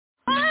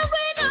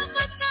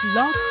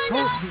Blog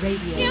Talk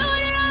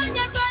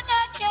Radio.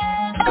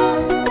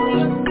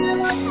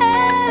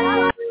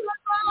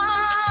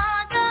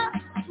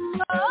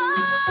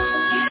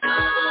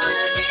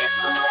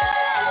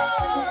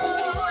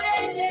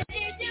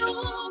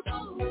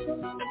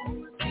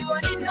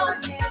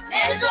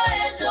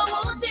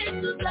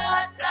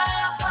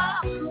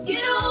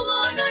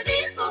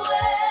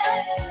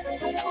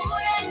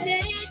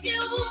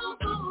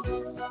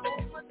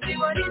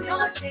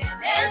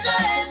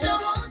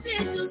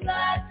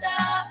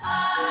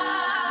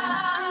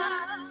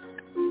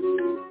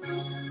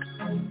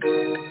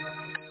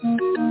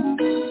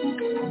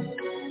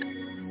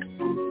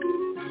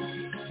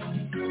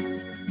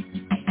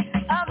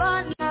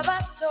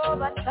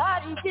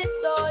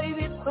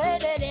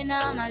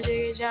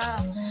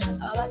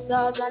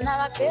 Abasaza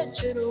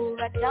n'abakecuru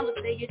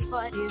batambutse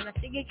gitwari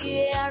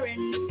basigikiye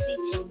RNC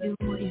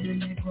y'ihuriro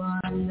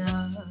nyarwanda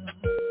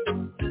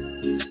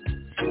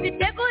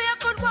biteguye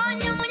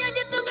kurwanya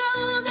umunyagitugu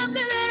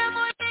ugakebera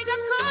muri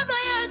gakondo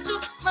yacu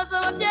maze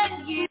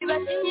ababyeyi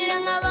basinyire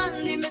nk'abandi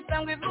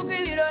imisango ivuga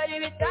ibirori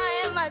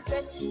bitaye maze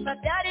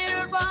babyarira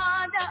u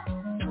Rwanda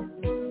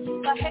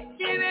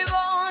bahetse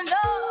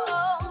ibibondo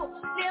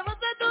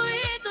nibuze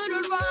duhindura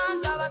u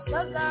Rwanda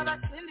abasaza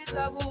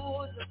basimbiza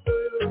buza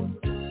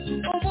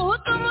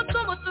umuhutu muto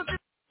mutuzi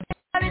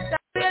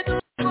abisabiye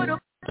dukuru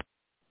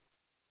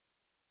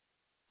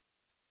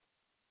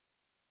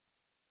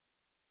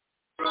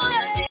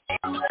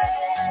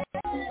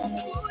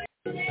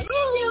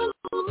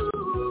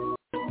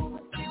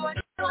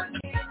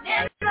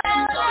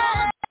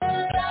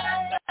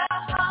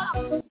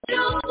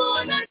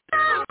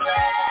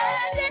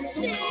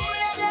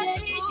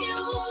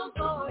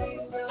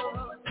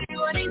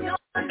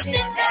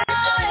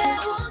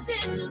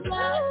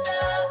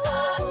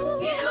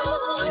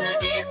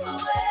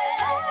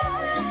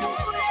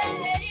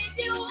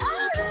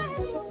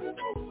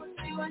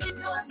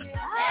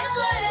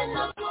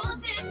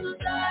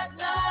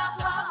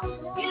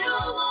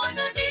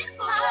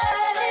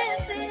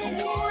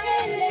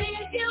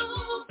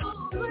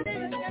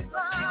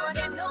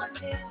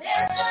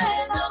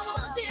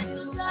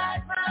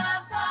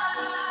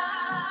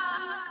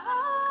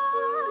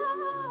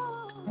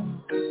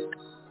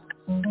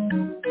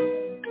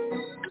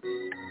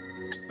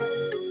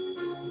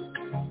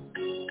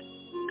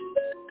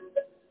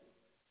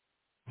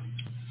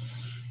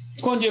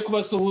twongeye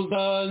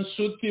kubasuhuza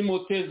nshuti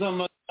muteze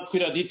amatwi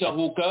radiyo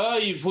Itahuka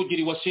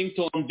ivugira i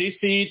Washington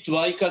DC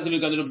tubaye ikaze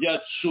ibiganiro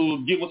byacu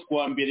by'umunsi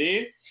wa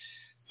mbere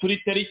turi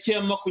tariki ya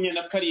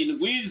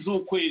 27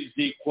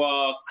 z'ukwezi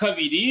kwa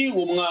kabiri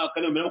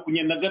umwaka wa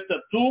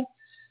 2023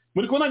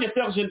 muri kubona nanjye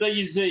Serge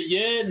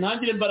Ndayizeye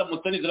ntangire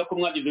mbaramutaniza ko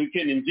mwagize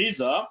weekend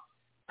nziza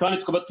kandi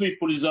tukaba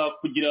tubifuriza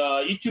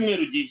kugira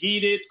icyumweru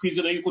gihire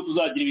twizera yuko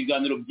tuzagira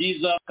ibiganiro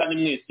byiza kandi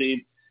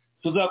mwese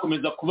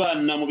tuzakomeza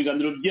kubana mu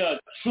biganiro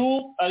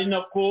byacu ari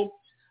nako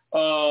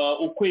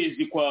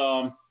ukwezi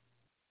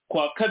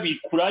kwa kabiri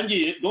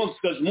kurangiye donc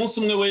umunsi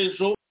umwe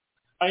w'ejo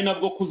ari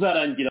nabwo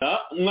kuzarangira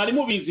mwari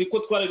mubizi ko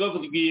twari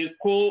bavugiye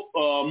ko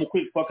mu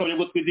kwezi kwa kabiri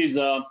bwo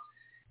twiziza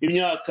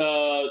imyaka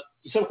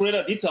isabukuru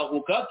ya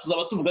Itahuka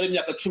tuzaba tuvuga ari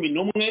imyaka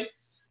 11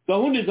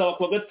 gahunda izaba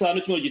kuwa gatanu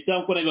cyangwa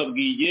gitanga ko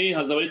nabibabwiye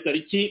hazaba ari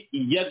tariki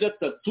ya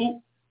 3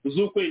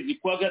 z'ukwezi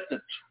kwa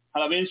gatatu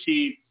hari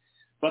benshi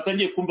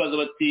batangiye kumbaza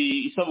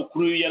bati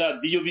isabukuru ya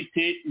radiyo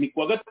bite ni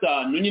kuwa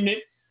gatanu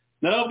nyine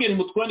narababwiye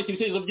mutwandike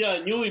ibitekerezo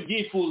byanyu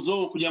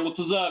ibyifuzo kugira ngo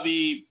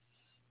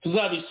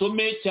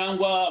tuzabisome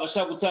cyangwa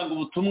abashaka gutanga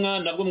ubutumwa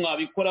nabwo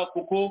mwabikora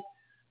kuko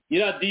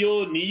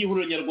iradiyo ni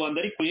iy'ihuriro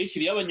nyarwanda ariko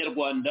yishyiriye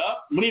abanyarwanda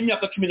muri iyi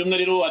myaka 11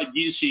 rero hari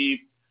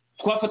byinshi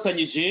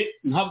twafatanyije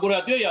ntabwo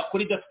radiyo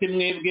yakora idafite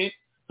mwebwe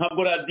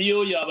ntabwo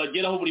radiyo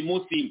yabageraho buri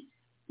munsi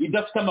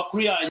idafite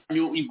amakuru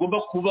yanyu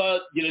igomba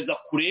kubagereza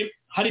kure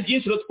hari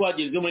byinshi rero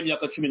twagezeho muri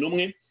myaka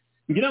 11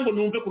 ngira ngo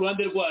numve ku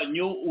ruhande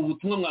rwanyu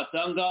ubutumwa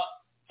mwatanga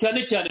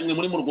cyane cyane mwe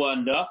muri mu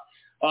Rwanda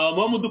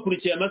muba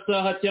mudukurikiye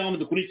amasaha cyangwa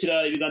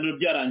mudukurikira ibiganiro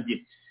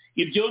byarangiye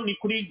ibyo ni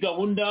kuri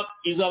gahunda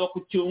izaba ku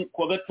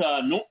wa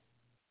gatanu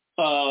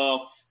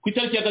ku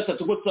itariki ya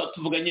 3 ubwo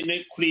tuvuga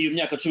nyine kuri iyo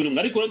myaka 11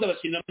 ariko rero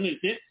ndabashimira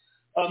mwese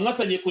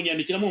mwatangiye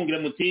kunyandikira mumbwira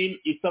muti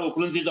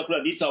isabukuru nziza kuri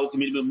radiyo Itahuka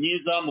imirimo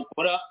myiza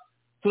mukora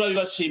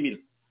turabibashimira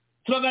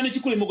turagana iki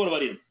kuri mugoroba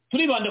rero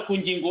turibanda ku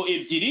ngingo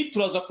ebyiri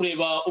turaza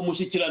kureba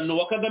umushyikirano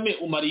wa Kagame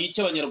umariye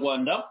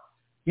cy'abanyarwanda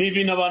ni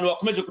ibintu abantu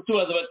bakomeje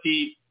kutubaza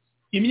bati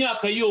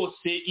imyaka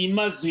yose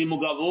imaze uyu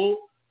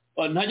mugabo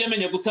ntajya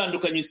amenya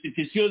gutandukanya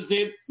institution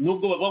ze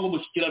nubwo bavuga ngo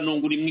umushyikirano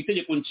nguri mu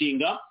itegeko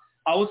nshinga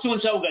aho siho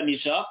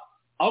nshawuganisha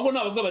ahubwo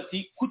nabavuga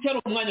bati kuki ari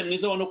umwanya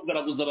mwiza wo no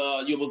kugaragaza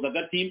abayobozi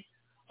hagati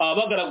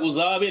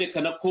bagaragaza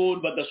berekana ko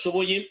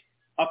badashoboye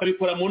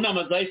akabikora mu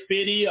nama za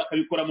FPR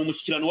akabikora mu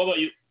mushyikirano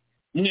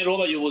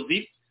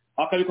w'abayobozi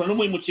akabikora no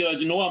mu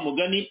mukiragino wa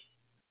mugani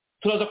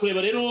turaza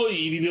kureba rero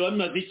ibi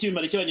bimaze iki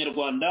bimara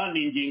cy'abanyarwanda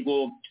ni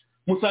ingingo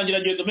musangira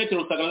ngendo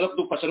metero utagaza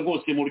kudufasha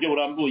rwose mu buryo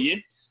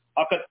burambuye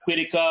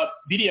akatwereka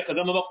biriya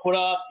Kagame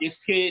bakora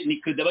eske ni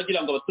kreda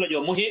bagira ngo abaturage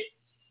bamuhe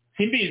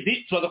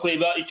simbizi turaza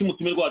kureba icyo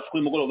umutumirwa wacu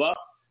kuri mugoroba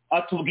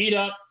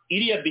atubwira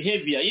iriya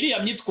behavior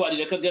iriya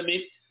myitwarire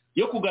Kagame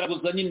yo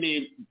kugaragaza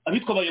nyine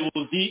abitwa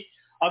abayobozi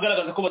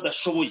agaragaza ko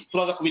badashoboye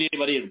turaza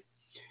kubireba rero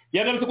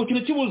yagarutse ku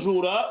kintu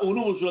cy'ubujura ubu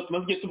n'ubujura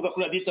tumaze igihe tuvuga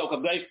kuri radiyo Itahuka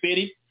bwa FPR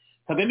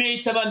Kagame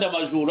yita abandi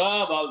amajura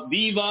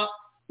biba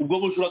ubwo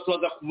bujura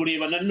turaza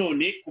kubureba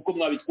nanone kuko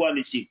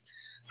mwabitwandikiye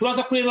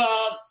turaza kureba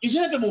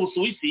Geneve mu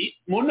Busuwisi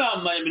mu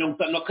nama ya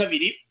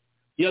 52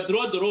 ya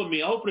droit de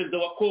l'homme aho perezida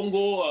wa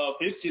Congo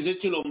Felix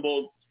Tshisekedi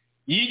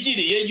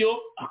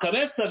yigiriyeyo akaba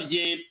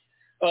yasabye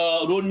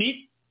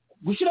Loni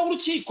gushyiraho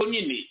urukiko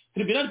nyine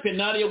tribunal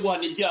penal yo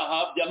guhana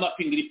ibyaha bya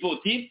mapping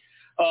report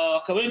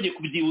akaba yongeye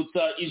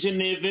kubyibutsa i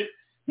Geneve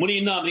muri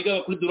inama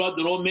igaga kuri droit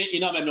de l'homme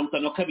inama ya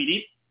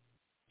 52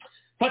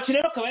 Fatshi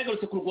rero akaba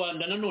yagarutse ku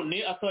Rwanda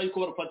nanone asaba yuko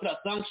barufatira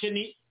sanction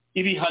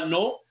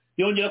ibihano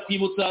yongera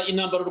kwibutsa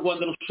intambara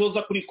Rwanda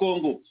rushoza kuri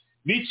Congo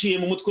biciye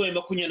mu mutwe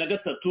wa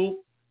 23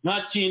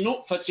 nta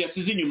kintu Fatshi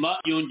yasize inyuma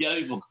yongera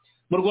bivuga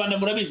mu Rwanda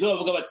murabizi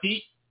bavuga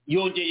bati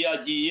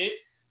yongeye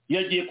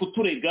yagiye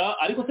kuturega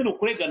ariko se no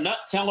kuregana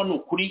cyangwa no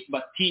kuri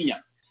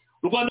batinya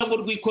u Rwanda ngo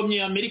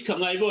rwikomye Amerika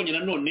mwabibonye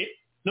nanone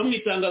no mu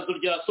itangazo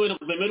rya sowe na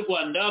guverinoma y'u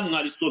Rwanda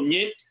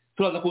mwarisomye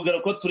turaza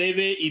kugaruka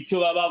turebe ibyo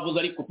bavuze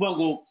ariko kuvuga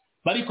ngo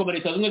barikomera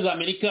Leta Zunze za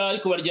Amerika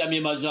ariko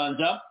baryamiye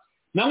majanja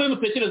namwe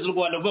mutekereza u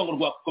Rwanda vuga ngo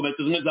rwakomera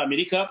Leta Zunze za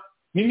Amerika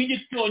ni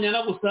nk'igitonya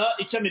na gusa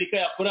icyo Amerika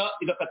yakora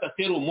igakata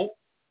serumu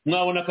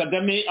mwabona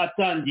Kagame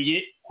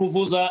atangiye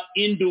kuvuza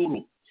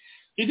induru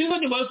izo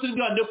nyuma yo turi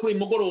Rwanda kuri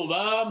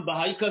mugoroba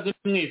mbahaye ikaze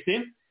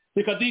mwese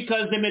reka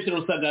duikaze Metero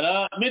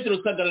Rusagara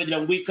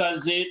agira ngo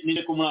ikaze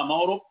nire ku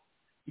amahoro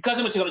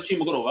ikaze mu kiganiro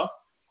cy'umugoroba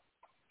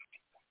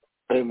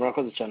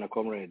murakoze cyane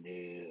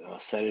comrade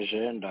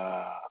Serge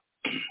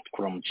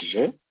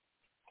ndakuramukije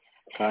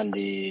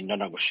kandi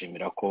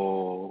ndanagushimira ko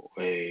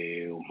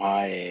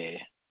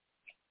umpaye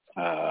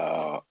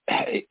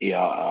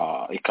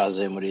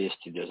ikaze muri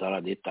studio za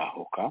Radio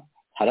Itahuka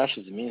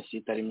harashize iminsi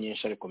itari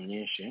myinshi ariko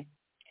myinshi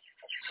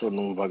so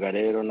numvaga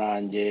rero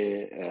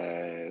nanjye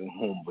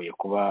nkumbuye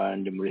kuba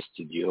ndi muri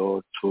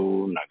studio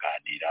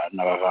tunaganira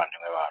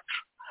n'abavandimwe bacu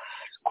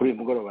kuri uyu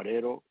mugoroba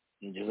rero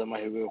ngeze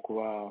amahirwe yo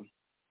kuba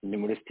ndi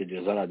muri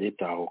studio za Radio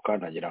Itahuka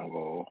nagira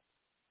ngo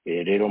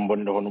rero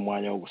mbonereho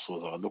n'umwanya wo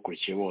gusuhuza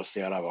abadukurikiye bose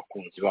ari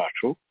abakunzi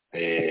bacu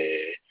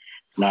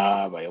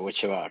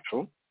n'abayoboke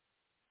bacu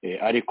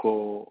ariko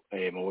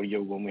mu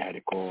buryo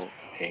bw'umwihariko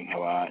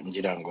nkaba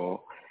ngira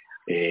ngo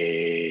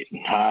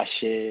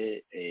ntashye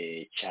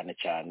cyane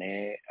cyane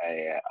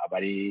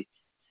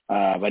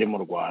abari mu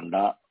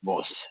Rwanda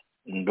bose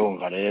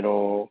ndumva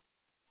rero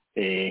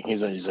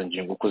nk'izo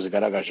ngingo uko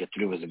zigaragaje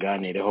turi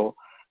buziganireho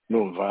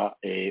numva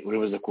uri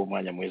buze ku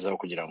mwanya mwiza wo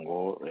kugira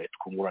ngo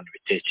twungurane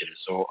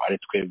ibitekerezo ari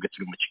twebwe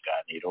turi mu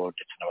kiganiro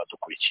ndetse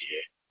n'abadukurikiye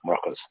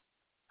murakoze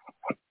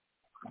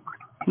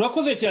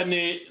murakoze cyane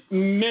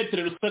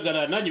Metero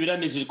Rusagara nanjye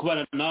biranejeje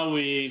kubana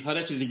nawe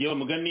harashize igihe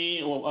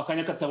mugani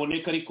akanya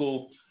kataboneka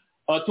ariko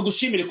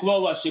tugushimire kuba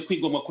wabashe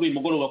kwigoma kuri uyu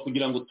mugoroba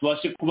kugira ngo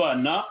tubashe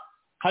kubana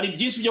hari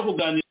byinshi byo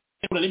kuganira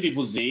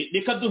n'imbivuze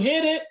reka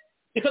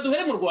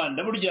duhere mu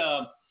Rwanda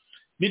burya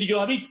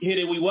biryo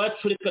biherewe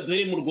iwacu reka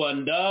duhere mu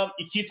Rwanda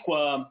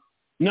icyitwa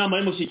inama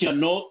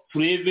y'umushyikirano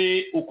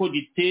turebe uko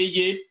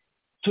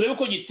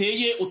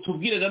giteye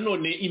utubwire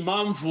nanone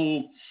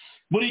impamvu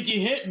buri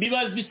gihe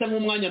biba bisa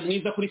nk'umwanya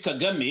mwiza kuri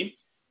Kagame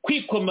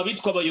kwikoma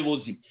bitwa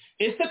abayobozi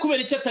ese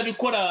kubera icyo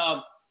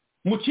atabikora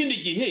mu kindi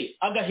gihe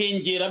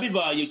agahengera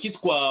bibaye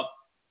kitwa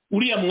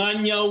uriya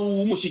mwanya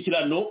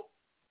w'umushyikirano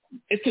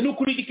ese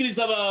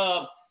n'ukurigikiriza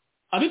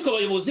abitwa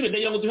abayobozi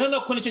bedagira ngo duhana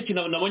ko nicyo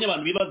kintu nabonye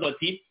abantu bibaza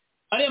bati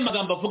ariya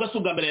magambo avuga si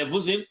ubwa mbere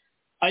yavuze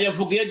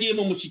ayavuga yagiye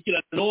mu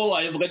mushyikirano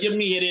ayavuga agiye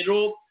mu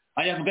iherero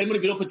ayavuga ari muri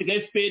biro politika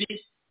ya FPR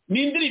ni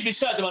indirimbo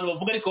ishaje abantu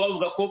bavuga ariko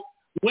bavuga ko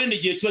wenda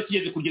igihe kiba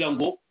kigeze kugira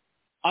ngo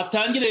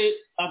atangire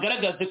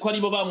agaragaze ko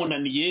aribo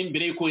bamunaniye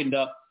mbere y'uko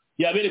wenda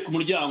yabereka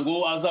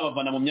umuryango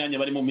azabavana mu myanya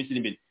bari mu minsi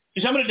imbere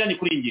ijambo rijyanye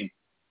kuri iyi ngingo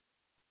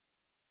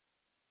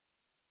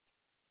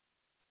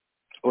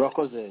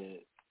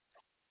urakoze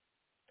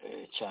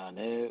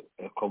cyane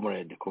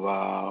comrade kuba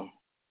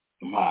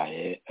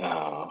mpaye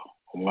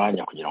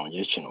umwanya kugira ngo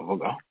ngire ikintu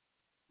uvuga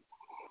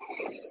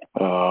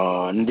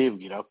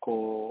ndibwira ko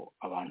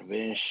abantu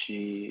benshi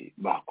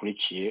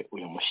bakurikiye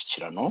uyu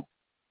mushyikirano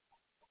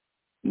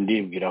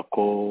ndibwira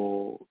ko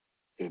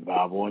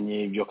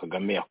babonye ibyo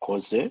Kagame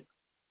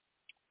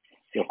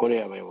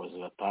yakoreye abayobozi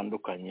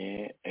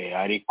batandukanye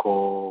ariko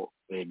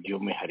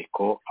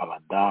by'umwihariko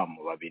abadamu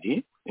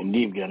babiri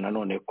ndibwira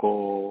nanone ko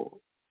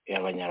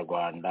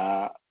abanyarwanda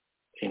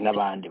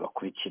n'abandi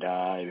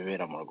bakurikira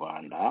ibibera mu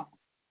Rwanda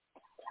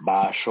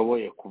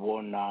bashoboye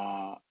kubona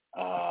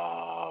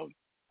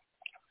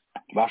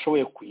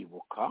bashoboye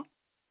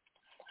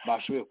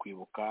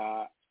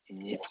kwibuka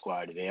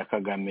imyitwarire ya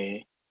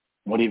Kagame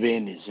muri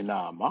bene izi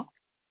nama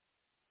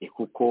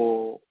kuko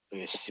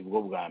si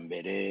bwo bwa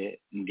mbere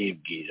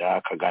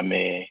ndibwira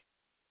Kagame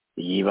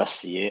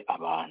yibasiye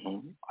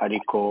abantu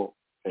ariko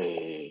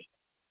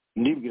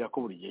ndibwira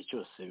ko buri gihe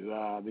cyose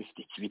biba bifite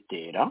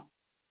ikibitera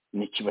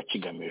n'ikiba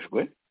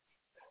kigamijwe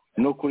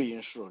no kuri iyi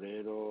nshuro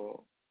rero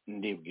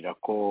ndibwira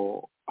ko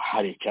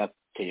hari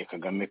icyateye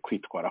Kagame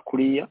kwitwara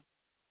kuriya,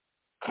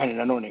 kandi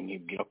nanone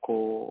nkibwira ko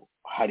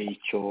hari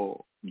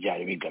icyo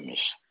byari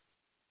bigamije.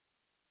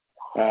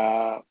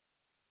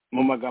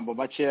 Mu magambo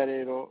makeya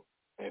rero,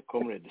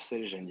 Comrade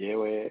Serge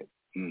ngewe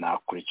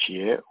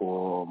nakurikiye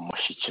uwo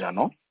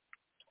mushyikirano.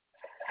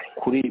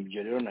 Kuri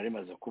ibyo rero nari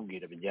maze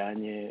kubwira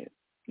bijyanye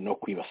no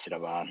kwibasira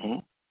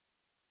abantu.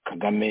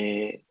 Kagame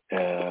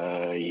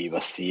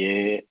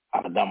yibasiye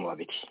abadamu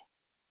babiri.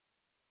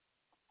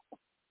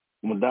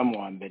 Umudamu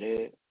wa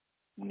mbere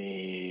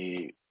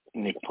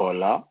ni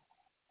Paula,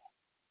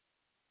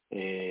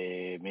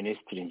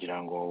 minisitiri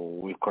ngira ngo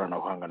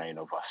w'ikoranabuhanga na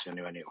innovation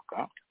niba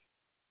nibuka.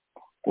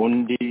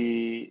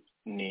 Undi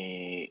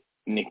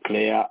ni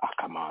Claire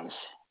Akamanzi.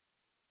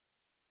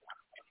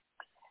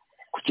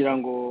 Kugira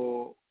ngo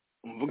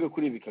mvuge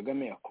kuri ibi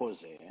Kagame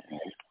yakoze,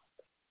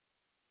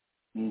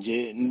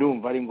 nje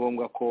ndumva ari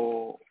ngombwa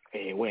ko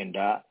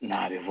wenda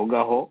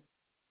nabivugaho,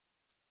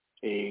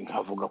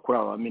 nkavuga kuri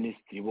aba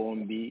minisitiri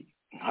bombi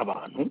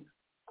nk'abantu,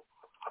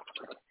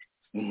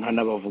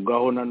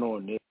 nkanabavugaho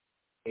nanone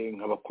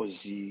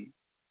nk'abakozi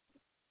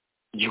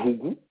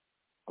b'igihugu,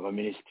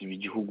 abaminisitiri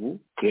b'igihugu.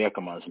 Claire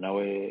Akamanzi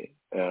nawe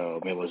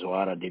umuyobozi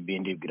wa RDB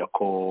ndibwira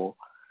ko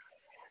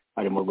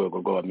ari mu rwego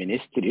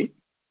rw'abaminisitiri.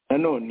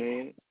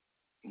 Nanone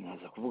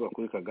nkaza kuvuga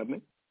kuri Kagame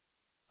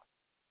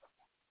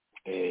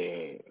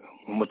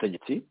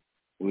nk'umutegetsi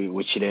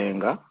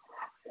w'ikirenga,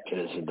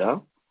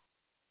 perezida.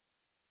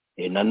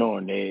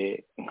 Nanone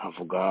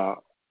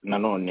nkavuga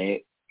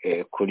nanone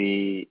kuri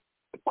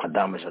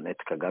Madame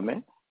Jeannette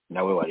Kagame,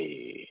 nawe wari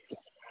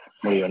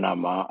muri iyo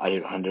nama ari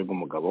iruhande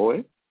rw'umugabo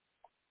we.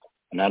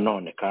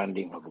 Nanone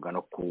kandi nkavuga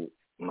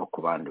no ku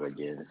bandi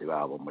bagenzi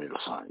babo muri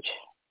rusange.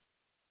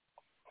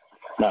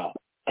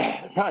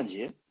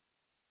 Ntangiye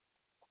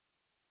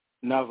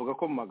navuga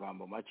ko mu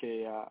magambo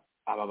makeya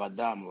aba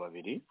badamu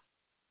babiri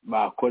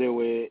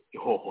bakorewe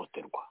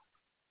ihohoterwa.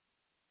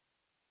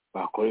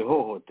 Bakorewe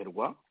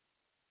ihohoterwa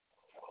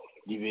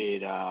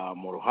ribera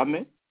mu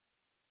ruhame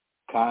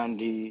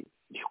kandi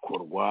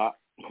rikorwa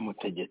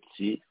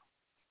n'umutegetsi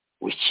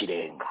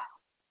w'ikirenga.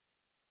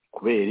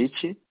 Kubera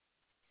iki?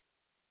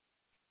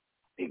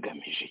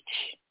 Bigamije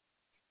iki?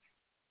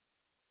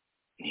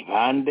 Ni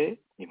bande?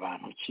 Ni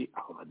bantu ki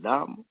abo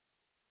badamu?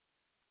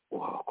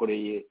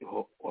 Wabakoreye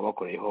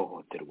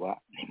ihohoterwa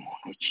ni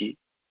muntu ki?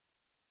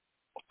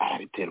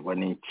 Arabiterwa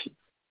n'iki?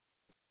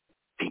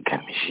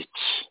 Bigamije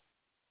iki?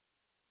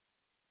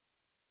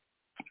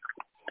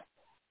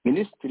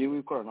 Minisitiri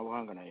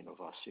w'ikoranabuhanga na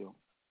innovation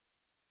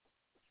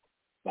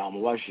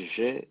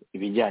bamubajije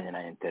ibijyanye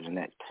na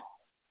internet,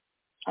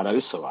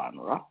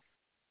 arabisobanura.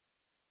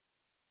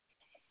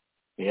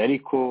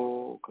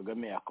 Ariko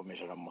Kagame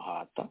yakomeje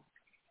aramuhata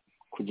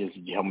kugeza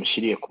igihe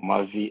amushyiriye ku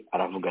mavi,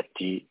 aravuga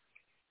ati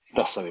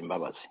ndasaba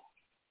imbabazi.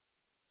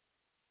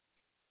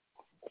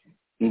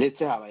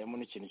 Ndetse habayemo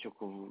n'ikintu cyo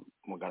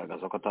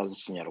kumugaragaza ko atazi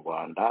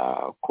Ikinyarwanda,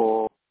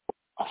 ko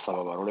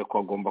asaba Barore ko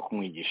agomba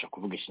kumwigisha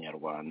kuvuga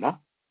Ikinyarwanda.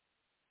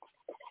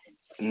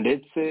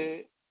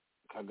 Ndetse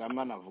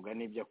Kagame anavuga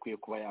n'ibyo akwiye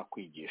kuba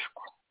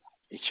yakwigishwa.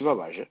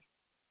 Ikibabaje,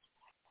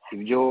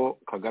 ibyo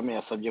Kagame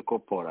yasabye ko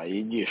Paula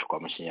yigishwa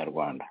mu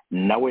Kinyarwanda,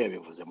 nawe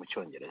yabivuze mu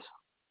Cyongereza.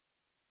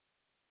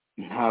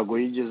 Ntago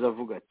yigeze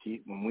avuga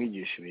ati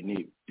mumwigisha ibi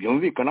n'ibi.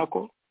 Byumvikana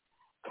ko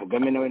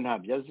Kagame nawe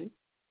ntabyo azi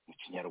mu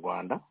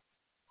Kinyarwanda,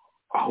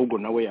 ahubwo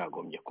nawe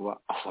yagombye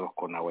kuba asaba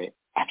ko nawe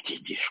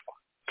abyigishwa.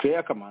 Claire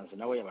Akamanzi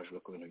nawe yabajwe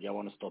ku bintu bya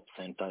One Stop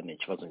Center. Ni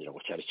ikibazo ngira ngo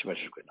cyari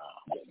kibajijwe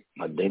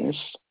na Dennis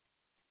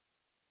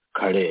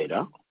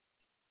Karera,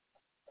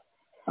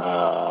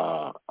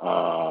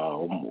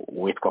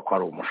 witwa ko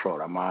ari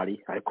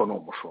umushoramari ariko ni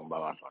umushumba,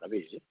 abantu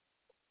barabizi.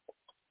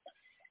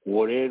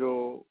 Uwo rero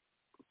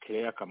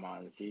Claire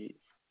Akamanzi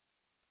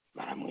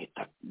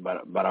baramwita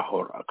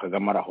barahora,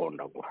 Kagame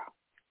arahondagura.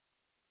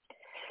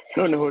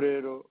 Noneho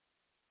rero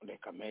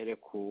reka mere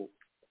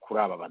kuri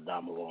aba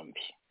badamu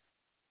bombi.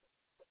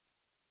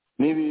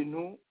 Ni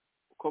ibintu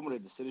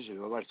Comrade Serge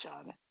bibabaje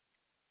cyane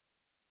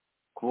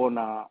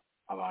kubona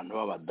abantu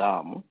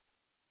b'abadamu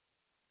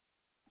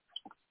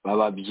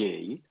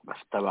b'ababyeyi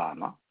bafite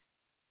abana,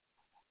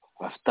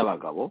 bafite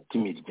abagabo, bafite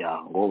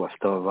imiryango,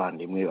 bafite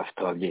abavandimwe, bafite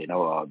ababyeyi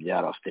nabo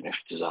bababyara, bafite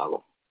n'inshuti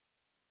zabo,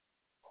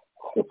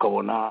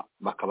 ukabona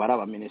bakaba ari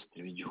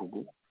abaminisitiri b'igihugu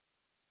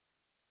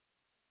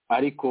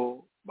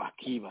ariko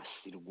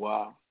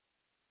bakibasirwa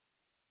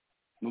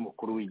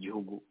n'umukuru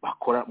w'igihugu,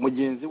 bakora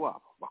mugenzi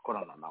wabo,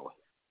 bakorana nawe.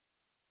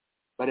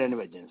 Bariya ni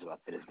bagenzi ba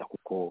perezida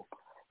kuko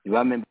ni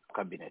ba member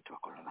cabinet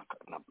bakorana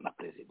na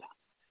perezida.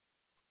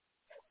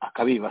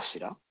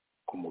 Akabibasira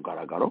ku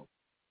mugaragaro,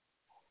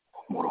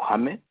 mu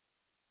ruhame,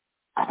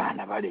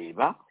 abana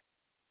bareba,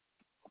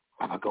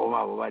 abagabo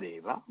babo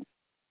bareba,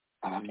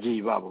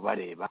 ababyeyi babo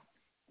bareba,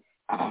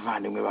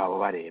 abavandimwe babo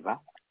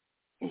bareba.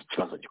 Ni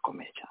ikibazo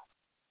gikomeye cyane.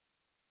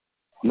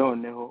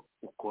 Noneho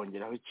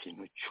ukongeraho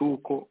ikintu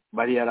cy'uko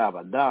bari ari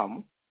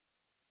abadamu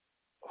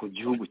ku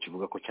gihugu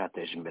kivuga ko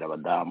cyateje imbere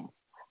abadamu,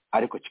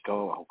 ariko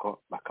kikabaho ko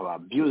bakaba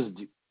abused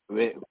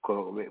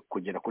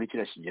kugera kuri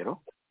kiriya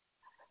kigero.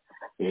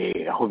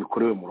 aho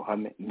bikorewe mu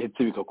ruhame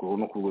ndetse bigakorwa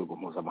no ku rwego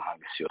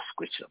mpuzamahanga isi yose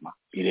ikurikirana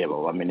ireba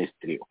aba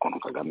minisitiri ukuntu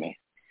Kagame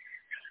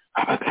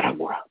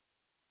abagaragura.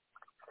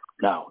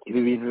 Naho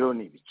ibi bintu rero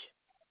ni ibiki?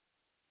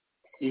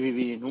 Ibi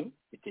bintu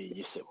biteye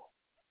igisebo,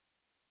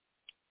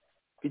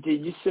 biteye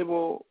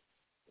igisebo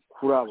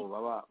kuri abo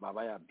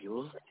baba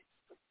abused,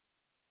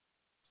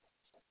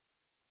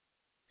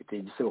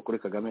 biteye igisebo kuri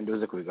Kagame.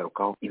 Ndibuze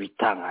kubigarukaho.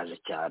 Ibitangaje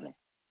cyane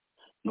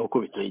nuko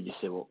biteye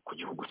igisebo ku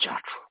gihugu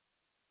cyacu,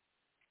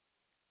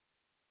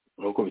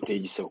 nuko biteye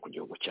igisebo ku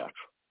gihugu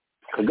cyacu.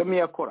 Kagame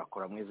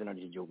yakora mu izina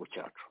ry'igihugu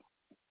cyacu.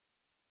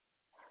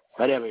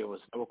 Bariya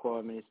abayobozi nabo ko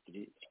baba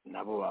minisitiri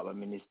nabo baba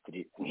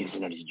minisitiri mu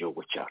izina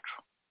ry'igihugu cyacu.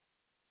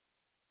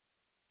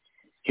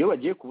 Iyo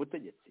bagiye ku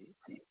butegetsi,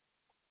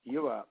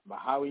 iyo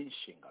bahawe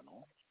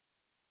inshingano,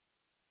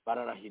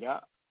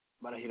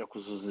 bararahira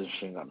kuzuza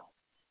inshingano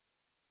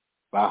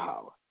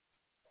bahawe.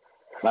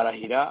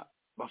 Barahira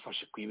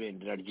bafashe ku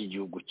ibendera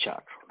ry'igihugu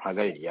cyacu,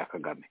 ntabwo ari irya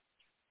Kagame.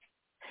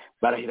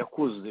 Barahira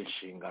kuzuza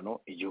inshingano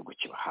igihugu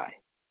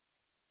kibahaye.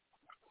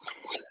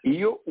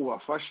 Iyo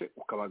ubafashe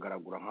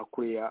ukabagaragura nka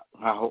kuriya,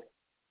 nkaho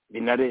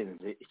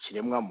binarenze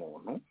ikiremwa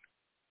muntu,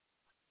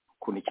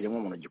 ukuntu ikiremwa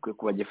muntu gikwiye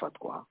kuba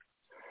gifatwa,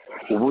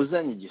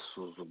 ubuzanye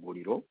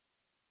igisuzuguriro,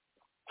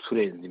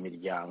 turenze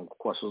imiryango,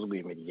 ko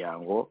wasuzuguye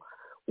imiryango,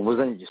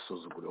 ubuzanye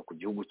igisuzuguriro ku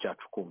gihugu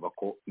cyacu, kumva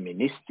ko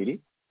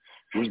minisitiri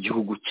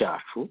w'igihugu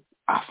cyacu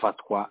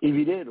afatwa.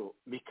 Ibi rero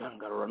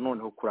bikangarura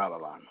noneho kuri aba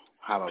bantu,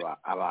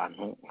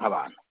 abantu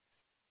nk'abantu.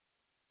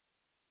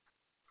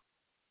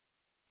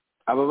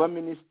 Aba ba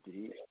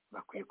minisitiri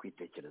bakwiye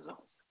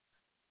kwitekerezaho,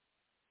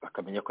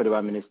 bakamenya ko ari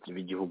ba minisitiri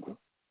b'igihugu,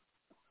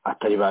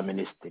 atari ba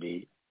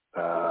minisitiri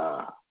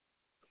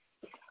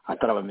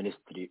atari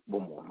abaminisitiri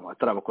b'umuntu,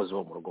 atari abakozi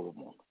bo mu rugo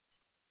b'umuntu.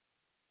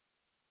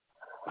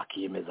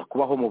 Bakiyemeza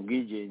kubaho mu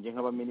bwigenge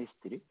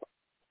nk'abaminisitiri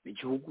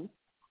b'igihugu,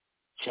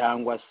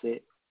 cyangwa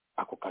se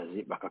ako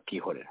kazi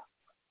bakakihorera.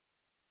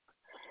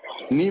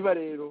 Niba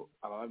rero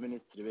aba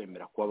baminisitiri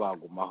bemera kuba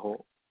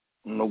bagumaho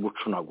no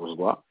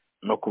gucunaguzwa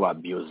no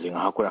kubabyuzinga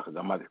nka kuriya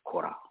Kagame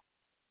abikora,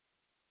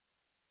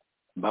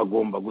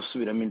 bagomba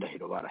gusubiramo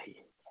indahiro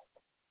barahiye,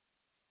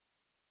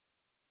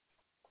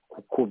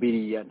 kuko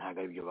biriya ntabwo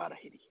ari byo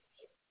barahiriye.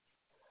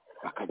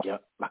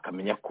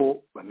 Bakamenya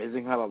ko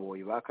bameze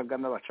nk'ababoyi ba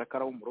Kagame,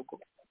 abacakara bo mu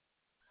rugo,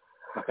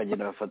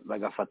 bakagenda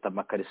bagafata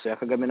amakariso ya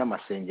Kagame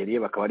n'amasengeri ye,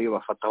 bakaba ariyo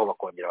bafataho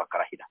bakongera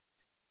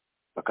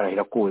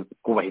bakarahira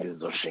kubahiriza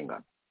izo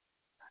nshingano.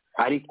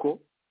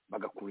 Ariko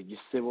bagakura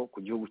igisebo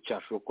ku gihugu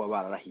cyacu kuba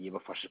bararahiye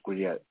bafashe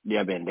kuri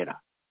ya bendera,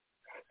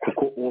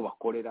 kuko uwo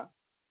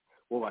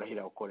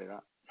barahira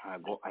gukorera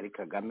ntago ari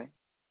Kagame,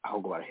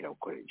 ahubwo barahira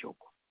gukorera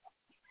igihugu.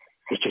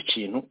 Icyo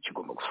kintu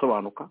kigomba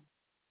gusobanuka,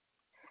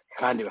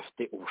 kandi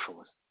bafite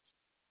ubushobozi,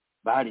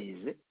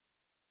 barize,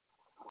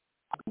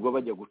 ubwo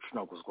bajya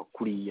gucunaguzwa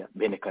kuriya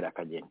bene kariya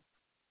Kageni,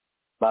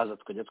 baza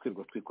tukajya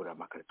twirwa twikorera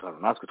amakarito hano.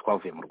 Natwe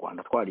twavuye mu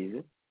Rwanda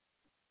twarize,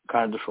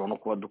 kandi dushobora no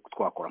kuba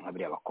twakora nka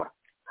biriya bakora.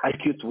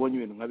 Ariko iyo tubonye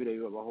ibintu nka biriya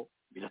bibabaho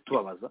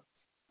biratubabaza,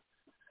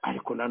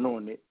 ariko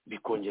nanone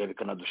bikongera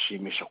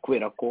bikanadushimisha,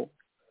 kubera ko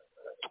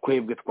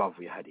twebwe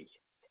twavuye hariya.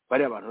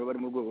 Bariya abantu bari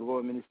mu rwego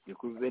rw'abaminisitiri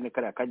kuri bene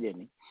kariya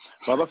Kageni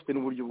baba bafite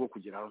n'uburyo bwo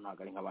kugeraho,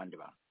 ntabwo ari nk'abandi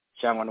bantu,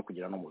 cyangwa no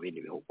kugera no mu bindi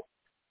bihugu.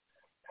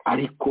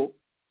 Ariko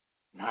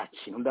nta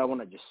kintu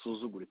ndabona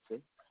gisuzuguritse,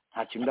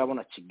 nta kintu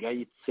ndabona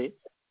kigayitse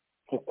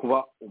nko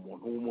kuba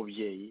umuntu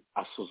w'umubyeyi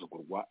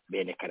asuzugurwa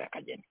bene kariya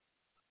Kageni.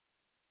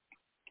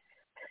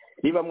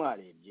 Niba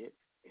mwarebye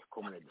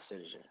Comrade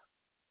Serge,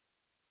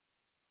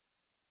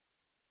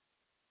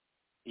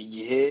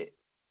 igihe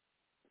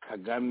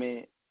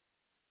Kagame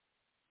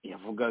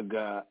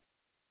yavugaga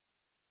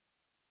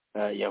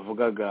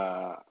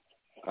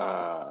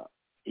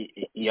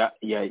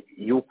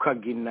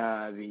yukaga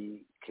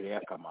inabi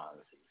Kireya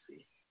Kamanzi,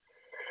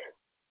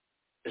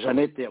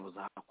 Jeannette yabuze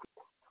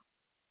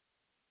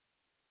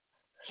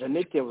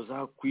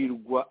aho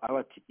akwirwa,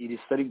 abati iri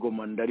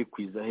sarigoma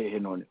ndarikwiza hehe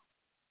none.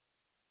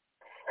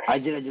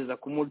 Agerageza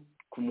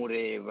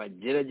kumureba,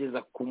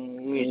 agerageza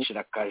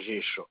kumwicira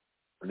akajisho,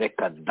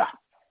 reka da.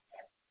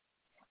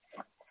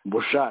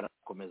 Bushara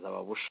akomeza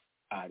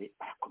ababushari,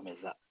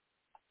 akomeza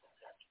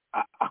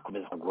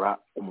kugura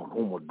umuntu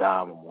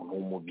w'umudamu, umuntu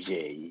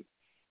w'umubyeyi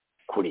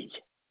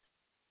kuriye.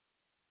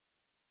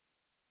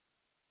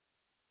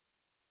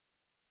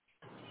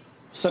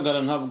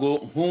 Sagara ntabwo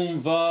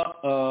nkumva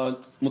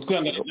mutwe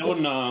yanga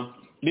ndabona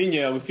linye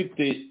yawe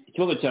ifite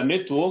ikibazo cya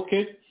network.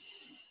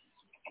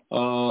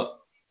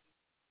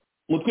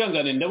 Mutwe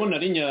yanga ndabona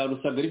linye ya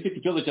Rusagara ifite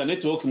ikibazo cya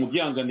network, mu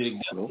byanganire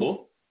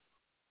gato.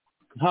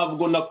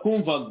 Ntabwo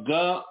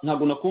nakumvaga.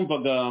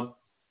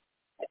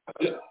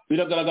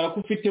 Biragaragara ko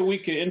ufite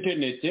wike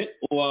internet,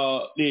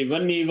 wareba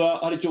niba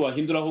hari icyo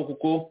wahinduraho,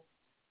 kuko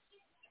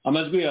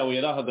amajwi yawe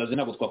yarahagaze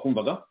ntabwo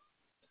twakumvaga.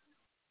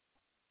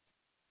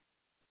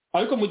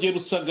 Ariko mu gihe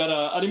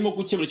Rusagara arimo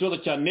gukemura ikibazo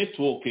cya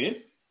network,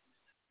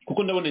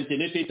 kuko ndabona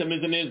internet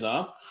itameze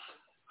neza,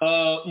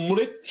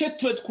 mureke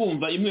twe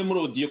twumva imwe muri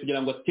audio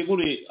kugira ngo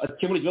akemure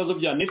ikibazo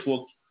bya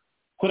network,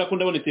 kubera ko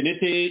ndabona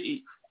internet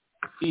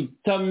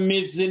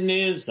itameze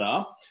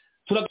neza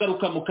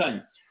turagaruka mu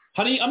kanya.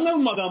 Hari amwe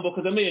mu magambo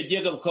Kagame yagiye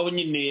agarukaho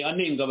nyine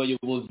anenga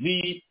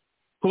abayobozi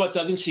ko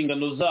batazi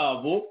inshingano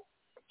zabo,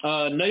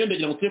 nayo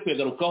ndagira ngo tujye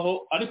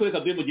kuyagarukaho, ariko reka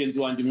duhe mugenzi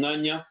wanjye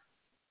umwanya.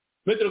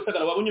 Metero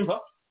Rusagara, waba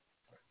unyumva?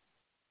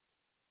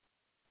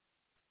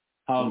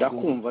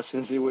 Ndakumva,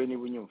 sinzi we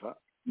niba unyumva.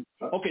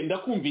 Okay,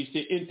 ndakumvise,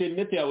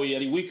 internet yawe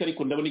yari weak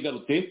ariko ndabona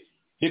igarutse.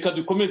 Reka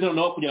dukomeze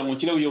noneho kugira ngo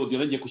nshyireho iyo audio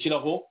nagiye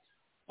gushyiraho.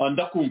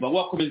 Ndakumva,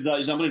 wakomeza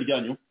ijambo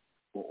ryanyu.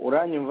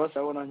 Uranyumva?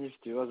 Sabona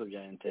nkifite ibibazo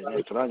bya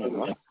internet,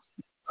 uranyumva?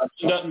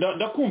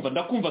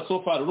 Ndakumva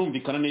so far,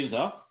 urumvikana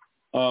neza.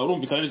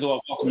 Urumvikana neza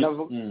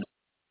wakomeza.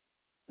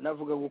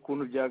 Navuga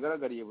ukuntu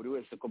byagaragariye buri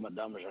wese ko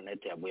Madame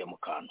Jeannette yaguye mu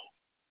kantu.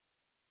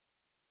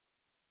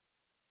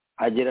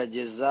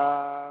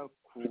 Agerageza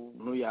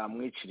kuntu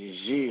yamwicira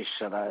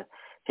ijisho,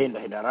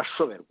 henda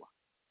arashoberwa.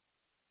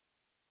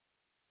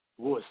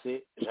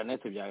 Bose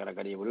Jeannette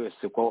byagaragariye buri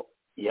wese ko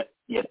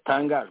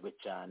yatangajwe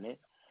cyane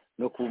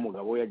no kuba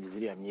umugabo we yagize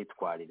iriya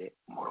myitwarire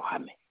mu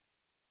ruhame.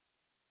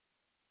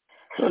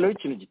 Noneho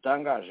ikintu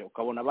gitangaje,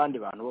 ukabona abandi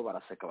bantu bo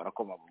baraseka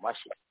barakoma mu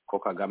mashyi ko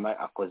Kagame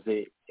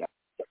akoze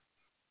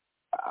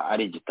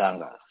ari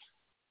igitangaza.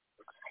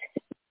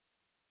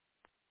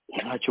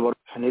 Ntacyo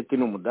Jeannette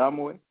ni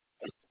umudamu we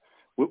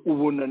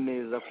ubona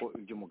neza ko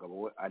ibyo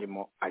umugabo we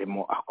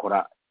arimo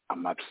akora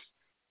amabi.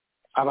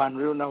 Abantu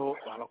rero nabo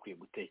baba bakwiye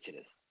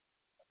gutekereza,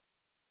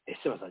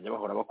 ese bazajya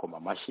bahora bakoma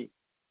amashyi?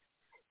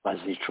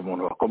 Bazica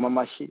umuntu bakoma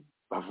amashyi?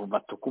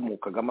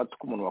 Kagame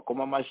atuka umuntu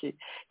bakoma amashyi?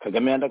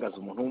 Kagame yandagaza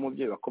umuntu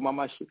w'umubyeyi bakoma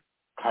amashyi?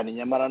 Kandi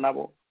nyamara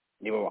nabo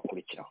nibo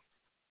bakurikiraho.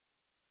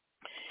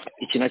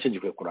 Iki nacyo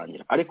gikwiye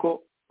kurangira.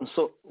 Ariko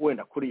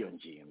wenda kuri iyo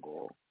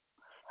ngingo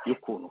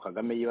y'ukuntu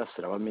Kagame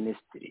yibasira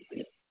abaminisitiri,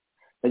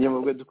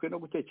 ndagira dukwiye no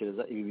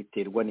gutekereza ibi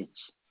biterwa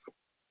n'iki.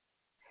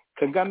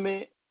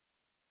 Kagame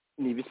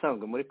ni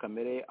ibisanzwe muri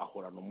kamere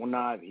ahorana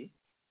umunabi,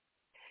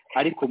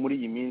 ariko muri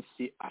iyi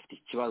minsi afite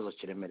ikibazo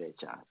kiremereye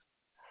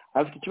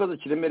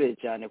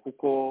cyane.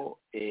 Kuko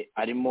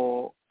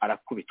arimo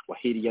arakubitwa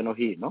hirya no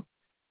hino.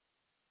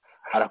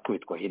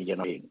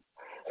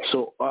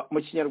 So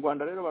mu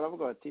Kinyarwanda rero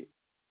baravuga bati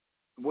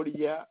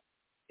burya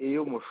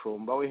iyo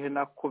umushumba w'ihene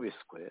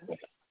akubiswe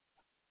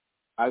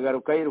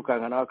agaruka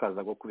yirukanka nawe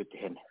akaza gukubita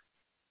ihene.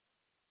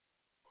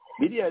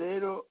 Biriya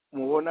rero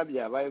mubona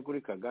byabaye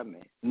kuri Kagame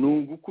ni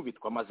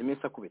ugukubitwa, amaze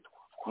iminsi akubitwa.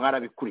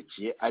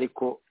 Mwarabikurikiye,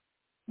 ariko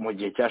mu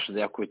gihe cyashize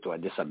yakubitwa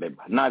Addis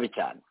Abeba nabi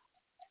cyane.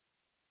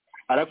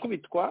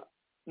 Arakubitwa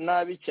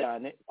nabi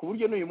cyane ku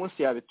buryo n'uyu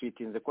munsi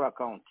yabitwitinze kuri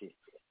akaunti,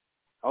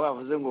 aho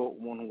yavuze ngo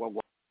umuntu ngo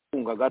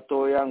agwa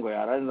gatoya ngo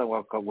yarangiza ngo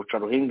akaguca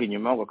ruhinga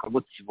inyuma ngo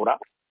akagutsibura.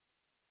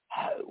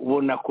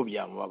 Ubona ko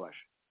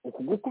byamubabaje.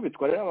 Uku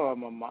gukubitwa rero aba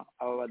mama,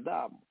 aba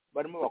badamu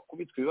barimo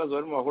bakubitwa, ibibazo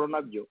barimo bahura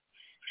nabyo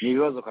ni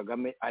ibibazo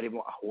Kagame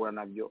arimo ahura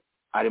nabyo,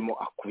 arimo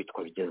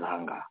akubitwa bigeze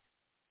ahangaha.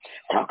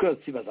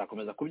 Abakozi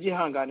bazakomeza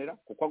kubyihanganira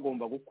kuko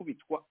agomba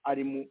gukubitwa,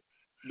 ari mu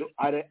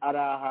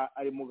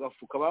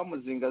gafuka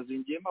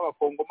bamuzingazingiyemo.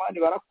 Abakongomani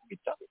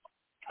barakubita,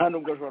 nta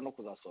nubwo ashobora no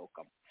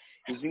kuzasohokamo.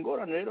 Izi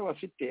ngorane rero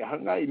bafite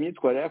ahangaha,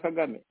 imyitwarire ya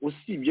Kagame,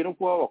 usibye no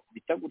kuba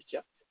bakubita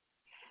gutya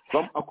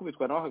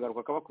akubitwa nawe akagaruka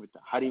akabakubita,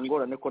 hari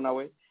ingorane ko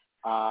nawe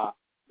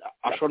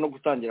ashobora no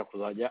gutangira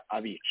kuzajya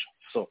abica.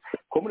 So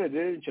komurede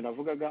rero icyo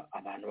navugaga,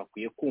 abantu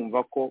bakwiye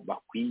kumva ko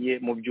bakwiye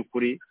mu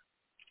by'ukuri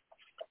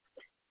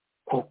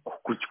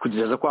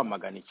kugeza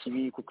kwamagana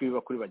ikibi, kuko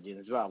ibiba kuri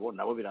bagenzi babo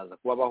nabo biraza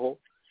kubabaho.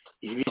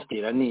 Ibi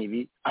bitera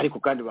n'ibi, ariko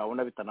kandi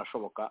babona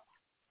bitanashoboka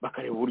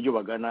bakareba uburyo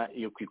bagana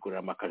iyo kwikorera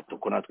amakarito,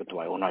 ko natwe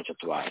tubayeho ntacyo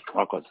tubaye.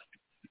 Twakoze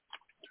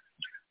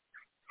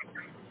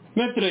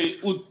Metre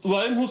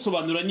ubaye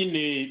nk'usobanura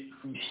nyine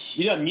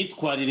iriya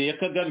myitwarire ya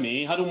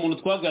Kagame. Hari umuntu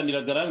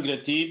twaganiraga arambwira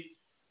ati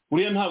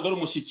uriya ntabwo ari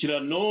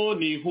umushyikirano,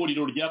 ni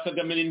ihuriro rya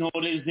Kagame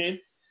n'intore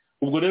ze.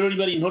 Ubwo rero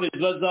riba ari intore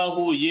ziba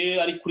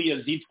zahuye ari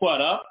kuriya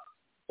zitwara,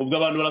 ubwo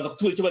abantu baraza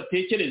kutubwira icyo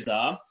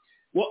batekereza.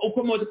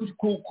 Ukomeje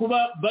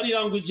kuba bari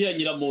language ya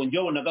Nyiramongi,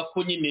 wabonaga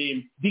ko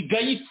nyine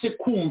bigayitse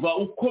kumva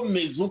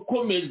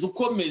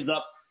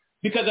ukomeza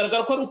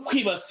bikagaragara ko ari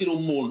ukwibasira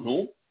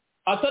umuntu,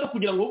 atari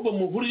kugira ngo ubwo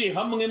muhurire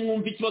hamwe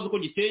mwumve ikibazo ko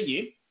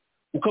giteye.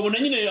 Ukabona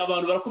nyine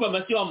abantu barakuba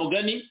amashyi wa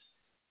mugani.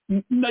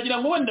 Ndagira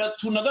ngo wenda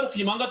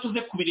tunagarukiye impanga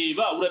tuze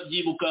kubireba.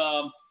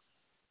 Urabyibuka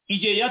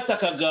igihe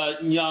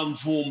yatakaga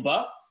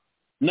Nyamvumba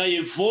na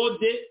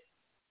Evode,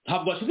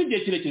 ntabwo hashize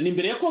igihe kirekire,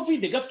 imbere ya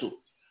Covid gato,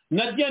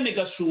 na Diane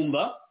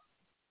Gashumba.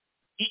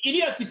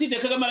 Iriya attitude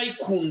Kagame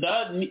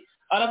arayikunda,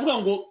 aravuga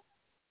ngo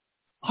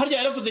harya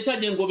yaravuze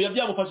cyagiye ngo biba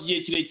byamufasha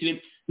igihe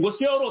kirekire, ngo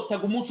se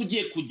yorotaga umunsi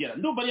ugiye kugera.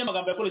 Ndumva ariyo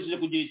magambo yakoresheje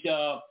ku gihe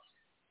cya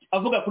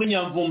avuga kuri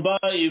Nyamvumba,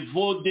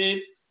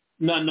 Evode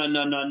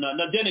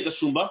na Diane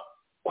Gashumba,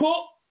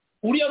 ko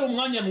uriya ari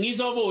umwanya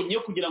mwiza wabonye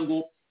kugira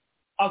ngo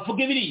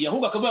avuge biriya,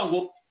 ahubwo akavuga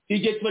ngo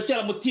igihe kiba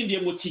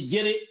cyaramutindiye ngo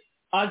kigere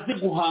aze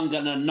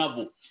guhangana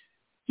nabo.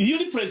 Iyo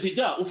uri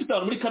perezida ufite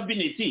abantu muri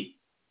kabineti,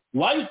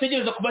 wayo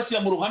utegereza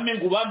kubashyira mu ruhame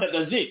ngo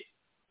ubandagaze,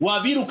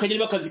 wabirukanye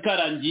bakazi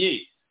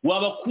karangiye,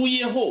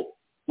 wabakuyeho,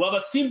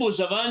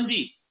 wabasimbuje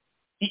abandi.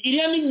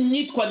 Iriya ni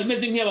imyitwarire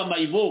imeze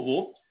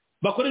nk'iy'abamayibobo,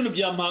 bakora ibintu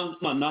bya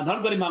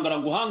ntabwo ari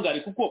mpangaranguhangare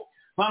kuko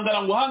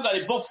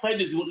mpangaranguhangare both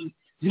sides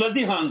ziba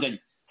zihanganye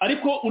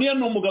ariko uriya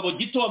ni umugabo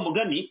gito wa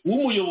mugani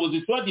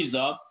w'umuyobozi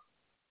swagiza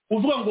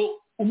uvuga ngo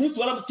umunsi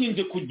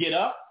warabutinze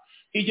kugera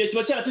igihe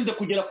kiba cyaratinze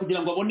kugera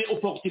kugira ngo abone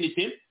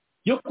opportunity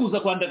yo kuza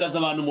kwandagaza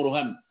abantu mu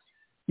ruhame.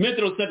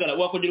 Metero Sagara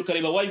wakongera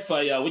ukareba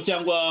wifi yawe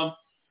cyangwa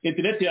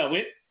internet yawe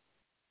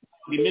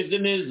bimeze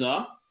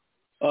neza,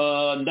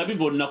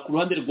 ndabibona ku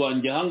ruhande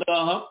rwanjye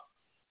ahangaha,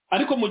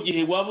 ariko mu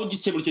gihe waba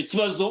ugikemura icyo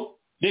kibazo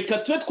reka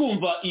tube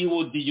twumva iyi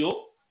audio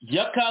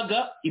ya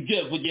Kaga ibyo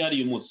yavugiye hari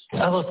uyu munsi.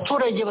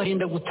 Abaturage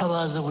barinda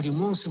gutabaza buri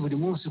munsi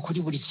kuri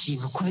buri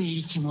kintu kubera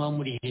iki muba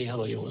muri hehe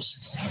abayobozi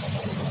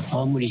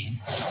muba muri he?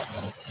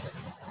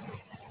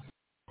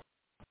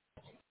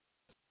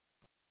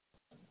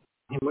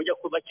 Nimujya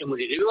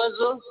kubakemurira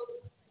ibibazo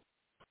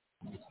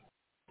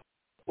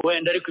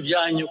wenda ariko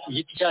ibyanyu ku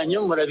giti cyanyu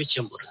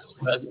murabikemura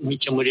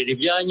mukemurira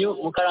ibyanyu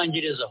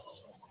mukarangiriraho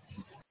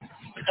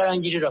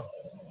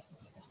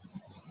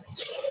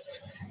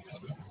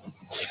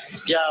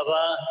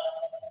byaba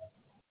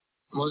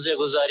mu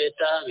nzego za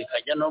leta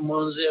bikajya no mu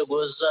nzego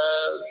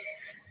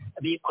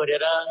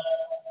z'abikorera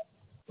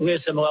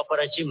mwese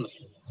mugakora kimwe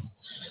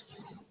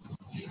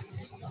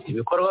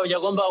ibikorwa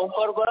byagomba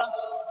gukorwa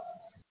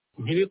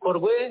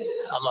ntibikorwe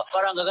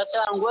amafaranga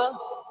agatangwa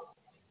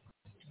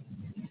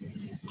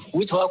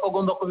witwa ko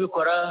agomba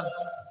kubikora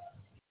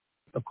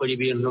bakora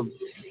ibintu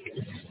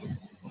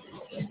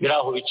biri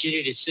aho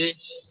biciriritse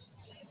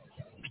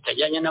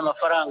bitajyanye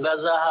n'amafaranga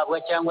azahabwa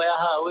cyangwa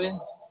yahawe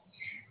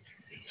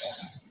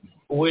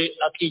we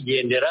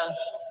akigendera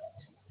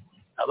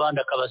abandi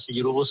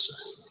akabasigira ubusa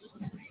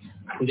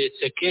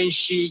ndetse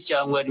kenshi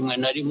cyangwa rimwe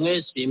na rimwe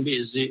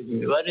simbizi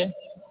imibare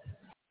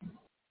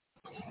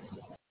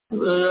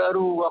ari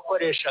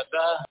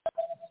uwakoreshaga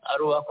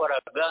ari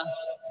uwakoraga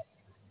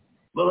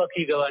bo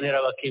bakigabanira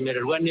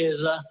bakemererwa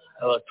neza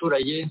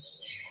abaturage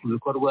mu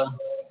bikorwa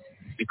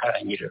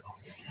bikarangirira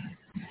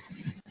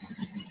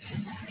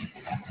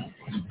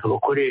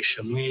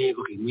abakoresha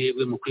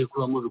mwebwe mukwiye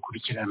kuba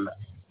mubikurikirana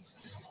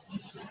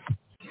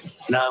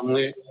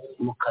namwe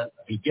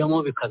mukabijyamo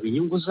bikaba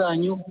inyungu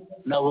zanyu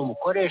nabo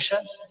mukoresha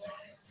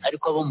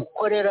ariko abo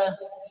mukorera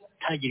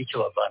ntagire icyo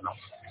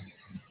bavanaho.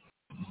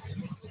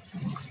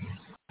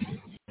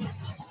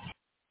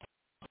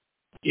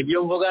 Ibyo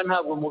mvuga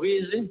ntabwo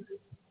mubizi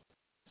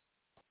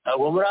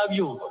ntabwo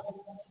murabyumva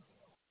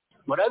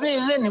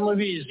murabizi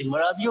ntimubizi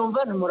murabyumva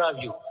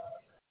ntimurabyumva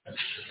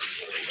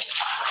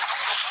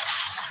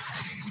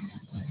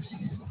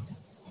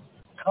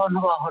abantu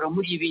bahora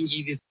muri ibi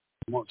ngibi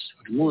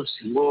buri munsi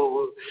ngo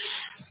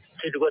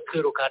twirirwa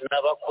twirukana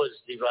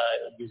abakozi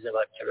bagize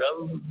batyo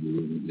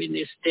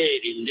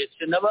minisiteri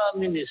ndetse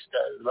n'abaminisita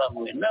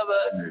bamwe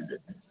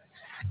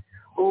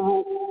ubu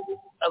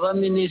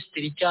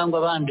abaminisitiri cyangwa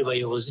abandi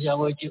bayobozi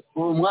cyangwa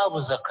ubu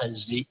mwabuze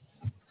akazi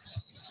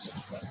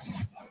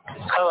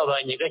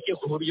kababanye gake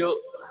ku buryo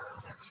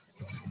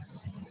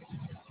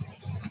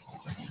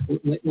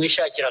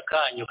mwishakira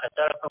akanyu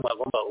katari ko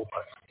mwagomba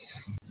gukora.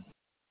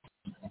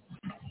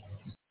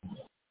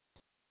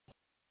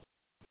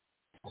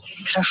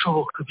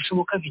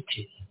 Bishoboka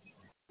bite?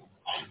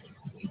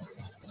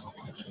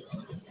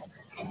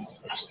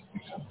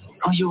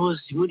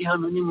 Abayobozi muri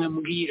hano nimwe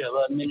mbwira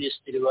ba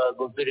minisitiri ba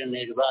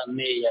guverineri ba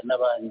meya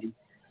n'abandi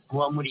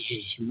muba muri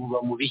hehe muba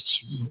mu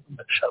biki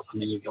ndashaka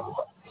kumenya ibyo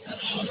muba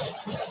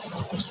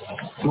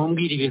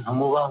mumbwira ibintu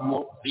muba mu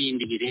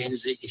bindi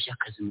birenze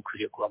iby'akazi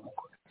mukwiriye kuba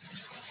mukora.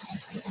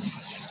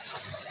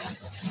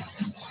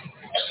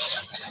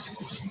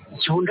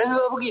 Cyunda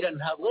bibabwira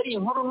ntabwo ari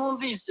inkuru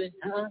numvise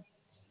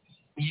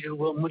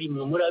nirirwa muri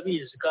mwe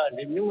murabizi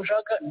kandi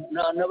nimushaka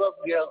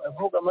nababwira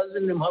avuga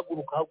amazina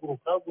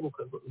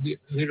haguruka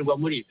nirirwa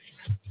muri ibi.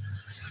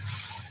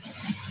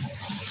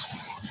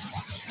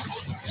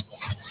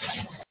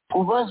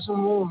 Ubaza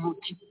umuntu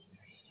uti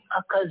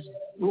akazi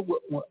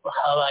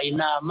habaye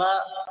inama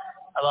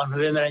abantu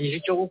bemeranyije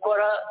icyo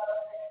gukora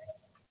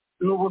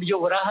n'uburyo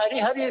burahari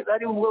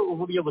hari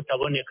uburyo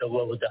butaboneka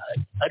buba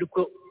budahari ariko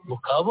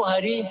bukaba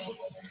buhari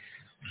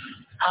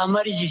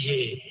hamara igihe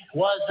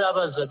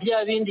wazabaza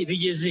bya bindi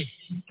bigeze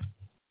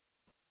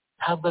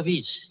ntabwo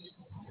abizi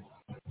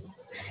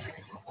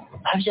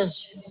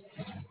abyaze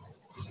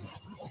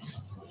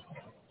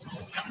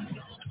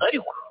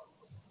ariko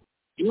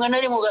rimwe na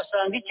rimwe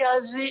ugasanga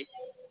icyazi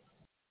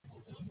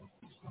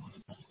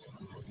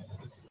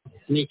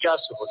ni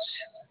icyasohotse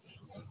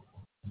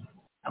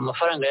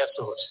amafaranga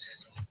yasohotse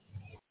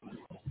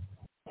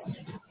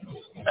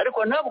ariko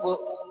nabwo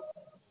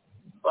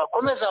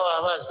wakomeza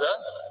wabaza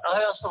aho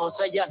yasohotse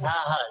ajya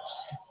ntahazi.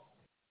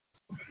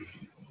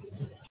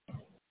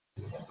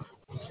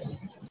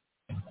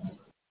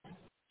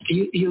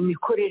 Iyo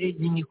mikorere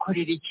ni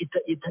imikorere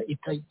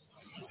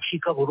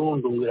itacika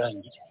burundu ngo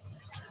irangire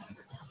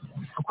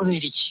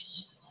kubera iki?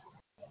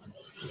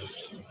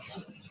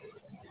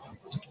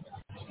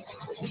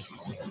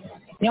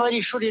 Niba ari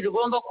ishuri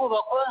rigomba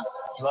kubakwa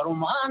niba ari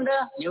umuhanda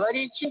niba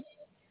ari iki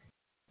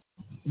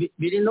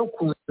biri no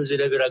ku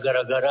nzira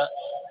biragaragara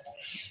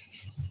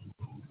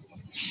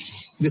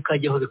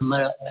bikajyaho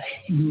bikamara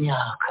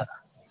imyaka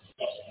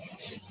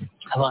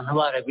abantu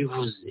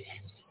barabivuze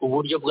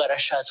uburyo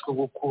bwarashatswe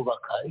bwo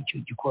kubaka icyo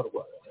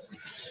gikorwa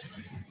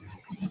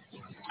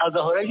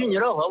agahora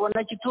ajinyuraho abona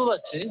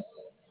kitubatse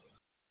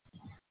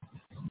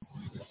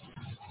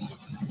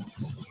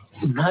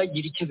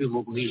ntagire icyo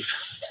bimubwira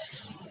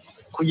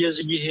kugeza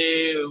igihe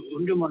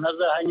undi muntu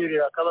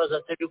azahanyurira akabaza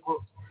atari ko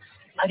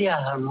hari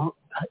ahantu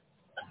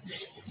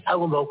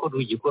hagomba gukorwa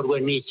igikorwa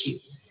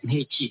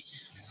n'iki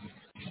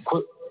ko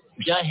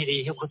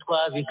byahereye ko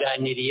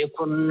twabiganiriye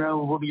ko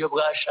n'uburyo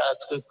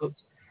bwashatswe ko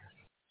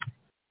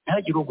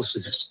ntagire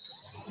ugusubiza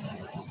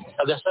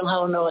agasa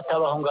nkaho nawe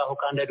atabaho ngaho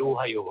kandi ari we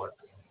uhayobora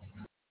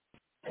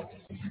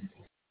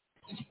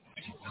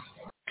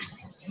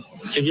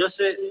ibyo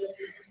se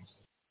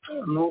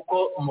ni uko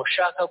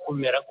mushaka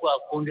kumera kwa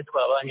kundi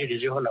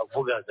twabanjirijeho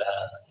navugaga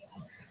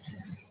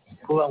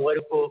kuba ngo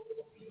ariko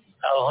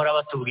abahora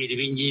batubwira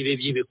ibingibi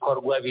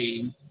by'ibikorwa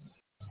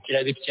bigira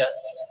bitya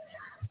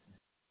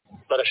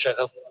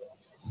barashaka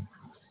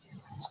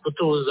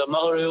kutubuza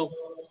amahoro yo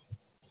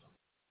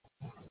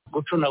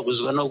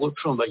gucunaguzwa no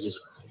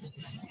gucumbagizwa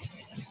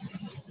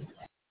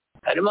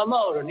harimo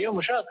amahoro niyo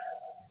mushaka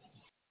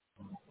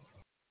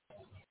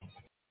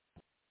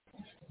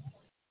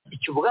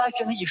icyo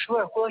ubwacyo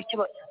ntigishobora kuba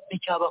kiba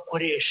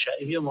n'icyabakoresha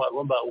ibyo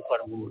mwagomba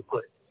gukora mu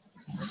bikore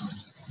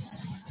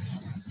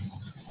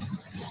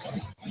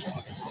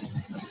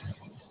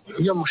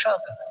ibyo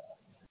mushaka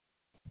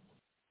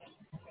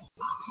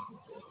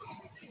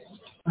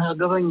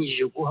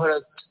ntagabanyije guhora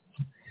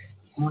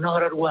umuntu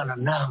ahora arwana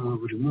namwe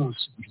buri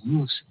munsi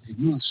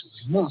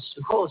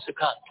hose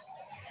kandi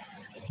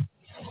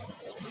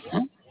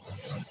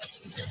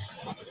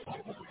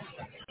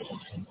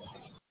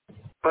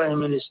Prime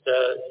Minister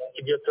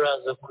ibyo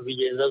turaza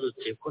kubigenza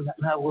dute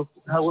ntabwo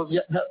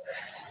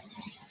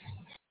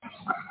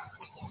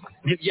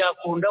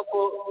ntibyakunda ko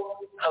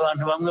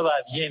abantu bamwe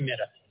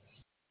babyemera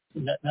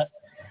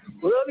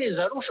urabizi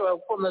hari ushobora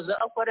gukomeza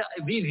akora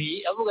bibi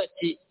avuga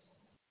ati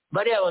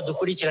bariya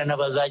badukurikirana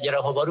bazagera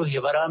aho baruhe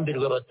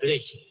barambirwe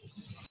batureke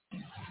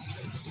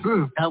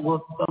ntabwo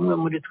bamwe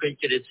muri twe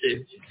keretse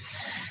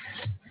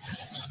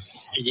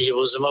igihe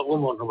ubuzima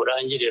bw'umuntu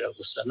burangirira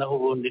gusa naho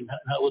ubundi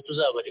ntabwo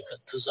tuzabareka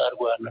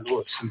tuzarwana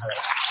rwose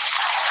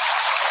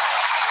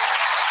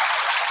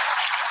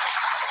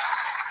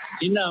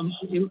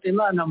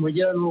imana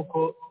mugira ni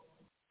uko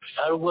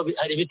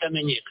hari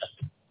ibitamenyekana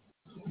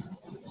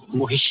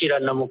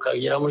muhishirana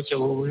mukagira mutyo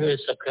buri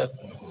wese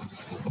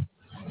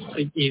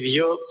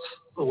ibyo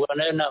ubwo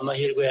nayo ni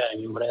amahirwe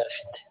yanyu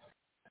murayafite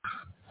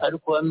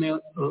ariko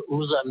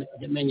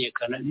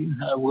uzamenyekana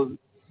ntabwo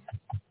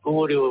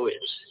uwo uri we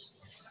wese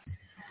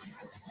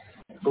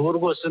ubu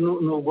rwose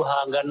ni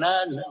uguhangana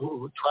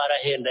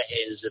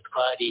twarahendahenze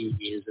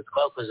twaringinze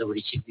twakoze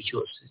buri kintu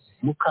cyose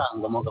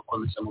mukanga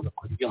mugakomeza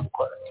mugakora ibyo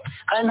mukora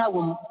kandi ntabwo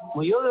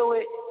muyobewe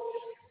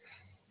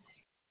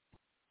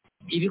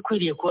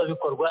ibikwiriye kuba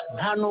bikorwa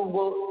nta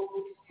nubwo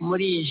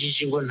muri iyi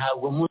njiji ngo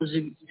ntabwo muzi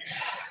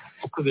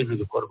uko ibintu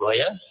bikorwa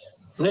ya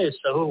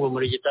mwese ahubwo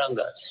muri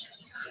gitangaza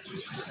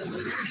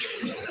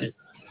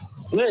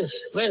mwese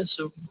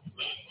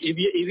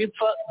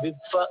ibipfa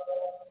bipfa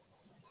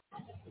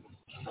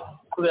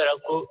kubera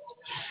ko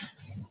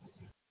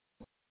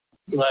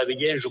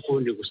mwabigenje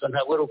ukundi gusa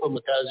ntabwo ari uko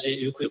mutazi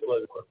ibikwiye kuba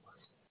bikorwa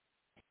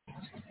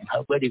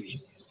ntabwo ari byo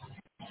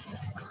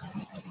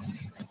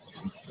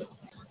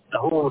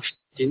ahubwo ufite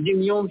indi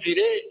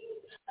myumvire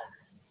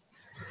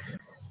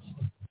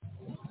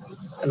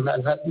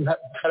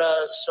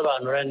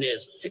ntarasobanura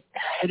neza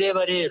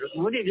reba rero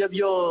muri ibyo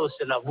byose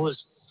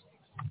navuze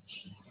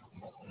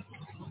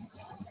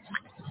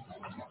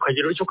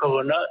ukagira utyo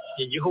ukabona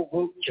igihugu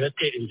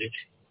kiratera imbere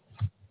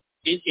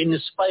in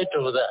spite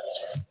of that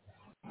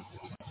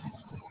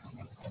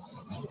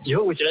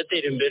igihugu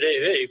kiratera imbere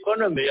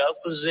economy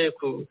yakuze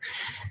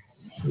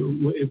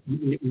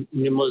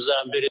ni mu za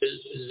mbere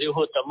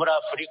zihuta muri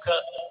Afurika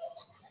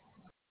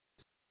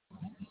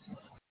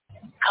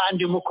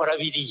kandi mukora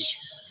biriya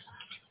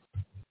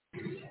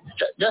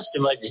just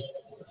imagine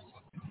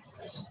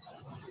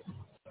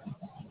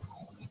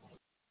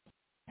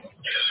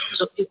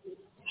so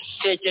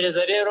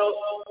tekereza rero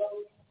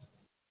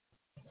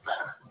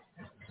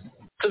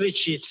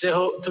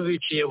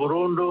tubiciye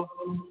burundu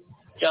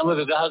cyangwa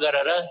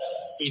bigahagarara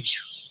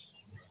ibyo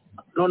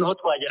noneho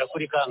twagera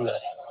kuri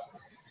kangahe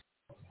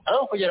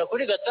aho kugera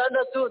kuri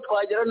 6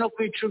 twagera no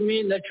ku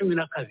 10 na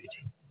 12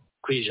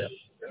 kwijana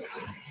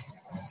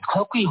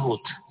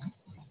twakwihuta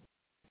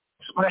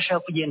murashaka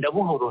kugenda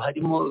buhoro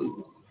harimo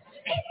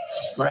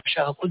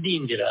murashaka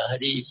kudindira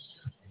hari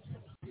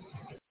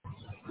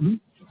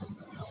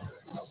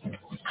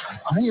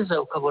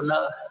hanyuma ukabona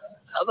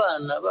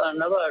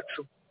abana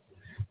bacu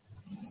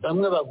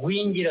bamwe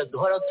bagwingira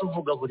duhora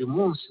tuvuga buri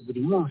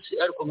munsi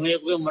ariko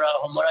mwebwe muri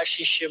aho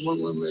murashishe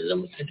mumeze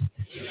mutari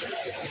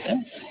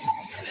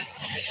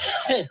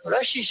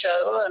urashisha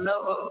abana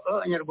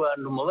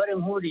b'abanyarwanda umubare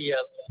nk'uriya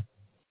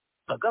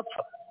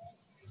bagapfa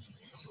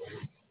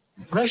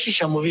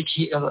urashisha mu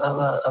biki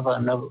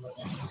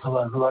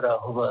abantu bari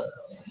aho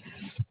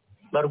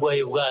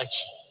barwaye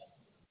bwaki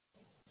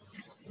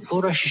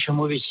urashisha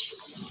mu biki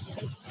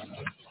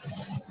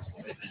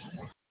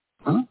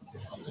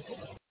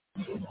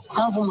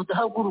mpamvu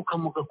mudahaguruka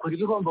mugakora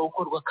ibigomba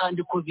gukorwa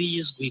kandi ko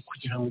bizwi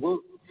kugira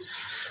ngo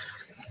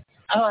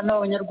abana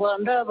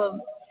b'abanyarwanda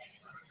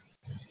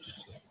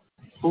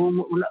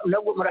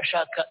nabwo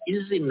murashaka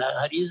izina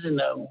hari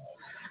izina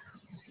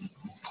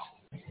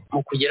mu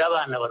kugira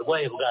abana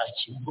barwaye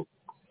bwaki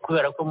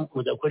kubera ko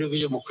mudakora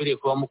ibyo mukwiriye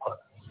kuba mukora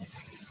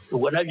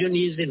ubwo nabyo ni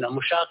izina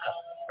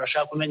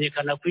murashaka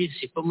kumenyekana ku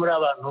isi ko muri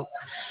abantu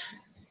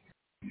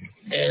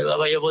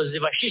abayobozi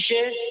bashishe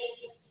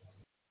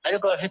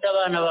ariko bafite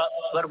abana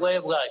barwaye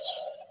bwaki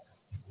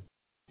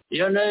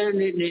iyo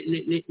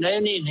nayo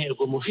ni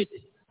intego mufite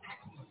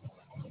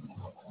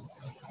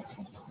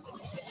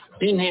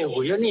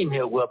intego iyo ni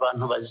intego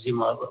abantu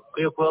bazima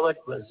bakwiye kuba bari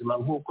bazima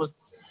nk'uko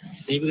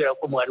nibwira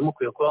ko mwari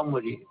mukwiye kuba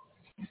muri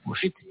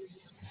mufite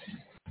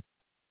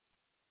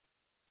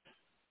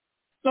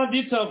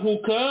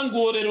Itahuka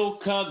ngo rero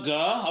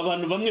Kaga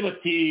abantu bamwe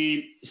bati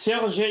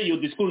Serge iyo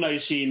discours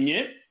nayishimye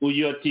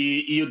uyu ati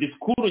iyo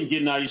discours nge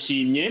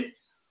nayishimye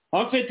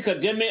en fait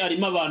Kagame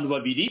arimo abantu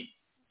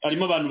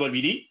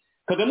babiri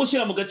Kagame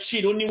ushyira mu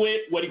gaciro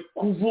niwe wari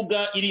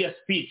kuvuga iriya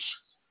speech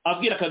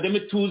abwira Kagame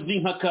tuzi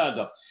nka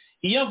Kaga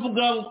iyo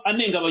avuga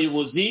anenga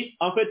abayobozi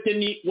en fait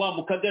ni wa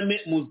mu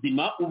Kagame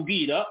muzima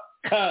ubwira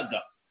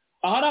Kaga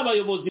ahari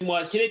abayobozi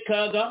mwakire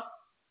Kaga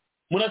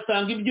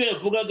murasanga ibyo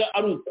yavugaga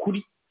ari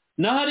ukuri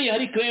nahari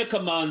hari Claire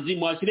Kamanzi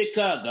mwakire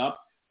Kaga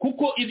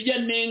kuko ibyo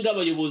anenga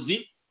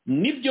abayobozi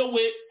nibyo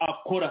we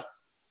akora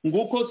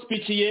nguko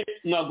speech ye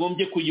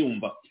mwagombye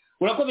kuyumva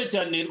urakoze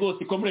cyane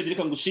rwose komurede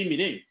reka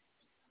ngushimire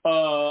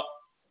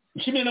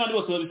nshimire n'abandi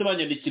bose babise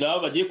banyandikira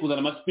bagiye kuzana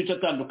ama speech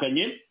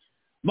atandukanye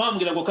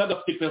bambwira ngo Kaga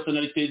afite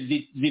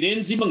personality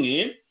zirenze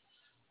imwe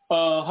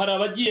hari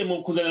abagiye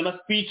mu kuzana ama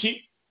speech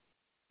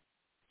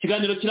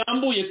ikiganiro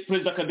kirambuye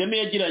Perezida Kagame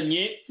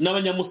yagiranye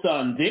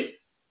n'abanyamusanze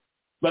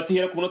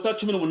batihera ku munota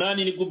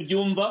 18 nibwo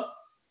byumva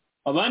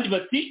abandi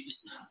bati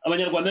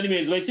abanyarwanda ni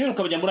beza bahise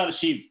bajya muri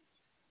archive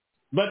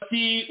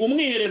bati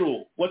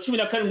umwiherero wa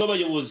 17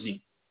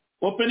 w'abayobozi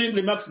opening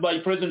remarks by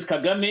President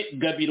Kagame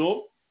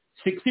Gabiro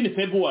 16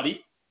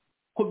 February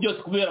ko byose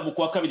kubera mu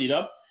kwa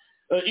kabirira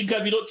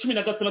igabiro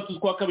 16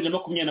 kwa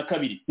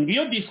 2022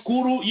 ngiyo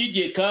discours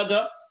yigiye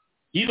Kaga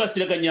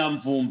yibasiraga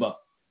Nyamvumba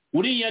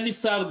uriya ni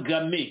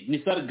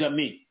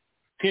Sargame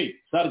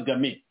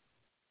Sargame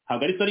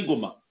hagari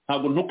Sarigoma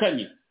ntabwo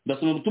ntukanye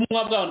ndasoma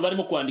ubutumwa bw'abantu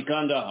barimo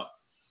kwandika ngaha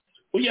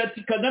uyu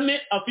ati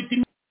Kagame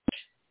afite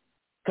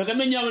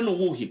Kagame nyawe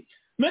n'ubuhe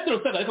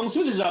metero saga reka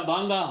musubize ijambo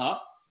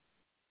ngaha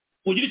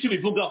ugira icyo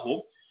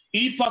bivugaho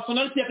iyi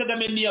personality ya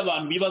Kagame ni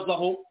abantu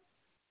bibazaho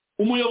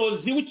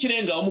umuyobozi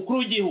w'ikirenga umukuru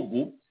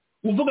w'igihugu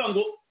uvuga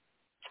ngo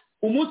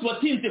umunsi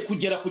watinze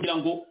kugera kugira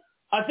ngo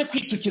aze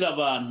kwitukira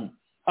abantu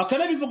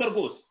akanabivuga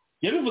rwose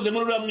yabivuze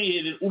muri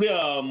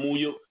uriya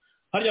muyo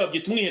hariya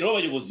babyita umwiherero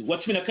w'abayobozi wa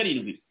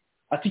 17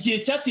 ati igihe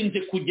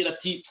cyatinze kugera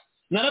ati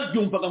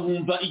narabyumvaga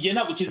nkumva igihe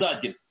ntabwo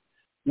kizagera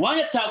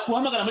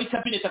wayatakuhamagara muri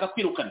cabinet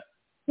akakwirukana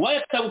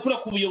wayatakukura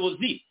ku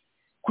buyobozi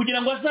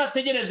kugira ngo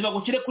azategereze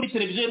bagukire kuri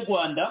televiziyo y'u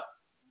Rwanda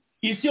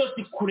isi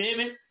yose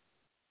kurebe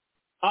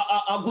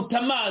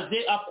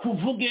agutamaze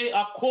akuvuge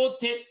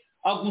akote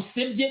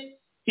agusebye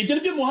ibyo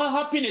bimuha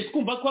happiness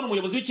kumva ko ari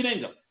umuyobozi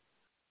w'ikirenga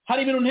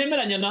hari ibintu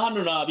ntemeranya na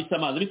hano na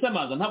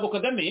bisamaza ntabwo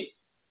Kagame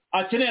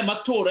akeneye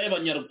amatora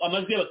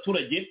amajwi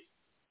y'abaturage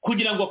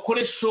kugira ngo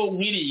akore show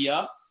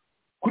nk'iriya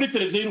kuri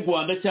televiziyo y'u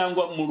Rwanda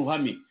cyangwa mu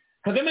ruhame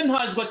Kagame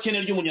ntajwe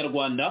akeneye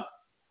ry'umunyarwanda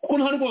kuko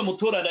nta rwo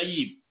bamutora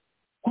arayiba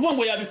kuvuga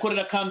ngo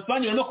yabikorera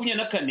kampanye ya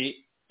 24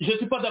 je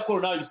suis pas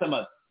d'accord nawe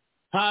bisamaza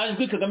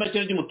ntajwe Kagame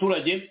akeneye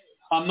ry'umuturage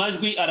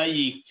amajwi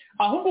arayiha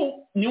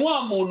ahubwo ni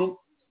wa muntu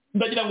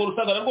ndagira ngo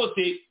rusagara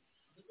rwose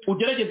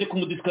ugerageze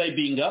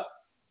kumudescribinga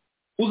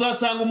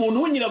uzasanga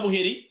umuntu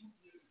w'nyirabuheri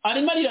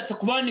arimo arirata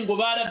ku bandi ngo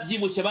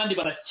barabyibushye abandi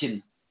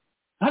barakena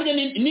harya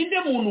ninde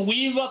muntu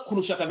wiva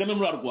kurusha Kagame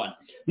muri Rwanda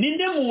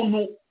ninde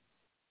muntu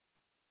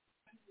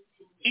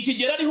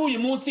ikigera ari uyu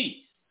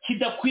munsi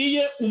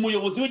kidakwiye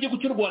umuyobozi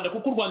w'igihugu cy'u Rwanda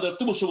kuko u Rwanda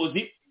rufite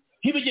ubushobozi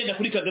nk'ibigenda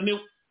kuri Kagame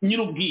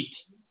nyir'ubwite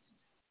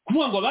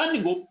kuvuga ngo abandi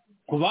ngo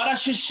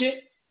barashishe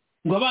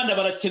ngo abana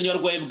barakenya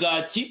barwaye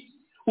bwaki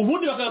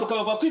ubundi bakagaruka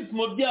bava ku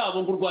bipimo byabo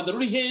ngo u Rwanda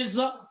ruri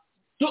heza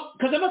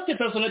Kagame afite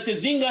personality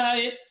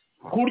zingahe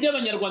ku buryo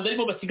abanyarwanda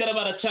aribo basigara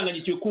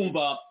baracanganyikiwe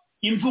kumva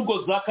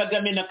imvugo za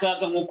Kagame na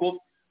Kaga nk'uko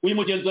uyu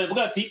mugenzi wawe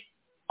avuga ati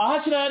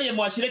ahashyira hariya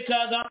muhashyire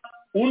Kaga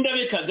undi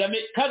abe Kagame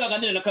Kaga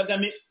aganira na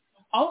Kagame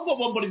ahubwo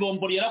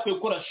bombori yarakwiye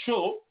gukora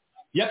show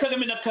ya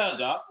Kagame na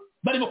Kaga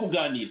barimo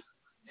kuganira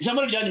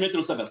ijambo ryanyu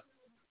metero sagara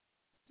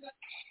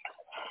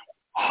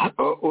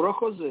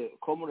urakoze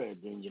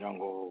comrade ngira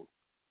ngo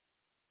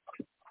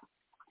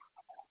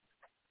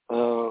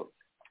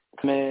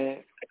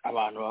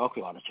abantu baba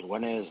kwibanukirwa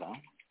neza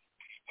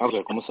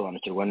bakwiye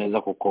kumusobanukirwa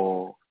neza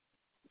kuko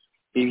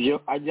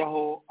ibyo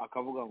ajyaho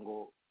akavuga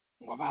ngo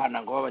abana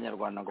ngo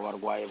b'abanyarwanda ngo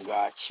barwaye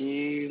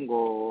bwaki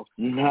ngo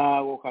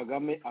ntago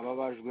Kagame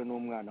ababajwe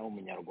n'umwana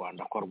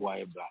w'umunyarwanda ko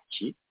arwaye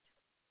bwaki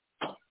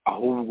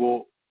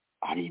ahubwo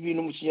hari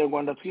ibintu mu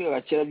kinyarwanda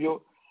twigaga kera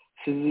byo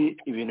sizi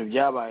ibintu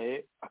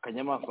byabaye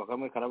akanyamaswa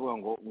kamwe karavuga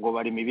ngo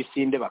bari mu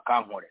bisinde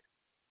bakankorera.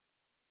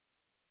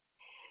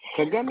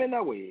 Kagame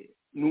nawe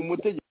ni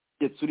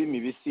umutegetsi uri mu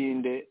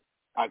bisinde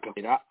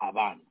agabira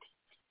abandi.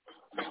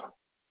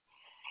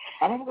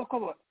 Aravuga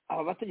ko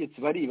aba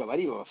bategetsi bariba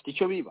bafite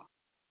icyo biba.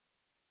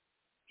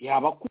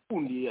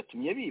 Yabakundiye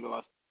yatumye biba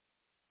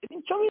bafite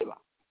icyo biba.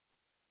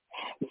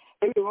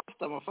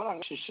 Bafite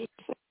amafaranga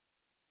shishese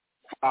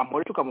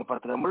amuri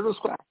tukamufatira muri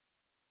ruswa.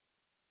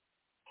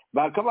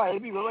 Bakabaye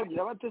biba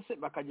bagira batese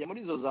bakajya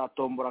muri zo za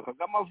tombora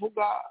Kagame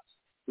avuga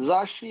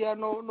za shiya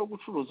no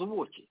gucuruza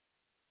ubuki.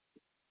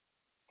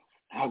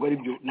 Ntabwo ari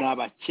byo,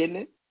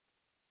 n'abakene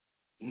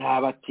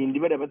n'abatindi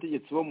bari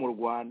abategetsi bo mu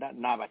Rwanda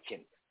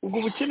n'abakene.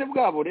 Ubwo bukene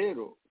bwabo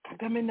rero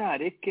Kagame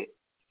nareke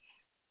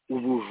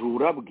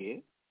ubujura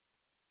bwe,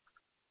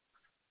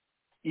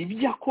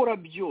 ibyo akora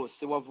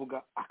byose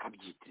wavuga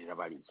akabyitirira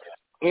bariya.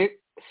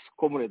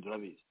 Ko muri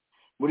durabizi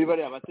muri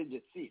bari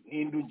abategetsi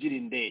n'indugira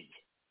indege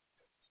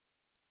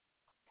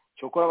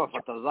cyokora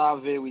bafata za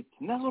V8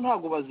 nazo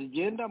ntago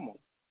bazigendamo,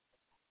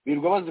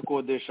 birwa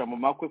bazikodesha mu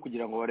makwe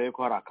kugira ngo barebe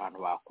ko hari akantu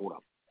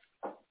bakuramo.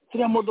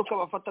 Ziriya modoka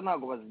bafata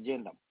ntago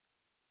bazigendamo,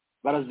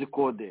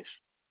 barazikodesha.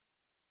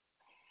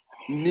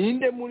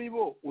 Ninde muri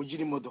bo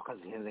ugira imodoka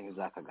zihenze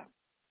nk'iza Kagame?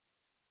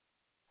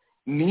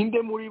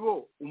 Ninde muri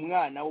bo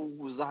umwana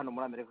uza hano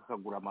muri Amerika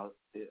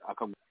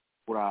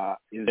akagura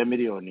inda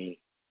miliyoni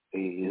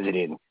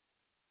 7?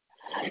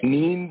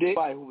 Ninde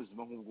bayeho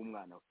ubuzima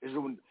nk'ubw'umwana? Ejo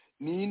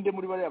ninde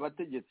muri bari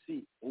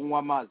abategetsi unywa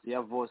amazi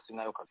ya Vose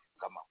nkayo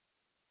Kagame?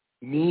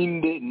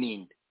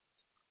 Ninde?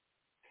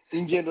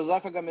 Ingendo za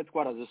Kagame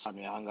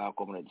twarazisanuye ahangaha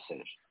ko muri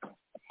Giseje.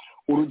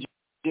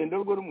 Urugendo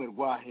rwo rumwe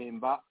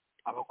rwahemba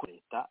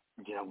abakoreta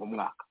ngira ngo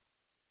umwaka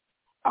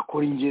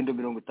akora ingendo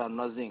 50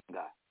 na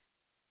zinga.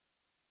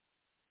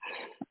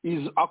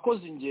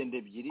 Akoze ingendo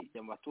 2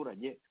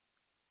 y'abaturage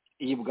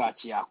iyi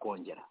bwaki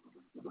yakongera.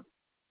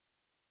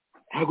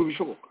 Ntabwo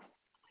bishoboka.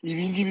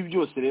 Ibi ngibi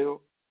byose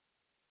rero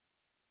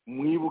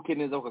mwibuke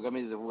neza ko Kagame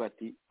yivuga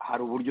ati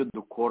hari uburyo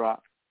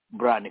dukora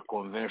brand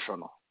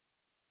conventional.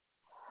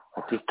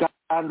 Ati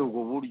kandi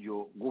ubwo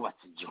buryo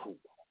bwubatse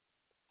igihugu.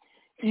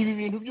 Ibi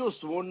bintu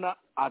byose ubona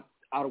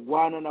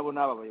arwana nabo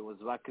n'aba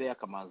bayobozi ba Claire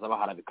Kamanza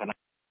baharabikana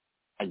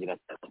agira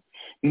ati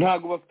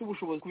ntago bafite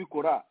ubushobozi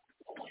kubikora.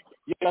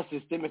 Ya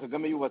system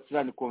Kagame yubatse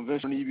brand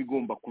conventional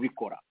y'ibigomba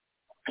kubikora.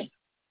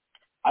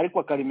 Ariko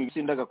akarima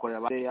ibisinda agakorera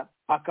abareya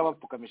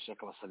akabapfukamisha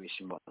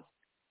akabasabisha imbabazi.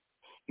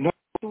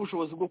 Ntabwo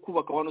ubushobozi bwo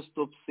kubaka one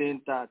stop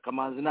center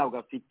Kamanzi ntabwo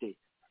afite.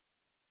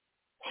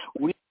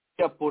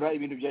 Uriyapora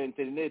ibintu bya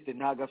internet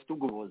ntabwo afite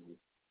ubwo buzi.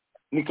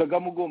 Ni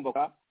Kagame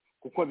ugomba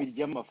kuko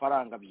birya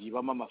amafaranga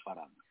byibamo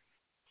amafaranga.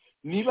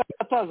 Niba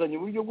atazanye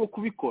uburyo bwo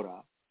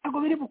kubikora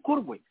ntabwo biri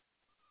bukorwe.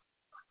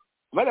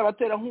 Bari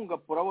abatera nkunga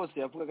pora bose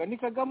yavugaga ni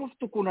Kagame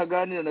ufite ukuntu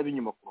aganira na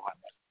binyuma ku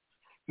ruhande.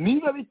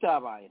 Niba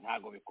bitabaye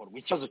ntabwo bikorwa.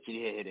 Ikibazo kiri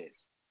hehereza.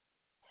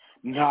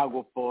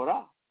 Ntago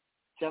pora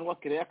cyangwa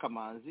Claire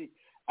Kamanzi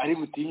ari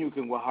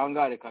butinyuke ngo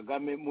ahangare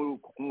Kagame muri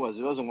kumubaza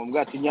ibibazo ngo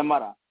mbwati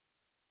nyamara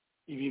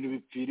ibintu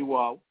bipfira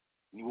iwawe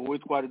ni wowe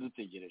twari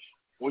dutegereje.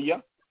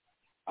 Oya,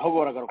 aho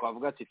boragaruka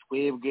bavuga ati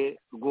twebwe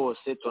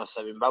rwose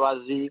turasaba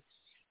imbabazi,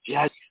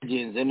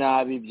 byagenze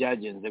nabi,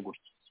 byagenze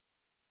gutya.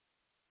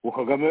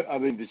 Kagame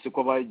abembise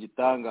ko abaye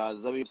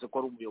igitangaza, abembise ko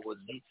ari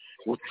umuyobozi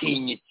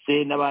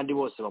utinyitse n'abandi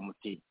bose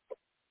bamutinya.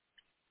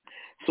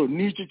 So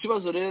n'icyo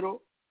kibazo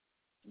rero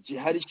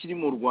gihari kiri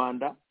mu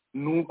Rwanda,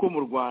 nuko mu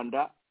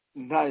Rwanda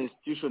nta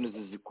institutions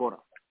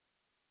zikora,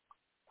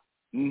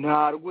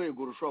 nta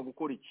rwego rushobora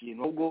gukora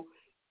ikintu, ahubwo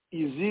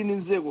izindi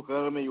nzego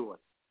Kagame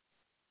yubatse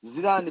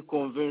zirani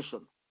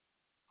convention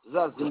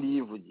zazindi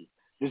yivugiye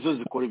nizo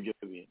zikora ibyo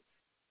bintu.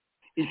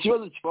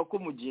 Ikibazo kiba ko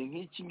mu gihe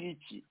nk'iki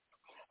ngiki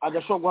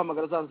adashobora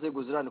guhamagara za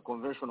nzego zirani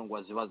convention ngo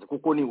azibaze,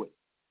 kuko niwe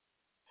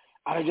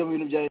arajya mu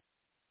bintu bya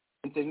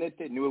internet,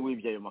 niwe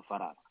wibye ayo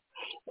mafaranga.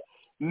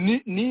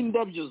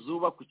 N'indabyo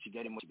zuba ku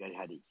Kigali mu Kigali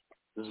hari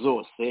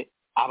zose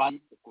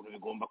abari ukuntu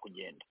bigomba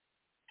kugenda,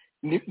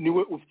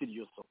 niwe ufite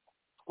iryo soko.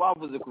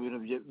 Twavuze ku bintu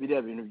biriya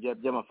bintu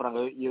by'amafaranga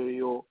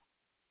yo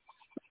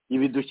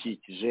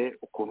ibidukikije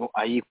ukuntu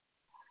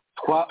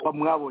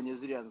mwabonye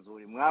ziriya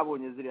nzuri,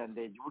 mwabonye ziriya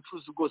ndege,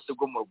 ubucuruzi bwose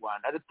bwo mu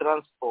Rwanda, ari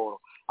transport,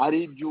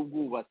 ari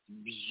iby'ubwubatsi,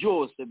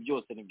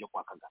 byose nibyo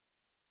kwa Kagame.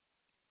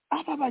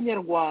 Aba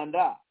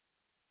banyarwanda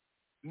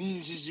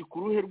ninjiji ku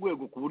ruhe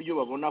rwego ku buryo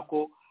babona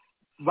ko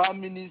ba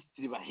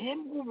minisitiri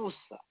bahembwa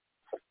ubusa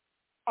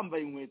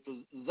bambaye inkweto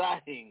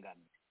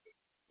zahengana,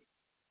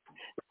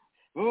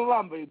 baba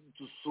bambaye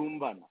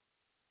dusumbana,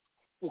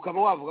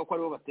 ukaba wavuga ko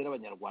aribo batera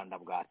abanyarwanda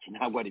bwaki.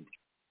 Ntabwo ari byo.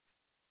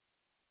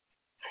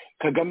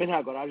 Kagame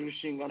ntabwo araje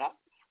inshingana,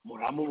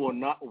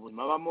 muramubona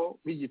ubuzima bamo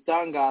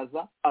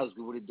bw'igitangaza,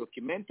 azwi buri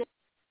documented,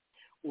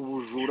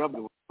 ubujura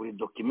buri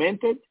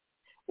documented,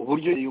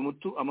 uburyo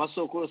y'umutu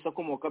amasoko yose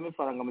akomokamo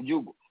ifaranga mu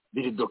gihugu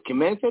biri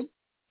documented.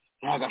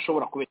 Ntabwo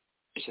ashobora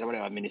kubeshyira bari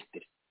ba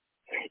minisitiri.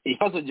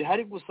 Ikibazo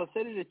gihari gusa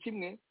serije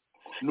kimwe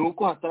ni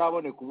uko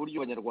hataraboneka uburyo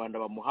abanyarwanda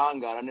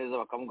bamuhangara neza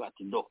bakamuga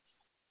ati ndo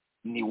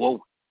ni wowe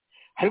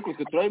ariko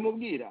twe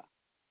turabimubwira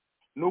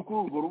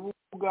nuko urwo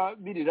rubuga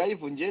biri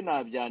live nje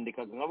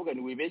nabyandikaga nkavuga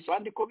ni wibeshye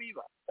abandi ko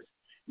biba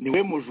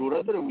niwe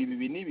mujura dore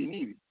wibi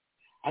nibi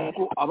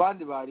ariko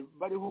abandi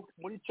bariho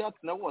muri chat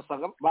nabo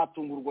wasanga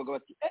batungurwaga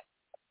bati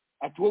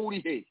ati wowe uri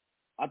he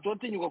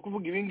atotinyuka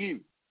kuvuga ibi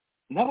ngibi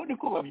nabo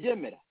niko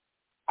babyemera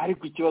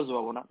ariko ikibazo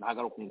babona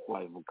ntagaruka nkuko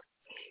babivuga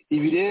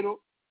ibi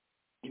rero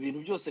ibintu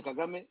byose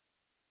Kagame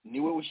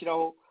niwe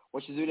ushyiraho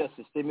washyize iriya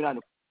system irani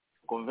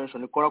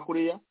convention ikora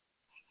kuriya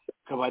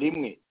kaba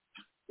rimwe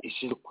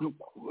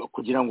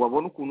kugira ngo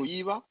abone ukuntu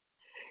yiba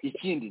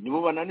ikindi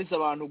nibo bananiza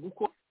abantu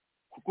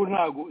kuko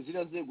ntago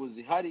zira nzego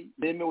zihari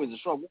zemewe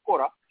zishobora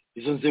gukora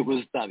izo nzego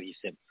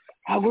zitabisemo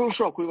ntabwo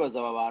ushobora kubibaza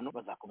aba bantu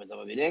bazakomeza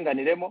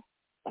babirenganiremo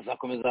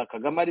bazakomeza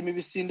Kagame arimo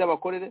ibisinda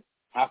bakorere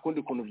nta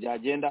kundi kuntu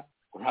byagenda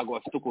ntago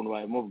bafite ukuntu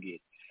bayimubwira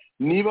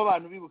niba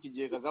abantu bibuka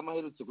igihe Kagame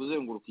aherutse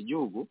kuzenguruka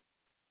igihugu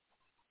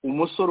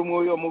umusore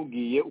umwe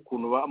wamubwiye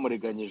ukuntu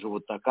bamureganyije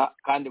ubutaka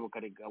kandi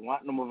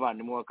bukareganywa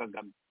n'umuvandimwe wa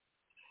Kagame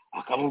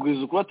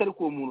akamubwiza uko atari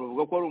ku muntu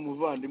bavuga ko ari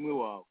umuvandimwe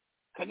wawe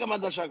Kagame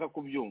adashaka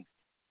kubyumva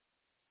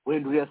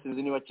wenda uriya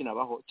sinzi niba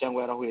kinabaho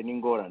cyangwa yarahuye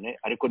n'ingorane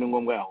ariko ni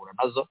ngombwa yahura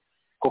nazo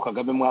ko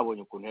Kagame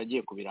mwabonye ukuntu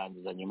yagiye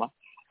kubirangiza nyuma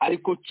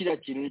ariko kiriya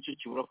kintu nicyo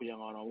kibura kugira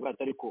ngo abantu bavuga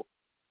atari ko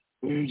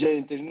ibi bya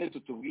internet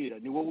tutubwira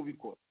ni wowe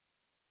ubikora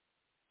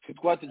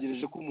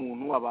twategereje ko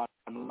umuntu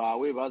abantu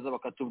bawe baza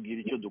bakatubwira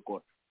icyo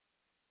dukora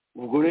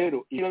ubwo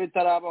rero iyo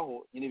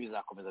bitarabaho nyine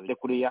bizakomeza bije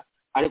kuriya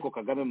ariko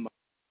Kagame mu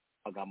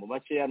magambo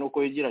makeya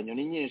nuko yigiranye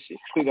ni nyinshi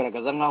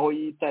kwigaragaza nkaho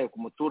yitaye ku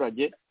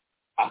muturage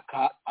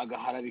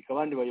agaharabika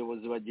abandi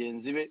bayobozi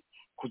bagenzi be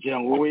kugira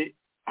ngo we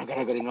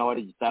agaragare nkaho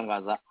ari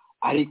igitangaza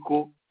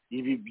ariko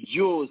ibi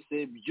byose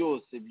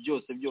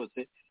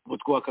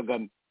umutwe wa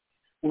Kagame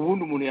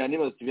ubundi umuntu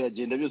yanibaza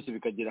biragenda byose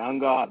bikagera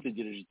ahangaha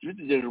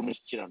bitegereje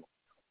umushyikirano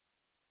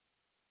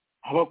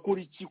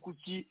abakora iki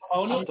kuki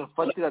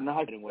atafatirana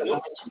hagerwa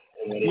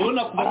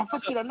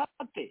arafatirana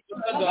ate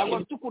ntabwo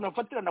afite ukuntu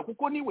afatirana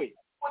kuko niwe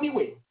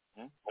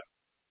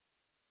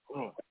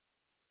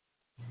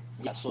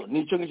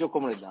nicyo ngicyo ko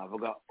muri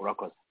navuga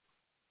urakoze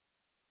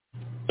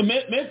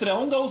metere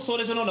aho ngaho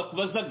usoreje none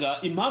akubazaga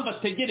impamvu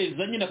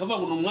ategereza nyine akavuga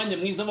ngo ni umwanya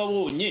mwiza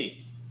babonye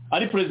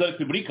ari perezida wa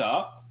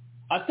repubulika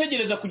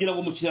ategereza kugira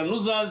ngo umushyikirano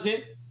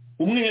uzaze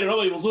umwiherero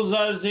w'abayobozi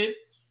uzaze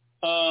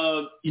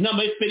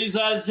inama y'efuperi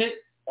izaze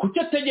kuki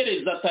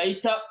ategereza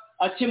atahita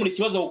akemura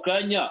ikibazo ako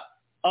kanya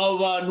abo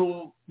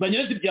bantu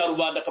banyereza ibya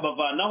rubanda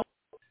akabavanaho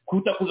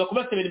kuruta kuza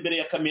kubasebera imbere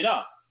ya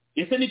kamera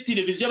ese ni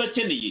televiziyo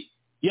abakeneye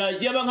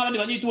yagiye aba nk'abandi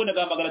banyitubona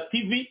agahamagara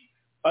tv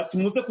ati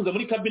muze kuza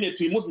muri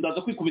kabineti uyu munsi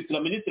ndaza kwikubitira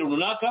minisitiri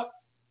runaka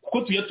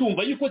kuko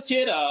tuyatumva yuko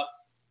kera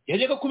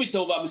yajyaga kubita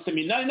abo ba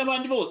seminari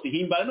n'abandi bose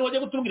himbara niwe wajya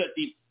gutubwira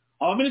ati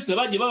abaminisitiri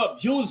bagiye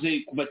bababyuze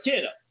kuva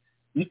kera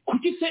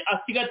kuki se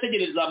asigaye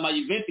ategereza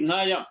amayiventi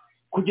nk'aya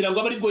kugira ngo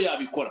abe aribwo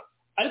yabikora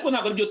ariko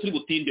ntabwo aribyo turi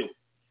butindeho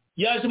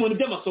yaje mu bintu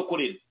by'amasoko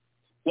rero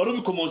wari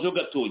ubikomojeho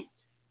gatoya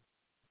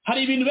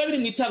hari ibintu biba biri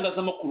mu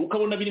itangazamakuru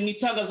ukabona biri mu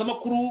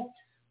itangazamakuru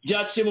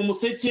byaciye mu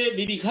museke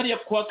biri hariya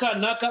kwa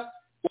kanaka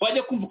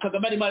wajya kumva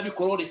Kagame arimo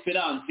arabikoraho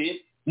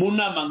referanse mu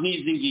nama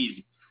nk'izi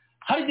ngizi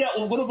harya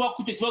ubwo ruvuga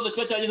ko icyo kibazo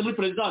kiba cyageze muri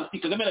perezidansi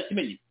Kagame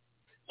arakimenye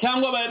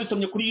cyangwa aba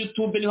yabisomye kuri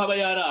YouTube niho aba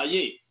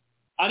yaraye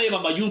areba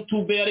ama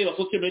YouTube areba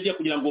social media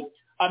kugira ngo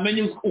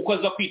amenye uko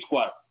aza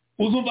kwitwara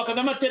uzumva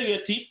Kagame ateruye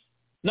ati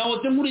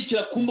nahoze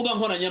nkurikira ku mbuga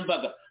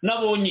nkoranyambaga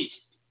nabonye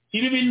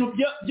ibi bintu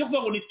byo kuvuga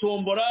ngo ni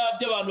tombora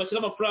by'abantu bashyira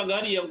amafaranga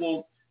hariya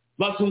ngo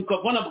bazunguka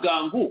kubona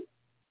bwangu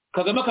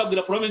Kagame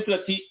akabwira province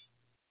ati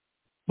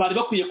bari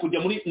bakwiye kujya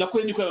muri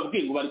nakore niko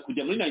yababwiye ngo bari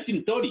kujya muri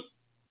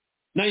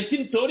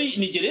 19 tori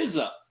ni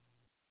gereza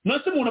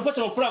nase umuntu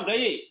afata amafaranga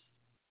ye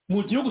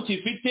mu gihugu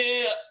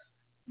kifite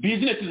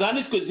business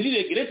zanditswe ziri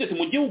regulated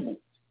mu gihugu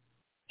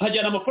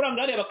hajyana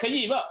amafaranga hariya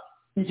bakayiba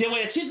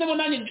njyewe yashyizemo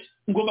nanjye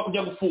ngomba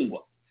kujya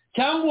gufungwa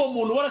cyangwa uwo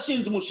muntu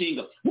warashinze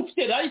umushinga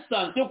mufite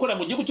license yo gukora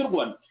mu gihugu cy'u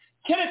Rwanda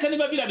kereka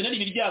niba birabina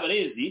n'ibiri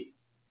by'abarezi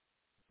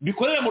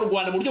bikorera mu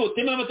Rwanda mu buryo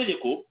butemewe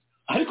n'amategeko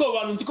ariko abo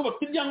bantu nzi ko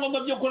bafite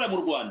ibyangombwa byo gukorera mu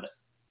Rwanda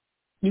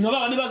ni nka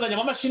babandi bazanye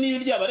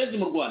amamashini y'abarezi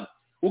mu Rwanda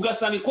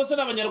ugasanga ikosa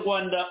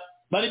n'abanyarwanda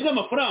baribwa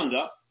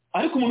amafaranga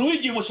ariko umuntu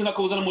wigiye umushinga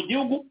akawuzana mu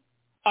gihugu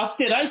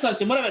afite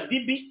license muri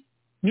RDB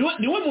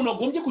niwe muntu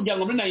wagombye kugira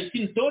ngo muri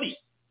 19 tori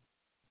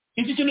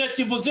iki kintu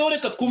yakivuzeho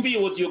reka twumve iyo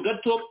audio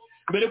gato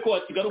mbere ko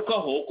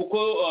wakigarukaho kuko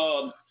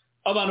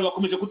abantu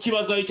bakomeje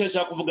kukibaza icyo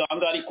ashaka kuvuga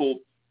ahangaha ariko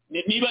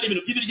niba ari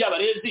ibintu by'ibiri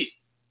by'abarezi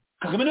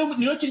Kagame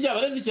niyo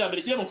kiryabarezi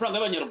cyambere kiri amafaranga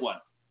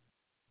y'abanyarwanda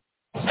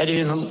hari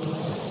ibintu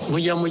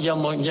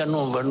mujyamo njya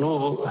numva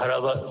n'ubu hari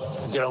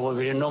abagira ngo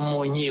biri no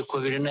mu nkiko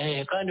biri na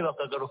hehe kandi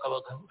bakagaruka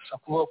bagafasha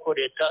kuvuga ko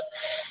leta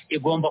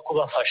igomba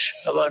kubafasha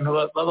abantu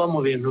baba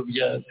mu bintu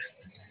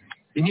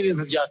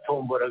nk'ibintu bya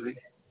tombora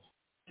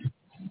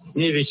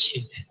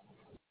n'ibiki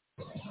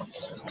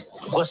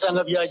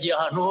ugasanga byagiye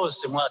ahantu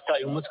hose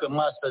mwataye umutwe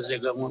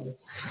mwasazega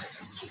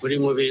muri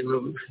mu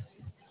bintu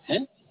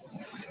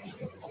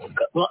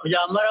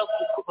byamara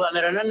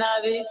kubamerana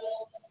nabi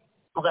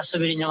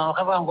mugasubira inyuma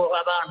bakavuga ngo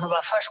abantu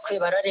bafashwe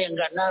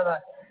bararengana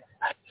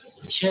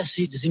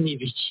Shasids ni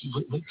biki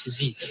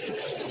ziki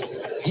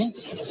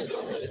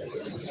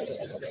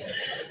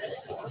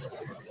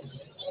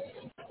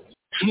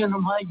ibintu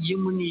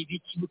mpagiyemo ni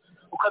ibiki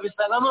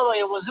ukabisangamo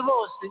abayobozi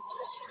bose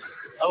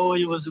abo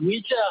bayobozi mu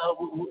icyaha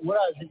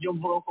murazi ibyo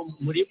mvuga ko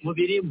mu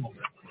birimo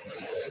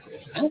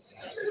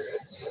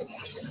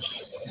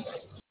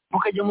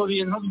mukajya mu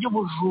bintu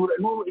by'ubujura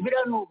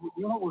biriya ni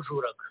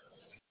nk'ubujuraga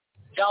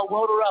cyangwa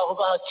uhora uri aho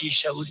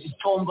bahatisha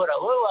tombora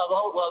wowe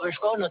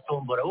wabeshwaho na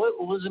tombora wowe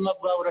ubuzima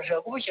bwawe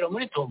urashaka kubushyira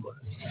muri tombora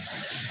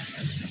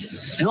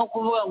ni nko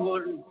kuvuga ngo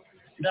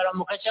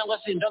ndaramuka cyangwa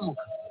se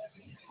ndamuka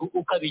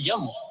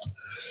ukabijyamo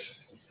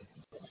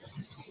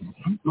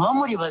muba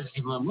muri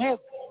bazima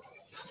mwebwe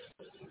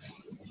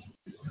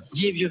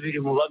by'ibyo biri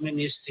mu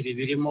baminisitiri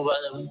biri mu ba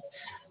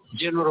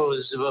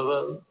generals baba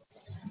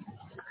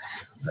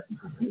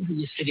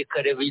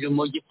igisirikare biri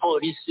mu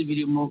gipolisi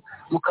biri mu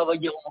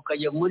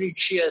mukajya muri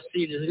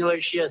chiaseeds niba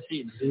ari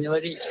chiaseeds niba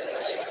ari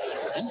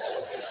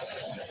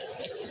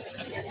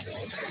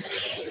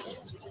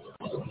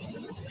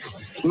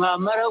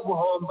mwamara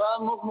guhomba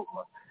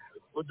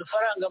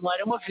udufaranga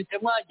mwari mufite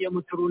mwagiye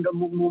muturunda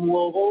mu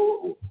mwobo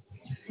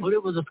uri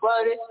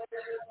buzutware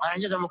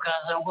mwarangiza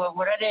mukaza ngo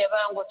murareba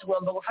ngo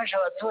tugomba gufasha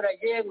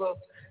abaturage ngo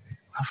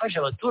afasha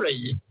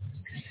abaturage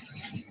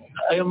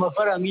ayo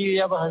mafaranga iyo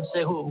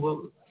yabahaseho ubwo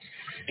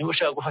niba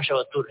ushaka gufasha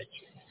abaturage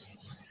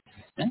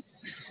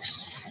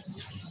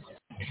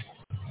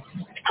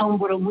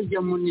tombora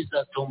mujyamo n'iza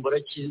tombora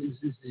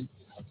kizizi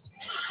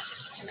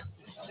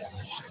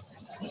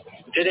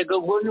erega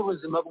ubwo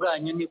n'ubuzima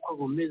bwanyu niko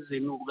bumeze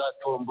n'ubwa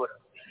tombora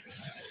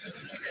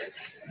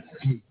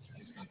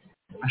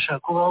ashaka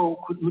kubaho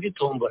muri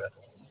tombora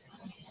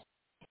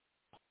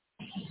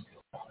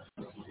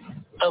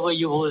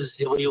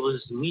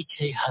abayobozi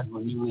mwicaye hano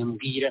nimwe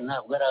mbwira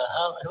ntabwo ari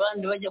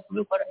abandi bajya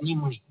kubikora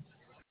nimwe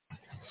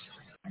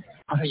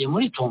murajya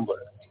muri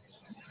tombora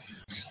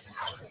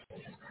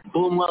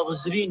ubu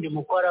mwabuze ibindi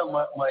mukora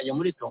murajya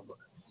muri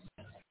tombora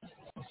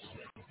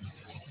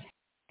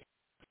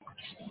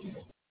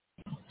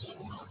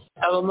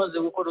abamaze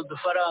gukora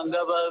udufaranga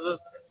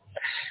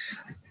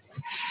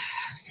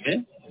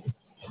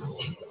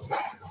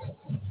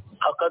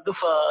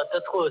akadufata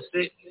twose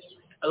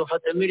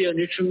agafata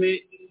miliyoni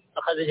 10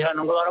 akazijyana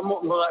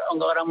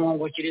ngo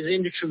baramwungukira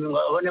izindi 10 ngo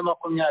abone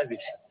 20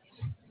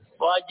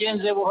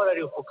 wagenze buhora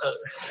arikuka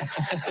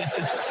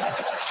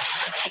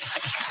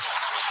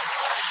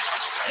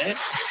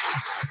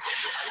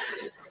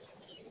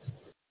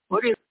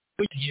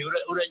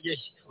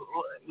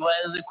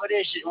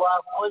urageshye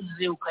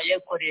wakoze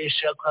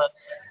ukayakoresha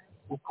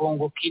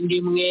ukunguka indi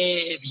imwe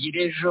ebyiri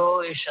ejo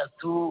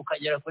eshatu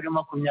ukagera kuri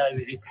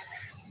 20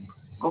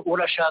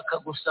 urashaka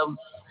gusa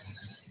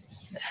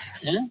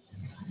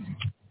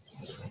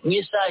mu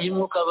isaha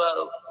imwe ukaba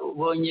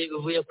ubonye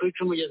uvuye kuri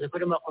 10 ugeze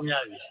kuri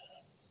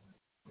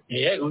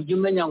 20 ujye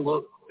umenya ngo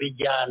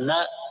bijyana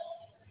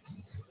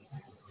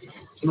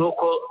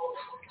nuko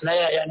na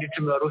yandi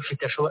 10 wari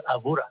ufite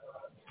abura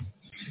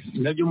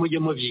nabyo mujye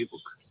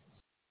mubyibuka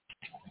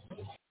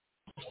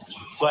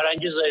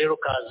warangiza rero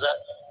ukaza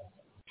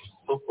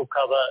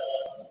ukaba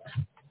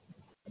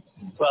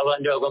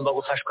abandi bagomba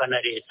gufashwa na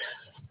leta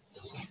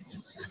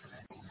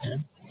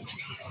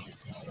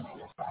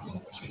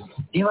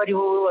niba ari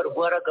wowe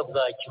warwaraga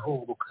bwaki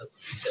hubuka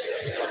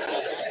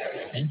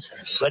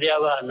bari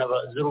abana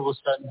bazira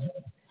ubusa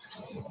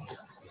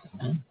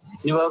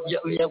niba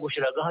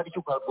yagushiraga hari cyo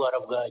ukarwara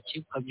bwaki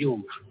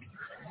ukabyumva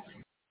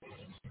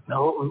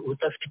naho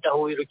udafite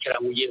aho wirukira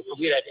ngo ugiye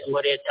kubwira ngo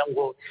leta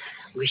ngo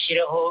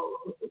wishyireho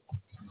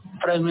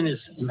prime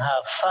minister nta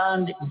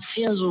fund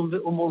sinzumve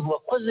umuntu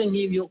wakoze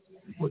nk'ibyo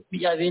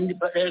byabindi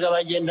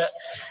bagenda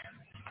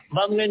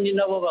bamwe ni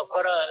nabo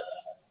bakora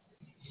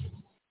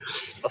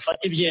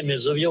bafata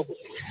ibyemezo byo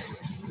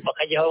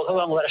bakajya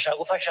bakavuga ngo barashaka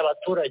gufasha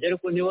abaturage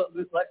ariko niba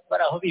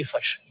baraho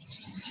bifasha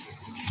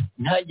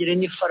ntagire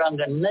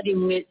n'ifaranga na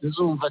rimwe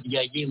nzumva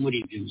ryagiye muri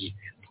ibyo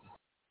ngibyo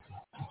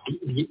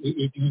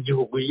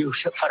igihugu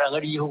ifaranga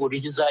ry'igihugu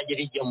rizajya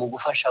rijya mu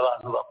gufasha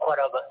abantu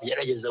bakora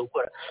bagerageza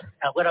gukora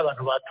ntabwo ari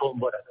abantu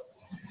batombora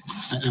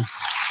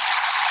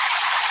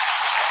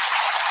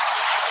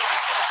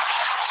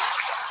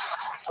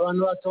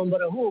abantu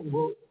batombora ahubwo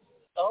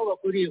aho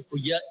bakwiriye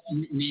kujya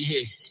ni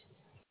hehe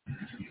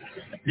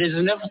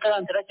Geneve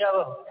tarantira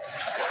cyabaho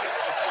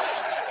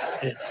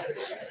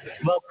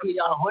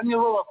aho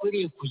nibo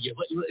bakwiriye kujya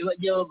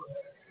bajya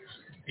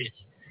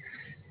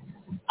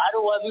ari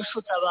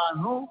uwabishuta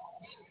abantu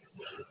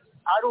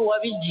ari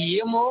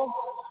uwabigiyemo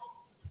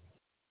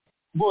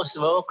bose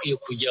baba bakwiye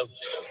kujya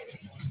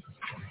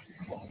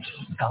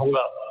aho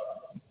ngaho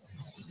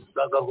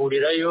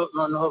bagahurirayo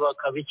noneho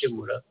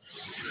bakabikemura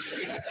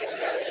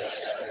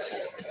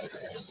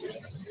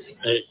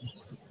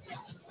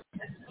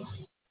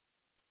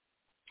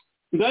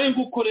ngahe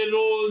nguko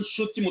rero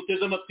nshuti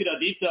muteze amatwi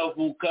radiyo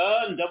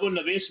itahuka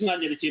ndabona benshi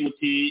mwanyerekeye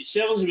muti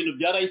shebuze ibintu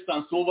bya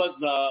lisansi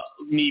ubaza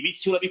ni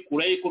ibiki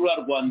urabikurahe ko rwa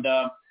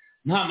Rwanda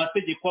nta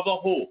mategeko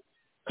abaho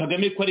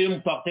Kagame ko ariwe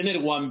muparteneri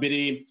wa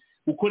mbere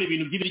ukora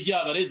ibintu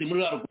by'ibiryabareze muri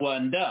rwa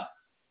Rwanda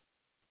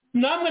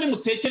namwe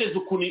nimutekereze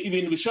ukuntu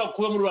ibintu bishobora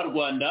kuba muri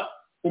Rwanda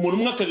umuntu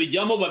umwe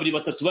akabijyamo 2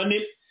 3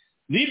 4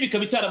 bibi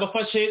ikaba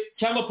itarabafashe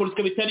cyangwa polisi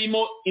ikaba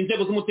itarimo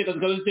inzego z'umutekano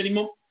zikaba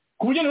zitarimo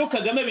ku buryo rero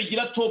Kagame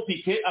bigira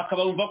topic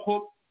akaba yumva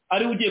ko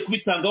ari ugiye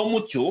kubitangaho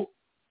umucyo.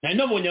 Nari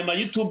nabonye ama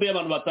YouTube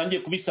y'abantu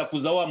batangiye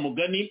kubisakuza wa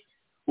mugani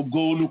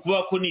ubwo ni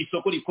ukuvuga ko ni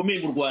isoko rikomeye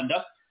mu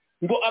Rwanda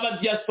ngo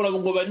abadiaspora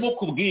ngo barimo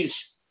ku bwinshi.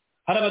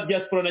 Hari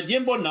abadiaspora nagiye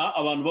mbona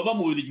abantu baba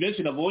mu birigi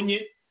benshi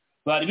nabonye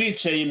bari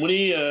bicaye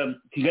muri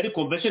Kigali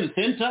Convention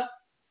Center,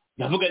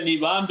 ndavuga ni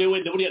bambe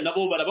wenda buriya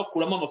nabo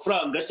barabakuramo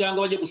amafaranga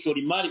cyangwa bajye gushora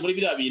imari muri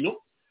biriya bintu.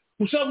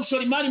 Ushobora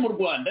gushora imari mu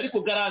Rwanda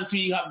ariko garanti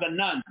yihabwa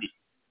nandi.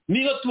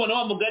 Niba tubona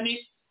wa mugani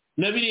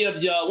na biriya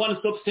bya one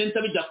stop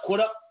center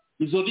bidakora,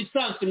 izo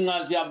lisansi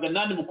mwazihabwa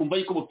nandi mukumva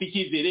yuko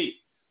mufite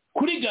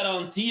kuri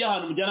garanti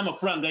y'ahantu mujyana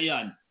amafaranga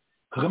yanyu.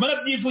 Kagame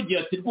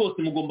arabyivugira ati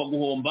rwose mugomba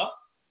guhomba,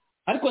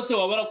 ariko se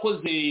waba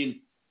warakoze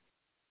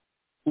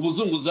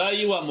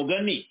ubuzunguzayi wa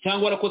mugani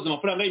cyangwa warakoze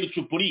amafaranga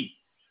y'ibicupuri,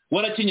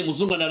 warakinye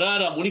muzungana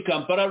rara muri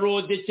Kampala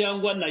Road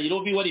cyangwa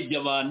Nairobi waribye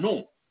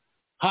abantu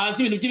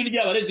hazi ibintu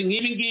by'ibiryabarezi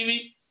nk'ibi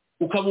ngibi,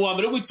 ukaba uwa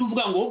mbere guhita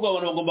uvuga ngo ahubwo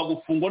abantu bagomba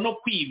gufungwa no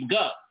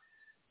kwibwa.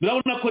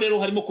 Birabona ko rero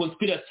harimo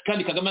conspiracy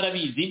kandi Kagame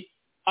arabizi,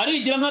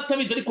 arigira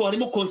nk'atabizi ariko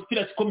harimo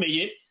conspiracy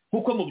ikomeye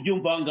kuko mu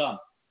byumva ngamba.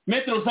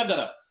 Metro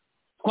Sagara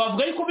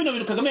twavuga yuko bino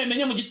bintu Kagame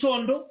yamenye mu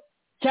gitondo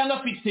cyangwa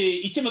afite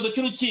icyemezo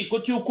cy'urukiko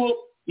cy'uko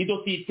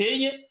idosiye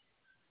iteye,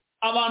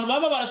 abantu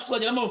baba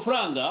barashwanya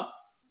n'amafaranga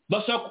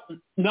bashaka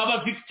n'aba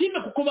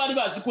victime kuko bari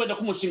bazi kwenda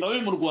ku mushinga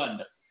we mu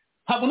Rwanda.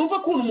 Ntabwo numva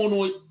ko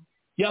umuntu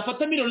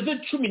yafata miliyoni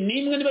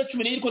 11 niba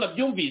 12 ko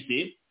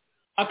nabyumvise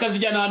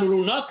akazijyana ahantu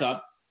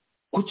runaka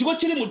ku kigo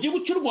kiri mu gihugu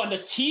cy'u Rwanda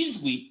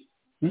kizwi,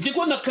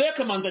 nziko na Claire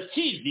Kamanza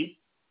kizi.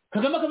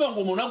 Kagame akavuga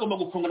ngo umuntu agomba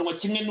gufunganwa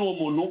kimwe n'uwo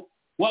muntu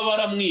waba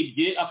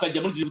aramwibye akajya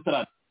muri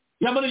dibutarane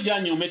yamara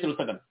ijyanye Metro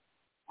Sagara.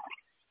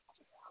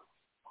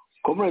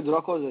 Comrade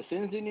urakoze,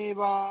 sinzi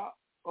niba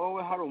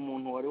wowe hari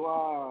umuntu wari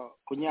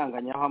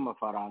kunyanganyaho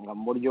amafaranga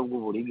mu buryo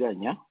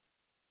bw'uburiganya,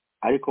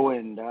 ariko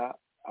wenda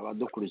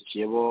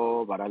abadukurikiye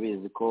bo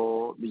barabizi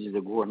ko bigize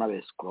guhura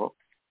n'abescro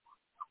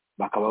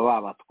bakaba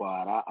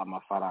babatwara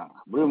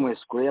amafaranga. Buri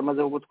mwescro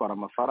yamaze gutwara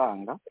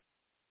amafaranga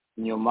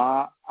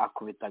nyuma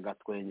akubita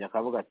agatwenge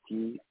akavuga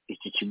ati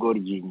iki kigo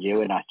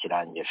ryingewe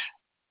nakirangije.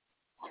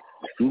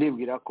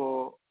 Ndibwira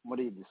ko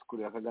muri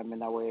disikuru ya Kagame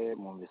nawe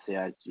mwumvise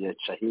ya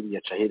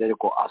Chahiri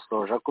ariko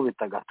asoje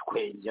akubita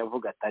agatwenge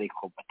avuga atari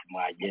ko bati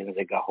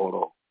mwagenze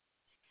gahoro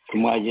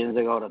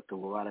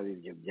tubu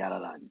barabibyo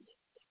byararangiye.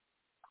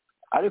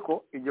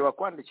 Ariko ibyo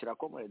bakwandikira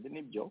ko muri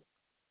nibyo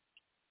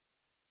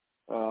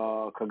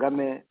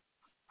Kagame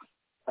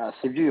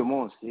sibyo uyu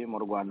munsi mu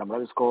Rwanda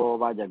murabizi ko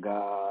bajyaga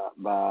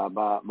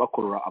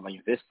bakurura aba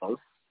investors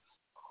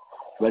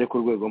bari ku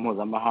rwego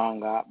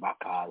mpuzamahanga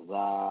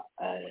bakaza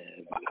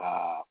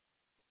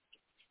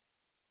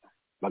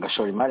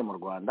bagashora imari mu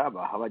Rwanda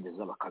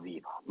bahabageza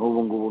bakabiba.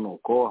 N'ubu ngubu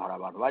nuko hari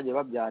abantu bagiye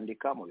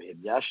babyandika mu bihe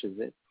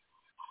byashize,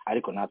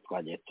 ariko natwe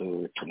twagiye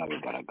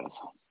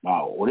tunabigaragaza.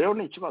 Naho rero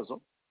ni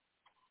ikibazo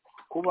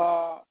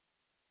kuba,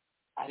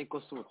 ariko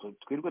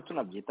twirwe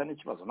tunabyita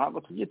n'ikibazo, ntabwo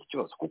tubyita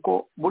ikibazo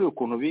kuko buri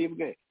ukuntu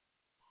bibwe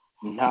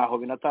ntaho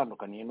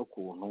binatandukaniye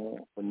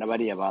n'ukuntu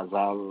n'abariya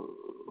baza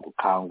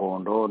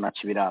Kangondo na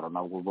Kibiraro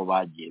nabwo bo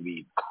bagiye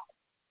bibwa.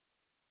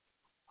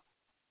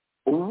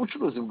 Ubu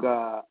bucuruzi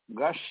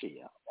bwa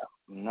Shia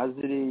na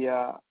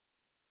ziriya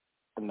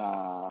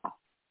na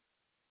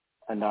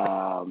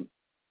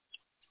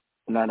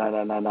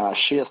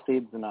Shia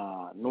seeds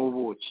na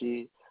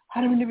n'ubuki,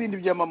 harimo n'ibindi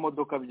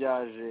by'amamodoka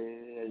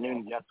byaje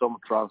n'ibindi bya Tom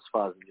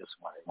transfers byose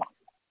mwarimo.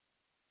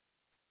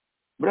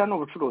 Buriya ni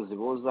ubucuruzi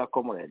buza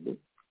Comrade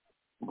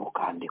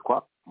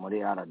bukandikwa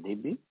muri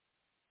RDB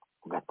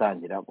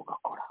bugatangira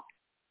bugakora.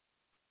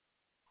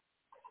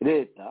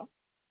 Leta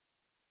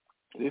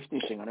ibifite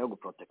inshingano yo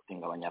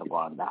guprotectinga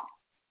abanyarwanda,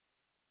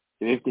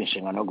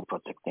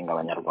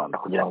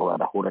 kugira ngo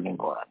badahura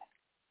n'ingorane.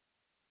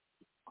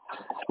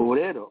 Ubu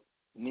rero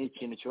ni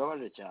ikintu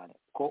kibabaje cyane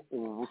ko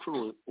ubu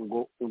bucuruzi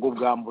ubwo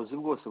bwambuzi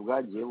bwose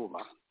bwagiye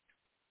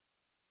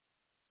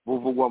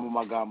buvugwa mu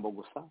magambo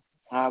gusa,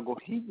 ntago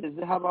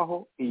higeze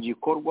habaho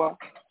igikorwa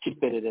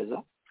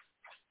cy'iperereza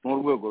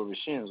n'urwego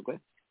rubishinzwe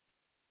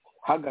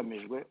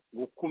hagamijwe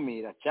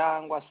gukumira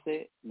cyangwa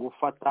se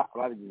gufata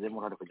ababigizemo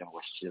uruhare kugira ngo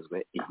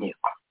bashyikirizwe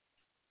inkiko.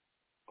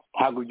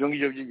 Ntabwo ibyo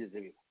ngibyo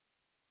byigeze biba.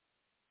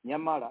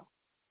 Nyamara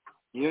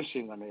niyo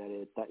nshingano ya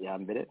leta ya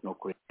mbere ni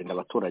ukurinda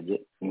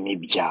abaturage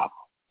n'ibyabo.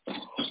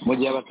 Mu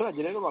gihe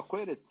abaturage rero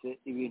bakweretse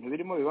ibintu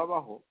birimo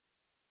bibabaho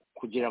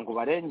kugira ngo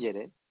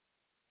barengere,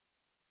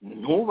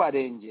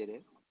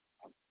 ntubarengere,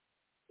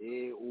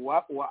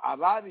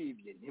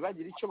 ababibye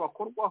ntibagire icyo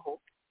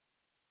bakorwaho,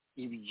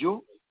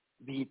 ibyo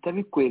bihita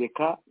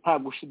bikwereka nta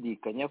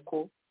gushidikanya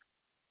ko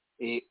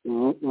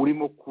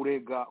urimo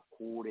kurega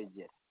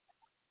kuwuregera.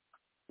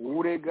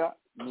 Urega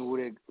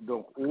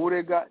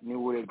ni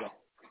urega.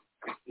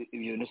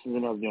 Ibyo nisize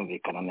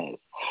nabyumvikana neza.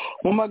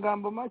 Mu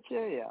magambo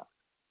makeya,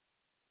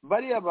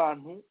 bari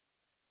abantu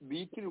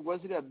bitirirwa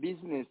ziriya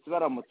business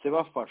baramutse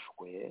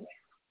bafashwe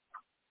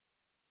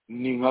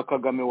ni nka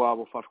Kagame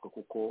waba ufashwe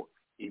kuko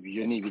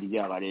ibyo ni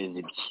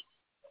ibiryabarezi bye.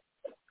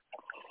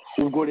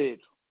 Ubwo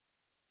rero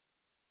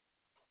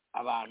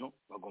abantu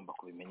bagomba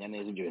kubimenya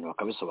neza ibyo bintu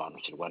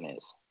bakabisobanukirwa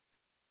neza.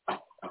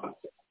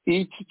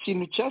 Iki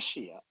kintu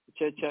cyashiya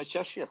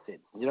se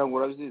ngira ngo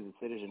urabizi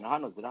Serge na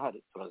hano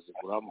zirahari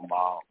turazigura mu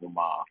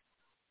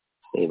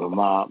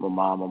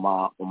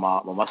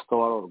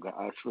store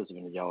acuruza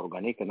ibintu bya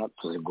organique na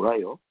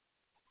tuzigurayo.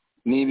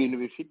 Ni ibintu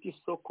bifite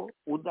isoko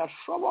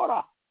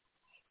udashobora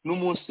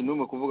n'umunsi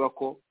n'umwe kuvuga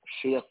ko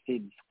share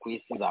seeds ku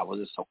isi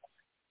zabuze isoko,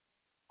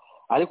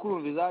 ariko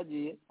urumva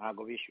izagiye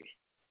ntago bishyuye.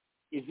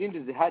 Izindi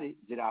zihari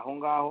ziri aho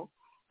ngaho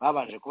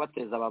babanje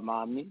kubateza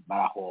abamami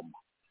barahomba.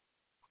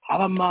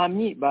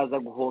 Abamami baza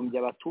guhombya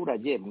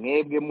abaturage,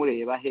 mwebwe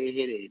mureba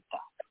hehe leta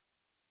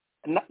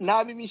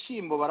nabi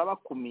ibishyimbo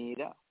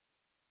barabakumira,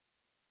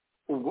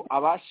 ubwo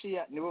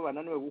abashiya nibo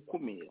bananiwe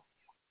gukumira,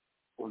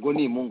 ubwo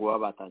ni imungu baba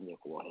batangiye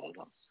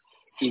kubohereza.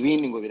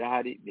 Ibindi ngo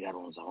birahari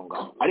birarunza aho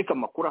ngaho, ariko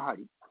amakuru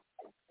ahari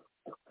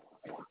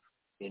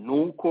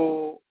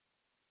nuko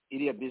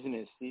iriya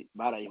business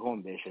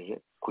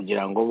barayihombesheje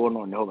kugira ngo bo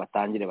noneho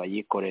batangire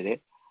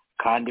bayikorere,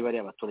 kandi bari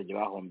abaturage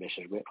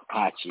bahombeshejwe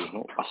nta kintu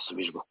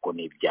basubijwe kuko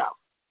ni ibyabo.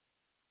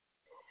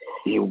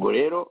 Ubwo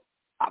rero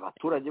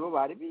abaturage bo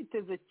bari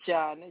biteze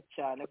cyane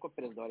ko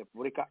perezida wa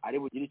repubulika ari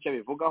bugire icyo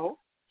bivugaho,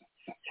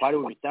 bari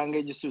bubitange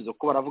igisubizo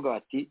ko baravuga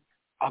bati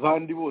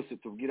abandi bose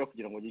tubwira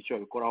kugira ngo gicyo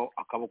babikoraho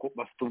akaboko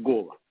bafite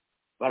ubwoba,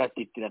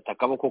 baratitira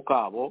akaboko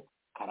kabo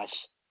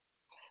karashya.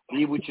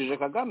 Bibukije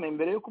Kagame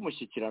mbere yo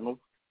kumushyikirano,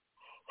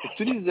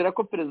 turizera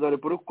ko perezida wa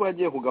repubulika ko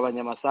yagiye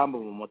kugabanya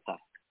amasambu mu Mutara,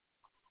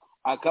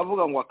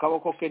 akavuga ngo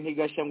akaboko ke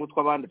ntigashya ngo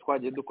tw'abandi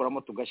twagiye dukoramo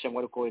tugashya ngo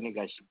ariko we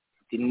ntigashya,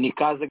 ni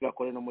kaze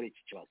gakore no muri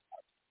iki kibazo.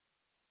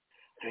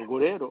 Ubwo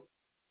rero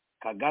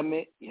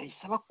Kagame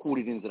yahise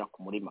abakurira inzira ku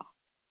murima.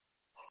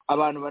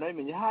 Abantu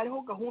barabimenye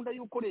hariho gahunda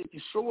y'uko leta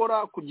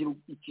ishobora kugira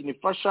ikintu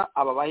ifasha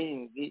aba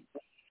bahinzi,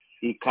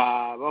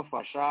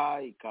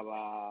 ikabafasha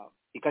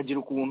ikagira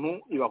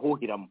ukuntu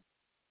ibahuhiramo.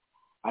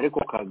 Ariko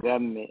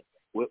Kagame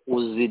we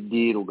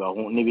uzidiru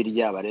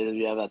n'ibiryaba rero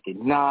byazati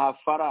nta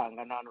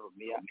faranga nta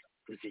n'urumiya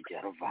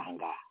ruzigera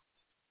ruvanga.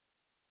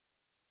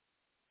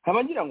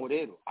 Kabagira ngo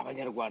rero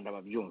abanyarwanda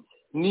babyumve,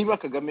 niba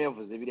Kagame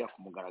yavuze biriya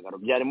ku mugaragaro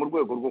byari mu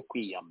rwego rwo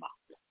kwiyama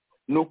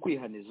no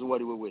kwihaniza uwo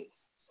ari we wese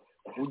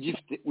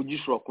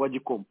ugishobora kuba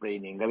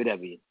gikomplaininga biriya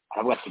bintu.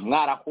 Aravuga ati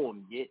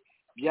mwarahombye,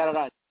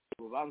 byararangiye,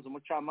 urubanza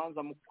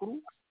umucamanza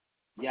mukuru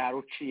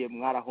yaruciye,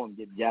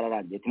 mwarahombye,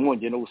 byararangiye,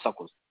 timwongeye no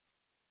gusakuza,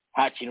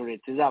 nta kintu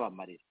leta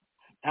izabamarira,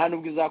 nta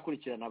nubwo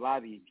izakurikirana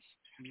ababibye,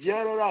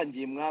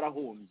 byararangiye,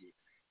 mwarahombye,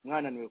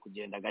 mwananiwe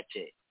kugenda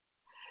gake.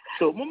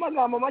 So mu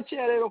magambo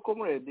makeya rero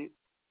comrade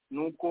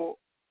nuko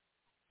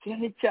kiriya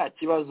ni cya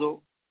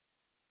kibazo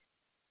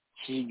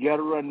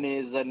kigarura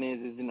neza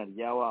izina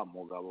rya wa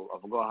mugabo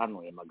avuga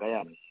wahanuye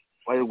Magayane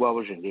wari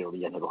rwabuje ndero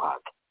rya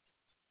ntiruhaga.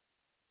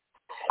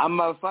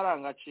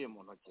 Amafaranga aciye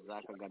mu ntoki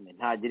za Kagame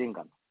ntagira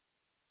ingano,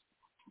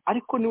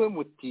 ariko niwe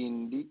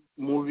mutindi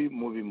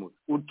mubi.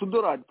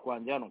 Utudorari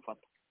twanjye hano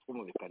mfata two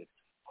mu bikarito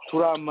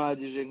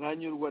turamagije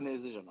nkanyurwa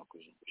neza 100%,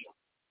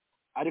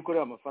 ariko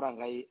reba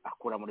amafaranga ye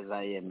akura muri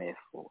za IMF,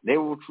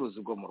 reba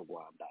ubucuruzi bwo mu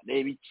Rwanda,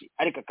 reba iki,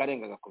 ariko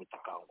akarenga gakubita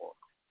kangora,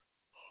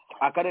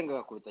 akarenga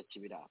gakubita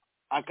kibirara,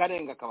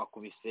 akarenga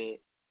kabakubise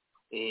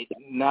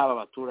n'aba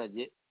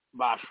baturage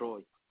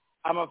bashoye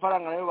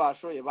amafaranga nayo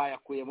bashoye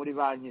bayakuye muri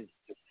banki.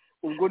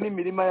 Ubwo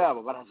n'imirima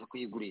yabo baraza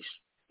kuyigurisha,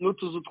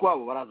 n'utuzu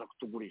twabo baraza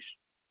kutugurisha.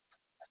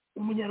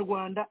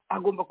 Umunyarwanda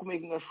agomba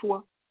kumenya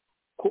shuwa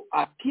ko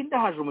atinda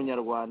haje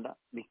umunyarwanda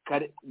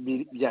bikare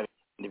bya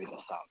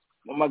bidasanzwe.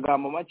 Mu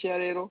magambo make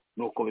rero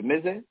nuko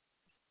bimeze.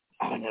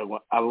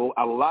 Abanyarwanda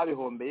abo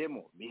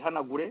babihombeyemo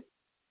bihanagure,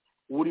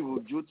 uri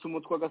bubyutse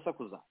umutwe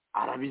agasakuza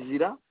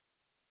arabizira,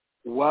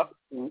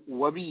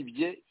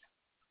 uwabibye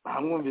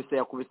bamwumvise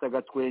yakubise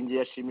agatwenge,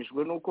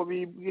 yashimishwe nuko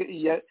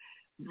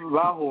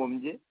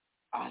bahombye,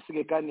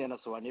 ahasigaye kandi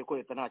yanasobanuye ko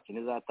leta nta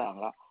kintu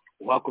izatanga.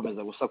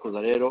 Uwakomeza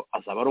gusakuza rero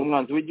azaba ari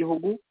umwanzi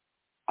w'igihugu,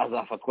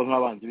 azafatwa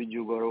nk'abanzi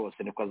b'igihugu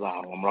bose, niko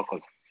azahanwa.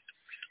 Murakoze.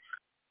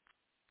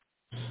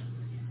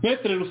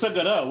 Petre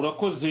Rusagara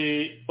urakoze.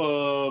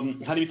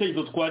 Hari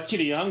ibitekerezo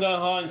twakiriye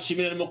ahangaha,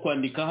 nshimira arimo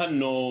kwandika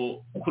hano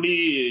kuri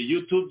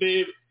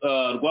YouTube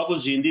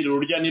rwabujindiro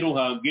rurya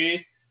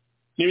niruhage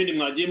n'ibindi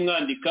mwagiye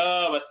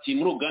mwandika bati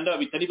muri Uganda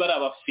bitari bari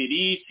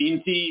abaferi,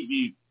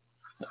 sinzi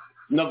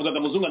navugaga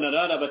muzunga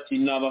narara bati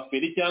ni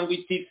abaferi cyangwa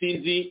iki,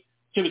 sinzi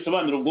cyo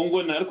bisobanura ubwo ngo,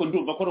 ariko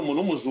ndumva ko ari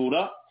umuntu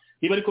w'umujura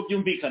niba ariko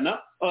byumvikana.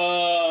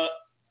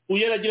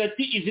 Uyaragira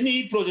ati izi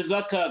ni project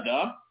za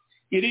Kaga,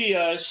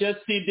 iriya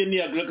Shaside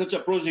ni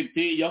agriculture project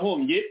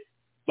yahombye,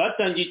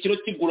 batangiye ikiro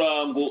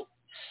kigura ngo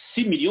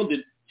 6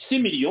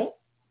 million,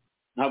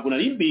 ntabwo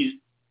nari mbizi,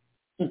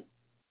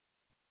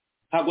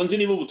 ntabwo nzi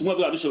niba ubutumwa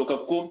bwa bishoboka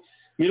kuko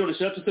miliyoni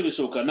 6 se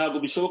bishoboka, ntabwo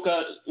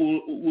bishoboka.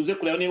 Uze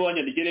kureba niba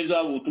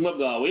wanyandikereza ubutumwa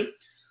bwawe.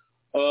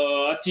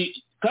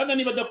 Ati Kaga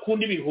niba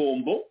adakunda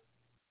ibihombo,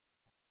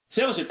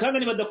 cyangwa kandi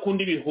niba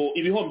adakunda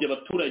ibihombye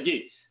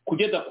abaturage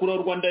kugeza kuri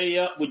Rwanda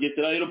ya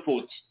Bugesera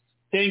airport,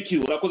 thank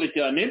you urakoze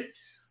cyane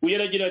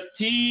uyaragira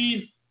ati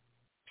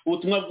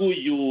ubutumwa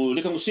bw'uyu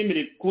reka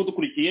ngushimire kuba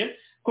dukurikiye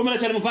komera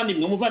cyane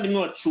umuvandimwe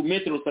wacu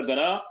Metero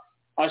Rusagara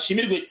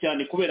ashimirwe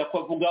cyane kubera ko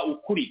avuga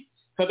ukuri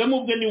Kagame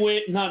ubwe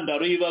niwe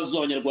ntandaro y'ibibazo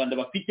abanyarwanda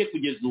bafite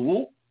kugeza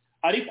ubu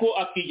ariko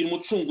akigira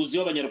umucunguzi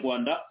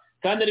w'abanyarwanda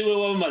kandi ari we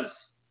wabamaze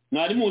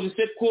mwari muzi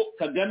se ko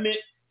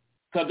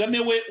Kagame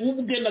we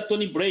ubwe na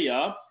Tony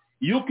Blair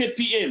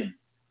UKPM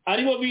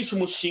aribo bishe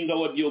umushinga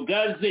wa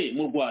biogaze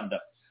mu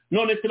Rwanda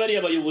none se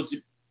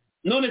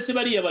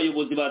bariya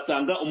bayobozi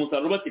batanga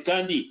umusaruro bati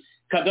kandi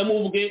Kagame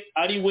ubwe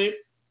ari we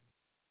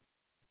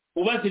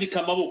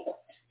ubazirika amaboko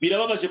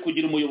birababaje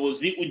kugira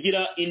umuyobozi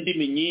ugira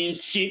indimi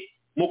nyinshi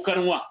mu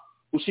kanwa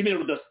ushimire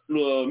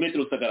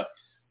Metero Rusagara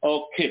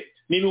okay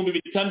ni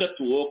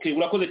 600 okay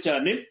urakoze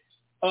cyane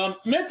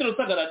Metero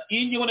Rusagara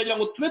iyi ngingo nagira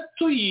ngo tube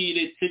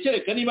tuyiretse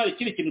kereka niba ari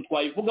ikindi kintu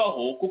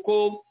twayivugaho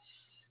kuko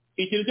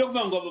ikintu cyo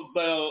kuvuga ngo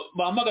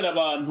bahamagara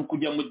abantu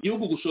kujya mu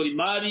gihugu gushora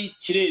imari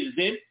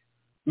kireze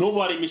n'ubu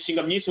hari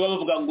imishinga myinshi baba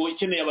bavuga ngo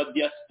ikeneye aba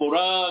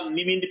diaspora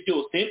n'ibindi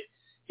byose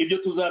ibyo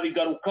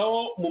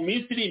tuzabigarukaho mu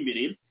minsi iri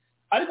imbere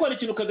ariko hari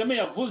ikintu Kagame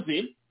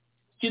yavuze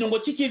ikintu ngo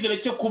cy'icyizere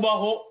cyo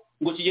kubaho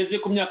ngo kigeze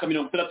ku myaka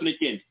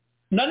 69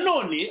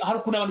 nanone hari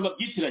ukuntu abantu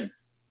babyitiranye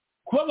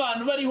kuba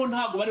abantu bariho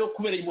ntabwo bariho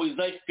kubera impuhwe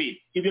za FPR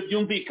ibyo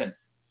byumvikana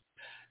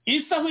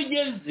isaho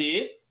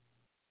igeze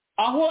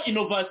aho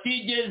innovation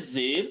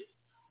igeze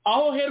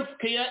aho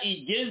healthcare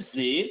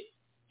igeze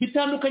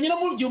bitandukanye no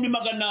mu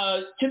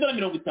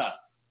 1950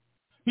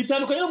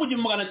 bitandukanye no mu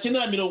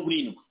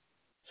 1970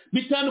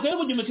 bitandukanye no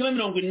mu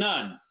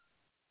 1980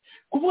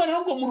 kuvuga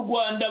rero ngo mu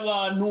Rwanda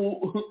abantu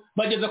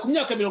bageza ku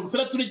myaka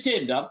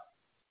 69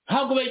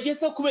 ntabwo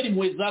bayigeze kubera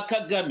impuhwe za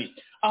Kagame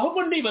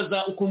ahubwo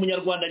ndibaza uko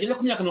umunyarwanda ageze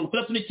ku myaka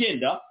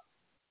 69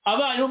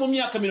 abayeho mu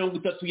myaka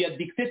 30 ya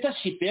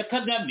dictatorship ya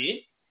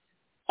Kagame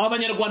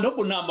abanyarwanda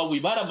ahubwo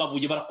namabuye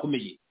baramabuye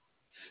barakomeye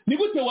ni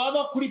gute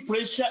waba kuri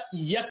pressure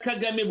ya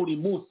Kagame buri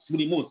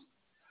munsi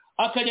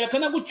akagera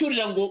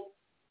kanagucyurira ngo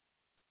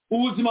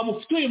ubuzima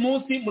mufite uyu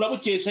munsi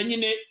murabukesha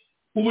nyine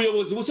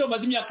ubuyobozi bushya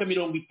bumaze imyaka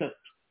 30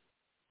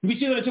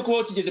 ngikizere cyo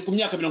kuba kigeze ku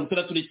myaka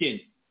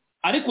 69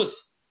 ariko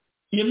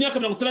iyo myaka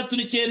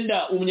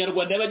 69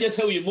 umunyarwanda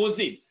yabageze uyu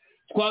munsi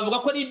twavuga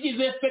ko ari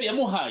ibyiza FPR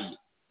yamuhaye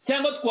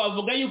cyangwa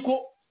twavuga yuko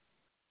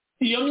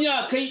iyo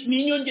myaka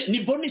ni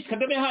bonus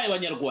Kagame yahaye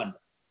abanyarwanda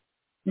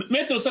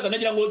Metero Rusagara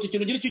nagira ngo iki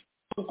kintu gira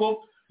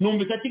kuko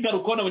numvise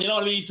akigaruka nabonye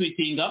nawe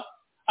yitwitinga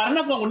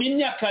aranavuga ngo ni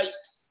imyaka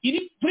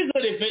iri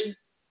preserve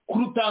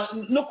kuruta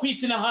no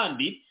kwisi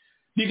n'ahandi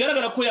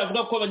bigaragara ko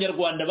yavuga ko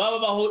abanyarwanda baba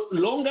baho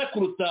longa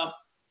kuruta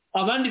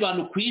abandi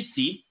bantu ku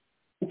isi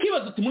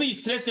ukibaza uti muri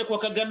iyi stress yo kwa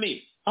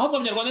Kagame aho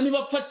abanyarwanda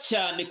ntibapfa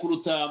cyane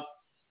kuruta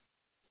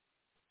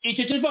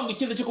icyo kivango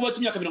ikize cyo kuba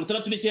imyaka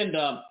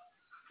 69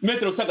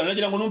 Metero Rusagara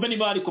nagira ngo numve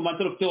niba ari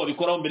commentaire ufite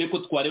wabikoraho mbere ko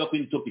twareba ku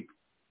topic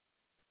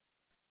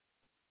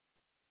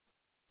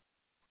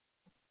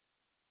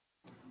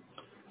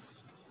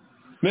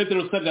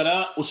Metero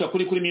Rusagara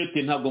ushakuri kuri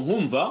mute ntabwo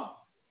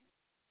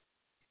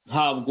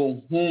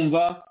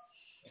nkumva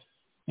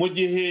mu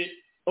gihe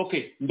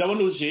okay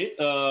ndabona uje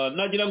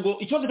nagira ngo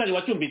ikibazo cyari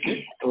wacyumvise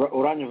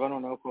uranyuva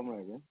noneho ko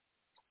mwege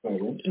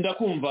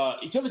ndakumva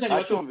ikibazo cyari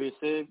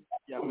wacyumvise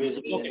yakweze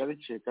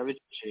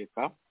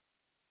biceka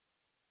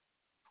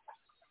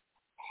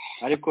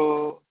ariko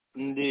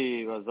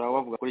ndibaza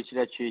wavuga kuri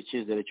kiriya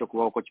cyizere cyo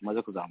kubaho ko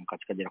kimaze kuzamuka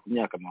kikagera ku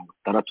myaka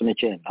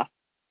 69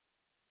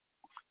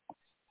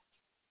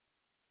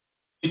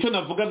 icyo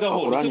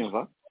navugagaho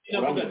uranyuva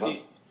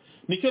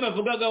nicyo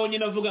navugagaho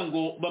nyine avuga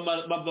ngo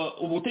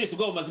ubutegetsi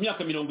bwabo bumaze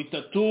imyaka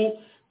 30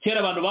 kera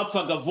abantu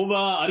bapfaga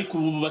vuba ariko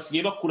ubu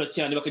basigaye bakura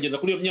cyane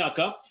bakageza kuri iyo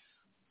myaka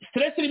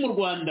stress iri mu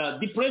Rwanda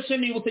depression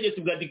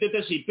y'ubutegetsi bwa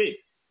dictatorship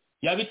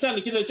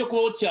yabitanga ikibazo cyo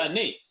kubaho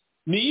cyane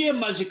niye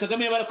maje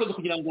Kagame yabarakoze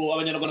kugira ngo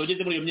abanyarwanda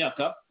bageze muri iyo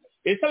myaka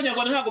ese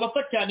abanyarwanda ntabwo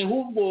bapfa cyane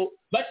ahubwo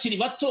bakiri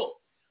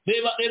bato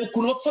reba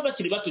ukuntu bapfa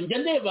bakiri bato njya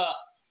ndeba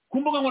ku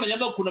mbuga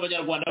nkoranyambaga ukuntu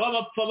abanyarwanda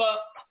bapfa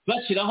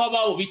bashyiraho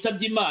ababo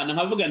bitabye Imana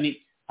nkavuga ni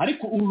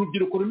ariko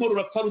urubyiruko rurimo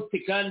rurapfa rute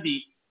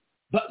kandi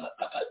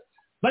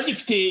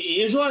bagifite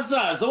ejo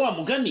hazaza wa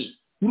mugani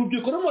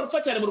urubyiruko rurimo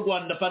rurapfa cyane mu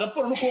Rwanda par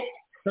rapport nuko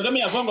Kagame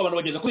yavuga ngo abantu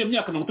bageza kuri iyo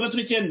myaka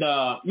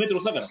 69 Metero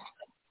Rusagara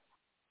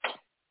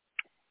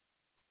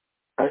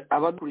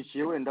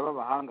abadukurikiye wenda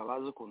b'abahanga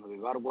bazi ukuntu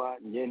bibarwa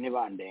ngiye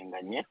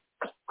ntibandenganye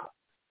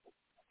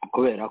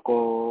kubera ko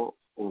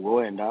ubwo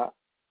wenda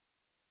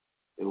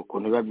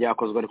ukuntu biba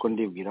byakozwe ariko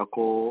ndibwira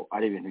ko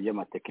ari ibintu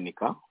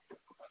by'amatekinika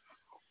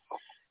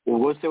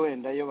ubwo se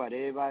wenda iyo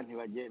bareba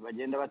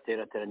bagenda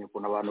baterateranya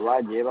ukuntu abantu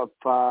bagiye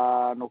bapfa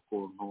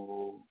n'ukuntu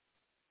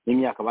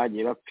n'imyaka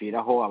bagiye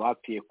bapfiraho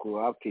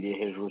abapfiriye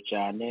hejuru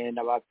cyane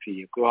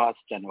n'abapfiriye kuri hasi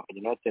cyane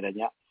bakagenda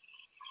bateranya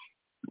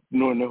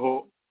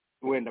noneho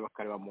wenda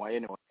bakareba mu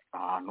wayene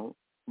ahantu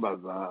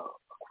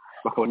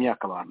bakabona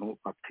imyaka abantu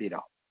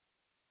bapfiraho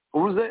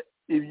ubuze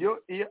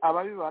ibyo iyo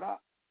ababibara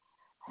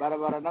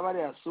barabara n'abari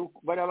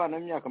abana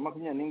b'imyaka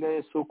 20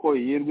 n'ingahe suko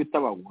yirwa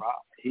itabagura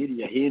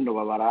hirya hino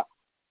babara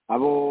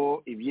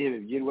abo ibyihebe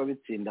byirwa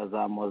bitsinda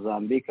za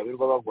Mozambique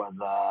birwa bagwa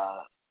za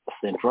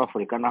Central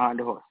Africa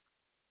n'ahandi hose.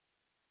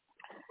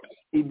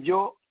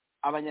 Ibyo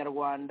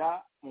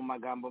abanyarwanda mu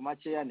magambo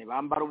makeya ni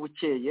bambara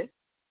ubukeye,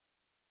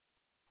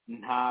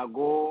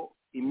 ntago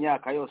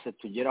imyaka yose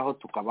tugeraho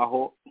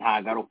tukabaho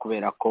ntagaru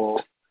kubera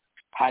ko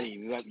hari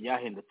ibiba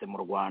byahindutse mu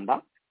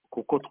Rwanda,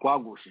 kuko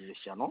twagushije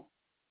ishyano,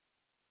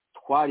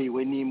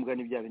 twariwe n'imbwa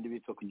n'ibya bindi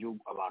bitwa ku gihugu,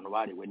 abantu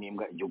bariwe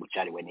n'imbwa, igihugu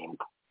cyariwe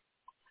n'imbwa.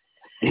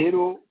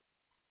 Rero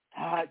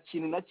nta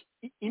kintu na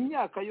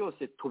imyaka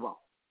yose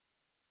tubaho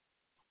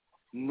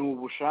ni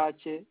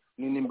ubushake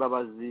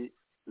n'imbabazi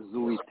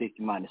z'Uwiteka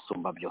Imana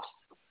isumba byose.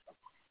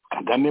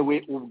 Kagame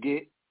we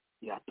ubwe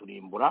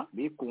yaturimbura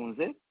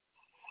bikunze,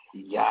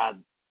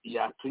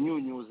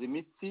 yatunyunyuza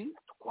imitsi,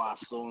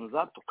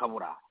 twasonza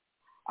tukabura.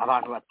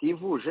 Abantu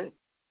bativuje,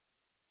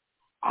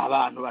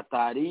 abantu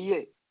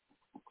batariye,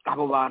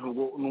 abo bantu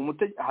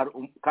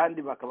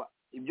kandi bakaba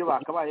ibyo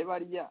bakabaye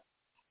barya,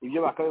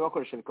 ibyo bakabaye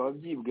bakoresha bikaba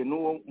byibwe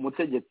n'uwo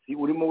mutegetsi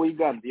urimo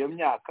wiganza iyo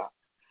myaka,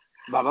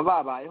 baba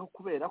babayeho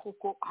kubera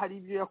kuko hari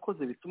ibyo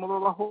yakoze bituma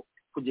babaho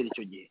kugera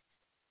icyo gihe.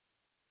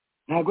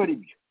 Ntabwo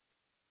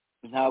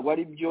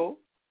ari byo,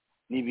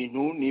 ni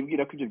ibintu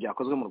nibwira ko ibyo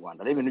byakozwe mu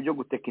Rwanda ari ibintu byo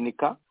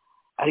gutekinika,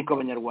 ariko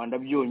abanyarwanda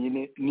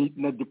byonyine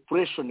na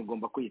depression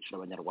igomba kwicira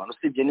abanyarwanda,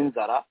 usibye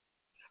n'inzara,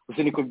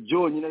 niko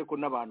byonyine, ariko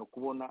n'abantu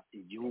kubona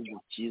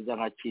igihugu cyiza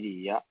nka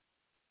kiriya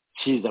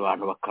cyiza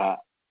abantu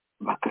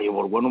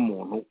bakayoborwa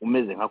n'umuntu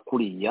umeze nka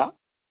kuriya,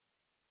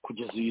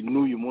 kugeza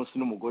n'uyu munsi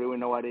n'umugore we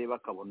nawe areba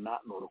akabona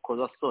ni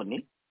urukozasoni.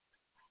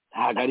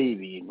 Ntabwo ari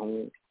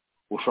ibintu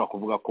ushobora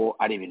kuvuga ko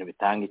ari ibintu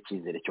bitanga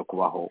icyizere cyo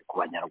kubaho ku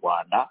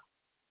banyarwanda.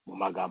 Mu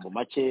magambo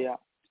makeya,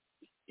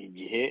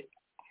 igihe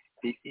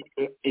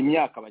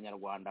imyaka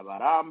abanyarwanda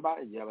baramba,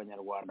 igihe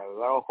abanyarwanda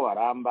bibaho ko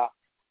baramba,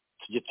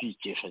 tujye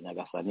tuyikesha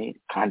Nyagasani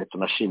kandi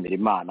tunashimira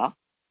Imana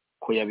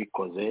ko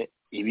yabikoze.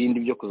 Ibindi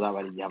byo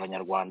kuzabara igihe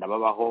abanyarwanda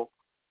babaho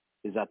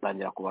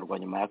bizatangira kubarwa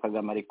nyuma ya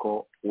Kagame,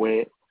 ariko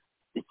we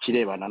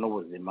ikirebana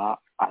n'ubuzima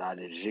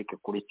aralejike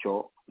kuri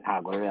cyo.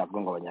 Ntabwo rero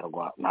yavuga ngo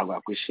abanyarwanda, ntabwo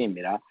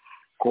yakwishimira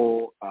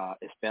ko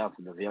esperance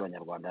de vie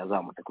y'abanyarwanda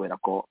yazamutse kubera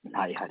ko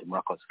ntayihari.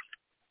 Murakoze.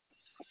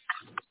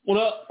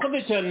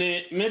 Urakoze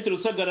cyane Maître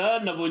Rusagara.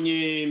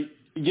 Nabonye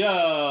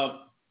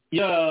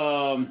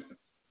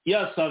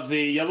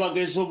Yasabiye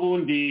yabaga ejo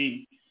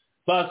bundi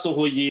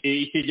basohoye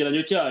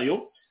icyegeranyo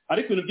cyayo,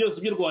 ariko ibintu byose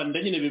by'u Rwanda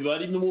nyine biba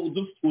ari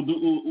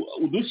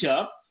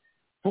udushya,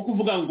 nko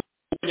kuvuga ngo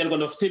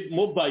abanyarwanda bafite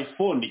mobile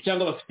phone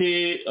cyangwa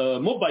bafite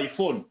mobile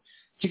phone.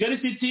 Kigali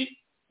City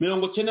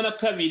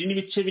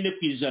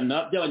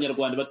 92.4%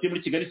 by'abanyarwanda batuye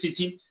muri Kigali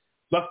City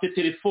bafite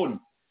telefone.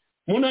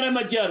 Mu ntara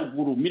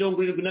y'Amajyaruguru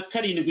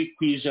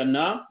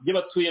 77%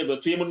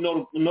 by'abatuye muri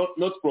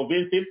North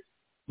Province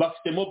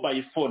bafite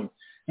mobile phone.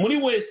 Muri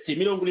West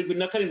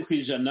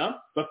 77%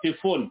 bafite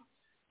phone.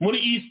 Muri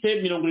East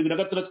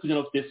 76%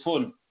 bafite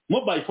phone.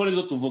 Mobile phone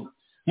zo tuvuga.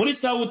 Muri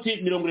South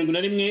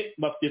 71%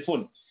 bafite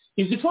phone.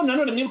 Izi phone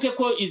nanone mwibuke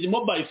ko izi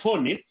mobile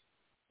phone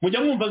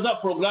mujya mwumva za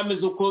programme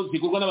z'uko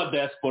zigurwa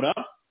n'abadiaspora,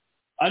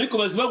 ariko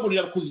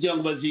bazibagurira kugira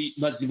ngo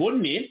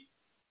bazibone,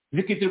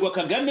 zikitirwa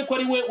Kagame ko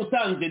ari we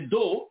utanze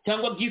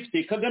cyangwa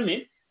gift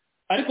Kagame,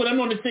 ariko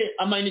nanone se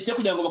amayinite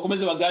kugira ngo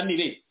bakomeze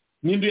baganire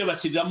n'indu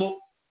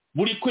yabashyiriramo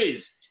buri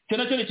kwezi. Cyo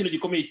ni ikintu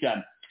gikomeye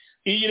cyane.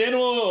 Iyi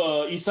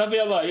rero isave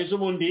yabaye ejo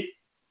bundi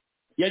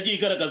yagiye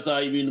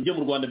igaragaza ibintu byo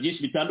mu Rwanda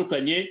byinshi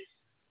bitandukanye,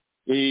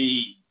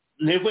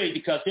 level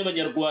education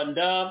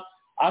y'abanyarwanda,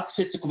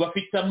 access ku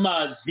bafite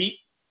amazi.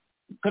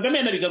 Kagame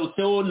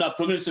yanabigarutseho na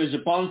province je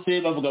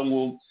pense, bavuga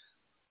ngo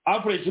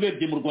average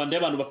urebye mu Rwanda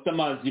y'abantu bafite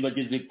amazi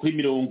bageze kuri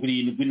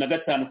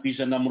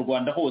 75% mu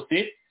Rwanda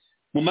hose,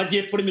 mu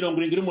majyepfo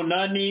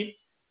 78%,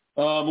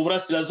 mu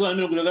burasirazuba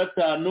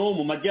 75%,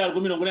 mu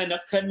majyaruguru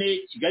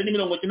 84%, Kigali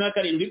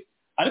 97%.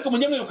 Ariko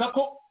munyamwibuka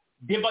ko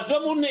debazo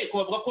mu nteko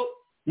bavuga ko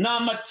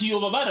n'amatiyo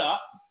babara,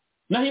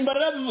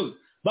 nahimbarara bivuga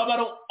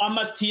babaro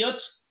amatiyo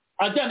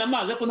ajyana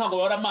amazi, ariko ntabwo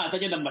babara amazi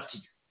agenda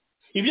amatiyo.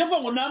 Ibyo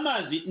ngo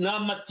n'amazi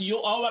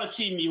n'amatiyo aho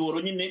baraciye imihoro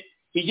nyine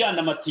ijyana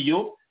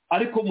amatiyo,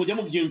 ariko mujya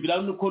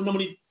mubyumvira nuko no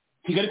muri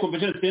Kigali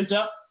Convention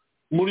Center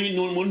muri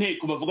mu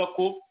nteko bavuga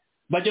ko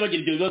bajya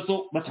bagira ibyo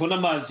bibazo batabona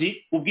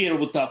amazi, ubwero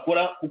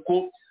butakora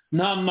kuko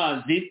nta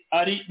mazi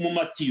ari mu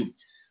matiyo.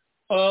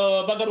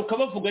 Bagaruka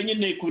bavuga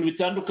nyine ku bintu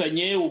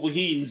bitandukanye,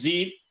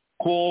 ubuhinzi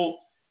ko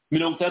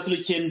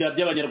 69%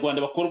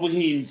 by'abanyarwanda bakora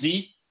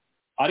ubuhinzi,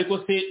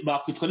 ariko se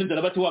bakwitwa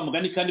n'inzara bati wa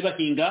mugani kandi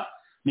bahinga.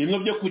 Ni bimwe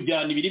byo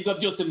kujyana ibiribwa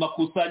byose mu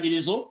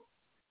makusanyirizo.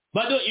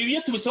 Bado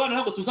ibiye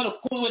tubisobanura ntabwo tuzana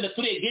kuko wenda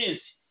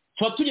turegenze,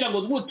 tuba tugira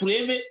ngo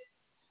turebe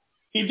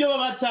ibyo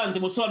babatanze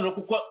musobanuro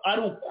kuko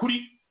ari ukuri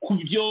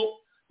kubyo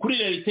kuri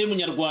realite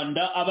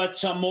y'umunyarwanda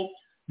abacamo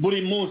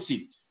buri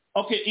munsi.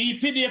 Okay, iyi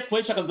PDF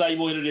kwesha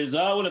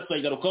kazayiboherereza wenda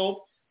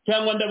tuzayigarukaho,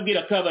 cyangwa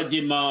ndabwira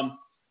Kabagema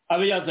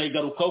abe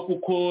yazayigarukaho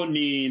kuko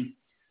ni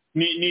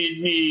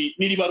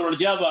ribarura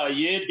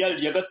ryabaye ryari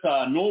rya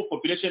gatanu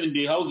population in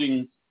the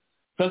housing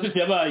census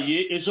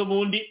yabaye ejo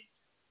bundi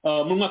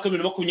mu mwaka wa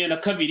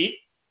 2022.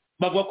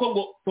 Bavuga ko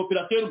ngo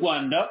population y'u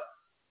Rwanda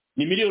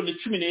ni miliyoni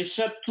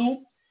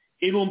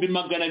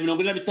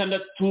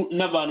 13,756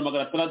 n'abantu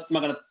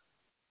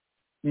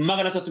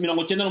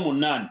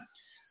 398.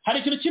 hari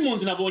ikintu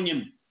cy'impunzi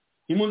nabonyemo.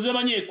 Impunzi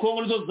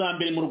z'abanyekongo nizo za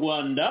mbere mu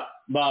Rwanda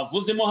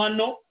bavuzemo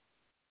hano.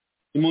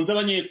 Impunzi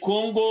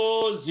z'abanyekongo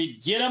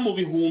zigera mu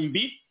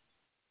bihumbi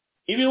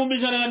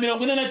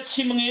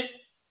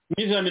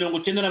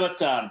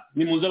 141,195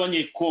 ni impunzi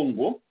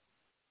z'abanyekongo.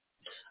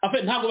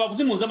 Afe ntabwo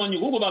bavuze impunzi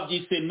z'abanyekongo, ahubwo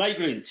babyise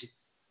migrant.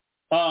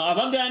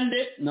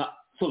 Abagande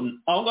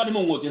aho ngaho ni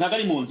mu ngozi, ntabwo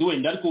ari impunzi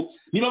wenda, ariko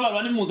niba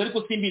baba n'impunzi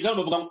ariko simbizi, aho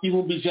bavuga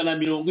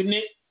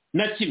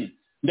 141,000.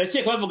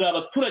 ndakeka bavuga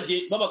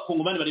abaturage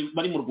b'abakongomani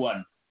bari mu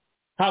Rwanda.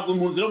 Ntabwo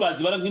impunzi rero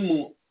bazibara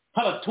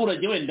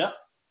nk'abaturage wenda,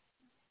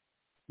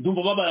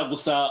 ndumva babara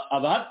gusa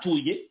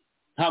abahatuye.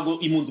 Ntabwo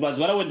impunzi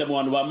bazibara wenda mu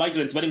bantu ba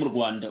migrant bari mu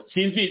Rwanda.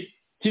 Sinzi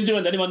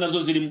wenda niba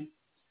nazo zirimo.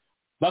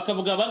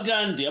 Bakavuga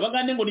abagande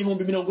ngo ni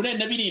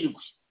 47,000.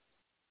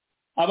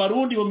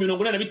 Abarundi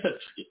 43,000.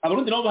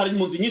 Abarundi nabo hari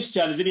impunzi nyinshi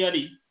cyane ziri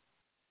hari.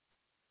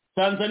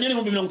 Tanzania ni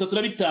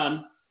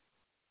 35,000.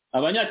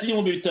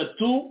 Abanyakenya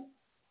 3,000.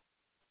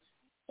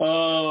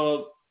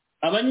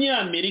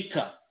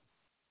 Abanyamerika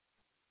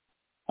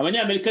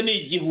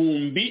ni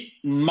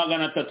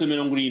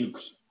 1,370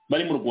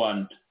 bari mu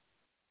Rwanda.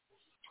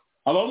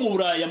 Aba mu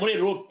Buraya muri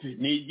Europe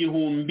ni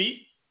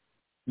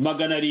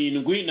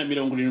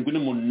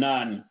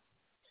 1,778.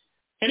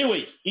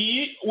 Anyway,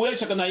 iyi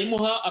weshaka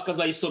nayimuha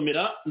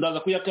akazayisomera, ndaza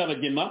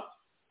kuyakabagema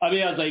abe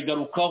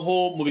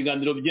yazayigarukaho mu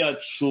biganiro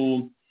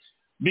byacu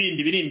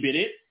bindi biri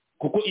imbere,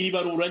 kuko iri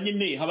barura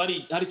nyine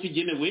hari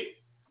kigenewe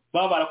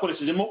baba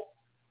barakoreshejemo.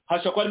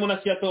 Hashaka harimo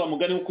na siyasa wa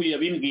mugani uko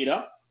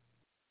yabimbwira.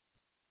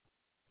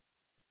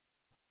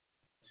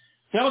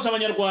 Cyangwa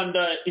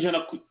abanyarwanda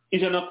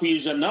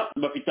 100%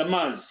 bafite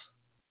amazi.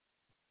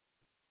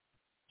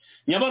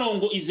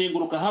 Nyabarongo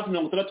izenguruka hafi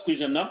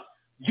 60%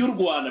 by'u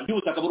Rwanda,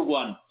 by'ubutaka bw'u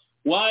Rwanda.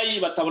 Wayi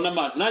batabona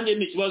amazi. Nanjye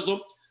ni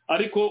ikibazo,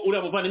 ariko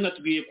uriya muvandimwe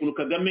atubwiye kuntu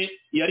Kagame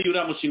yari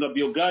uriya mushinga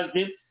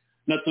biogaze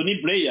na Tony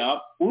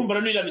Blair. Urumva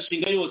rero iriya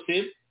mishinga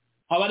yose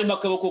haba harimo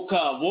akaboko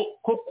kabo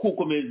ko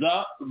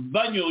gukomeza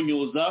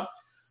banyonyuza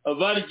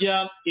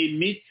barya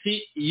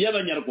imitsi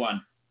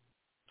y'abanyarwanda.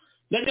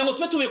 Ndagira ngo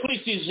tube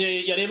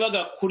tubikurikije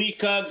yarebaga kuri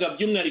Kaga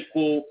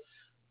by'umwihariko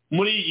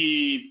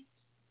muri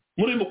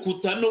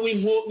mukutano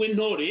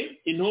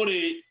w'intore.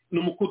 Intore ni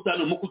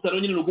umukutano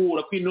nyine no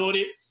guhura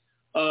kw'intore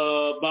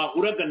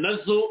bahuraga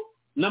nazo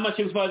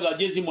n'amashyamba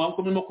zageze mu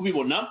hanko murimo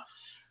kubibona.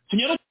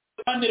 Tunyara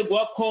kandi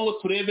rwa Kongo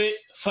turebe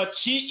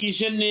Fatshi i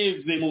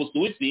Geneve mu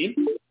Busuwisi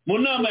mu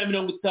nama ya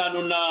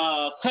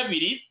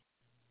 52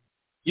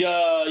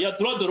 ya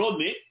droit de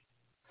l'homme.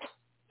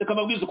 Reka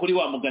mabwiza kuri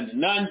wa mugani,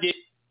 nanjye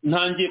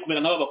ntangiye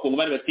kumera nk'aba bakongo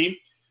bari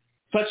bati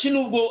Fatshi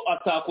nubwo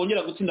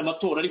atakongera gutsinda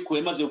amatora, ariko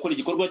yamaze gukora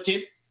igikorwa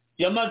cye,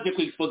 yamaze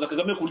kwexpose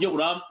Kagame ku buryo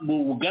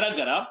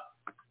bugaragara.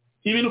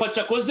 Ibintu Fatshi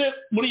akoze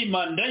muri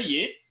manda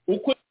ye,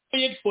 uko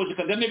yexpose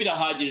Kagame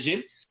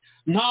birahagije.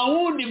 Nta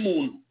wundi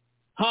muntu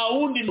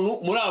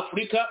muri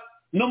Afurika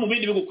no mu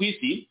bindi bihugu ku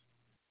isi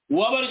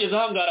waba arigeze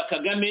ahangara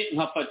Kagame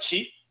nka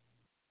Fatshi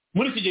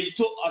muri iki gihe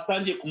gito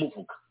atangiye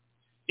kumuvuga.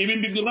 Ibi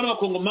mbibwirwa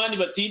n'abakongomani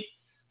bati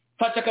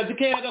Fatshi akazi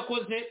ke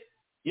yagakoze,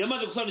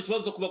 yamaze gusobanura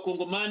ikibazo ku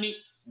bakongomani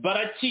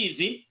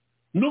barakizi,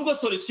 nubwo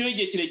solution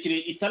y'igihe kirekire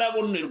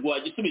itarabonerwa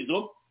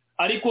igisubizo,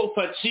 ariko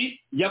Fatshi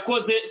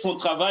yakoze son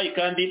travail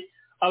kandi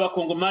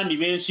abakongomani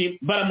benshi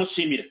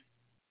baramushimira.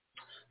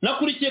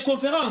 Nakurikiye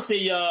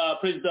conference ya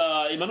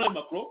President Emmanuel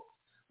Macron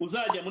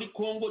uzajya muri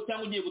Congo,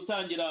 cyangwa ugiye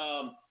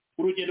gutangira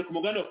urugendo ku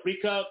mugabane wa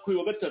Afurika kuri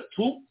wa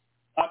gatatu,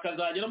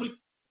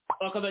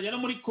 akazajya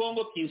muri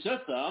Congo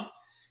Kinshasa.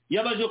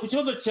 Yabaje ku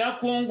kibazo cya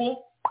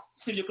Congo,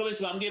 sibyo ko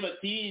benshi bambwiye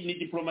bati ni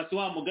diplomasi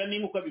wa mugani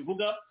nk'uko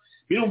abivuga,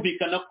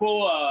 birumvikana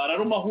ko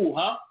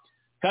ararumahuha,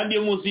 kandi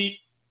iyo muzi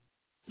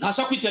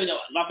ntashaka kwiteranya,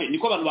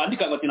 niko abantu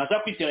bandika bati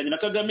ntashaka kwiteranya na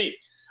Kagame.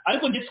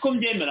 Ariko ndetse ko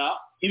mbyemera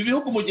ibi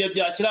bihugu mu gihe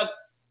byashaka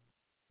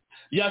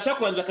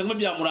kurangiza Kagame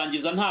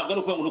byamurangiza, ntabwo ari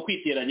ukuvuga ngo no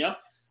kwiteranya.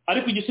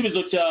 Ariko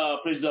igisubizo cya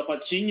President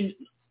Fatshi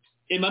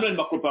Emmanuel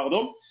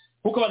Macron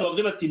kuko abantu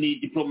bavuze bati ni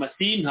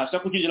diplomasi, ntashaka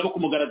kugira ku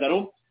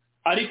mugaragaro,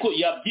 ariko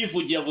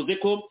yabyivugiye, yavuze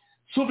ko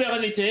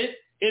souveraineté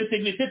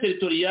intégrité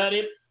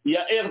territoriale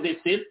ya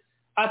RDC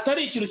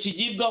atari ikintu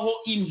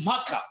kigibwaho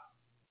impaka.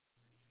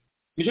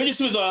 Nicyo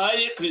gisubizo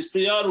yahaye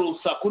Christian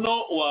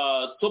Rusakuno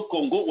wa Top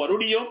Congo wa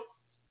Ruriyo,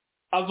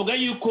 avuga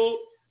yuko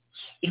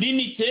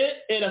l'unité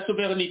et la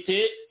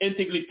souveraineté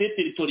intégrité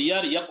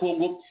territoriale ya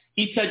Congo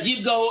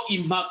itagibwaho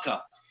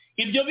impaka.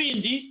 Ibyo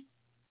bindi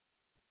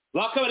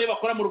bakabare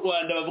bakora mu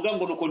Rwanda bavuga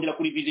ngo nokongera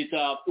kuri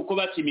visita uko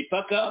baci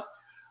imipaka,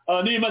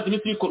 n'ibimaze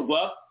iminsi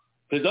bikorwa.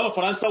 Perezida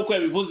w'Abafaransa uko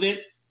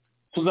yabivuze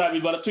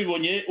tuzabibara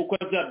tubibonye uko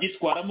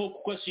yabyitwaramo,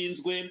 kuko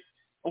ashinzwe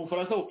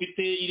Ubufaransa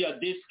bufite iriya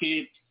desk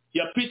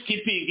ya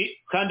peacekeeping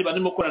kandi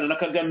barimo korana na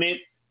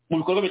Kagame mu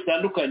bikorwa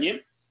bitandukanye.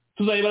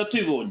 Tuzabibara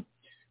tubibonye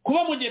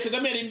kuba mu gihe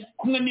Kagame yari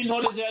kumwe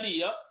n'intore ze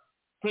hariya.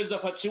 Perezida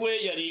Fatshi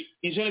we yari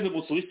i Geneve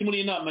mu Busuwisi muri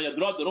inama ya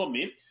droit de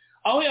l'homme,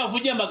 aho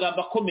yavugiye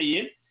amagambo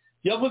akomeye.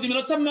 Yavuze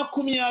iminota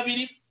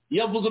 20,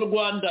 yavuze u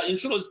Rwanda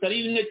inshuro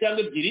zitari imwe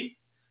cyangwa ebyiri,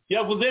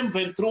 yavuze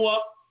M23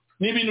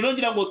 ni ibintu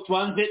nongera ngo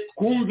tubanze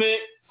twumve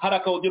hari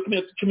akawudiyo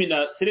k'imyaka 10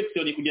 na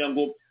selection kugira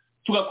ngo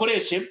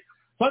tugakoreshe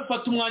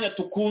twafata umwanya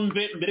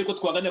tukumve mbere ko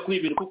twaganya kuri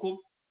ibintu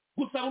kuko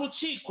gusaba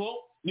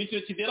urukiko ni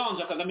ikintu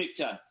kideranje Kagame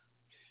cyane.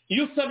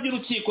 Iyo usabye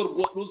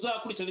urukiko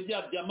ruzakurikirana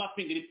ibyaha bya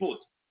mapping report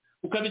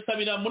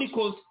ukabisabira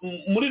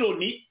muri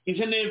Loni i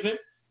Geneve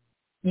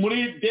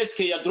muri desk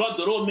ya droit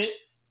de l'homme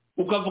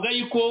ukavuga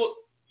yuko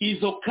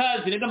izo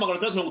kazi zirenga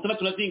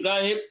 360 na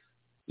zingahe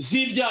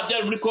z'ibyaha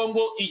byari muri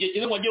Kongo igihe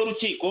kigeze mu gihe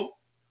urukiko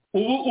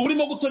ubu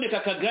urimo gutondeka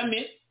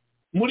Kagame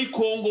muri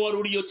Kongo wari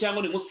uriyo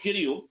cyangwa ni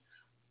musikiriyo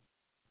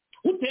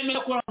utemera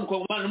ko ari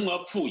umukongomani n'umwe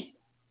wapfuye.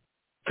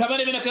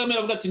 Kabarebe na Kagame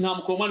aravuga ati nta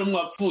mukongomani n'umwe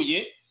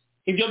wapfuye,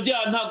 ibyo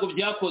byaha ntabwo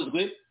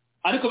byakozwe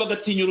ariko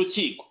bagatinya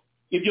urukiko.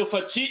 Ibyo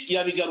Fatshi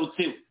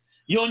yabigarutseho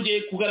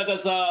yongeye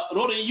kugaragaza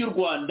role y'u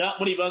Rwanda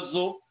muri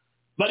bibazo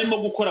barimo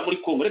gukora muri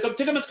Kongo. Reka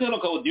tutege amatwi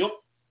y'aka audio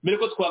mbere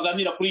ko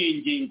twaganira kuri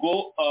iyi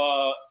ngingo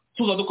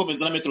tuza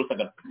dukomeza na Maître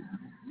Sagara.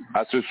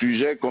 À ce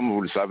sujet, comme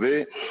vous le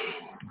savez,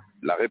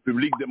 la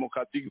République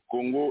démocratique du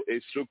Congo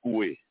est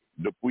secouée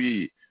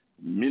depuis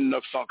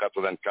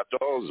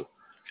 1994,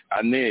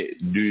 année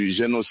du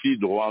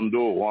génocide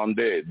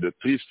rwandais de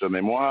triste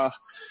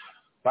mémoire,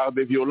 par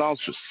des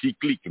violences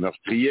cycliques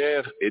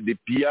meurtrières et des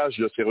pillages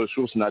de ses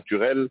ressources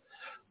naturelles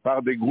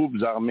par des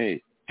groupes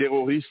armés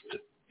terroristes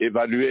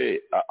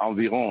évalués à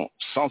environ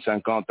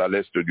 150 à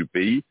l'est du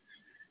pays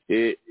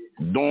et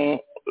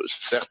dont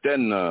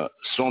certains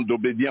sont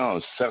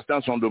d'obédience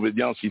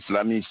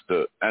islamiste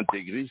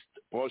intégriste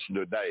proches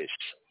de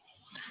Daesh.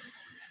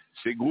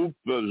 Ces groupes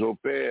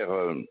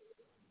opèrent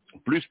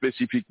plus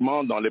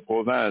spécifiquement dans les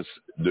provinces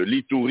de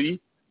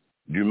l'Ituri,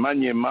 du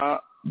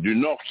Maniema, du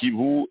Nord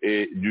Kivu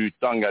et du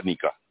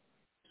Tanganyika.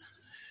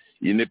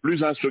 Il n'est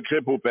plus un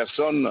secret pour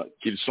personne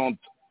qu'ils sont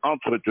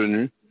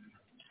entretenus,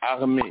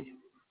 armés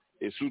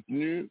et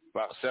soutenus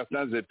par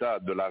certains États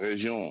de la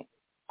région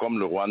comme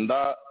le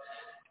Rwanda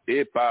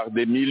et par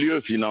des milieux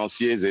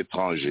financiers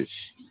étrangers.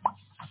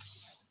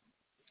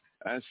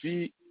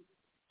 Ainsi,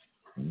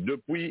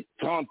 depuis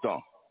 30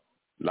 ans,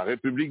 la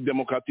République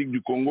démocratique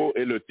du Congo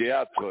est le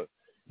théâtre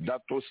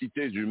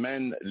d'atrocités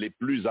humaines les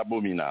plus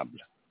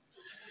abominables.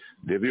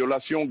 Des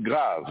violations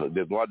graves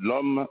des droits de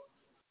l'homme,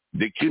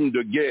 des crimes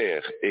de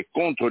guerre et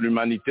contre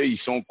l'humanité y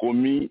sont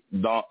commis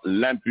dans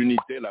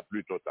l'impunité la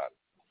plus totale.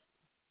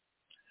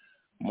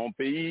 Mon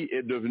pays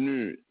est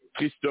devenu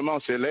tristement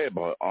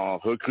célèbre en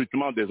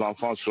recrutement des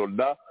enfants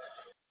soldats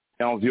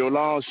et en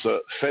violences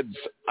faites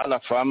à la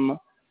femme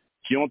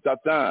qui ont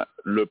atteint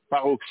le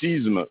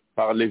paroxysme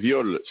par les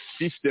viols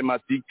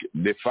systématiques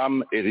des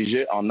femmes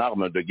érigées en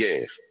armes de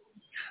guerre.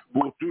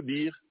 Pour tout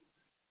dire,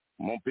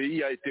 mon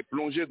pays a été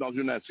plongé dans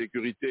une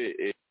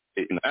insécurité et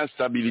une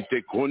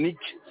instabilité chronique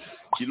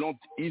qui l'ont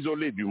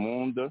isolé du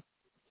monde,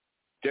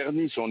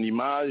 terni son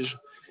image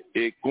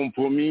et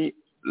compromis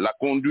la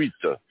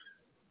conduite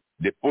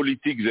des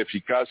politiques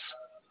efficaces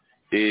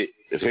et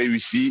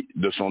réussies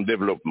de son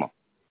développement.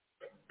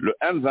 Le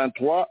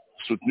M23,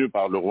 soutenu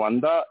par le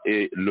Rwanda,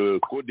 et le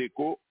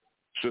Codeco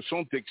se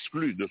sont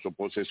exclus de ce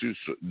processus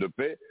de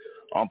paix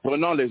en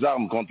prenant les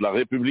armes contre la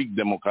République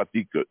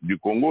démocratique du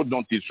Congo,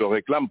 dont ils se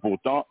réclament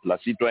pourtant la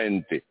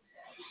citoyenneté.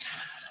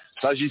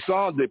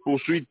 S'agissant des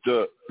poursuites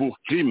pour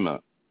crimes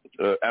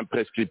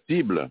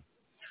imprescriptibles,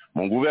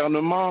 mon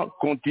gouvernement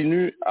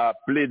continue à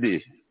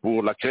plaider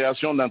pour la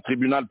création d'un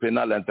tribunal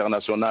pénal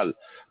international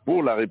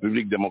pour la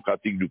République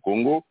démocratique du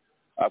Congo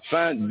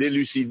afin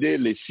d'élucider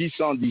les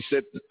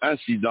 617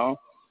 incidents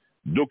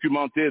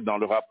documentés dans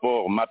le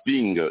rapport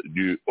mapping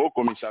du Haut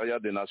Commissariat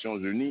des Nations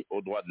Unies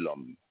aux droits de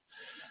l'homme.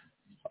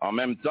 En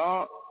même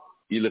temps,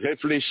 il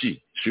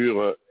réfléchit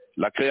sur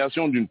la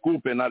création d'une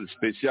cour pénale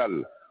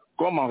spéciale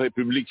comme en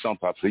République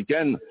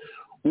centrafricaine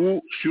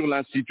ou sur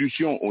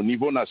l'institution au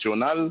niveau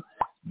national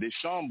des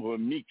chambres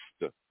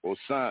mixtes au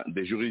sein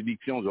des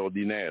juridictions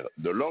ordinaires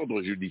de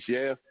l'ordre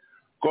judiciaire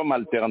comme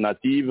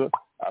alternative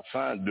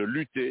afin de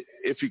lutter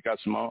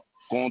efficacement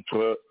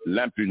contre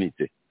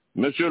l'impunité.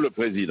 Monsieur le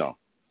Président,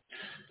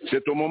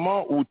 c'est au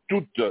moment où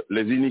toutes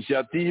les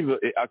initiatives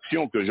et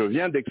actions que je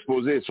viens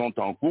d'exposer sont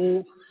en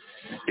cours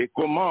et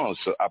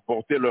commencent à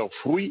porter leurs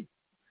fruits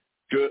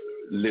que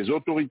les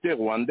autorités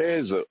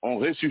rwandaises ont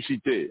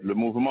ressuscité le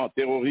mouvement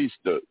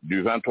terroriste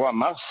du 23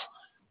 mars,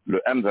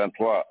 le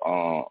M23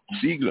 en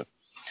sigle,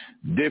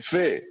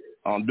 défait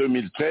en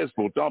 2013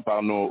 pourtant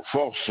par nos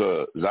forces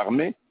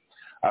armées,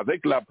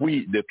 avec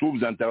l'appui des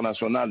troupes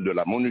internationales de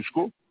la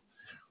MONUSCO,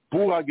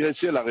 pour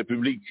agresser la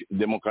République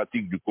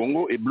démocratique du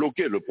Congo et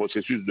bloquer le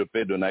processus de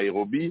paix de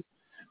Nairobi,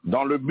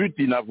 dans le but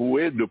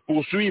inavoué de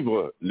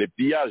poursuivre les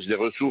pillages des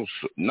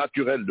ressources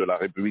naturelles de la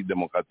République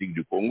démocratique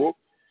du Congo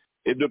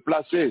et de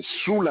placer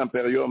sous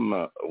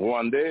l'impérium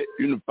rwandais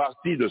une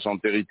partie de son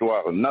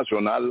territoire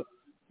national,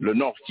 le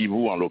Nord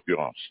Kivu en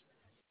l'occurrence.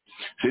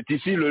 C'est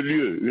ici le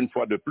lieu, une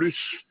fois de plus,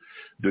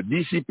 de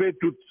dissiper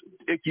toute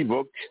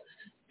équivoque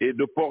et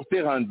de porter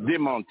un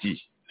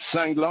démenti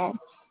cinglant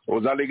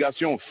aux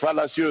allégations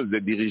fallacieuses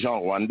des dirigeants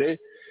rwandais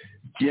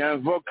qui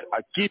invoquent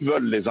à qui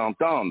veulent les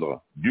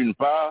entendre, d'une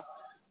part,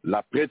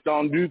 la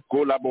prétendue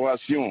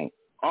collaboration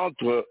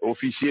entre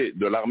officiers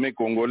de l'armée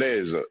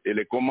congolaise et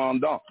les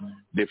commandants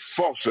des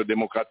forces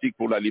démocratiques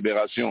pour la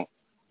libération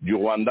du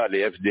Rwanda,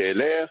 les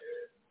FDLR,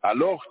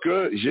 alors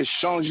que j'ai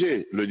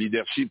changé le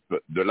leadership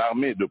de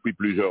l'armée depuis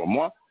plusieurs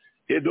mois,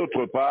 et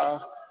d'autre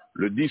part,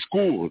 le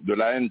discours de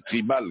la haine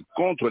tribale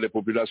contre les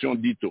populations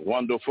dites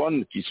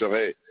rwandophones qui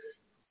seraient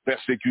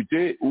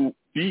persécutées ou,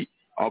 pis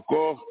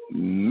encore,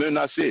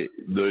 menacées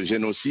de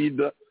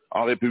génocide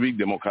en République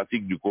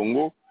démocratique du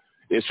Congo,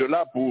 et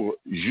cela pour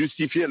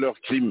justifier leurs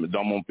crimes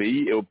dans mon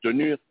pays et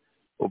obtenir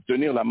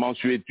la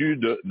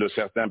mansuétude de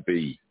certains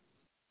pays.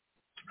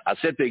 À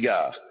cet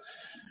égard,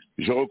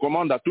 je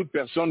recommande à toute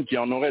personne qui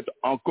en aurait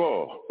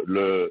encore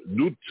le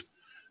doute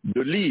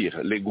de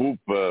lire les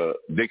groupes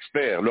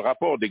d'experts, le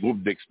rapport des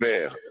groupes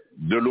d'experts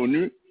de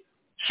l'ONU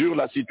sur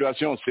la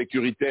situation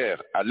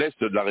sécuritaire à l'est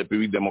de la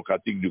République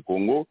démocratique du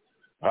Congo,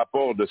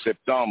 rapport de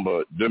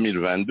septembre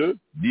 2022,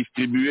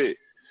 distribué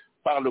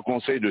par le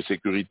Conseil de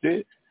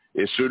sécurité,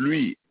 et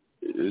celui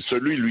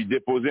lui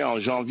déposé en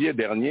janvier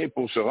dernier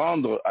pour se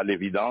rendre à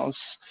l'évidence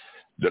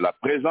de la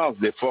présence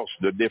des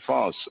forces de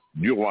défense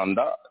du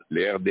Rwanda,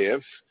 les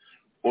RDF,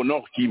 au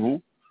Nord Kivu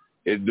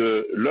et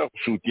de leur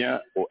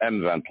soutien au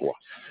M23.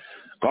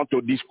 Quant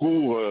au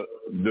discours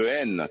de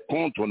haine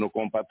contre nos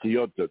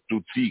compatriotes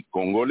Tutsis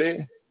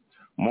congolais,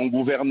 mon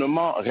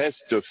gouvernement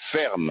reste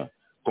ferme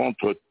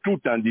contre tout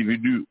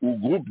individu ou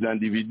groupe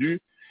d'individus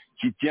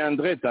qui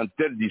tiendrait un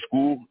tel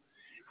discours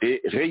et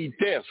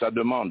réitère sa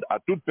demande à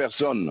toute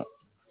personne,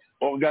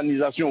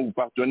 organisation ou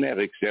partenaire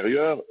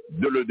extérieur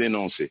de le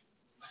dénoncer.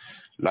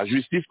 La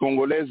justice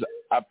congolaise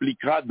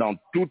appliquera dans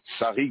toute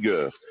sa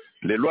rigueur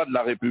les lois de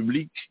la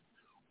République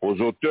aux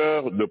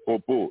auteurs de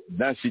propos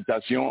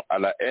d'incitation à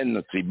la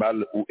haine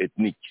tribale ou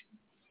ethnique.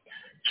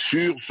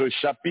 Sur ce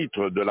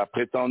chapitre de la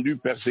prétendue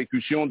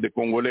persécution des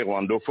Congolais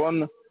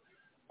rwandophones,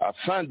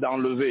 afin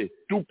d'enlever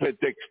tout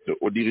prétexte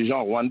aux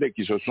dirigeants rwandais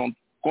qui se sont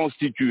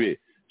constitués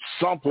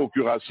sans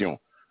procuration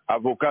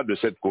avocats de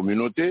cette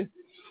communauté,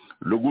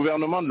 le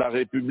gouvernement de la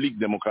République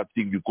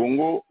démocratique du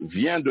Congo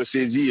vient de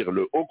saisir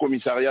le Haut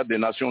Commissariat des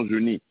Nations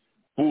Unies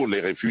pour les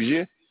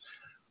réfugiés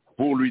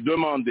pour lui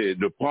demander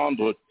de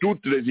prendre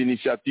toutes les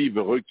initiatives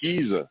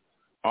requises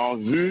en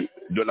vue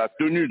de la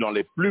tenue dans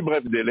les plus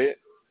brefs délais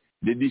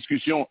des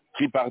discussions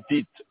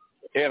tripartites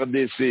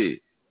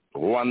RDC,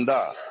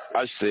 Rwanda,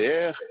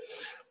 HCR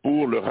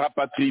pour le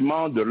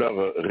rapatriement de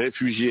leurs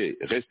réfugiés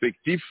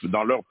respectifs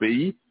dans leur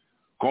pays,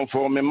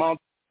 conformément au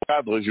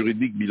cadre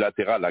juridique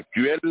bilatéral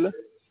actuel,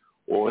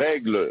 aux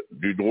règles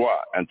du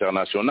droit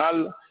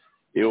international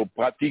et aux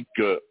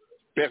pratiques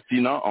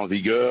pertinentes en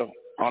vigueur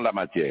en la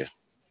matière.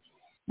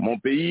 Mon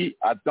pays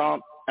attend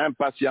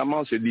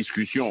impatiemment ces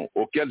discussions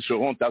auxquelles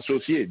seront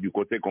associés du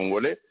côté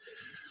congolais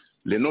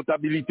les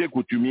notabilités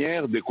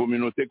coutumières des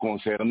communautés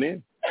concernées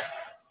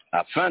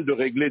afin de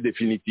régler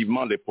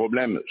définitivement les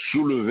problèmes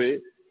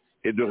soulevés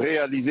et de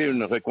réaliser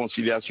une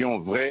réconciliation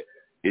vraie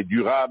et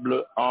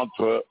durable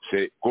entre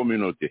ces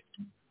communautés.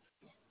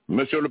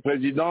 Monsieur le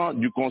Président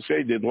du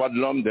Conseil des droits de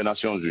l'homme des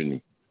Nations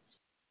Unies,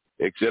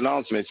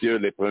 Excellences, Messieurs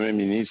les Premiers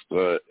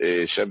ministres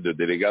et chefs de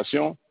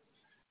délégation,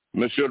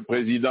 Monsieur le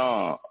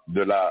Président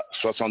de la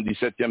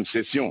 77e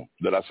session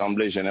de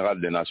l'Assemblée générale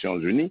des Nations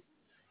Unies,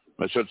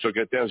 Monsieur le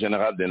Secrétaire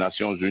général des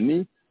Nations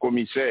Unies,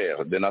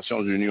 Commissaire des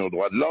Nations Unies aux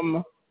droits de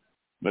l'homme,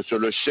 Monsieur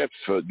le chef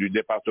du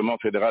département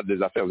fédéral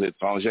des affaires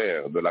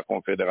étrangères de la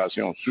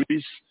Confédération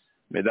suisse,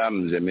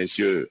 Mesdames et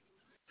Messieurs,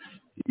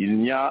 il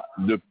n'y a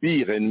de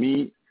pire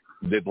ennemi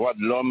des droits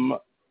de l'homme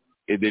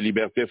et des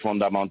libertés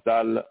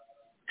fondamentales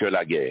que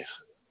la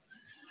guerre.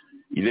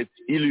 Il est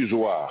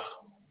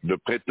illusoire de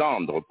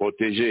prétendre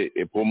protéger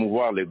et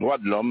promouvoir les droits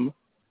de l'homme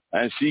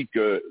ainsi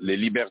que les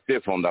libertés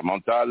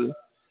fondamentales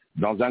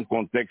dans un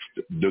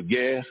contexte de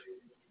guerre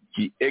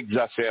qui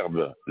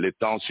exacerbe les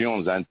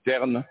tensions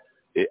internes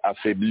et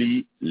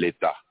affaiblit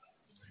l'État.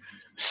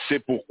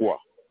 C'est pourquoi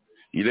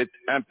il est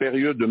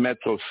impérieux de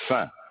mettre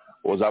fin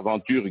aux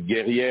aventures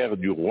guerrières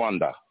du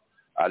Rwanda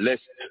à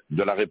l'est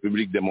de la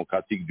République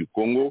démocratique du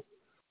Congo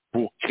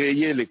pour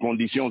créer les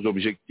conditions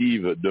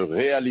objectives de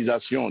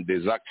réalisation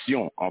des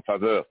actions en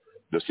faveur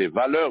de ces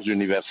valeurs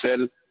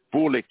universelles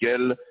pour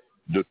lesquelles,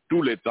 de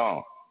tous les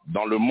temps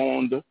dans le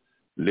monde,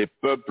 les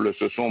peuples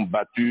se sont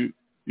battus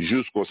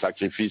jusqu'au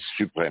sacrifice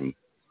suprême.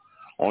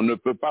 On ne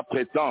peut pas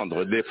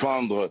prétendre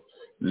défendre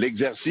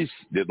l'exercice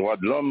des droits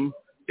de l'homme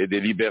et des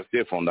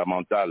libertés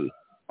fondamentales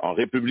en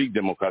République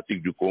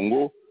démocratique du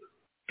Congo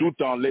tout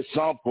en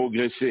laissant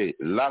progresser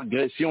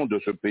l'agression de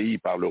ce pays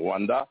par le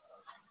Rwanda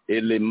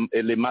et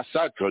les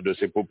massacres de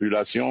ses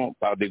populations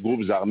par des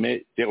groupes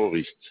armés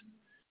terroristes.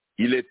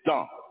 Il est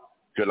temps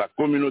que la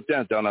communauté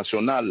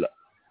internationale,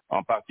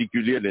 en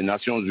particulier les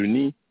Nations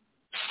Unies,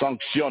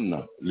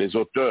 sanctionne les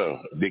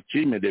auteurs des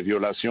crimes et des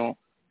violations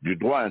du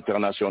droit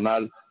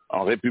international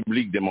en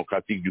République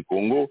démocratique du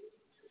Congo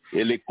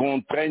et les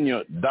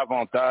contraignent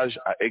davantage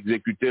à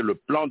exécuter le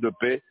plan de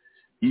paix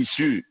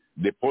issu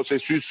des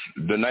processus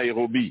de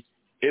Nairobi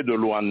et de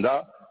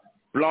Luanda,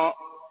 plan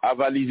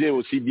avalisé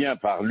aussi bien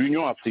par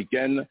l'Union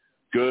africaine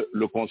que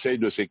le Conseil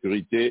de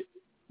sécurité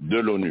de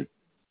l'ONU.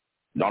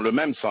 Dans le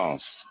même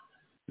sens,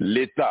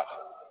 l'État,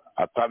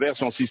 à travers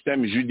son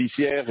système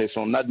judiciaire et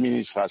son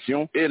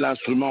administration, est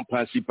l'instrument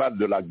principal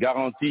de la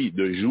garantie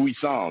de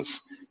jouissance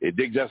et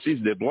d'exercice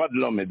des droits de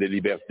l'homme et des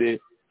libertés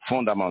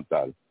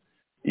fondamentales.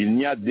 Il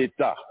n'y a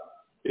d'État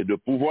et de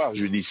pouvoir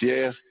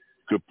judiciaire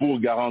que pour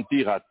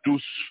garantir à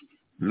tous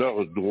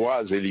leurs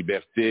droits et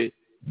libertés,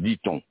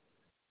 dit-on.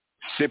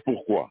 C'est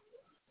pourquoi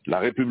la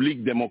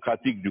République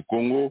démocratique du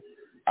Congo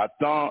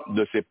attend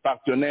de ses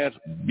partenaires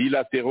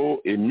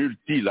bilatéraux et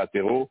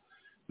multilatéraux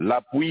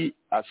l'appui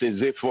à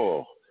ses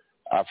efforts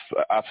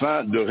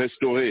afin de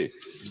restaurer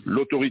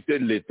l'autorité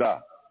de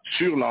l'État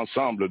sur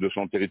l'ensemble de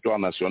son territoire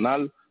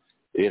national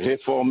et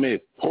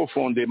réformer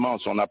profondément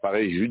son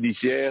appareil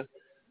judiciaire,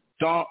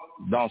 tant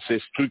dans ses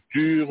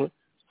structures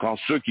qu'en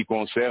ce qui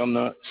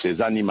concerne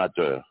ses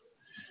animateurs.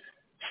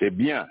 C'est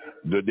bien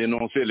de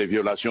dénoncer les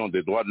violations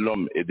des droits de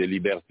l'homme et des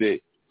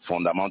libertés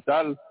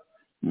fondamentales,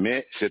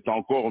 mais c'est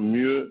encore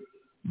mieux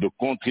de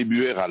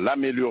contribuer à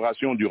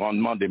l'amélioration du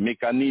rendement des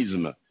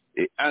mécanismes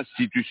et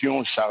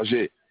institutions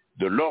chargées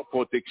de leur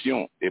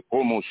protection et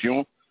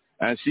promotion,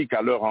 ainsi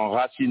qu'à leur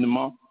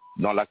enracinement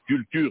dans la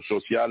culture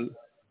sociale,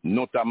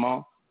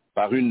 notamment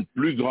par une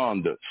plus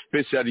grande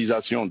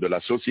spécialisation de la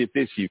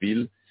société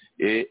civile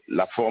et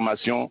la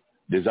formation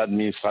des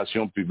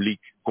administrations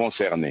publiques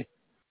concernées.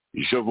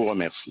 Je vous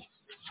remercie.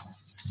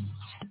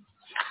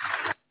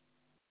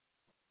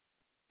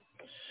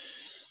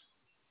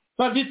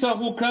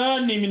 Itahuka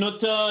ni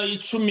iminota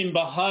 10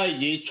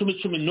 mbahaye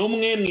 11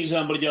 mu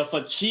ijambo rya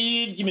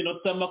Fatshi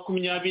ry'iminota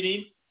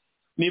 20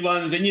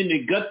 nibanze nyine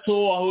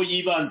gato aho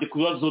yibanze ku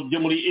bibazo byo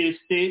muri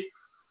este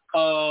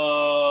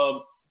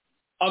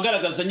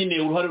agaragaza nyine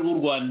uruhare rw'u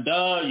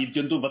Rwanda.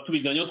 Ibyo ndumva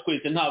tubiganyeho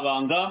twese nta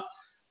banga,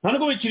 nta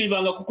nubwo bikiri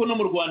ibanga kuko no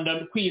mu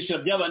Rwanda kwihisha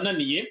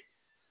byabananiye.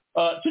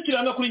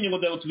 Tukiranga kuri ingingo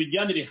zawe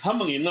tubijyanire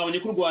hamwe. Mwabonye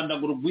ko u Rwanda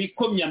ngo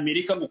rwikomye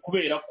Amerika ngo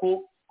kubera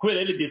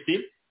RDC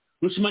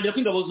rushimangira ko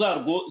ingabo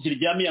zarwo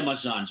ziryamiye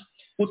amajanja.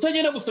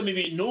 Utagenda gusoma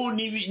ibintu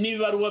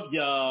n'ibibaruwa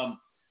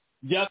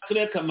bya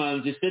Claire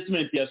Kamanzi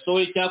statement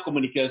yasohoye cyangwa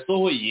communique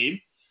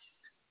yasohoye,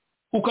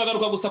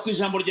 ukagaruka gusa ku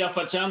ijambo rya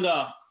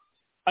Fachanga,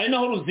 ari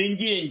naho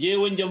ruzingiye.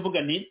 Ngewe njya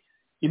mvuga nti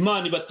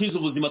Imana ibatiza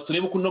ubuzima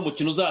turebe uko no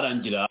mukino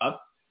uzarangira,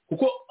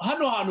 kuko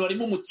hano hantu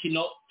harimo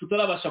umukino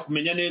tutarabasha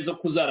kumenya neza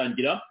ko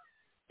uzarangira.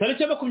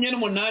 Tariki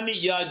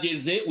 28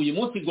 yageze uyu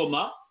munsi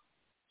Goma,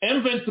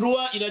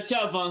 M23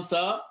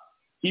 iracyavansa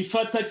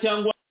ifata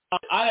cyangwa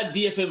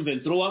RDF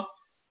M23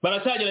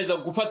 baracyagereza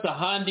gufata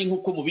ahandi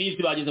nk'uko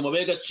mubizi bageze mu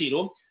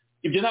begaciro.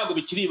 Ibyo ntabwo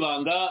bikiri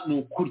ibanga, ni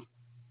ukuri.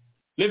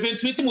 Le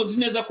 28 muzi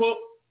neza ko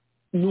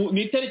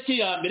ni itariki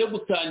ya mbere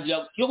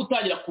yo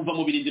gutangira kuva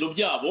mu birindiro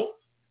byabo,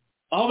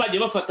 aho bagiye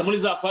bafata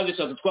muri za faze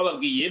 3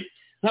 twababwiye.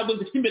 Ntabwo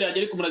zifite imbere yanjye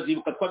ariko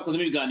murazibuka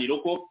twabikozemo ibiganiro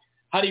ko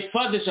hari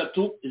faze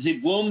 3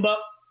 zigomba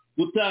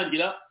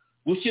gutangira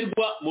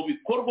gushyirwa mu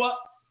bikorwa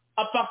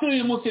a partir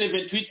y'uyu munsi le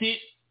 28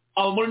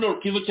 aho muri Nord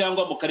Kivu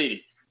cyangwa mu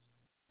karere.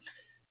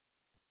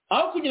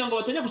 Aho kugira ngo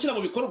batajya gushyira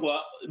mu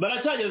bikorwa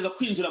baracyagereza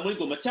kwinjira muri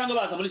Goma cyangwa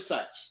baza muri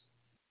Sake.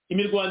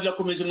 Imirwano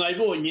irakomeje,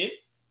 mwabibonye,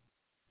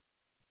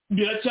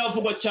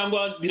 biracyavugwa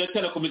cyangwa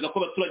biracyanakomeza ko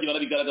abaturage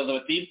barabigaragaza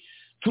bati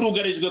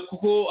turugarijwe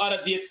kuko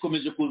RDF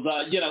ikomeje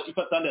kuzagera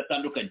ifatande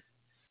yatandukanye.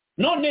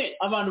 None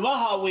abantu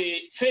bahawe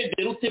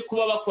federute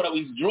kuba bakora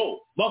withdraw,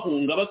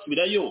 bahunga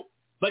basubirayo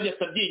bajya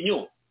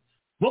Sabyinyo,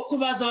 bo ko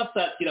baza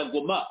basatira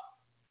Goma.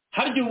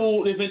 Harya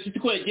ubu Revensi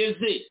ko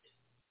yageze,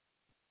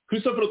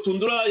 Christopher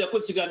Tundura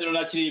yakoze ikiganiro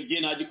nakirebye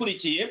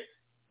nagikurikiye,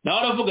 nawe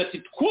aravuga ati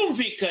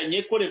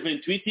twumvikanye ko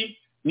Revensi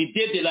ni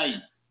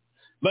deadline.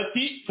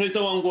 Bati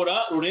Perezida wa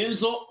Angola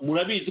Lorenzo,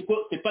 murabizi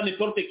ko c'est pas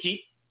n'importe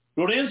qui,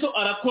 Lorenzo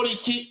arakora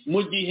iki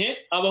mu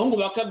gihe abahungu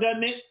ba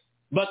Kagame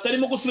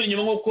batarimo gusubira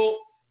inyuma nk'uko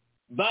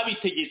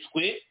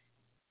babitegetswe,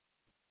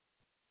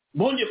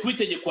 bongeye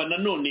kubitegekwa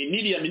nanone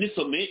n'iriya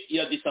minisome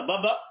ya Addis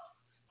Ababa,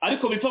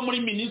 ariko biva muri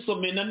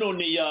minisome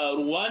nanone ya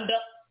Rwanda,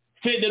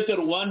 Federal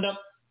Rwanda.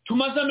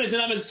 Tumaze amezi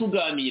n'amezi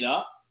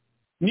tuganira,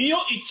 niyo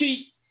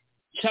iki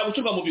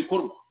cyagucurwa mu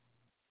bikorwa.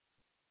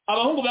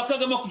 Abahungu ba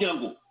Kagame kugira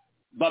ngo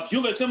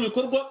babyubeke mu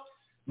bikorwa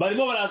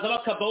barimo baraza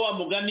bakava wa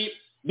mugani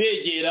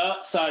begera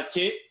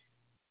Sake,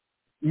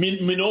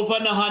 Minova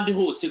n'ahandi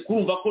hose,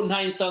 kurumva ko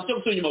nta instance yo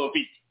gusubira inyuma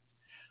bafite.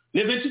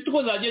 Revensi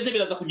tuko zageze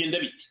biraza kugenda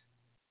biti.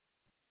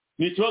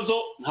 Ni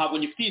ikibazo ntabwo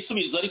nyifitiye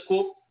isubizo,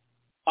 ariko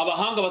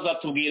abahanga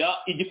bazatubwira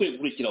igikwiye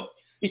gukurikiraho.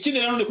 Ikindi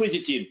rero ni kuri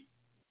iki kintu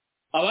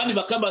abandi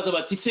bakambaza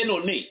bati se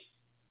none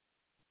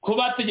ko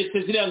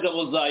bategetse ziriya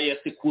ngabo za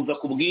EAC kuza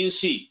ku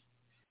bwinshi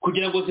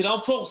kugira ngo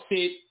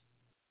zirenforce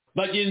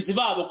bagenzi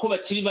babo ko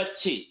bakiri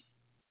bake,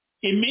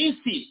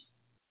 iminsi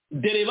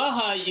dere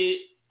bahaye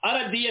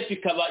RDF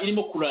ikaba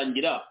irimo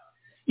kurangira,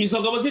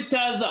 izo ngabo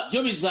zitaza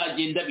byo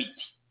bizagenda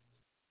biti.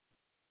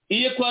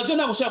 Iye kwazo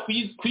ntabwo ushaka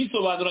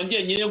kuyisobanura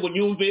ngenyine ngo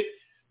nyumve,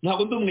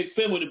 ntabwo ndi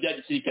umwexpert mu bintu bya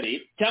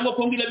gisirikare cyangwa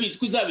ko ngira bizi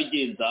ko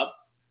izabigenza,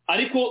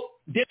 ariko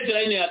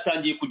deadline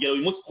yatangiye kugera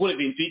uyu munsi kuri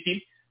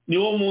 28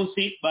 niwo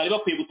munsi bari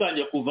bakwiye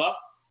gutangira kuva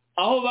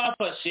aho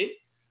bafashe,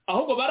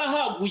 ahubwo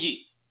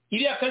barahaguye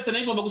iriya karita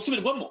nayo igomba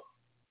gusubirwamo.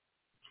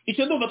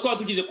 Icyo ndumva twaba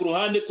tugize ku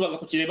ruhande tubaga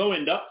kukireba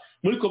wenda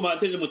muri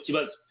komantere mu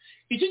kibazo.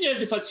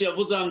 Icy'ingenzi Fatshi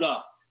yavuze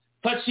aha,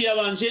 Fatshi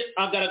yabanje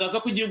agaragaza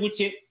ko igihugu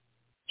cye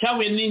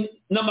cyahuye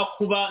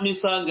n'amakuba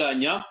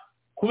n'isanganya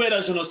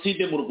kubera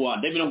jenoside mu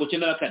Rwanda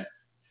 1994.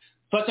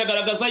 Fatshi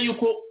agaragaza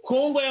yuko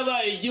Kongo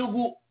yabaye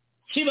igihugu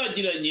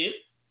kibagiranye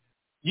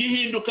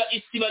gihinduka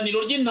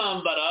isibaniro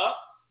ry'intambara,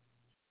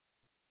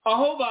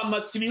 aho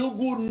bamatse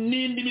ibihugu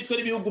n'indi mitwe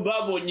y'ibihugu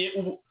babonye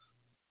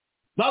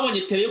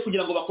tere yo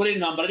kugira ngo bakore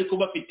intambara ariko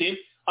bafite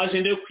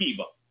agenda yo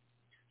kwiba.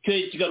 Cyo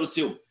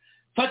kigarutseho.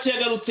 Fatshi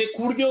yagarutse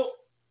ku buryo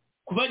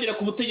kubagera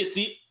ku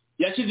butegetsi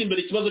yashyize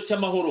imbere ikibazo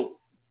cy'amahoro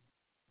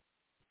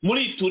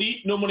muri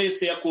turi no muri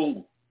este ya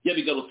Kongo.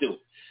 Yabigarutseho.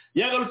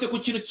 Yagarutse ku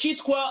kintu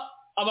cyitwa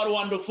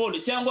abarwandofone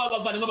cyangwa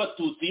abavandimwe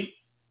b'abatutsi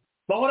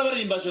bahora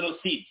baririmba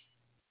jenoside.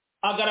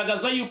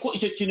 Agaragaza yuko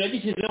icyo kintu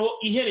yagishyizeho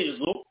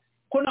iherezo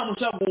ko nta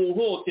mushaka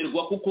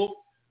guhohoterwa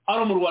kuko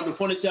ari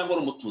umurwandofone cyangwa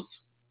ari umututsi.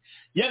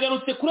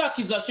 Yagarutse kuri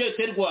akizasiyo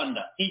y'u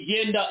Rwanda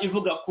igenda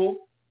ivuga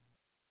ko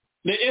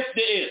le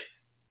FDR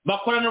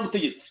bakorana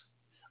n'ubutegetsi.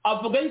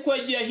 Avuga yuko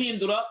yagiye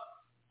ahindura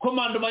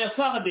komandoma ya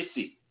FARDC,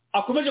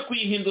 akomeje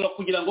kuyihindura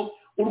kugira ngo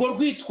urwo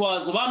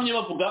rwitwazo bamye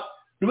bavuga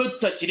rube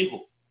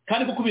tutakiriho.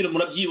 Kandi kuko ibintu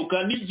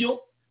murabyibuka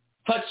nibyo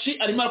Fatshi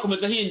arimo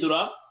arakomeza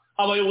ahindura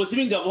abayobozi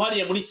b'ingabo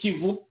hariya muri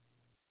Kivu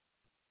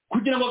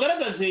kugira ngo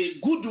agaragaze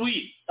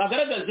goodwill,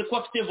 agaragaze ko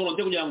afite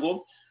volonté kugira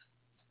ngo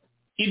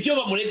ibyo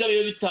bamurega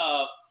bibe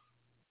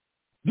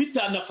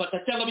bitanafata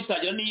cyangwa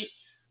bitagira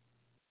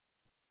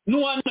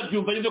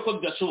n'uwanabyumva yumve ko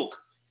bidashoboka.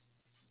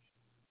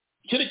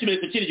 Icyo ni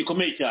ikimenyetso kiri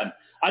gikomeye cyane.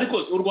 Ariko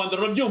u Rwanda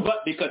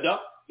rurabyumva bikada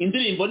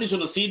indirimbo ni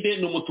jenoside,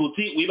 ni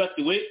umututsi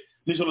wibasiwe,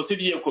 ni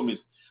jenoside igiye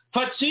gukomeza.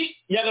 Fatshi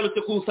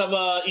yagarutse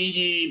kusaba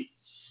iyi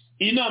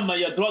nama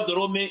ya droit de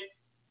l'homme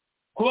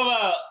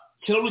kuba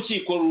bakira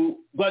urukiko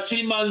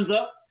rwacira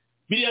imanza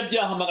biriya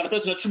byaha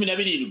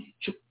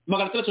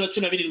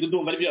 317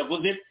 ndumva aribyo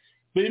yavuze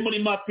biri muri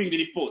mapping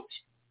report.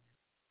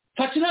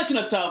 Fatshi nta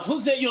kintu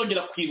atavuze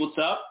yongera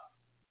kwibutsa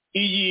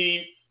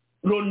iyi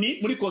Loni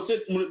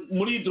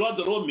muri droit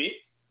de l'homme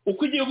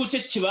uko igihugu cye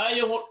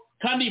kibayeho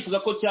kandi yifuza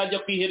ko cyajya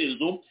ku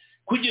iherezo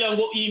kugira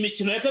ngo iyi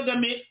mikino ya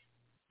Kagame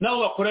nabo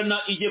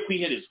bakorana ijye ku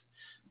iherezo.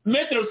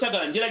 Metero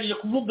Rusagara ngerageje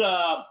kuvuga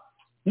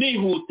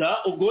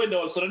nihuta ubwo wenda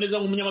wasora neza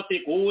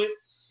nk'umunyamategeko wowe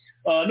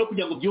no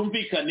kugira ngo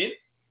byumvikane.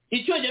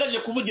 Icyo yagerageje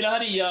kuvugira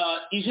hariya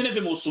i Geneve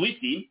mu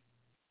Suwisi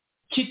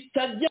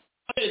kitajya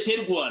leta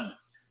y'u Rwanda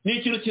ni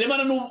ikintu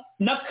kiremana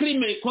na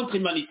crime contre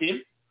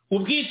humanité,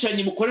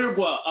 ubwicanyi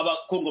bukorerwa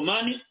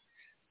abakongomani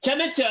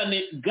cyane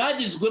cyane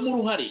bwagizwemo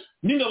uruhare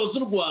n'ingabo z'u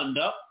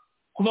Rwanda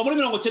kuva muri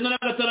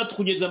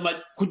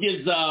 1996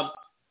 kugeza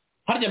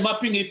harya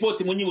mapping report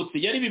mu nyibutse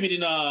yari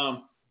 2003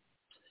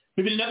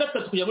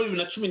 kugera muri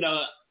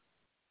 2010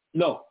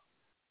 no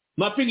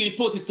mapping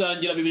report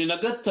itangira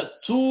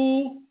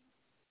 2003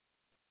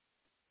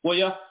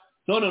 oya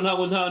no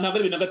ntabwo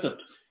ari 2003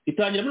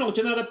 itangira muri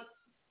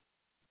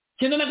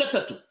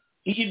 1993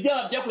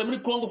 ibyaha byakorewe muri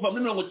Kongo kuva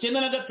muri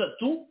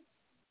 1993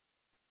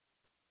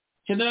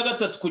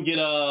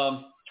 kugera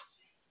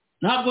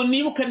ntabwo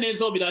nibuka neza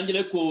aho birangira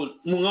ariko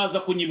mwaza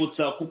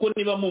kunyibutsa kuko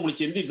niba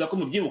mumurikiye ndiza ko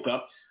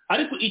mubyibuka.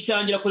 Ariko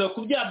icyangira kureba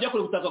ku byaha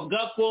byakorewe ubutaka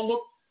bwa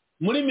Kongo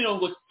muri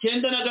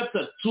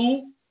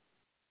 1993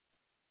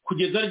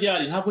 kugeza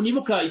ryari ntabwo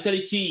nibuka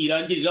itariki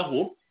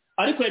irangiriraho,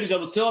 ariko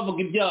yabigarutseho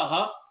bavuga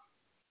ibyaha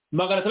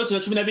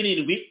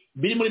 317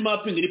 biri muri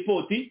mapping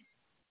report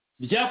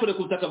byakorewe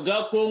ku butaka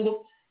bwa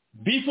Kongo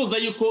bifuza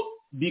yuko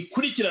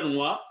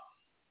bikurikiranwa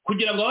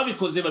kugira ngo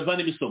ababikoze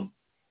bavane bisomo.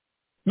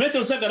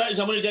 Metero Rusagara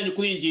ijambo rijyanye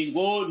kuri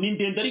ingingo ni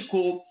ndende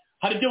ariko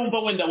hari ibyo wumva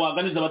wenda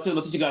waganiza abateze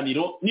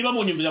ikiganiro niba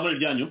munyumvira ijambo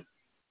rijyanye.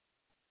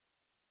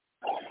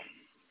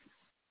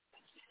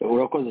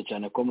 Urakoze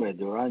cyane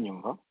comrade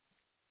uranyumva?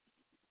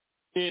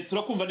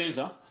 Turakumva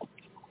neza.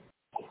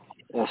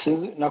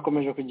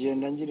 Nakomeje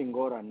kugenda ngira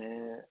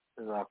ingorane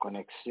za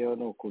connection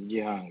no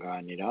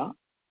kubyihanganira.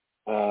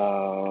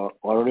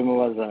 Wari urimo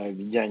baza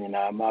ibijyanye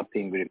na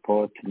mapping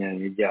report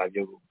n'ibyaha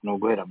byo no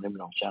guhera muri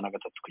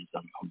 1993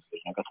 kugeza muri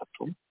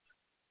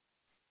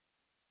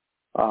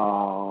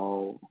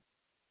 2023.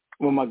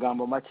 Mu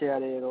magambo make ya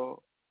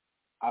rero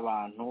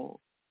abantu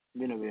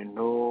bino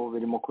bintu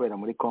birimo kubera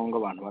muri Kongo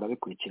abantu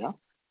barabikurikira,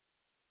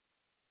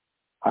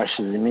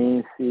 hashize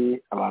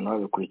iminsi abantu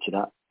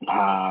babikurikira,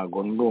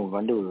 ntago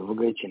ndumva ndi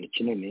bubivuge ikintu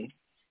kinini,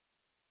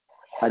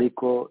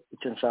 ariko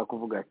icyo nshaka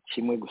kuvuga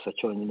kimwe gusa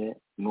cyonyine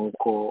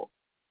nuko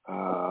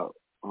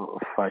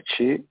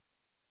Fatshi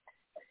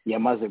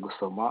yamaze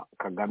gusoma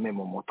Kagame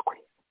mu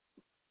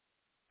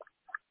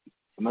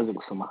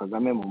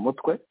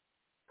mutwe,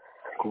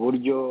 ku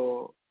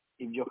buryo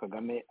ibyo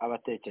Kagame aba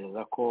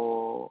atekereza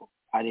ko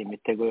ari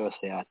imitego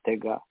yose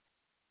yatega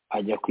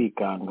ajya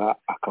kwikanga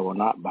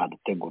akabona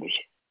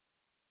baduteguruye.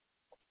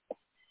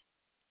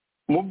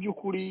 Mu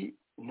by'ukuri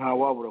nta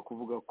wabura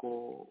kuvuga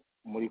ko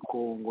muri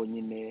Kongo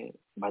nyine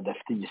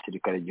badafite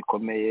igisirikare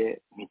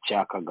gikomeye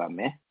nk'icya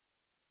Kagame.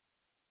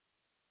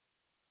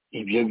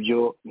 Ibyo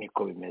byo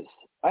niko bimeze,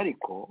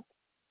 ariko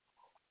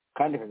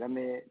kandi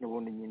Kagame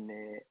n'ubundi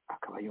nyine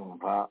akaba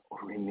yumva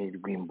ururimi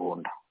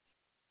rw'imbunda.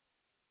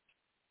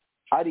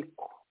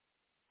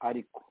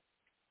 ariko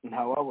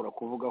ntawabura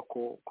kuvuga ko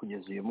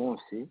kugeza uyu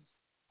munsi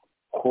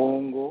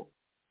Kongo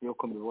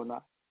yuko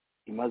mbibona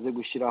imaze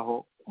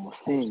gushyiraho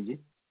umusingi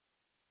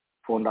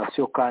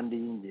fondasiyo kandi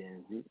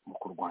y'ingenzi mu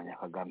kurwanya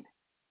Kagame.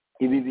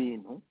 Ibi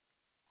bintu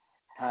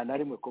nta na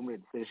rimwe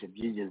Comrade Serge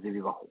byigeze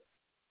bibaho,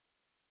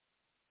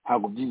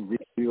 ntabwo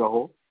byigeze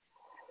bibaho,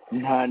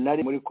 nta na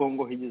rimwe muri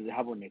Kongo higeze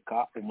haboneka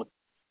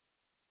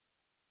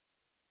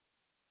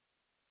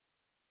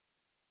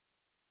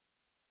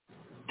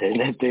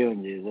interinete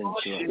yongeza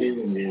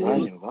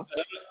ikibazo.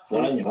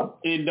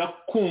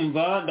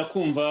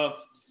 ndakumva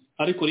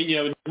ariko linya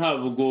yawe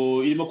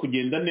ntabwo irimo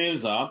kugenda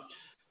neza.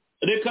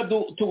 reka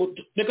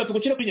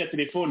tugukira kuri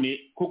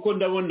telefone kuko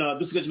ndabona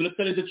dusigaje iminota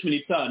itarenze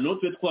 15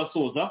 tube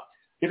twasoza.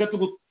 Reka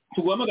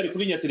tuguhamagare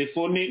kuri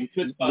telefone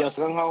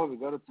byasa nkaho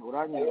bigarutse.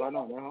 Uranyumva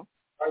noneho?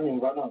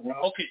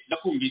 Okay,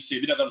 ndakumvise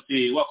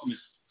biragarutse,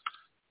 wakomeza.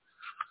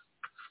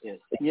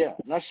 Yes.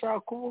 Nashaka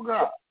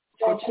kuvuga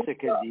ko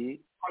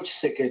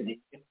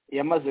Tshisekedi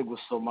yamaze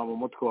gusoma mu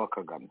mutwe wa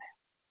Kagame.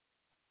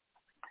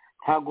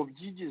 Ntabwo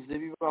byigeze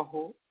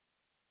bibaho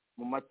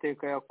mu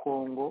mateka ya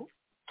Kongo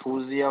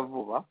tuzi ya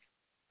vuba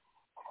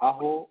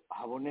aho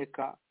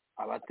haboneka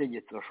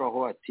abategetsi bashobora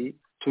kuba bati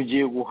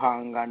tugiye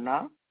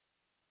guhangana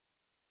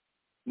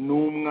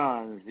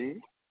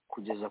n'umwanzi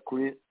kugeza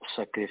kuri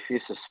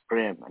sacrifice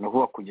supreme, ni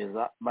ukuvuga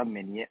kugeza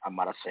bamenye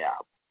amaraso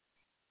yabo.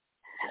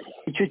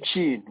 Icyo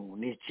kintu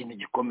ni ikintu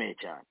gikomeye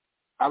cyane.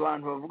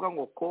 Abantu bavuga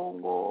ngo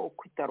Kongo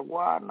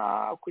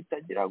kwitarwana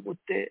kwitagira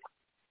gute,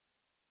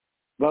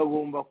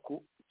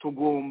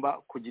 tugomba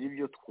kugira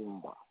ibyo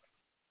twumva,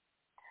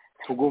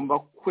 tugomba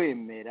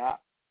kwemera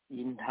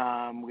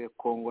intambwe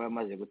Kongo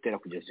yamaze gutera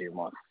kugeza uyu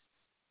munsi.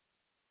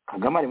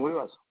 Kagame ari mu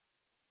bibazo,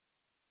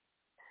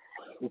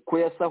 uko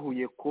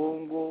yasahuye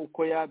Kongo,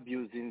 uko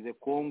yabyuzinze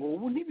Kongo,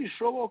 ubu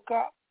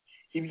ntibishoboka.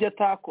 Ibyo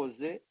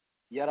atakoze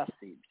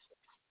yarasibye.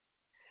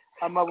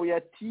 Amabuye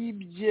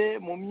atibye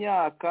mu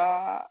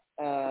myaka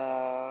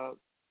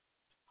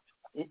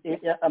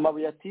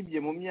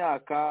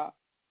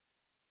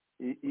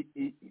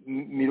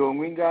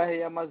mirongo ingahe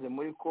yamaze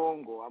muri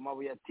Kongo.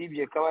 Amabuye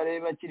atibye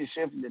Kabarebe akiri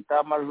chef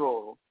d'etat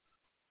major,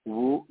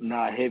 ubu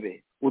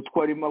nahebe.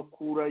 Utwo arimo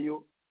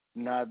akurayo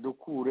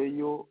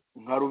nadukureyo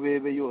nka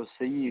Rubebe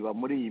yose yiba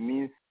muri iyi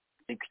minsi.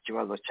 Ariko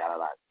ikibazo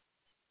cyararangiye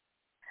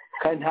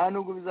kandi nta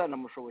nubwo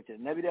bizanamushobokera.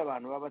 Nabiri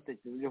abantu baba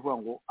batekereza byo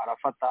kuvuga ngo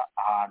arafata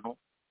ahantu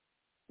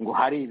ngo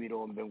hari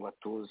ibirombe ngo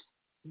atuze.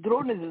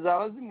 Drone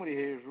zizaba zimuri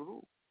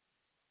hejuru,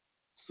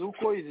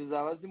 suko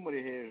zizaba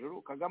zimuri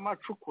hejuru, Kagame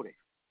acukure.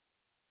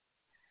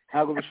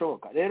 Ntabwo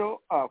bishoboka.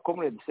 Rero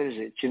Comrade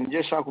Serge, ikintu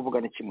ngiye shaka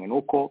kuvuga ni kimwe,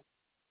 nuko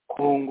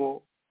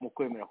Kongo mu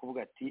kwemera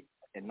kuvuga ati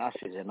enough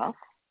is enough.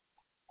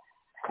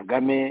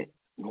 Kagame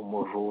ni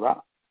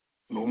umujura,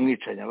 ni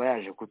umwicanyi, aba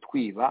yaje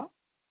kutwiba.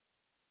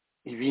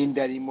 Ibindi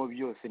arimo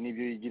byose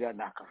n'ibyo yigira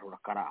ni akajura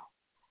karaho.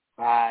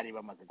 Bari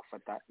bamaze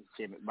gufata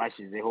icyemezo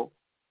bashyizeho,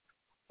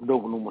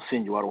 ndobu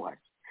n'umusingi wari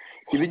uhari.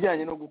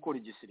 Ibijyanye no gukora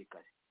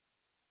igisirikare,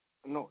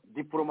 no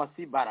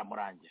diplomasi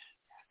baramurangije.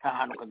 Nta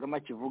hantu Kagame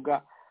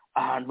akivuga,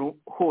 ahantu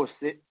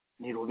hose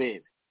ni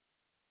Rubebe.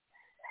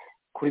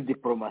 Kuri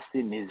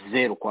diplomasi ni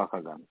zero kwa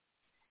Kagame.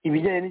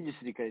 Ibijyanye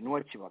n'igisirikare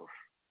niwe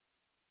kibarusha.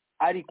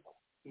 Ariko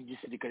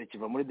igisirikare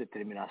kiva muri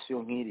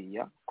determination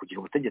nk'iriya, kugira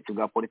ubutegetsi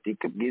bwa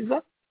politike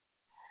bwiza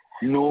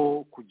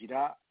no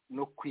kugira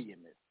no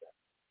kwiyemeza.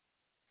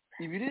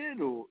 Ibi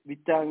rero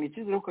bitanga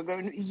icyizere ko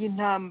Kagame iyi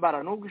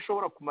ntambara nubwo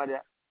ishobora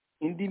kumara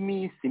indi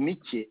minsi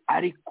mike,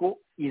 ariko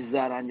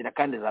izarangira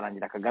kandi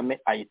izarangira Kagame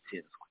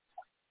ayitsinzwe.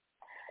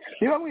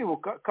 Niba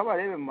mwibuka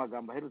Kabarebe mu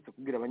magambo aherutse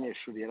kubwira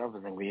abanyeshuri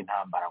yaravuze ngo iyi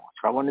ntambara ngo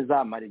turabona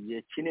izamara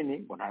igihe kinini,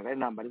 ngo ntabwo ari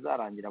intambara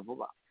izarangira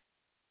vuba.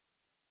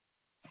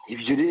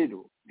 Ibyo rero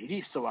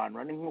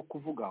birisobanura, ni nko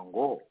kuvuga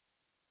ngo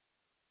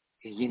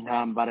iyi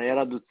ntambara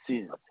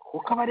yaradutsinze. Kuko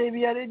Kabarebe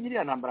yarebye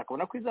iriya ntambara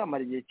akabona ko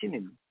izamara igihe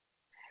kinini,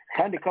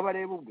 kandi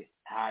Kabarebe ubwe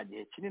nta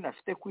gihe kinini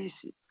afite ku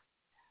isi,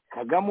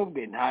 Kagame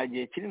ubwe nta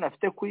gihe kinini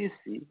afite ku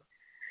isi,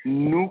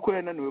 nuko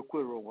yananiwe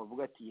kwerura ngo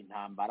avuga ati iyi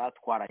ntambara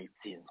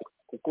twarayitsinzwe.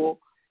 Kuko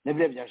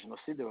n'ibyo bya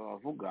jenoside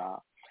bavuga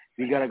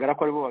bigaragara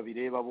ko aribo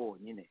babireba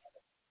bonyine,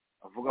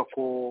 bavuga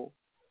ko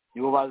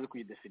nibo bazi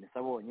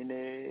kuyidefinisa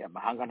bonyine.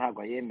 Amahanga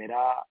ntabwo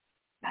ayemera,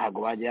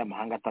 ntabwo bagiye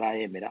amahanga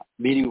atarayemera,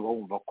 biri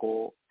bumva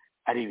ko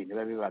ari ibintu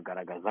biba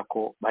bibagaragaza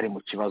ko bari mu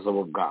kibazo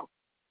bo bwabo.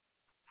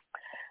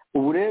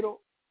 Ubu rero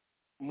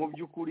mu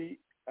by'ukuri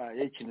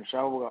ikintu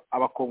ushaka kuvuga,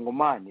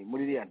 abakongomani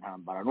muri iriya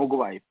ntambara nubwo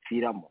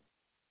bayipfiramo,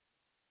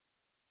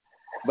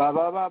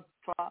 baba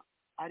bapfa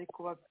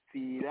ariko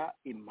bapfira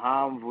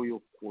impamvu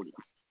y'ukuri.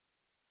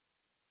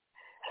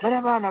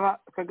 Bariya bana ba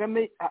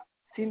Kagame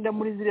atsinda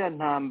muri ziriya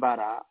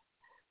ntambara,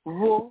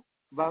 bo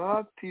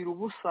baba bapfira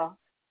ubusa.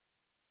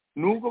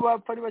 Nubwo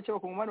bapfa ari bake,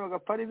 abakongomani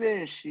bagapfa ari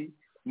benshi,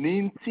 ni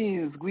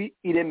intsinzwi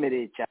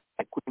iremereye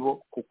cyane kuri bo,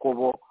 kuko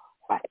bo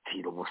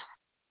bapfira ubusa.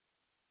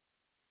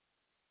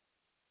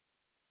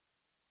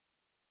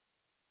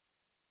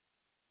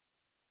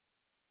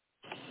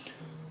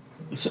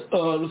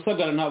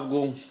 Rusagara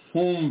ntabwo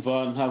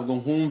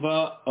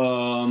nkumva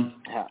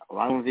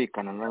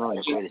wumvikana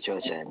nanone kubera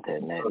ikibazo cya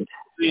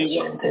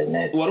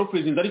interineti wari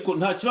uperezida ariko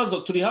nta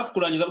kibazo turi hafi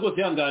kurangiza rwose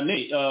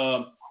ihangane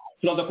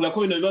turaza kureba ko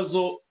bino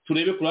bibazo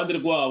turebe ku ruhande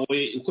rwawe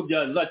uko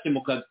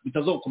byazakemuka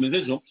bitazokomeza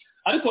ejo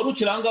ariko wari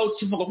ukiranga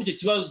ukivuga ko iki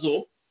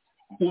kibazo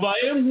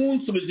ubaye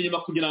nk'unsubiza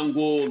inyuma kugira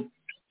ngo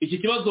iki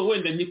kibazo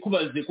wenda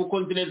ntikubaze kuko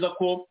nzi neza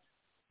ko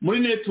muri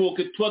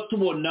netiwoke tuba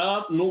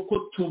tubona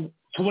nuko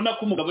tubona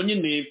ko umugabo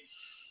nyine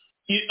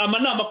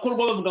amanama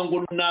akorwa bavuga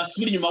ngo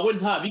nasubira inyuma we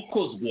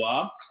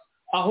ntabikozwa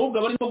ahubwo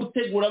aba arimo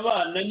gutegura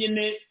abana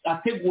nyine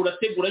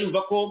ategura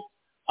yumva ko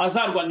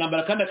azarwana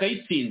intambara kandi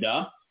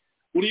akayitsinda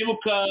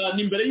uribuka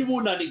ni mbere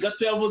y'ubunani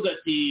gato yavuze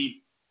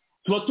ati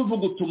tuba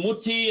tuvuga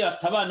utumuti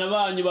ati abana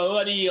banyu baba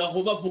bari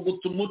aho bavuga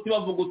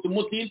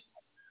utumuti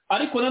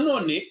ariko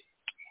nanone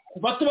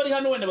bato bari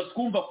hano wenda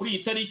batwumva kuri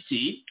iyi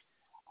tariki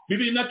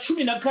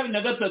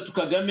 2013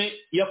 Kagame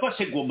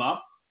yafashe Goma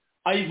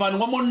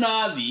ayivanwamo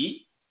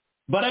nabi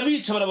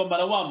barabica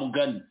barabamara wa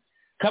mugani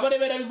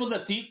Kabarebe bivuze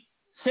ati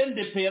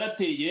CNDP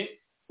yarateye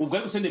ubwo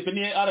ariko CNDP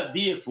ni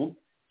RDF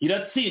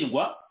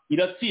iratsindwa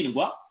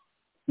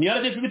ni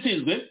RDF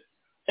bitsinzwe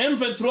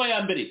M23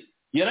 ya mbere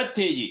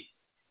yarateye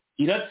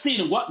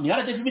iratsindwa ni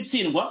RDF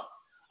bitsindwa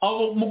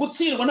abo mu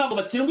gutsindwa ntabwo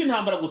batsindwa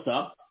intambara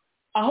gusa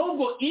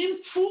ahubwo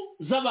impfu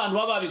z'abantu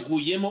baba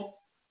babiguyemo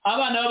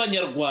abana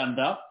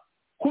b'abanyarwanda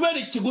kubera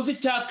ikiguzi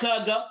cya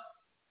kaga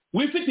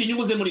wifitiye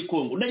inyungu ze muri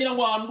Kongo ndagira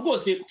ngo ahantu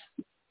rwose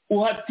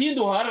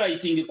uhatinde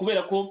uhararayitinge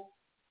kubera ko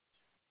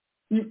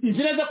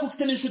nzireza ko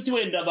ufite n'inshuti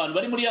wenda abantu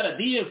bari muri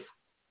RDF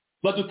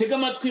badutega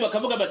amatwi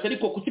bakavuga bati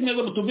ariko kuki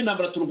mwebwe mutumva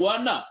intambara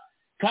turwana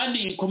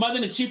kandi komande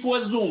ni chief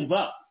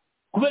wazumva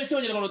kubera icyo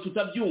abanyarwanda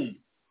tutabyumva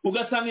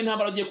ugasanga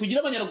intambara agiye kugira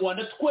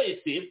abanyarwanda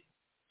twese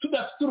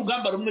tudafite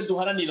urugamba rumwe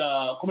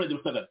duharanira Comrade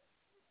Rusagara.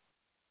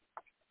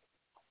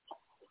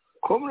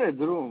 Comrade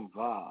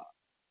urumva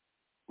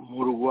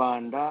mu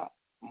Rwanda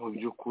mu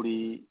by'ukuri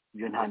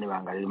byo nta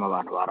nibanga ririmo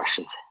abantu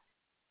barashize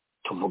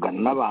tuvugana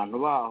n'abantu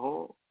baho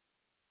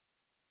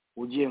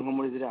ugiye nko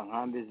muri ziriya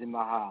nkambi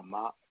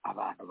z'imahama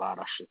abantu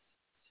barashize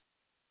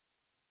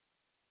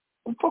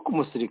upfa ku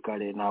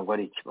musirikare ntabwo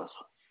ari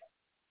ikibazo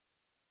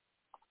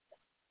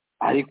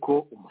ariko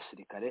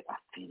umusirikare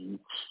apfiriye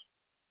iki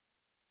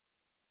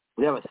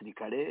buriya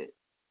abasirikare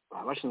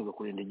baba bashinzwe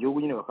kurinda igihugu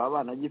nyine bakaba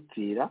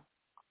banagipfira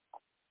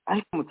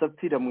ariko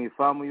umutsapfira mu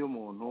ifamu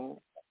y'umuntu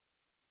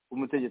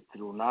umutegetsi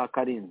runaka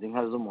arinze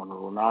inka z'umuntu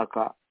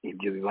runaka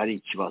ibyo biba ari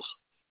ikibazo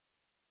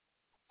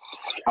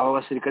aba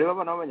basirikare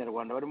b'abana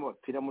b'abanyarwanda barimo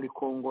bapfira muri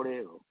Kongo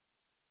rero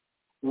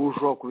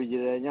ushobora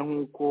kubigereranya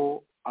nk'uko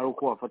ari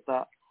uko wafata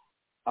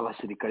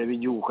abasirikare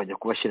b'igihugu ukajya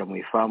kubashyira mu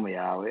ifamu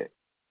yawe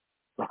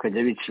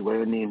bakajya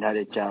bicirwayo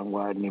n'intare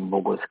cyangwa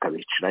n'imbogo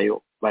zikabicirayo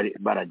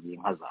baragiye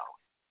inka zawe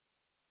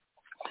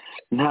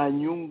nta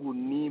nyungu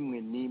n'imwe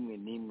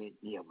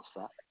niya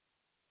gusa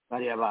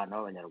bariya abana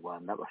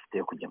b'abanyarwanda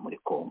bafite kujya muri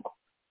Kongo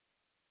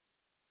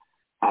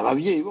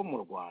ababyeyi bo mu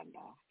Rwanda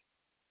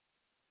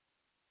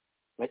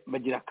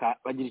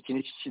bagira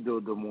ikintu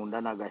cy'ikidodo mu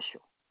nda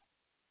n'agashyo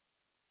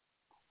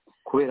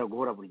kubera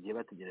guhora buri gihe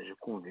bategereje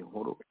kumva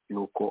inkuru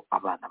y'uko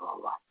abana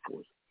babo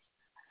bapfuye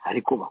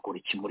ariko bakora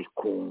iki muri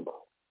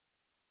Kongo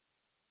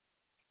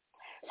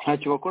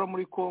ntacyo bakora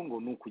muri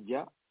Kongo ni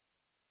ukujya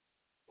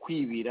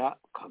kwibira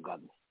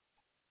Kagame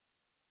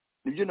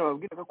nibyo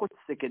nababwiraga ko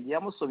Tshisekedi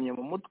yamusomye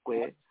mu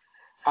mutwe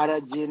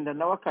aragenda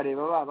nawe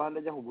akareba babandi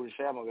ajya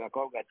kugurisha ya mabuye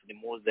akavuga ati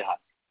nimuze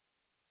hano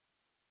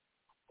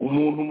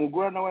umuntu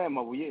umugura nawe aya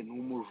mabuye ni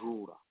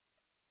umujura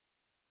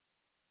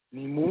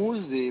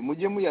nimuze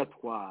mujye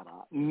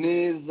muyatwara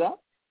neza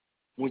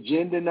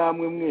mugende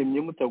namwe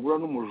mwemye mutagura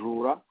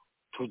n'umujura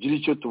tugire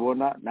icyo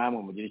tubona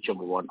namwe mugire icyo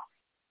mubona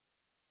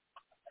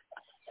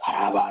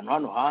hari abantu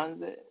hano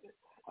hanze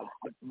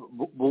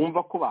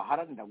bumva ko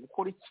baharanira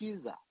gukora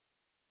icyiza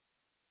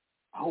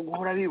aho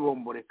guhora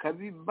bibomboreka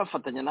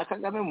bafatanya na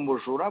Kagame mu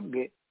bujura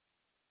bwe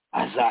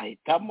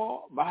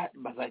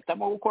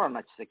bazahitamo gukorana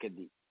na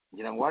Tshisekedi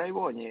ngira ngo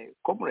warabibonye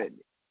Comrade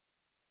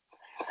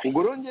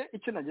ubwo ronge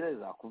icyo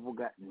nagereza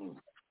kuvuga ni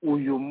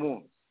uyu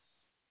munsi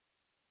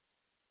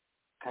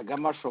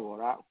Kagame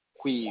ashobora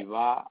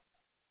kwiba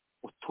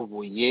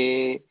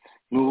utubuye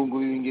n'ubu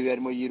ngibi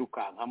arimo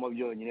yirukankamo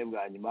byonyine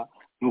bwa nyuma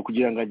ni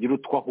ukugira ngo agire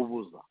utwo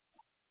ahubuza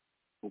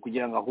ni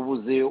ukugira ngo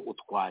ahubuzeyo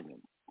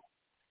utwanyuma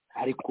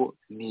ariko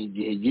ni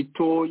igihe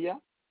gitoya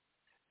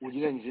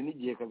ugereranyije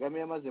n'igihe Kagame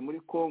yamaze muri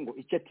Kongo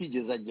icyo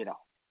atigeze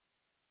ageraho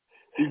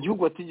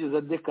igihugu atigeze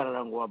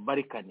adekarara ngo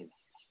wabarikanize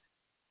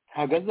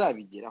ntabwo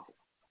azabigeraho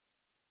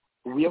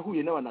ubu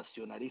yahuye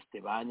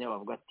n'abanationaliste banya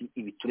bavuga ati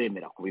ibi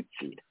turemera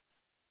kubipfira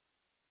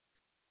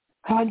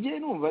kangiye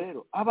numva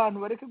rero abantu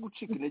bareke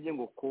gucika intege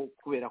ngo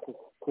kubera ko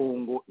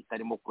Kongo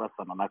itarimo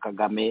kurasana na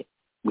Kagame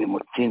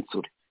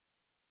mwimutsinsure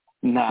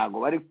ntago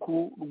bari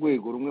ku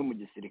rwego rumwe mu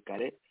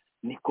gisirikare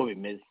niko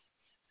bimeze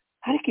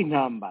ariko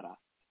intambara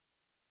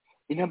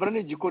ni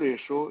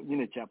igikoresho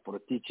nyine cya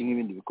politiki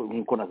nk'ibindi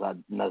nk'uko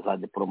na za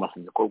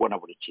diplomasi zikorwa na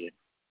buri kintu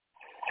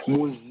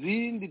mu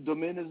zindi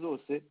domene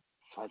zose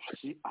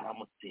Fatshi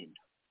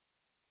aramutsinda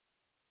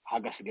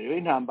hagasigaraho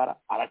intambara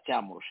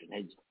aracyamurusha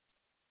intege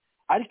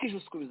ariko ejo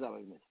siko bizaba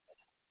bimeze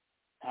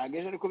ntabwo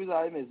ejo ariko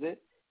bizaba bimeze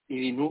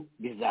ibintu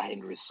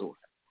bizahindura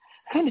isura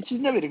kandi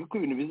kinabereka ko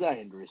ibintu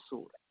bizahindura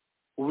isura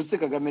ubu se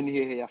Kagame ni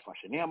hehe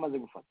yafashe niyo amaze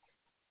gufata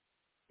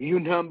iyo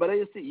ntambara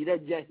yose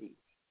irajya he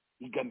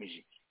igamije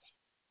iki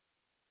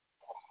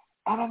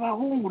aba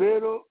bahungu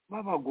rero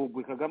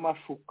babagogwe Kagame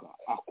ashuka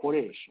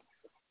akoresha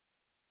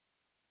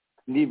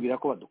ndibwira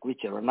ko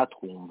badukurikira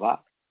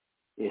banatwumva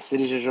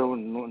Serge ejo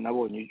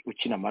nabonye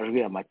ukina amajwi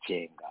ya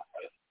Makenga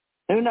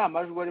nayo ni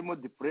amajwi arimo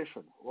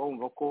depression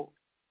wumva ko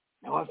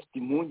nawe afite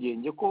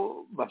impungenge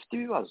ko bafite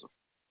ibibazo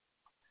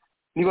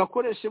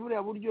nibakoreshe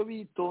buriya buryo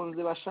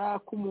bitonze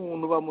bashaka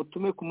umuntu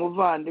bamutume ku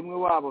muvandimwe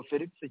wabo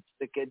Felix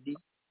Tshisekedi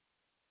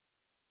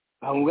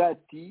bamubwira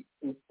ati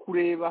uko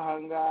ureba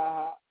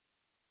ahangaha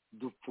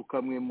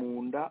dupfukamwe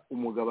mu nda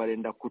umugabo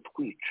arenda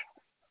kutwica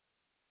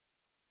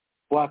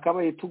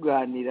wakabaye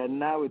tuganira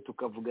nawe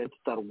tukavuga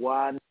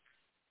tutarwana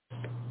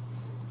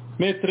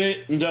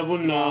Metre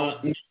ndabona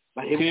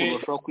bahebwe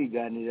bashobora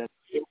kwiganira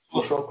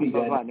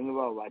abavandimwe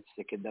babo ba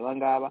Tshisekedi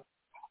abangaba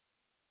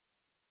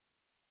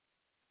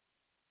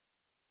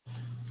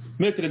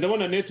Metre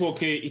ndabona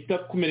network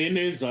itakumereye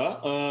neza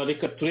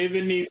reka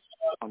turebe ni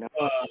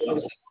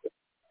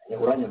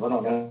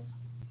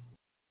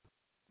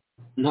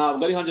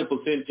ntabwo ari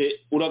 100%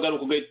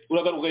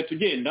 uragaruka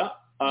tugenda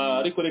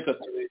ariko reka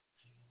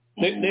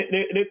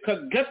reka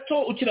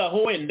gato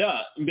ukiraho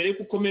wenda mbere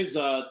yuko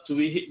ukomeza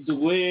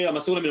tuguhe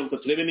amasegonda 30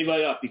 turebe niba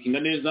yapikinga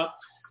neza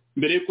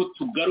mbere yuko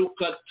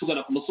tugaruka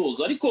tugana ku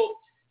musozo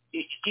ariko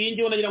iyi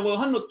ngiye nagira ngo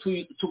hano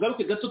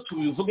tugaruke gato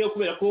tubivuge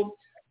kubera ko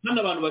hano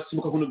abantu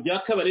basimbuka ku bintu bya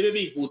kabarebe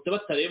bihuta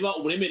batareba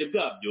uburemere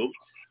bwabyo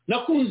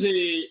nakunze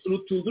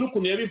rutunze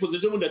ukuntu yabivuze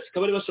ejo bundi ati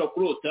kabari bashobora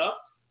kurota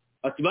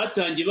ati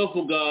batangiye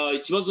bavuga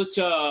ikibazo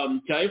cya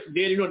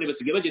FDL none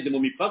basigaye bageze mu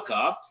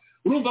mipaka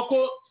urumva ko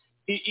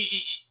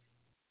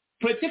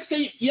pretext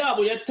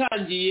yabo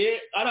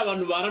yatangiye ari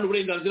abantu barana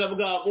uburenganzira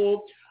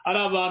bwabo ari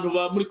abantu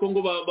muri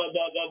Kongo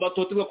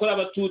batoterwa ko ari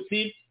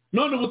abatutsi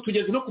none ubu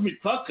tugeze no ku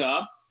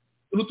mipaka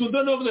rutunze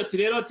no bavuga ati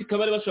rero ati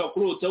kabari bashobora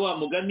kurota wa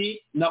mugani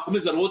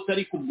nakomeza rota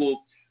ariko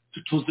ubwo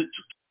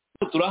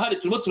turahari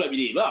turimo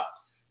turabireba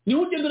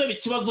niho ugenda ureba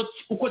ikibazo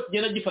uko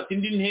kigenda gifata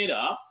indi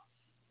ntera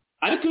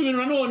ariko ibintu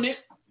nanone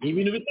ni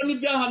ibintu bisa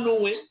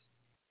n'ibyahanuwe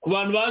ku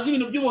bantu bazi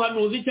ibintu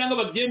by'ubuhanuzi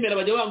cyangwa babyemera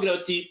bajya bambwira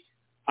bati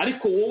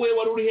ariko wowe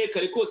wari uri heka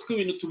ariko ko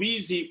ibintu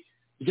tubizi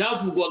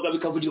byavugwaga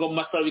bikavugirwa mu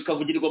masaro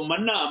bikavugirwa mu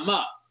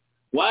manama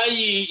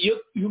wayi iyo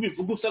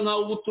ubivuga usa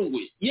nkaho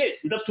ubutunguye yes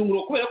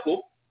ndatungurwa kubera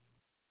ko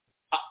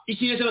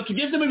ikinyejana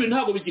tugezemo ibintu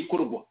ntabwo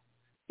bigikorwa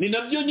ni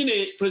nabyo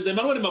nyine President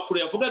Emmanuel Macron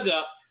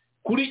yavugaga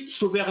kuri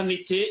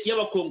souverinité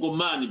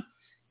y'abakongomani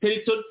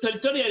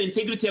territorial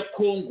integrity ya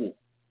Congo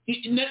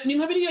ni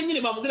nka biriya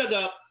nyine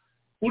bamubwiraga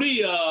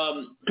uriya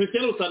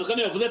Cristiano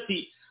Ronaldo yavuze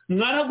ati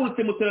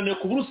mwarahagurutse muteraniro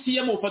ku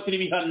Burusiya mufatira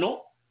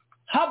ibihano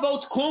how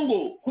about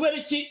Congo kubera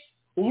iki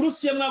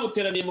Uburusiya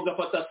mwabuteraniye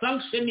mugafata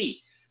sanction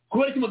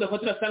kubera iki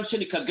mudafatira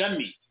sanction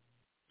Kagame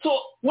so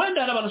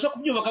wenda hari abantu bashaka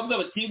kubyumva bakavuga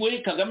bati we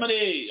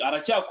Kagame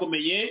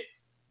aracyakomeye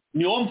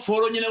ni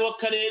omforo nyine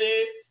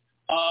w'akarere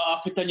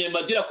afitanye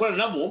madira akorana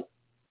nabo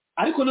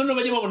ariko none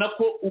bajye babona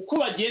ko uko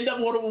bagenda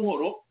buhoro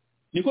buhoro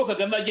niko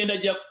Kagame agenda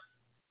ajya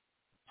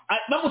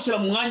bamushyira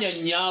mu mwanya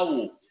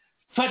nyawo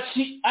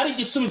Fatshi ari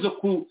igisubizo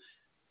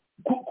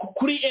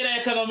kuri era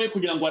ya Kagame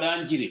kugira ngo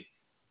arangire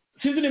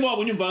sinzi niba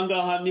waba unyumva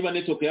ngaha niba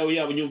network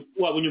yawe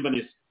waba unyumva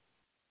neza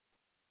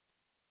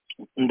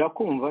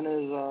ndakumva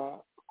neza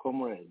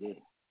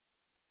comrade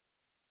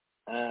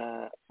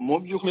mu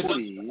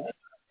by'ukuri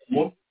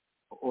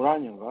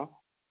uranyumva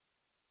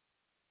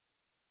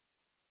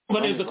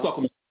neza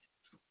twakomeza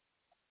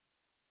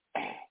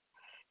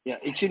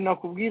ikintu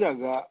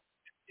nakubwiraga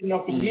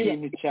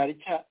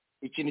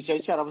ikintu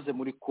cyari cyarabuze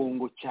muri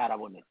Kongo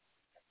cyarabonetse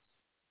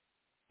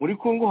muri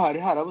Kongo hari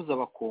harabuze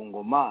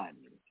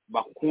abakongomani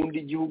bakunda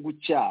igihugu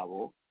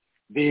cyabo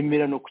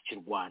bemera no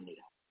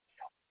kukirwanira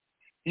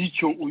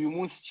icyo uyu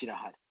munsi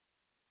kirahari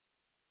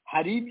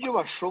hari ibyo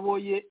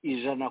bashoboye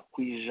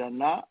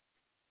 100%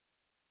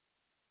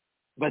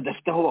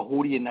 badafite aho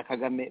bahuriye na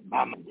Kagame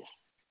bamageze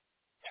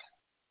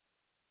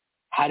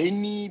hari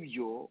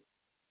n'ibyo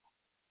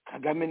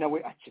Kagame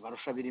nawe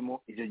akibarusha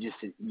birimo ibyo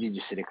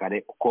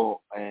by'igisirikare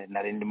uko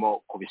narindimo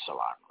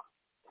kubisobanura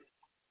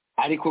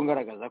ariko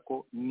ngaragaza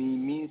ko ni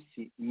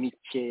iminsi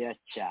mikeya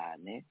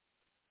cyane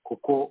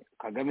kuko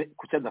Kagame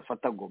kuki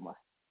adafata Goma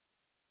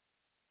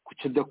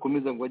kuki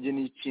adakomeza ngo ajye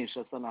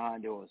n'icyisha asa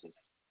n'ahandi hose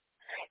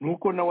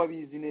nuko nawe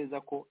abizi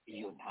neza ko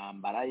iyo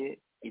ntambara ye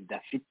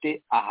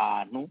idafite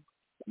ahantu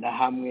na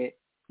hamwe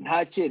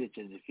nta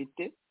cyerekezo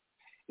ifite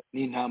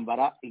ni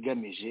intambara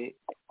igamije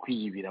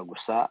kwiyibira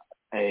gusa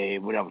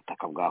buriya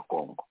butaka bwa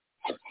Kongo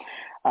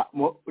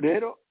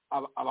rero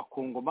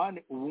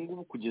abakongomani ubu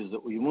ngubu kugeza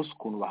uyu munsi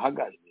ukuntu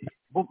bahagaze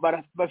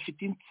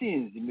bafite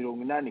intsinzi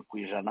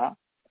 80%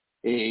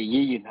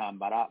 y'iyi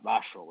ntambara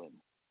bashowemo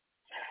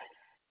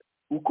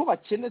uko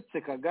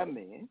bakenetse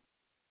Kagame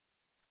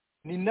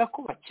ni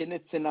nako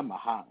bakenetse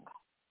n'amahanga.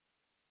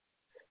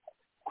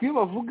 Kuyo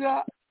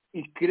bavuga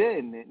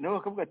Ukraine nabo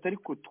bakavuga atari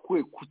ko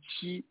twe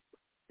kuki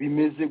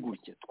bimeze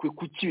gutya, twe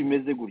kuki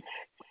bimeze gutya.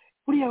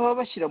 Buriya baba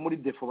bashyira muri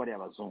defo bari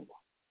abazungu.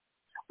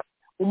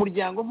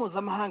 Umuryango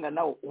mpuzamahanga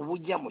nawo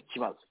ubujya mu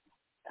kibazo.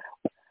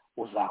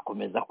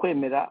 Uzakomeza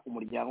kwemera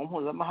umuryango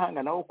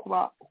mpuzamahanga nawo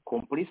kuba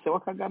complice wa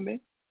Kagame?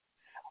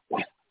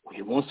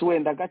 Uyu munsi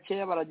wenda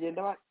gakeya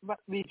baragenda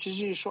bica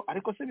ijisho,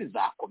 ariko se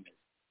bizakomeza?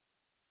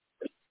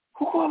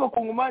 Kuko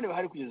abakongomani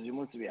bahari kugeza uyu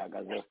munsi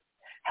bihagaze,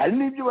 hari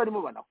n'ibyo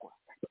barimo banakora,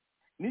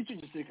 n'icyo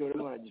gisirikare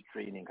barimo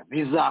baragitraininga,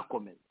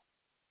 bizakomeza?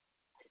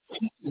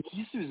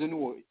 Igisubizo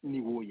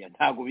ni woya,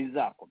 ntago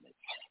bizakomeza.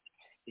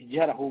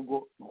 Igihari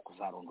ahubwo ni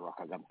ukuzarondora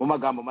Kagame. Mu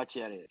magambo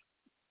makeya rero,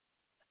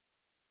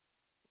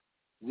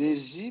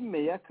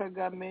 regime ya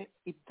Kagame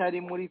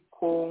itari muri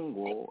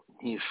Kongo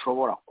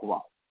ntishobora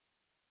kubaho.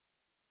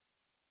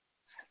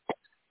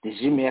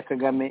 Regime ya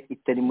Kagame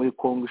itari muri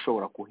Kongo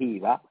ishobora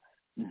kuhiba,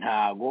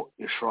 ntago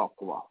ishobora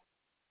kubaho.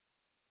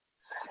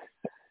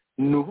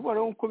 Nuvuga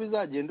rero uko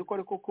bizagenda uko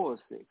ariko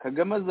kose,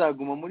 Kagame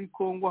azaguma muri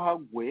Kongo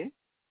hagwe,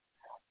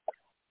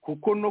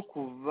 kuko no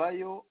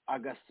kuvayo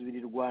agasubira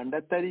i Rwanda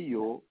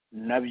atariyo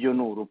nabyo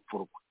ni urupfu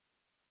rwe.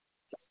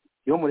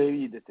 Iyo murebe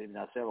iyi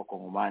determination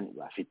y'abakongomani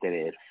bafite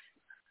rero,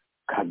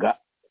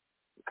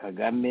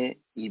 Kagame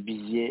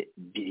ibye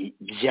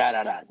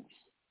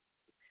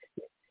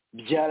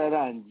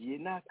byararangiye,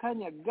 ni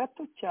akanya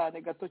gato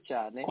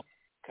cyane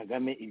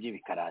Kagame ibye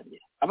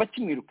bikarangira.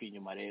 Abakimwiruka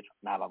inyuma rero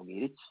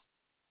nababwira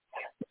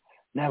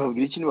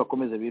iki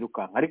nibakomeza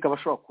birukanka, ariko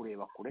abashobora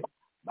kureba kure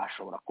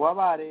bashobora kuba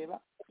bareba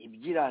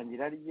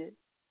ibyirangira rye,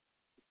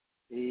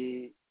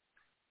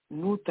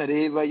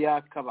 nutareba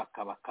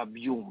yakabakaba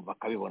akabyumva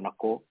akabibona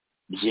ko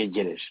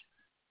byegereje.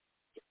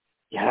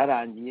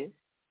 Yararangiye,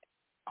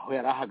 aho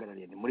yari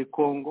ahagarariye ni muri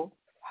Kongo,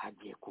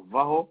 hagiye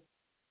kuvaho.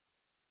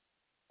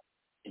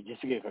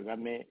 Igisigaye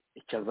Kagame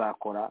icyo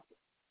azakora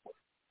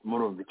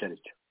murumva icyo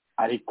aricyo,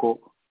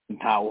 ariko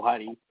ntawe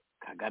uhari.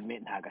 Kagame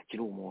ntago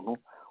akiri umuntu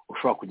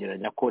ushobora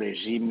kugereranya ko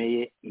regime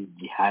ye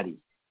igihari.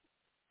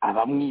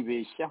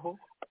 Abamwibeshyaho,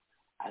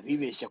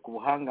 abibeshya ku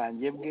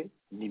buhangange bwe,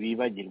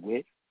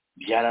 ntibibagirwe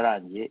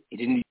byararangiye.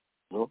 Iri ni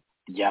ijambo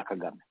rya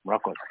Kagame.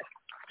 Murakoze.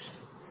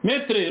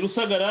 Metre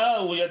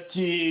Rusagara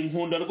uyati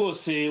nkunda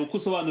rwose uko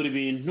usobanura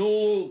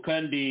ibintu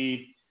kandi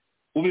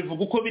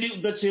ubivuga uko biri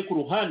udaciye ku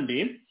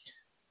ruhande.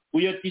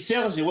 Uyati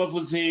Serge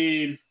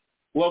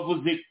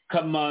wavuze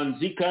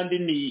Kamanzi kandi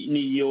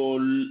niyo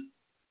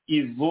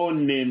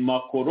Yvonne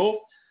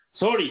Makoro.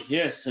 Sorry,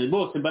 yes,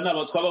 bose mba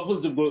naba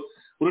twabavuze ubwo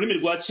ururimi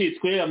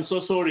rwacitswe. I'm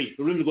so sorry,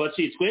 ururimi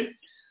rwacitswe.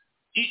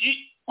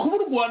 Kuba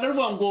u Rwanda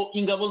ruvuga ngo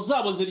ingabo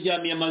zabo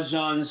ziryamiye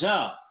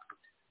amajanja,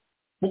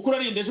 mukuru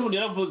arinde ejo bundi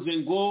yaravuze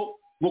ngo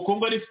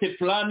Kongo rifite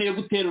plan yo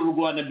gutera u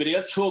Rwanda mbere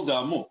ya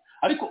Cogamo,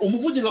 ariko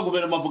umuvugizi wa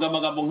guverinoma avuga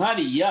amagambo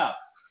nk'ariya.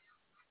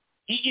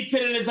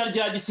 Iperereza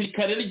rya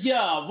gisirikare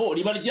ryabo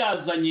riba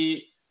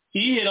ryazanye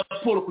iyihe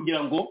raporo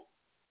kugira ngo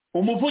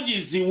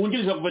umuvugizi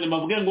wungirije wa guverinoma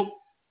avuge ngo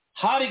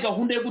hari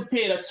gahunda yo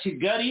gutera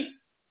Kigali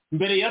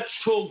mbere ya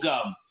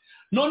Cogamo?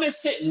 None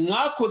se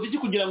mwakoze iki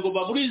kugira ngo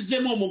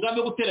baburizemo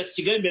umugambi wo gutera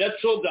Kigali mbere ya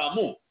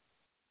Cogamo?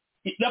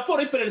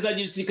 Raporo y'iperereza rya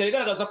gisirikare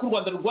igaragaza ko u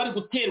Rwanda rwari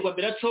guterwa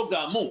mbere ya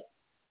Cogamo.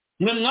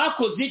 Mwe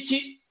mwakoze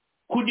iki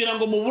kugira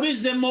ngo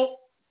muburizemo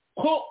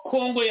ko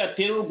Kongo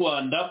yatera u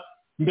Rwanda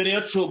mbere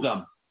ya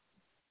Cogamo?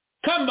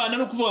 Kambana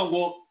no kuvuga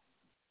ngo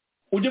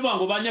ujye uvuga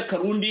ngo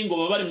Banyakarundi ngo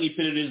baba bari mu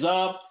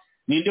iperereza,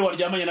 ninde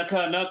waryamanye na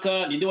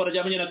kanaka, ninde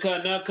waryamanye na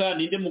kanaka,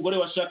 ninde mugore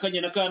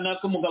washakanye na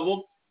kanaka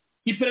umugabo.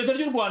 Iperereza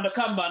ry'u Rwanda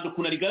Kambanda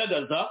ukuntu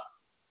rigaragaza,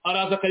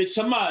 araza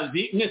akarisha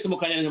amazi mwese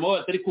mukanyanya mu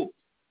bose, ariko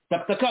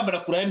Dr. Kambanda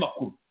kuraye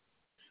makuru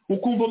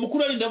ukumva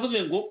mukuru ari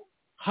ndavuze ngo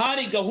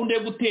hari gahunda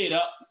yo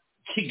gutera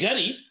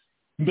Kigali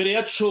mbere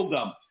ya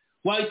Cogamo.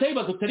 Wahita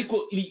wibaza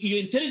ariko iyo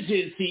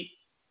intelligence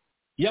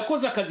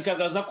yakoze akazi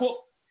kagaza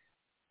ko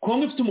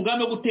Kongo ifite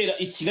umugambi wo gutera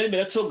Kigali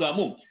mbere ya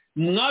Cogamo,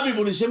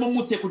 mwabiburijemo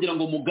mute kugira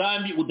ngo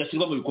umugambi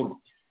udashyirwa mu bikorwa?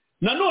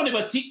 Nanone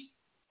bati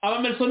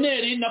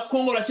abamersoneri na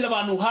Kongo rashyira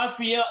abantu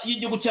hafi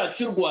y'igihugu cyacu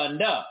cy'u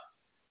Rwanda.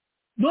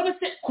 None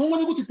se Kongo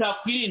ni gute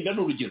itakwirinda?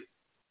 N'urugero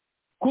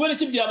kubera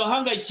iki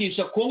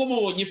byabahangayikisha Kongo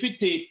mubonye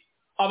ifite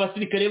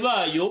abasirikare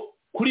bayo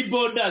kuri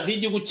borders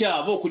y'igihugu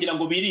cyabo kugira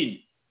ngo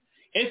birinde?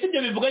 Ese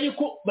ibyo bivuga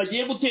yuko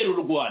bagiye gutera u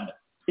Rwanda?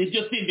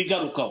 Ibyo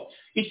simbigarukaho.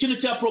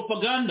 Ikintu cya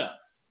propaganda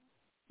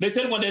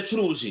leta y'u Rwanda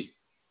yacuruje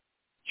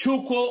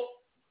cyuko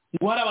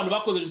ngo hari abantu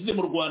bakoze jenoside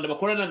mu Rwanda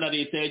bakorana na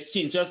leta ya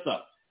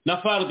Kinshasa na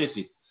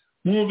FARDC.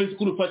 Mwumvise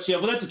kuri Fatshi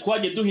yavuze ati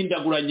twagiye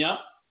duhindaguranya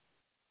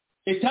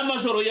eta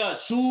majoro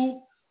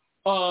yacu,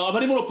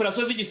 abari muri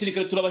operation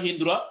z'igisirikare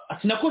turabahindura.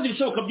 Ati nakoze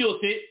ibishoboka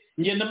byose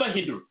ngenda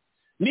bahindura.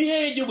 Ni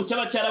hehe igihugu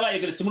cyaba cyarabaye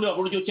geretse muri abo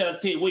buryo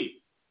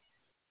cyaratewe?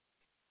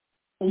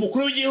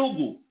 Umukuru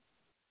w'igihugu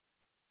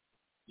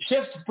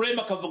Chef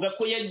Supreme akavuga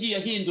ko yagiye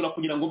ahindura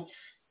kugira ngo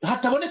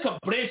hataboneka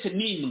breach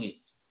n'imwe.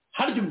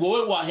 Haryo ubwo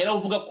wowe wahera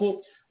uvuga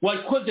ko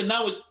wakoze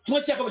nawe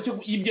kimwe cyakaba cyo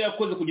ibyo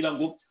yakoze kugira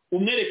ngo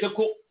umwereke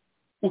ko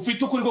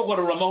ufite ukuri ko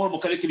guharura amahoro mu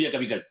karere k'ibiyaga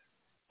bigari.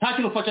 Nta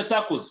kintu ufasha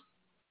atakoze.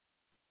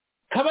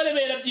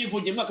 Kabarebe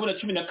yarabyivugiye mu mwaka wa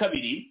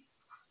 2012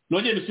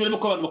 nongeye bisubiremo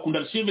ko abantu bakunda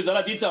archive za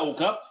Radio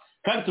Itahuka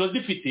kandi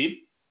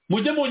turazifite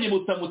mujye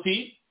munyibutsa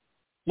muti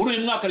muri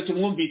uyu mwaka aricyo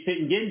mwumvise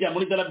ngenge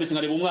muri database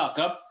nkareba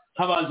umwaka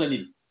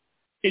nkabazanira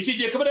iki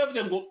gihe Kabarebe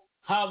yavuze ngo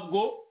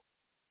ntabwo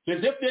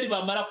FDR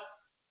bamara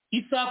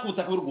isaha ku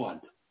butaka bw'u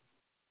Rwanda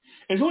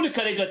ejo ni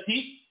Karegati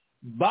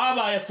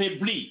babaye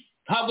affaibli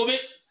ntabwo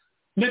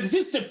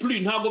n'existe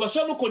plus ntabwo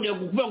bashobora no kongera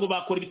kuvuga ngo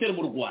bakora ibitero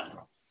mu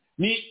Rwanda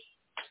ni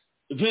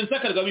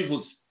Vincent Karega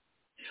bivuze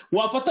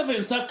wafata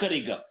Vincent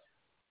Karega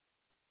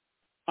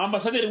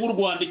ambasaderi w'u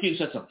Rwanda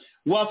Kinshasa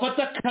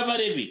wafata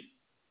Kabarebe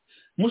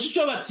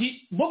mushicyo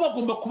bati bo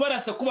bagomba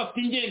kubarasa kuba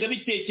bafite ingenga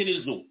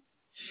bitekerezo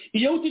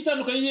iyo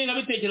utitandukanye ingenga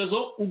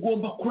bitekerezo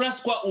ugomba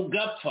kuraswa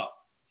ugapfa.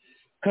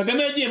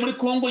 Kagame yagiye muri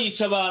Kongo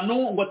yica abantu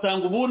ngo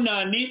atanga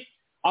ubunani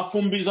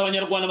afumbiriza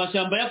abanyarwanda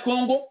amashyamba ya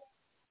Kongo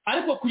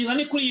ariko kugeza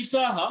ni kuri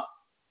isaha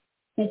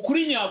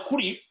ukuri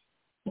nyakuri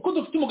uko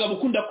dufite umugabo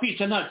ukunda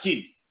kwica nta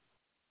kindi.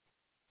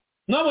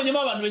 Mwabonye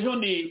abantu bejo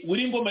ni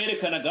uri ngoma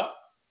yerekanaga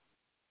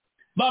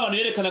babantu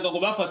yerekanaga ngo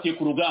bafatiye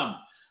ku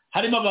rugamba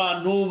harimo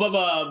abantu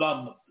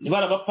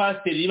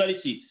barabapasteri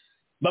bariki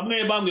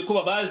bamwe ko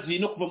babazi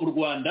no kuva mu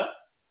Rwanda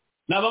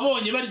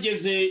nababonye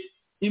barigeze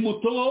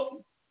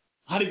imuto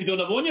hari video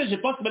nabonye je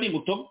passe bari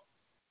imuto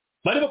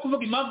bari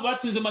bakuvuga impamvu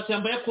batsinze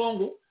amashyamba ya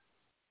Kongo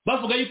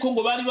bavuga yuko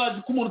ngo bari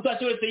bazi ko umuntu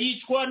utashye wese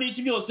yicwa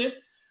n'iki byose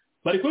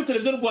bari kuri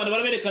televiziyo y'u Rwanda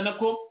baraberekana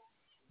ko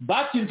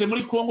batsinze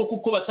muri Kongo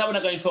kuko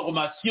batabonaga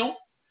information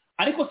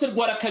ariko se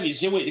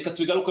rwarakabije we reka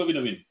tubigaruke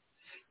bino bintu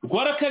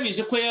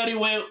rwarakabije ko yari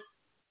we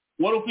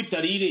wari ufite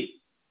arire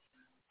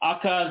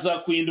akaza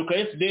kuhinduka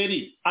FDR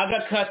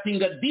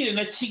agakatinga deal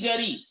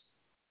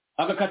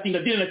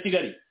na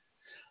Kigali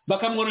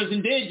bakamworoza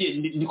indege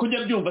niko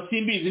njya byumva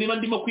simbizi niba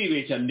ndimo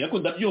kwibeshya ariko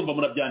ndabyumva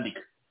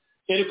murabyandika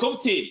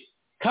helicopter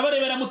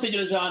Kabarebe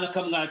yaramutegereje ahantu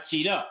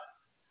akamwakira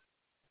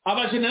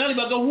abajenerali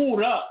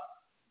bagahura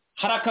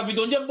hari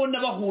akavido njya mbona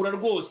bahura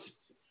rwose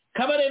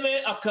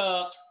Kabarebe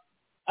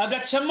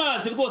agaca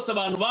amazi rwose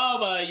abantu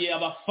babaye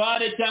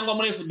abafare cyangwa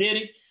muri FDR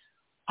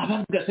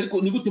abavuga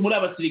ariko ni gute muri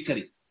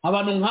abasirikare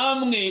abantu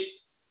nkamwe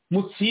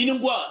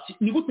mutsindwa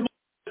ni gute muri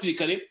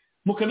abasirikare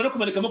mukamera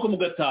kumanika ko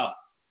mugataha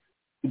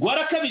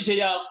rwarakabije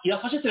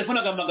yafashe telefone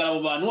agamagara abo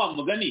bantu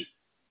wamugani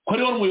ko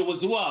ari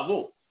umuyobozi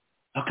wabo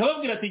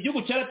akababwira ati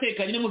igihugu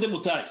cyaratekanye nimuze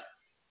mutaye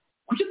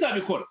kuki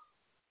utabikora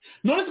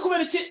none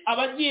kubera iki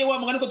abagiye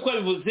wamugani ko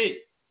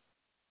twabivuze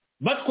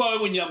batwawe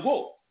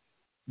bunyago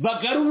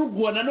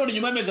bagarurwa nanone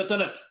nyuma y'amezi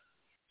 6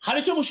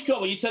 hari cyo mushiki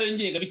wabo yitara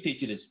ingenga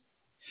bitekerezo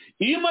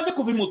iyo maze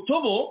kuva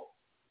imutobo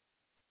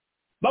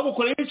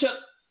bagukorera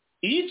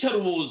iyica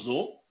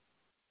rubuzo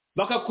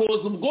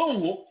bakakoza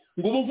ubwongo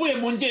ngo ubuvuye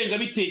mu ngenga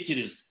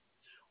bitekerezo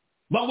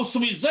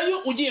bagusubizayo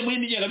ugiye muri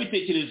ngenga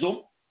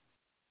bitekerezo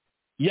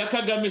ya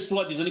Kagame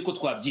swadiza niko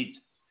twabyita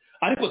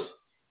ariko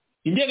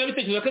ingenga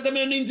bitekerezo ya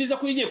Kagame ni nziza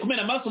ko igiye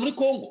kumena amaso muri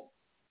Kongo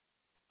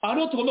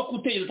aho tugomba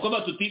kutekereza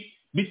twaba tuti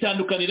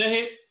bitandukanira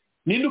he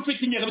ninde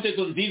ufite ingenga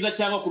bitekerezo nziza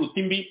cyangwa kuruta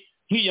imbi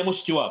nk'iya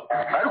mushiki wabo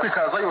ariko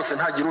ikaza yose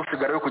ntagira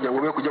usigara yo kugira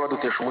ngo be kujya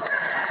badutesha umutwe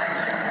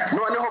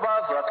noneho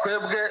baza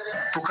twebwe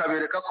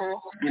tukabereka ko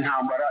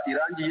intambara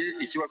irangiye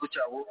ikibazo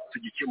cyabo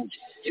tugikemuye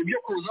ibyo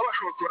kuza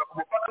bashotora ku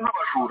mupaka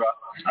nk'abajura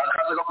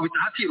akaza gakubita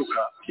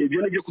hatiruka ibyo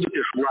nibyo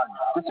kudutesha umwanya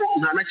kuko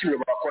nta na kimwe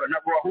bakora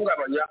ntabwo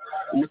bahungabanya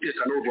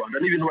umutekano w'u Rwanda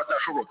n'ibintu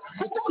batashobora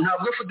kuko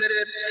ntabwo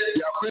FDR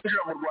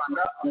yakwinjira mu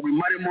Rwanda ngo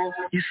imaremo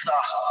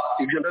isaha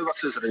ibyo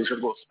ndabibasezeranyije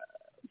rwose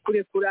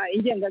kurekura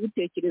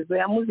ingengabitekerezo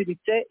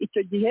yamuziritse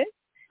icyo gihe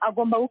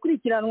agomba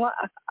gukurikiranwa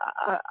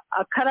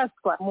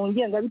akaraswa mu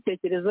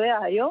ngengabitekerezo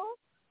yayo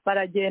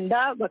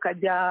baragenda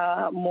bakajya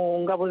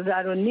mu ngabo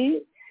za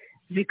Loni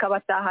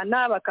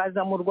zikabatahana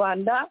bakaza mu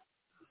Rwanda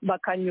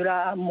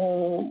bakanyura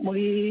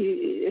muri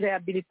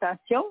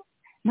rehabilitation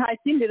nta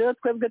kindi rero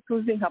twebwe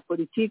tuzi nka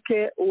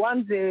politike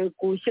uwanze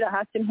gushyira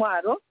hasi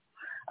intwaro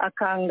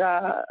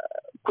akanga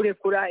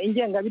kurekura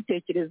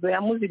ingengabitekerezo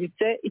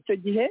yamuziritse icyo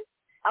gihe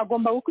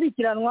agomba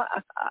gukurikiranwa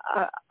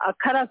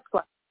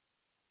akaraswa.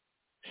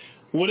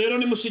 ubu rero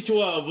ni mushiki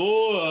wabo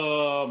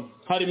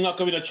hari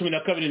mwaka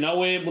 2012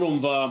 nawe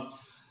murumva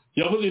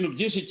yavuze ibintu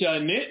byinshi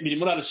cyane biri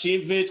muri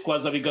archive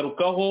twaza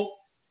bigarukaho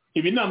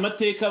ibi ni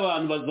amateka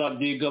abantu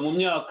bazabyiga mu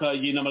myaka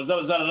y'inama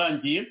zaba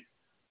zararangiye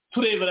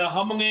turebera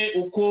hamwe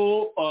uko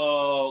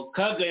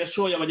Kaga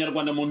yashoye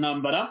abanyarwanda mu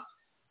ntambara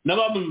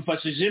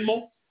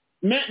n'abamufashijemo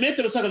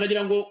metero sagaza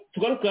agira ngo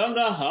tugaruke aha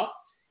ngaha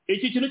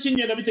iki kintu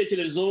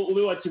cy'ingengabitekerezo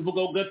ube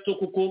wakivugaho gato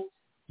kuko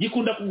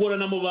gikunda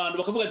kugorana mu bantu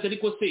bakavuga ati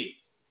ariko se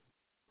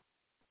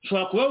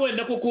ushobora kuba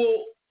wenda koko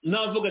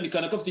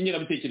navuganikana ko afite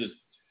ingengabitekerezo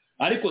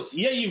ariko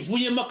iyo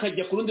yivuyemo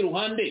akajya ku rundi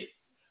ruhande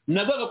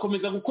nabwo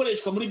agakomeza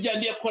gukoreshwa muri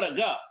byandi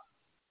yakoraga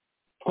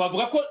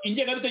twavuga ko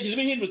ingengabitekerezo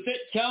bihindutse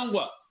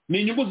cyangwa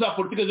ni inyungu za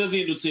politiki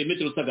zihindutse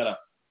metero sagara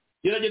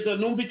gerageza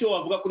numva icyo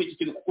wavuga kuri iki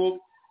kintu kuko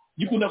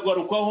gikunda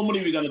kugarukwaho muri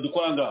ibi biganiro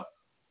dukora ngaha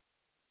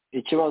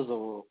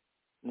ikibazo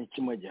ni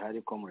kimwe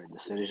gihari ko muri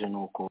Serge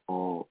nuko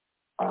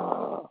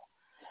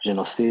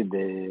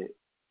jenoside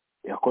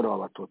yakorewe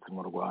abatutsi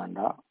mu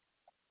Rwanda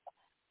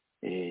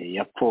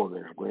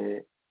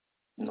yapfobejwe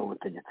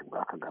n'ubutegetsi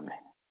bwa Kagame,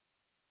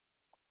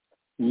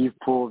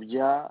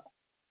 yipfobya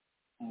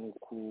mu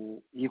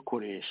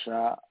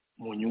kuyikoresha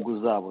mu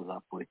nyungu zabo za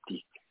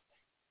politiki.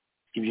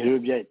 Ibyo rero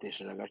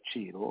byayitesheje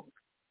agaciro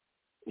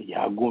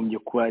yagombye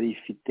kuba yari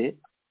ifite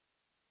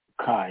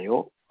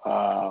kayo,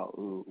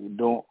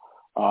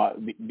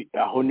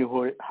 aho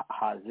niho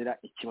hazira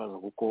ikibazo,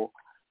 kuko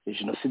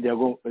jenoside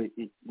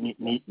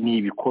ni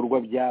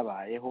ibikorwa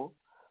byabayeho.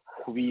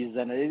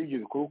 Kubizana rero ibyo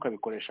bikorwa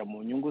ukabikoresha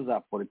mu nyungu za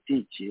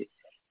politiki,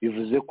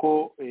 bivuze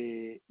ko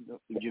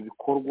ibyo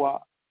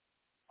bikorwa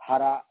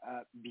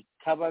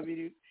bitaba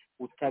biri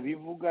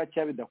utabivuga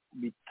cyangwa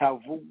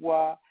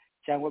bitavugwa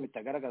cyangwa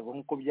bitagaragazwa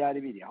nk'uko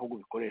byari biri, ahubwo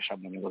bikoresha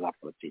mu nyungu za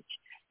politiki.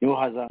 Niho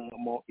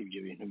hazamo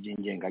ibyo bintu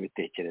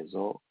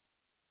by'ingengabitekerezo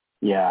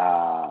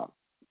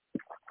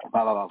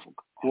baba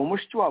bavuga. Uwo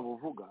mushiki wabo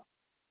uvuga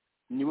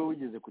niwe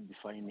wigeze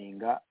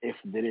kudifayininga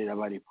FDLR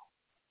abaribo.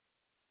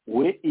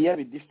 We iyo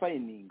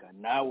abidifayininga,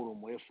 nawe uri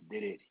umu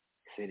FDLR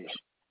serije,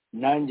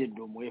 nanjye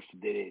ndi umu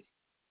FDLR,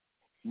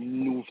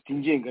 ufite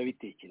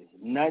ingengabitekerezo,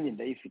 nanjye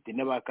ndayifite,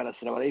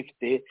 n'abakarasira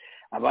barayifite,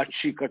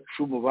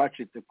 abacikacumu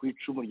bacitse ku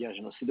icumu rya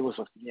jenoside bose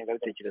bafite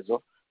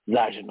ingengabitekerezo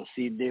za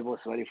jenoside,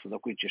 bose barifuza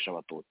kwicisha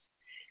abatutsi.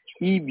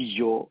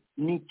 Ibyo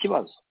ni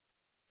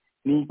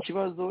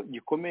ikibazo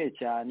gikomeye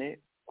cyane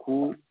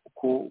ku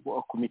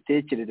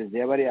mitekerereze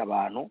y'abariya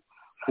abantu,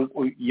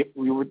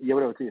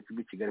 y'abariya abategetsi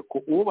bw'i Kigali,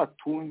 ko uwo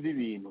batumva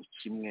ibintu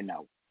kimwe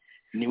nawe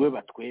niwe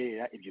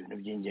batwerera ibyo bintu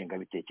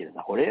by'ingengabitekerezo.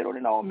 Aho rero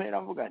ni naho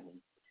mpera mvuga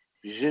nti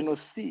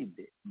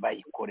jenoside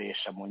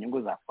bayikoresha mu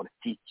nyungu za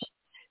politiki,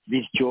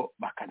 bityo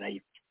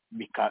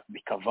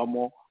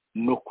bikavamo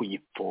no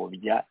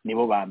kuyipfobya.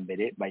 Nibo ba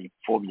mbere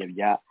bayipfobya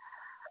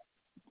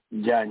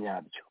bya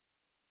nyabyo.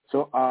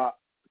 So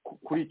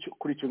kuri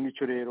icyo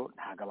ngicyo rero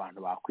ntabwo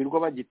abantu bakwirwa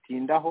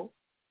bagitindaho.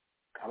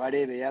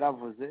 Kabarebe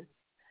yaravuze,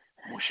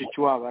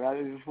 mushiki wabo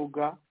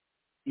arabivuga,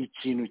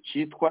 ikintu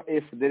cyitwa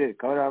FDLR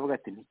Kabarebe aravuga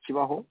ati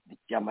ntikibaho,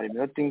 nticyamara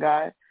iminota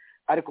ingahe,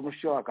 ariko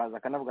mushiki wabo akaza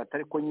akanavuga ati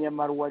ariko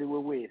nyamara uwo ari we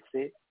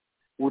wese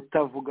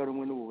utavuga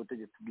rumwe n'ubu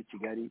butegetsi bw'i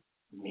Kigali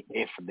ni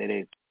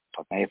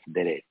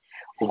FDLR.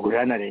 Ubwo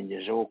rero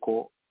anarengejeho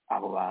ko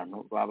abo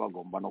bantu baba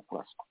bagomba no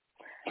kuraswa.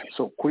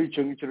 So kuri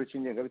icyo ngicyo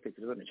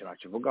cy'ingengabitekerezo nicyo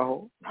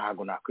nakivugaho,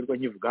 ntabwo nakwirwa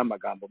nkivugaho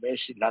amagambo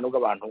menshi, nta nubwo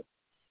abantu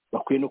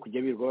bakwiye no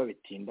kujya birirwa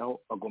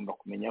babitindaho. Bagomba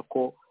kumenya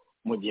ko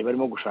mu gihe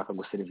barimo gushaka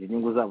guseriva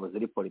inyungu zabo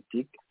ziri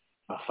politiki,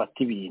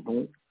 bafata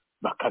ibintu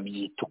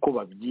bakabyita uko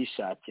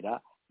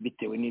babyishakira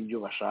bitewe n'ibyo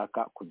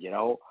bashaka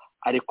kugeraho,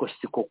 ariko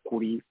siko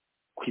kuri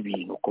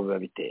kw'ibintu uko biba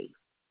biteye.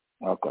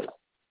 Murakoze.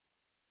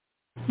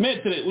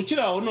 Metre,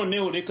 ukiri aho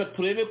noneho reka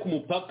turebe ku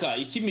mupaka.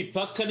 Iki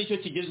mipaka nicyo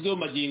kigezweho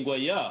magingo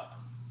aya,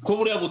 ko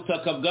buriya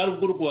butaka bwari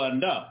bw'u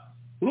Rwanda.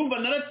 Urumva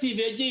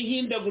narrative yagiye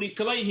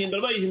ihindagurika,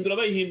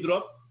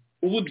 bayihindura.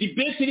 Ubu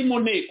debate iri mu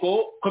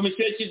nteko,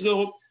 komisiyo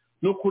yashyizweho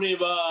no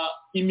kureba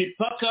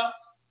imipaka,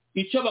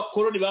 icyo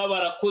abakoloni baba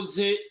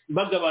barakoze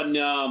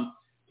bagabanya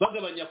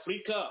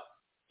Afurika,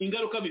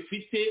 ingaruka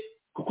bifite,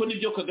 kuko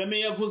nibyo Kagame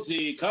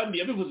yavuze, kandi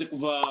yabivuze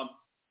kuva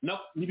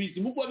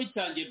Bizimungu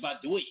wabitangiye. By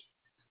the way,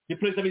 ni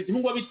Perezida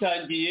Bizimungu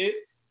wabitangiye.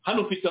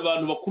 Hano ufite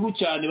abantu bakuru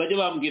cyane bajya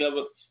bambwira,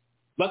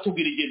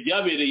 batubwira igihe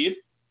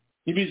byabereye.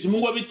 Ni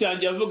Bizimungu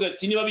wabitangiye avuga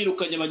ati niba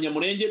birukanye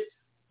abanyamurenge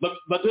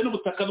baduhe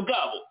n'ubutaka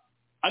bwabo.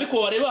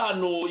 Ariko wareba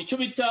hano icyo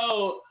bita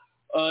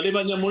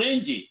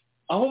Rebanyamurenge,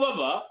 aho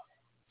baba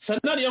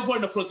sanari ya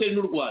Rwanda frontiere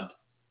n'u Rwanda.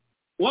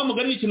 Wa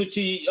mugari ni ikintu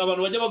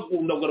abantu bajya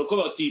bagunda kugaruka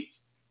bati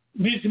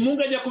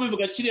Bizimungu ajya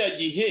kubivuga kiriya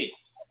gihe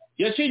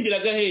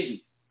yashingiraga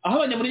hehe? Aho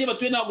abanyamurenge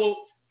batuye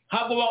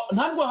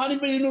ntabwo hari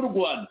mbere n'u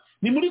Rwanda,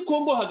 ni muri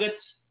Kongo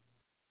hagati.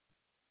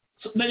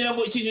 Nagira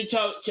ngo ikintu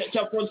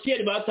cya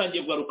frontiere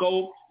batangiye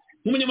kugarukaho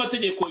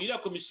nk'umunyamategeko, iriya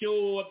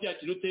komisiyo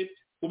wabyakira ute,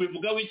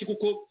 ubivugaho iki?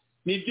 Kuko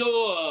nibyo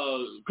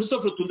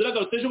Christophe Tundera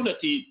garuteje ubundi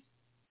ati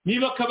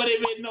niba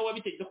Kabarebe nawe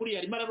wabitegetse kuri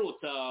yarimo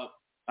ararota,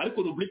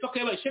 ariko n'uburifa ko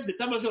yabaye chef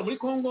d'état major muri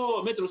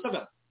Kongo. Maître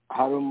Rusagara,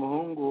 hari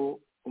umuhungu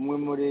umwe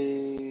muri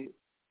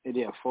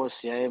iriya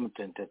force ya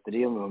M23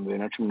 yo mu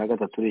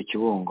 2013 uri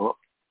Kibungo,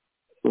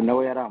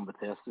 nawe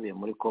yarambutse yasubiye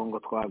muri Kongo,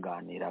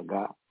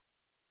 twaganiraga.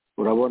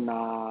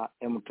 Urabona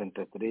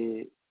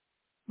M23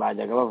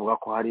 bajyaga bavuga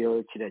ko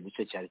hariyo kiriya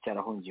gice cyari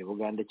cyarahungiye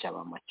Uganda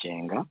cyaba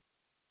Makenga.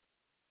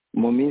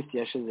 Mu minsi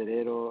yashize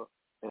rero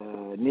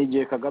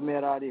n'igihe Kagame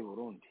yari ari i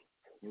Burundi,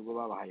 nibwo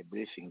babahaye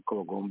briefing ko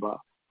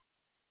bagomba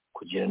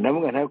kugira.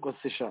 Ndavuga ntayo ko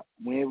sisha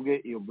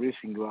mwebwe iyo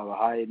briefing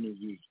babahaye ni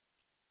iyi,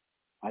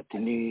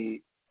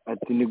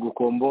 ati ni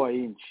gukomboa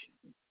inchi,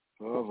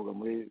 bavuga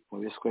mu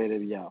biswahili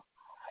byabo,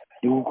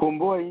 ni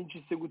gukomboa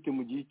inchi se gute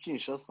mu gihe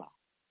Kinshasa?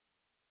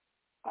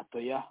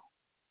 Atoya,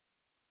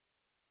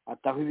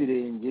 ataho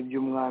ibirenge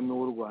by'umwami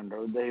w'u Rwanda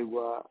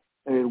Rudahigwa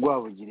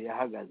Rwabugiri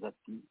yahagaze,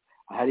 ati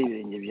ahari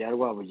ibirenge bya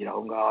Rwabugira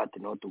aho ngaho, ati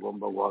niho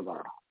tugomba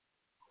guhagarara.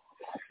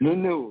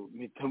 Noneho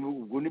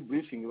ubwo ni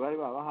briefing bari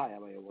babahaye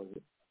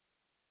abayobozi,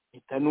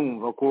 mpita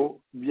numva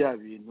ko bya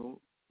bintu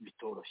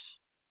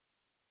bitoroshye,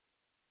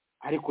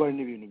 ariko hari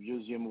n'ibintu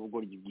byuzuyemo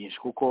ubugoryi bwinshi,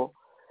 kuko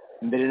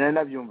mbere nari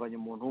nabyumvanye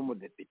umuntu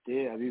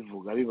w'umudepite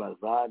abivuga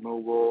bibaza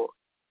nubwo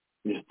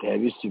leta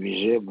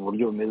yabisubije mu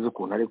buryo bumeze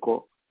ukuntu, ariko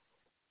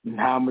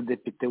nta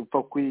mudepite upfa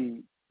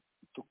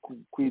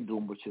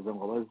kwidumbukiza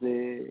ngo abaze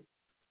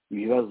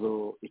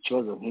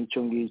ikibazo nk'icyo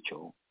ngicyo.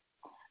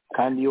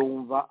 Kandi iyo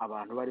wumva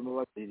abantu barimo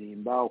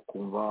baririmba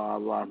ukumva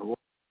abantu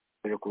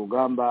bari ku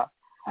rugamba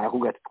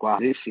arakubwira ati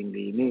twarifinga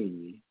iyi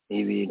n'iyi, ni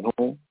ibintu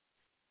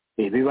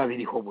biba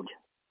biriho burya.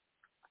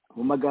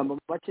 Mu magambo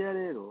makeya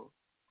rero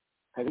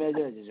Kagame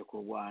yagerageje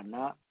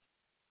kurwana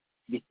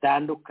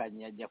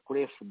bitandukanye, ajya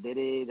kuri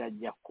FDL,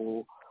 ajya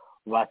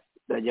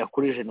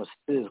kuri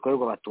jenoside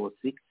zikorerwa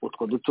abatutsi.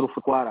 Utwo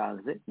duturufu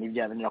twaranze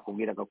n'ibya bindi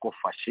nakubwiraga ko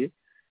Fatshi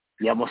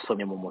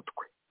yamusomye mu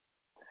mutwe.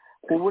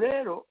 Ubu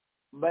rero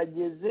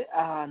bageze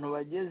ahantu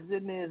bageze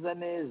neza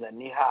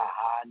ni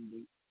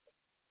hahandi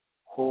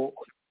ho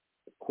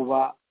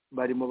kuba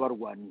barimo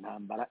barwana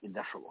intambara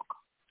idashoboka.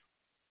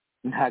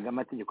 Ntago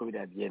amategeko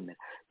birabyemera.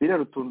 Biriya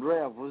Rutundura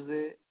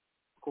yavuze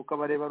kuko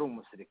abareba ari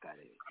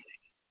umusirikare,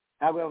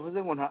 ntabwo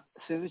yavuze ngo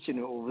sinzi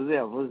ikintu uvuze,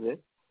 yavuze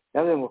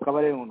ngo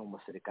Kabarebe ngo ni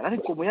umusirikare,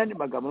 ariko mu yandi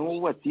magambo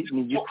n'ubu ati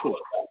ni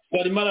igicucu.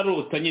 arimo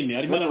ararota nyine,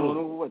 arimo ararota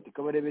n'ubu ati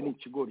Kabarebe ni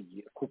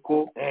ikigoryi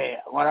kuko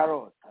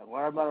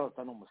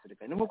wararota ni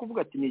umusirikare. Ni nko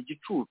kuvuga ati ni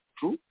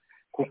igicucu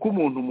kuko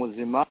umuntu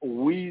muzima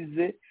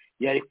wize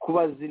yari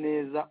kuba azi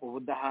neza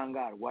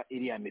ubudahangarwa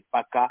iriya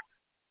mipaka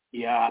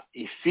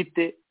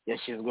ifite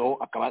yashyizweho,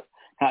 akaba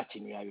nta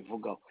kintu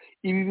yabivugaho.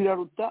 Ibi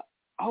biraruta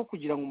aho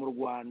kugira ngo mu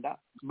Rwanda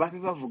babe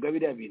bavuga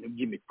biriya bintu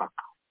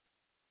by'imipaka,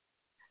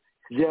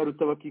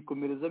 byaruta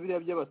bakikomereza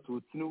biriya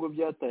by'abatutsi nubwo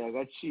byataye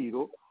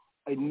agaciro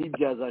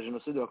n'ibya za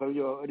jenoside bakaba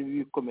bari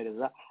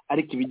bikomereza,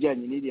 ariko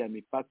ibijyanye n'iriya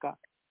mipaka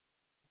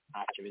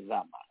ntacyo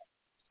bizamara.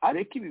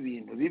 Ariko ibi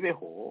bintu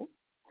bibeho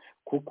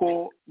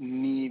kuko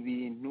ni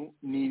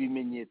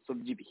ibimenyetso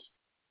by'ibihe,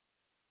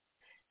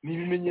 ni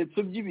ibimenyetso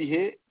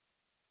by'ibihe.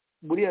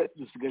 Buriya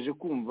dusigaje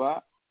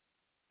kumva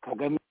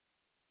Kagame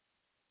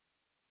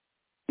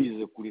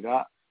yize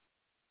kurira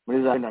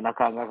muri za na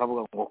kanga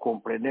akavuga ngo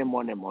comprenez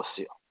mon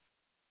émotion.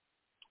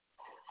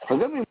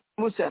 Kagame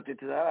umunsi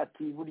yateteza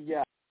ati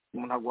burya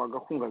umuntu agwa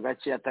agakunga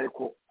gake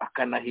atariko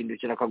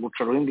akanahindukira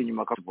akaguca ruhinga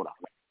inyuma akabura.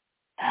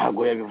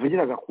 Ntabwo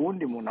yabivugiraga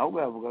kundi muntu, ahubwo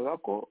yavugaga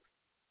ko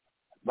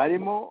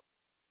barimo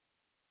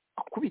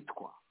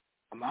akubitwa,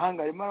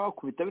 amahanga arimo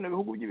arabakubita, bino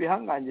bihugu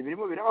by'ibihangange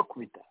birimo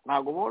birabakubita,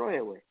 ntabwo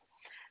borohewe.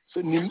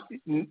 So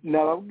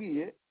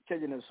nababwiye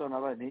cyagenda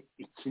bisobanura nti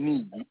iki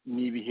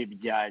ni ibihe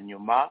bya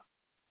nyuma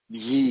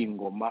by'iyi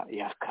ngoma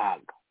ya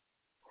Kaga.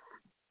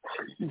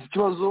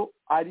 Ikibazo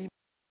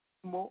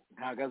arimo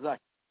ntago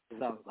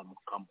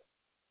azazamukamo,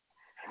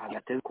 ntago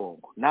ateze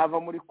Kongo. Nava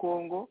muri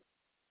Kongo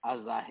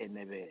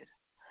azahenebera,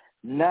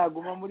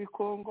 naguma muri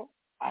Kongo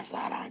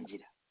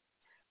azarangira.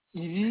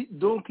 Ibi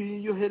donc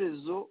iyo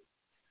herezo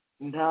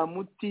nta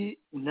muti,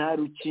 nta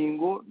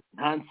rukingo,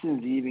 nta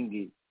nsinzi y'ibi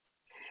ngibi.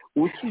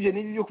 Usibye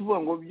n'ibyo byo kuvuga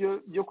ngo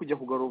byo kujya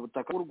kugarura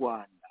ubutaka bw'u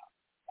Rwanda,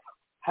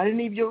 hari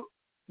n'ibyo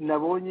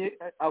nabonye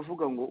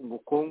avuga ngo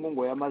Kongo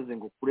ngo yamaze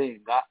ngo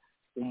kurenga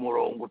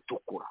umurongo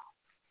utukura,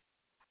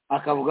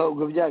 akavuga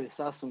ngo bya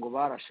bisasu ngo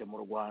barashe mu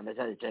Rwanda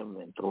cyane cyane mu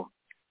Metro.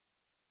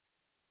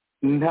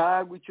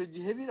 Ntabwo icyo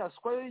gihe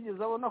biraswayo yigeze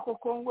abona ko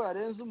Kongo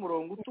yarenze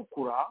umurongo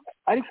utukura,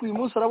 ariko uyu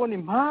munsi arabona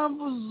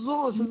impamvu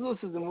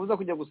zose zimubuza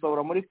kujya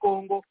gusahura muri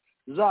Kongo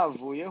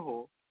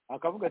zavuyeho,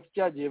 akavuga ati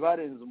cyagiye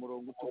barenze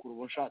umurongo utukura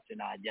ubu nshatse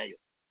najyayo.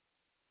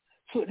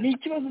 So ni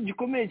ikibazo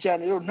gikomeye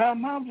cyane rero, nta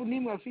mpamvu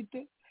n'imwe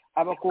afite.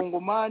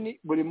 Abakongomani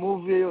buri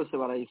move yose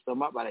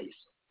barayisoma.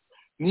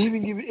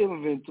 N'ibi ngibi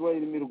M23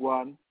 irimo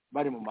irwana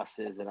bari mu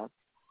masezerano,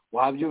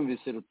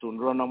 wabyumvise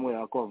Rutundura na Muri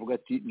ko bavuga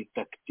ati ni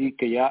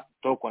tactique ya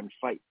talk and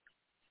fight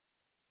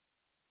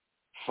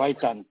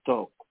and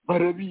talk.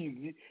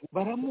 Barabizi,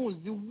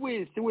 baramuzi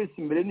wese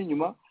imbere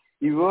n'inyuma.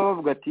 Ibi baba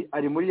bavuga ati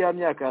ari muri ya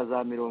myaka ya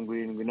za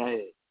 70 na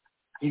he,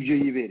 ibyo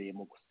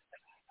yibereyemo gusa.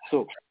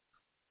 So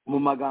mu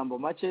magambo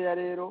makeya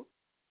rero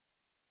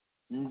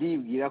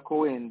ndibwira ko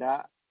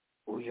wenda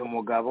uyu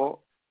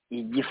mugabo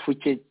igifu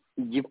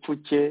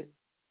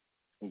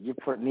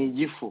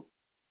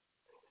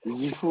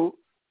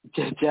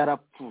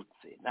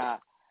cyarapfutse,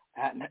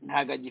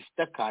 ntago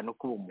agifite akantu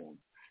k'ubumuntu.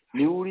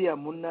 Ni uriya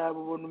munaba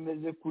ubona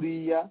umeze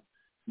kuriya,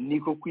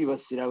 niko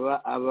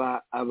kwibasira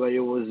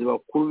abayobozi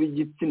bakuru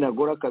b'igitsina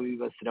gore,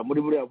 akabibasira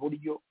muri buriya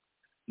buryo.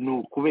 Ni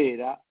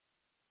ukubera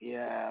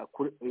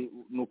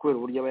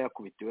uburyo aba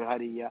yakubitiwe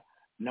hariya,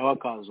 nawe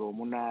akaza uwo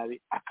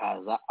munabi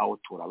akaza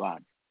awutura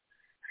abana.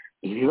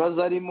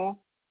 Ibibazo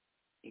arimo,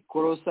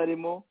 ikorosi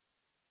arimo,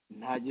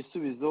 nta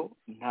gisubizo,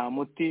 nta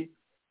muti,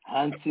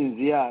 nta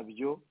nsinzi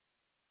yabyo,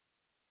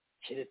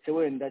 keretse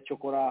wenda cyo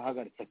kora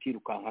ahagaritse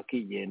akirukanka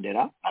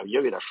akigendera,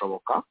 nabyo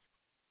birashoboka,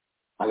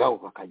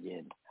 agahuka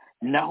akagenda.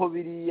 Naho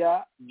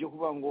biriya byo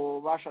kuvuga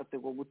ngo bashatse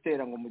ngo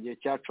gutera ngo mu gihe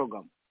cya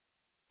Kagame,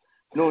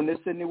 none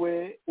se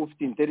niwe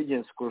ufite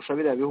intelligence kurusha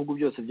biriya bihugu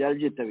byose byari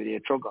byitabiriye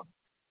Kagame,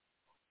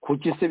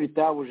 kuki se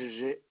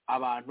bitabujije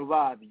abantu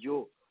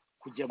babyo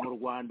kujya mu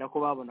Rwanda ko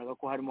babonaga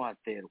ko harimo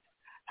haterwa?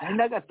 Hari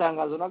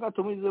n'agatangazo na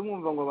gato mugize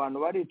mwumva ngo abantu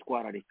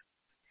baritwararika.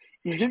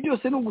 ibyo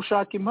byose ni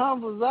ugushaka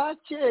impamvu za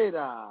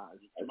kera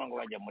zituma ngo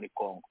bajya muri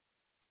Kongo.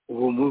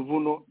 Uwo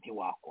muvuno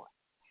ntiwakora,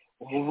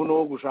 umuvuno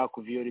wo gushaka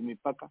kuviyora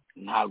imipaka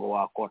ntago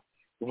wakora.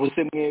 Ubu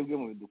se mwebwe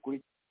mu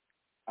bidukurikiye,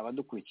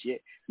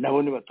 abadukurikiye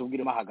nabo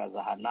nibatubwire mahagaze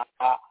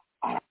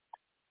aha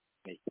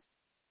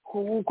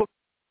kuko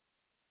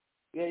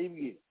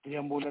yayibwiye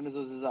tuyambunda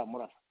nizo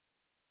zizamurasa,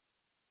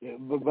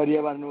 bari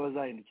abantu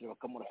bazahindukira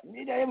bakamurasa.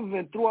 Niba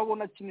M23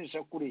 wabona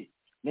kinisha kuri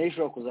nayo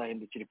ishobora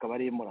kuzahindukira ikaba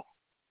ari imurasa.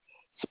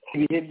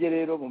 Ibihebye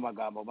rero mu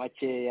magambo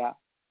makeya,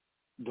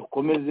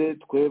 dukomeze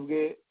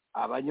twebwe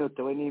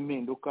abanyotewe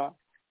n'impinduka,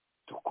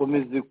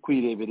 dukomeze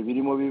kwirebera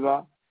ibirimo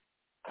biba,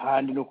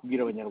 kandi no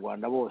kubwira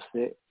abanyarwanda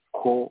bose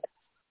ko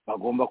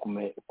bagomba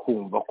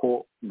kumva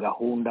ko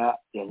gahunda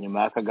ya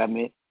nyuma ya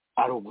Kagame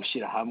ari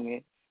ugushyira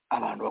hamwe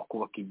abantu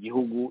bakubaka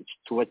igihugu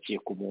kitubakiye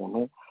ku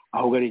muntu,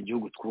 ahubwo ari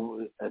igihugu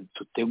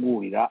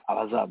tutegurira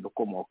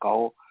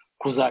abazadukomokaho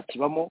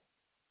kuzakibamo.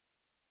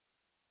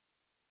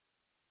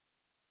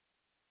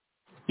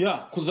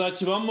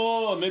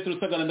 Kuzakibamo metero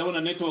sagana.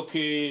 Ndabona network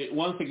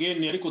once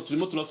again, ariko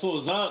turimo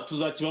turasoza.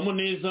 Tuzakibamo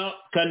neza,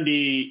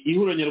 kandi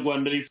ihuriro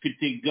nyarwanda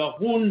rifite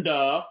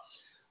gahunda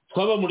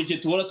twabamurikiye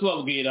tubora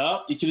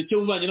tubabwira ikintu cyo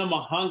buvanye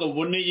n'amahanga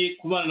buboneye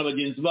kubana na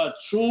bagenzi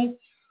bacu,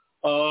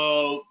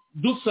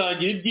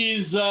 dusangira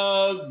ibyiza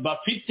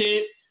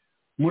bafite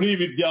muri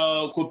ibi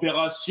bya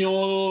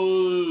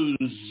cooperation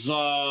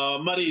za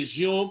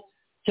maregion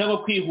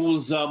cyangwa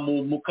kwihuza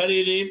mu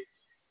karere.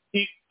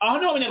 Aho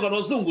niho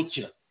abanyarwanda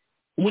bazungukira.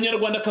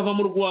 Umunyarwanda akava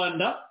mu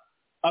Rwanda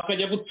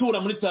akajya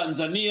gutura muri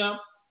Tanzania,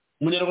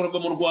 umunyarwanda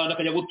akava mu Rwanda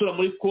akajya gutura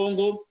muri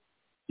Congo,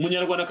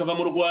 umunyarwanda akava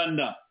mu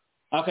Rwanda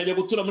akajya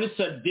gutura muri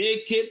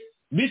Sadeke,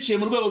 biciye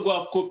mu rwego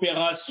rwa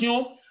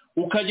cooperation.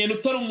 Ukagenda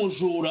utari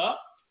umujura,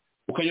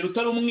 ukagenda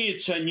utari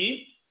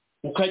umwicanyi,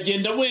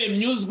 ukagenda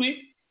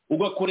wemyuzwi,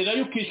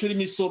 ugakorerayo ukishyura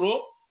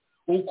imisoro,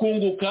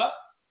 ukunguka.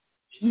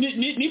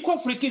 Niko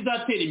Afurika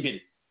izatera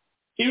imbere.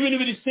 Ibi bintu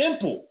biri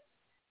simple.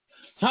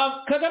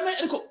 Nta Kagame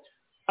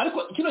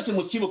ariko kino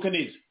kintu kibuka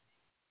neza.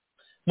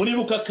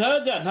 Muribuka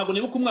Kaga, ntabwo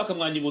nibuka umwaka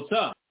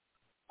mwanyibutsa,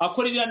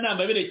 akora iriya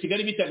nama yabereye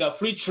Kigali bitaga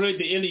Free Trade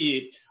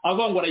Area,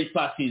 avuga ngo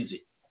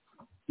arayipasinze.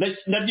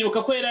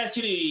 Ndabyibuka ko yari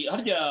akiri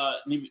harya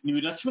ni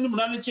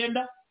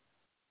 2018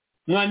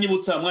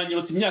 mwanyibutsa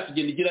imyaka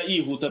igenda igira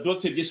yihuta,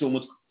 byose byinshi mu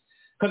mutwe.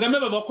 Kagame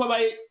baba ko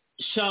abaye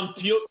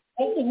champion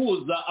wo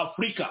guhuza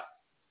Afrika.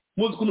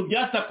 Muzi kuntu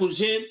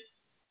byatakuje,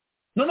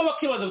 none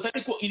bakibaza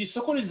batari ko iri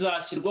soko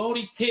rizashyirwaho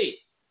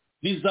rite,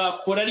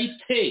 rizakora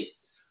rite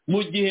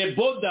mu gihe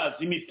borders,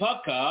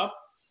 imipaka,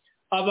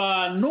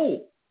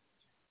 abantu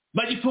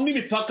bagifunga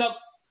imipaka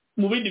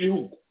mu bindi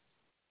bihugu.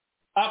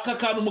 Aka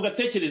kantu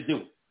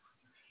mugatekerezeho.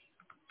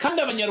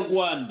 Kandi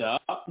abanyarwanda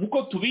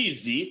nkuko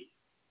tubizi,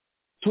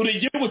 turi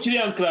igihugu kiri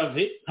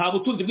enclave, nta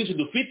butunzi bwinshi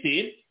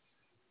dufite,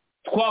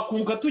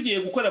 twakunguka tugiye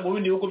gukora mu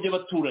bindi bihugu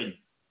by'abaturanyi.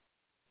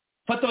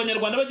 Fata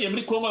abanyarwanda bagiye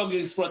muri Kongo,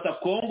 bagexploita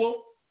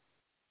Kongo,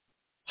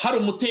 hari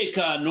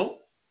umutekano,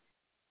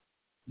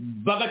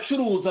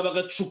 bagacuruza,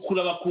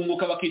 bagacukura,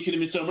 bakunguka, bakishyura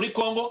imisoro muri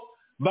Kongo,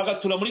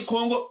 bagatura muri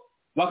Kongo,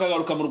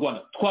 bakagaruka mu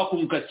Rwanda,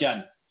 twakunguka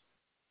cyane.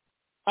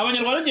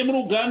 Abanyarwanda bagiye muri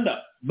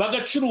Uganda,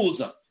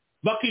 bagacuruza,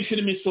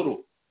 bakishyura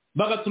imisoro,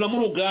 bagatura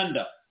muri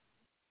Uganda,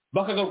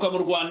 bakagaruka mu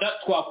Rwanda,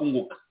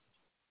 twakunguka.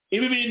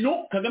 Ibi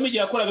bintu Kagame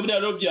igihe yakoraga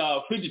biriya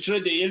bya Free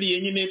Trade Area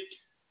nyine,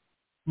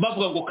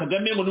 bavuga ngo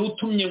Kagame ngo niwe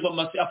utumye ngo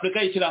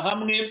Afurika yishyira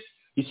hamwe,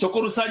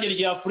 isoko rusange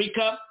rya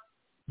Afurika,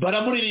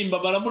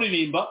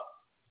 baramuririmba.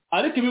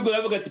 Ariko ibigo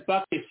yavuga ati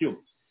pas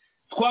question,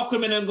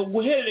 twakwemerera ngo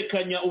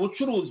guhererekanya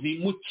ubucuruzi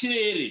mu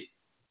kirere,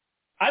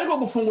 ariko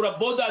gufungura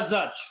border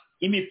zacu,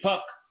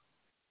 imipaka,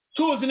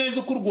 tuzi neza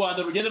uko u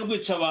Rwanda rugenda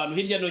rwica abantu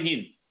hirya no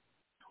hino.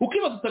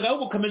 Ukibaza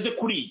utagahugu kameze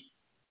kuri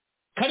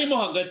karimo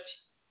hagati,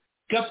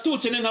 gafite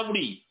ubukene nka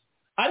buriya,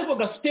 ariko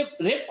gafite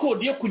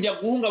record yo kujya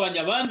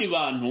guhungabanya abandi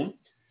bantu.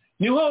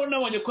 Niho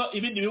nabonye ko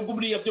ibindi bihugu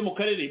buriya byo mu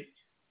karere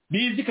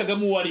bizi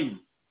Kagame uwo arimo.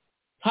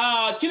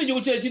 Nta kindi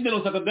gihugu cyari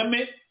kidenusa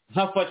Kagame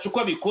nka Fatshi uko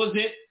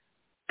abikoze,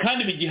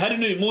 kandi bigihari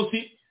n'uyu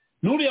munsi.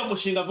 N'uriya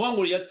mushinga avuga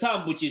ngo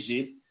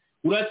yatambukije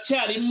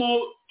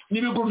uracyarimo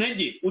n'ibiguru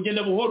ntege,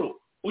 ugenda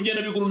buhoro,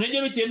 ugenda biguru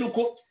ntege, bitewe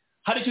nuko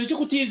hari ikintu cyo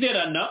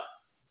kutizerana.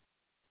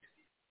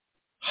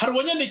 Hari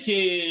uwanyandike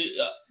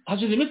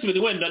hashize iminsi ibiri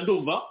wenda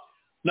ndumva,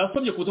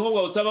 nasomye ku butumwa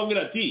bwawe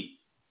utababwira ati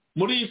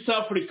muri East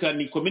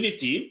African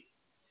Community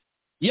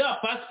ya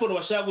passport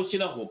bashaka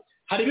gushyiraho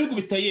hari ibihugu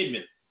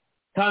bitayemera.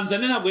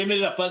 Tanzania ntabwo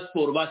yemerera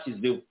passport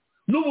bashyizeho,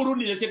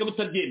 n'Uburundi ndetse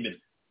butabyemera.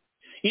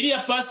 Iriya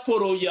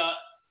passport ya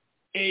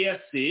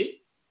EAC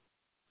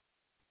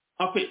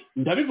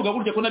ndabivuga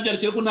gutya ko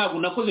nabyandikira ko ntabwo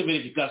nakoze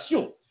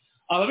verification,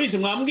 ababizi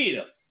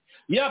mwambwira.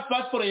 Ya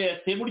passport ya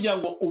EAC burya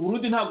ngo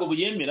Uburundi ntabwo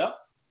buyemera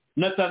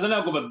na Tanzania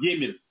ntabwo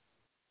babyemera.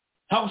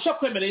 Ntabwo ushaka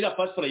kwemera iriya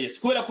passport ya EAC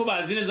kubera ko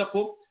bazi neza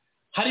ko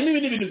harimo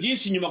ibindi bintu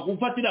byinshi nyuma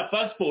gufata iriya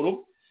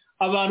passport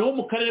abantu bo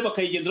mu karere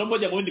bakayigenderamo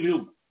bajya mu bindi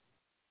bihugu.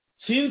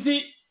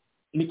 Sinzi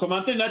ni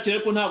commentaire nakire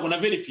ko ntabwo na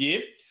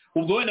verifiye.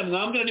 ubwo wenda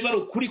mwambwira niba ari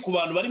ukuri ku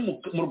bantu bari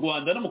mu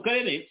Rwanda no mu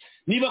karere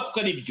niba kuko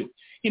ari byo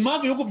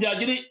impamvu ibihugu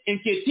byagira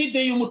inquiétude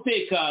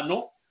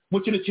y'umutekano mu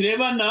kintu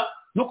kirebana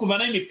no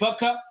kuvanaho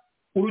imipaka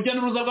urujya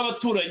n'uruza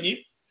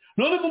rw'abaturanyi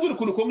none mubwira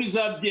ukuntu Kongo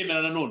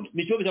izabyemera nanone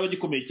ni ikibazo cyaba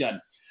gikomeye cyane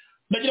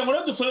ndagira ngo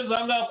rero dusoreze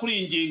aha ngaha kuri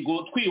iyi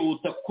ngingo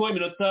twihuta kuko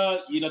iminota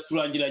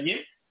iraturangiranye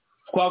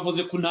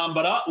twavuze ku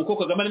ntambara uko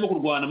Kagame arimo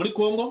kurwana muri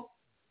Kongo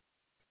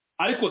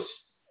ariko se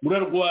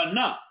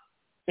murarwana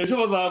ejo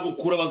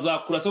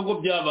bazakura soko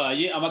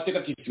byabaye amateka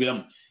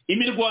akisubiramo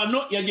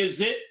imirwano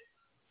yageze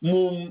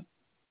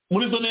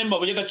muri zone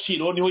y'amabuye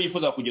y'agaciro niho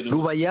yifuza kugeza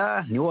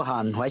Rubaya niho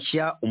hantu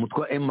hashya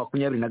umutwe wa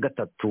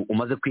M23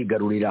 umaze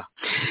kwigarurira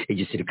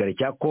igisirikare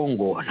cya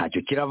Kongo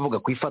ntacyo kiravuga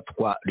ku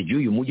ifatwa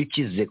ry'uyu mujyi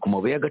ukize ku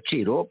mabuye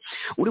y'agaciro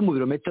uri mu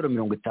birometero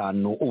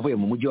 50 uvuye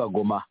mu mujyi wa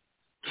Goma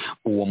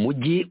uwo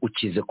mujyi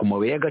ukize ku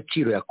mabuye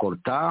y'agaciro ya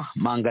coltan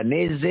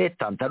manganese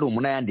tantalum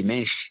n'ayandi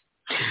menshi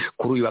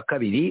kuri uyu wa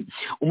kabiri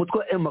umutwe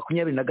wa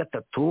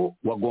M23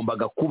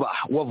 wagombaga kuba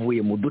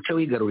wavuye mu duce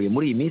wigaruriye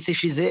muri iyi minsi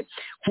ishize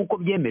nk'uko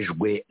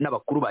byemejwe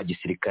n'abakuru ba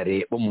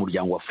gisirikare bo mu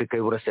muryango wa Afurika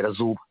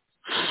y'Uburasirazuba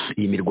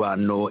iyi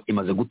mirwano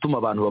imaze gutuma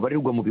abantu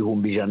babarirwa mu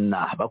bihumbi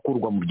 100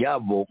 bakurwa mu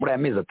byabo muri aya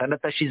mezi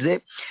 6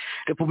 ashize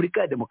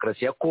Repubulika ya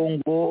Demokarasi ya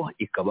Kongo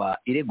ikaba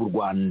irega u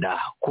Rwanda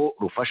ko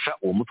rufasha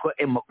uwo mutwe wa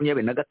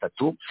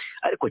M23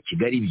 ariko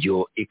Kigali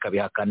byo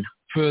ikabihakana.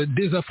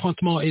 Des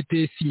affrontements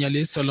étaient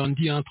signalés ce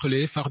lundi entre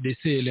les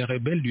FARDC et les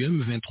rebelles du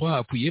M23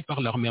 appuyés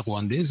par l'armée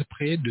rwandaise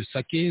près de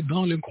Sake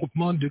dans le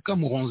groupement de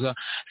Kamuronza.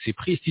 C'est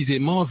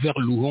précisément vers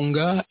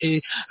Luhonga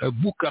et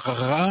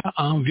Bukarara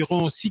à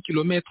environ 6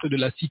 km de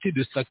la cité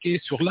de Sake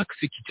sur l'axe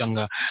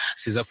Kitanga.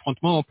 Ces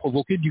affrontements ont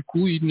provoqué du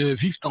coup une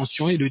vive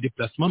tension et le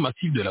déplacement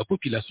massif de la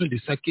population de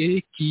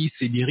Sake qui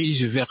se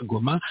dirige vers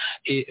Goma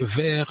et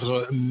vers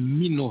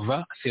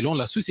Minova selon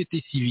la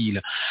société civile.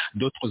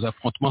 D'autres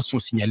affrontements sont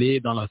signalés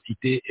dans la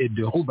cité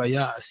de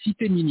Rubaya,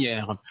 cité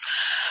minière.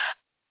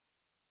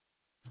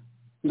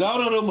 ngaho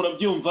rero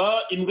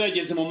murabyumva imbwa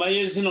yageze mu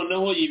mayezi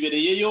noneho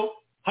yibereyeyo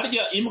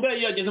harya imbwa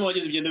yageze mu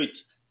bageze bigenda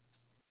biki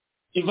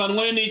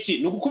ivanwayo n'iki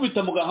ni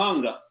ugukubita mu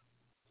gahanga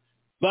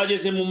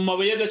bageze mu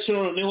mabuye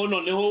y'agaciro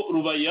noneho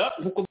Rubaya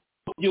nk'uko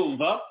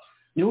byumva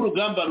niho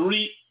urugamba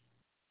ruri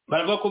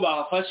baravuga ko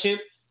bahafashe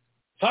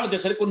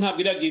FARDC ariko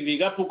ntabwo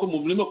iragivinga kuko mu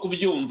burimo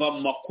kubyumva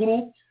mu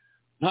makuru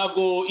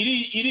ntabwo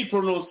iri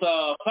prononsa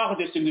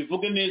FARDC ngo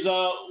ivuge neza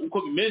uko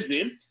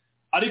bimeze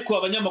ariko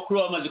abanyamakuru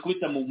bamaze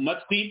kubita mu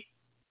matwi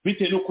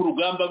bitewe n'uko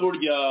urugamba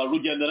burya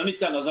rugendana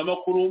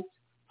n'itangazamakuru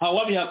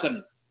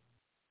ntawabihakana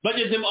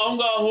bageze aho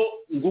ngaho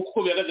nguko uko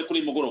bihagaze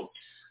kuri uyu mugoroba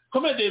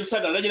komede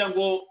Rusagara aragira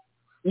ngo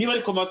niba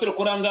ari komantere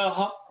kuri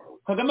ngaha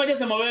Kagame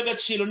ageze mu mabuye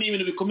y'agaciro ni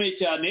ibintu bikomeye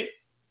cyane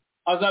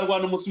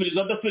azarwana umusubirizo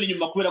adasubira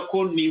inyuma kubera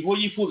ko niho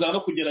yifuza no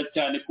kugera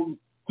cyane ku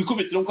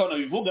ikubitiro nk'uko abantu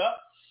bivuga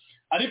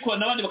ariko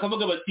n'abandi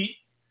bakavuga bati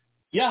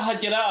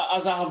yahagera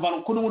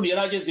azahavanwa kuko n'ubundi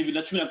yari ageze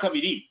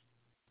 2012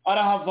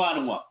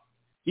 arahavanwa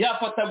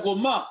yafata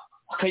Goma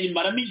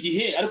akayimaramo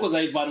igihe ariko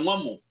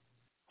azayivanwamo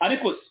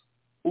ariko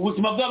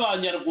ubuzima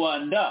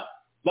bw'abanyarwanda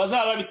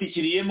bazaba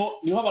babitikiriyemo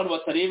niho abantu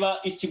batareba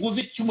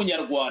ikiguzi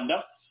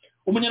cy'umunyarwanda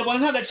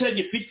nta gaciro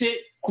gifite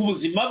ku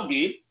buzima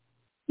bwe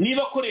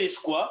niba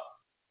akoreshwa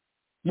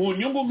mu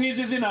nyungu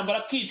nk'izi z'intambara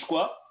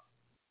akicwa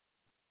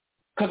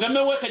Kagame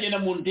we akagenda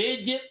mu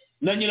ndege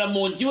na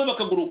nyiramongi we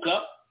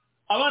bakaguruka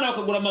abana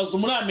bakagura amazu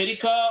muri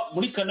Amerika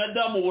muri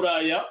Canada mu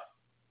Buraya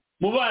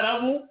mu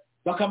Barabu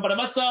bakambara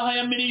amasaha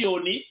ya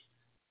miliyoni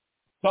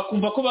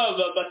bakumva ko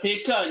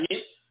batekanye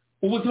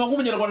ubuzima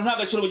bw'umunyarwanda nta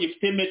gaciro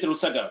bugifite metero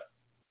Rusagara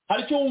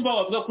hari icyo wumva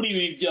bavuga kuri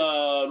ibi bya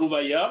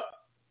Rubaya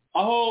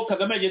aho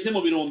Kagame yageze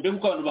mu birombe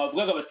nk'uko abantu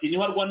bavugaga bati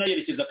niho arwana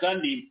yerekeza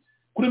kandi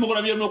kuri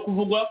mugoroba byo no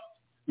kuvugwa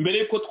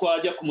mbere yuko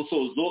twajya ku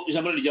musozo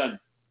ijambo ryanje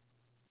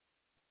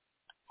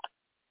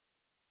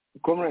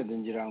comrade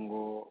ngira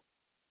ngo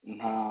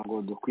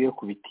ntago dukwiye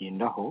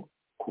kubitindaho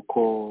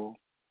kuko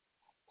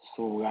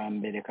si ubwa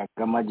mbere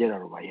Kagame agera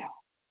Rubaya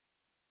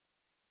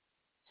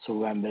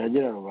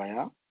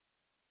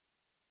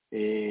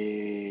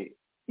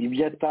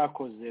ibyo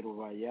atakoze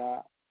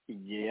Rubaya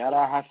igihe yari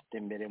ahafite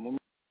mbere mu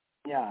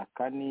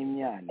myaka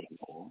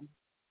n'imyaniko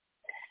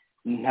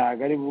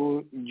ntago ari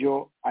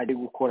buryo ari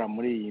gukora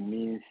muri iyi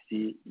minsi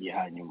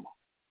ya nyuma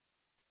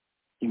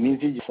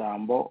iminsi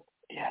y'igisambo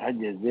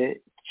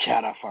yarageze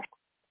cyarafashwe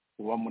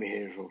uba muri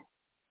hejuru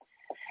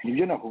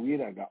nibyo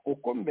nakubwiraga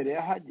uko mbere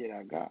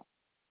yahageraga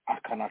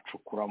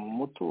akanacukura mu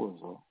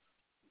mutuzo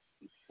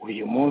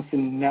uyu munsi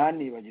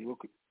ntanibagirwe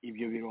ko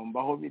ibyo biromba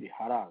aho biri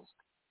harazwe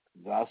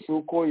za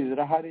suko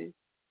zirahari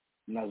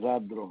na za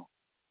drone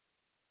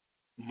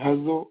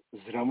nazo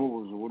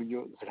ziramubuza uburyo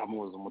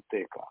ziramubuza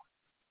umutekano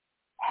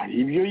hari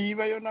ibyo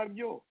yibayo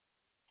nabyo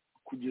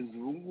kugeza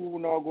ubu ngubu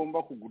nawe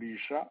agomba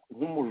kugurisha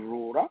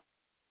nk'umujura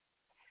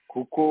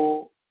kuko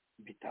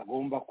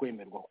bitagomba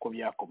kwemerwa kuko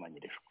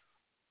byakomanyirijwe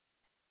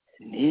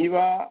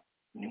niba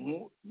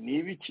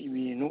iki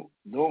bintu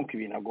donc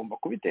ibintu agomba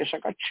kubitesha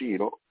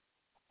agaciro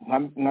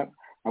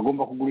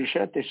agomba kugurisha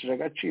yatesheje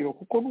agaciro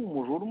kuko ni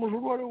umujura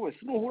uwo ari we wese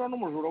nuhura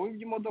n'umujura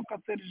w'iby'imodoka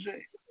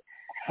serije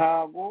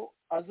ntabwo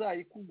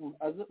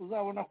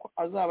uzabona ko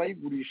azaba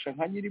ayigurisha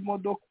nka nyiri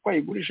imodoka uko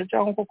ayigurisha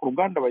cyangwa uko ku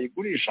ruganda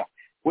bayigurisha,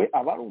 we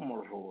aba ari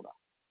umujura.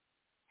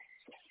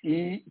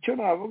 Icyo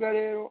navuga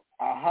rero,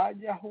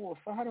 ahajya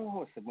hose aho ariho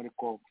hose muri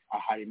Kongo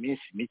ahari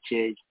iminsi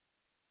mikeya,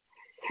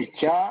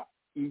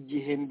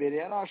 igihe mbere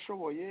yari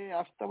ashoboye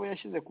afite abo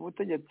yashyize ku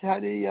butegetsi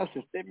hariya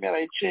sisiteme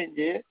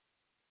yarayicengeye,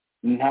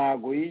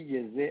 ntago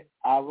yigeze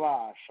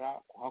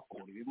abasha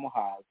kuhakura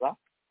ibimuhaza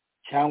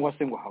cyangwa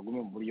se ngo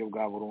hagume mu buryo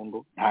bwa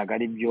burundu. Ntago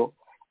ari byo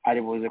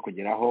ari buze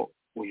kugeraho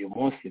uyu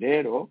munsi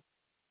rero,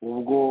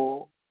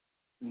 ubwo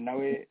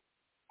nawe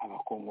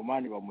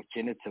abakongomani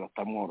bamukenetse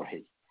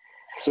batamworoheye.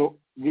 So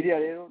biriya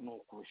rero ni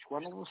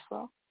ukurushywa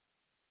n'ubusa.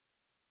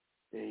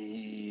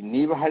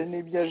 Niba hari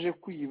n'ibyo aje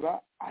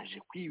kwiba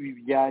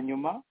ibya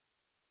nyuma.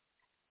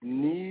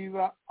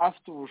 Niba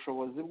afite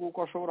ubushobozi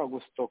bw'uko ashobora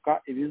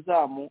gusitoka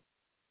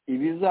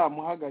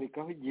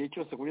ibizamuhagarikaho igihe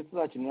cyose kuri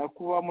tuzakenera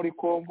kuba muri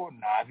Kongo,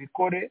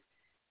 nabikore,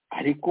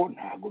 ariko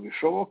ntabwo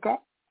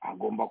bishoboka.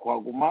 Agomba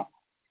kuhaguma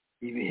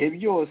ibihe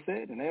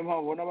byose. Ni nayo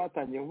mpamvu ubona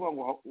batangiye kuvuga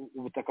ngo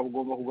ubutaka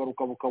bugomba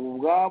kugaruka bukaba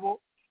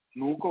ubwabo,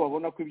 ni uko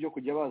babona ko ibyo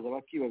kujya baza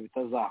bakiba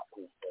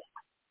bitazakumbuka.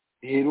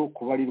 Rero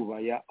kuba ari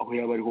Rubaya aho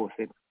yaba ari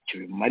hose icyo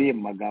bimariye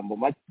mu magambo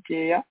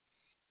makeya,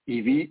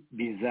 ibi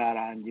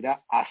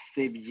bizarangira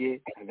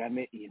asebye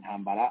Kagame. Iyi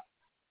ntambara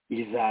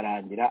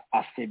izarangira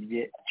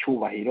asebye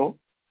Cyubahiro,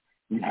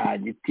 nta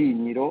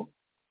gitinyiro,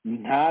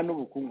 nta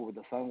n'ubukungu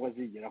budasanzwe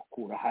azigera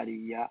akura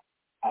hariya,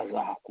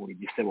 azahakura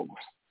igisebo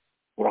gusa.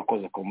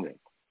 Urakoze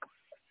komurego.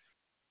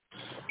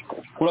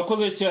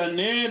 Urakoze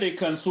cyane.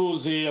 Reka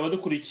nsuze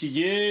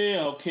abadukurikiye.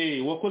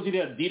 Wakoze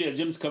iriya dile ya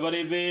James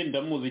Kabarebe,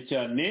 ndamuzi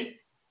cyane.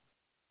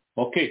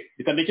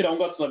 Reka ndekera aho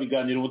ngaho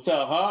tuzabiganira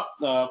ubutaha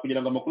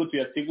kugira ngo amakuru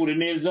tuyategure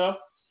neza.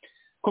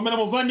 Komera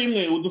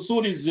muvandimwe,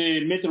 udusurize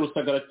Metero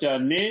Rusagara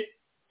cyane.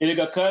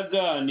 Erega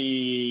Kaga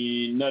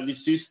ni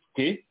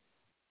narcissiste.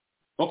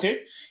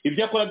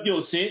 Ibyo akora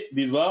byose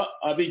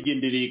biba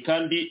abigendereye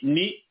kandi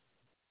ni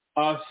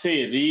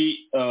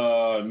aferi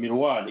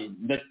miroir,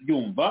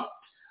 ndabyumva.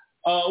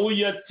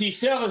 Uyu ati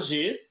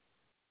Serge,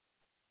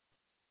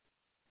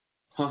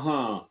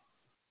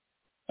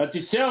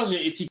 ati Serge,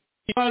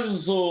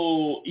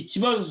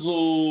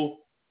 ikibazo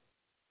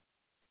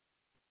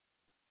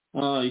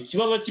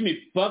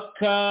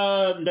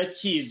cy'imipaka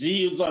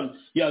ndakizi,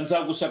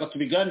 nzagushaka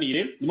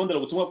tubiganire. Ndimo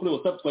ndaragutumwa kuri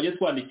WhatsApp twagiye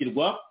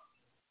twandikirwa.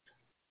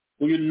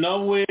 Uyu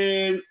nawe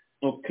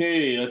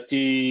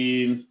ati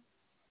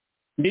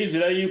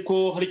ndizera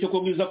yuko hari icyo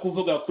kubwiza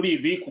kuvuga kuri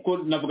ibi, kuko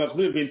navuga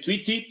kuri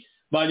 28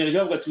 banyereje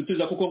bavuga ati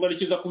tuza kuko ngo ari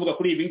cyiza kuvuga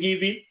kuri ibi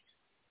ngibi.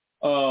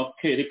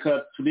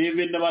 Reka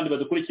turebe n'abandi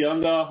badukurikiye aha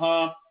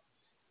ngaha.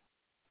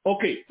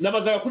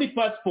 Nabazaga kuri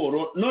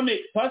pasiporo. None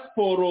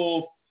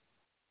pasiporo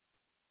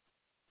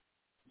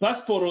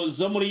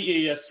zo muri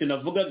EAC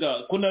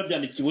navugaga ko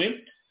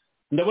nabyandikiwe.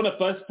 Ndabona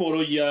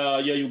pasiporo ya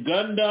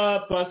Uganda,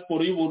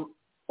 pasiporo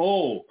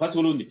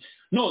pasiporo undi.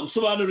 No,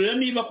 sobanurira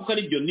niba kuko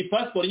ari byo. Ni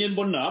pasiporo nye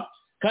mbona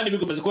kandi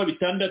bigomeze kuba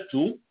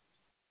 6.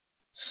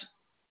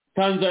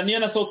 Tanzania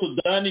na South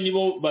Sudan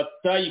nibo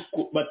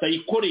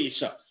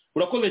batayikoresha.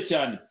 Urakoze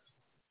cyane.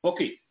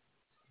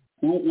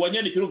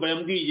 Uwanyandikira urumva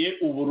yambwiye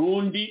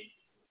Uburundi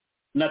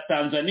na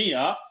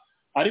Tanzania,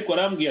 ariko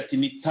arambwiye ati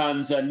ni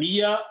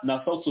Tanzania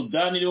na South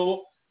Sudan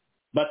nibo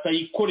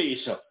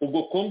batayikoresha.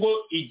 Ubwo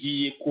Kongo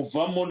igiye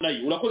kuvamo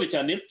nayo. Urakoze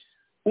cyane.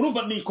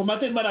 Urumva ni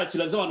commentaire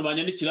marakira z'abantu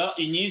banyandikira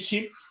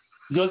inyinshi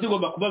ziba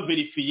zigomba kuba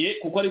verifiye,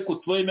 kuko ariko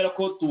twemera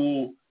ko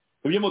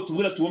ibyo mu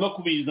tubwira tugomba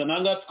kubiza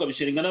nanga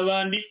tukabisharinga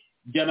n'abandi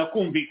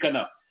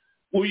byanakumvikana.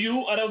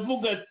 Uyu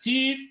aravuga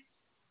ati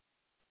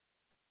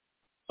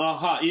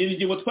iyi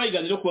ngingo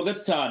twayiganira ku wa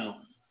 5.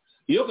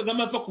 Iyo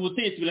Kagame ava ku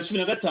butegetsi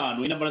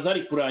 2015 intambara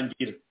zari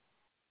kurangira.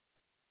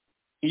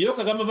 Iyo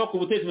Kagame ava ku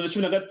butegetsi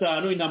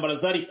 2015 intambara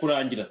zari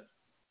kurangira.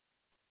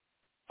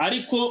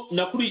 Ariko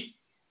nakuri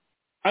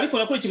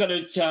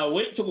ikiganiro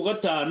cyawe cyo ku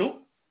 5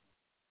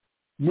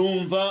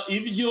 numva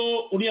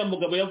ibyo uriya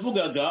mugabo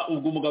yavugaga.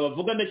 Ubwo umugabo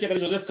avuga ndetse ari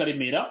Joseph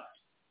Karemera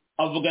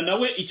avuga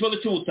nawe ikibazo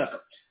cy'ubutaka.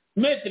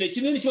 Metere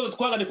kinini ikibazo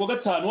twagane ku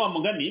 5 wa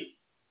mugani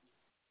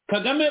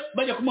Kagame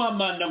bajya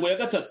kumuhamana ngo ya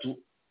 3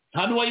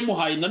 nta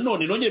n'uwayimuhaye.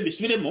 Nanone nongere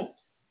bisubiremo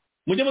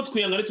mujye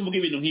mutwiyangana tuvuga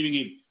ibintu nk'ibi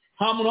ngibi.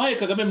 Nta muntu uhaye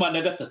Kagame manda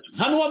ya 3,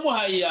 nta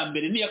n'uwamuhaye ya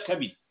mbere n'iya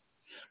kabiri,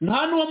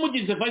 nta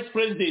n'uwamugize vice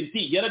president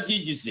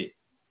yarabyigize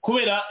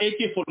kubera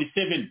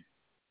AK47.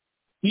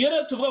 Iyo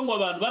rero tuvuga ngo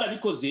abantu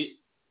barabikoze,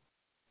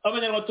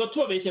 abanyarwanda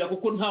tubabekera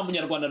kuko nta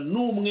munyarwanda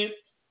n'umwe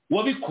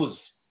wabikoze.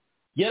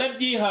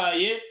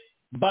 Yarabyihaye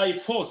by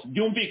force,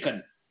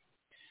 byumvikane.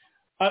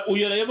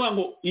 Uyu rero yavuga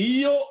ngo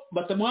iyo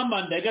batamuha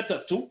manda ya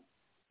 3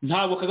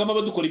 ntabwo Kagame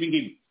badukora ibi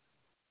ngibi.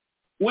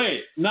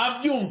 We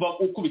nabyumva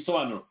uko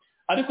bisobanura,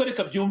 ariko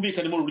reka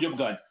byumvikane mu buryo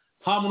bwanyu.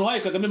 Nta muntu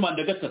uhaye Kagame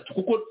manda ya 3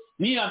 kuko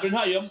ni ya mbere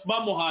ntayo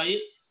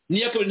bamuhaye,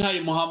 ni ya kabiri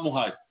ntayo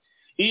muhamuhaye.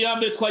 Iya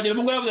mbere twagera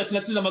mu ngo yavuze ati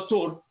natsinze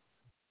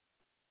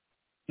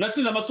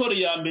amatora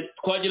ya mbere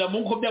twagera mu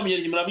ngo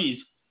byamunyereye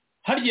murabizi.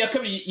 Hari ya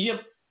kabiri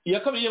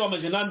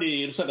yabamaje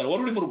nande Rusagara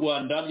wari uri mu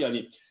Rwanda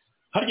byane.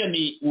 Harya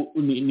ni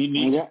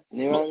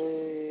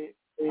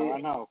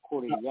ntawe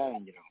kuri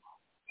ibyangira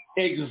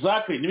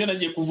exactly nibyo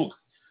nagiye kuvuga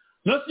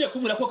none tujya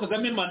kumvira ko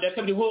Kagame manda ya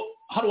kabiri ho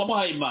hari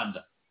uwamuhaye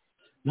manda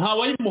nta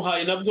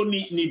wayimuhaye nabwo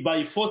ni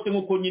by force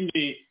nk'uko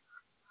nyine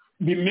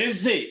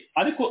bimeze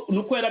ariko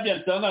nuko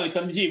yarabyanditse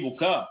ngahita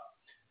mbyibuka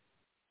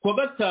kuwa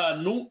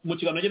gatanu mu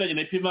kiganiro nagiranye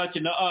na Ipimake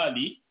na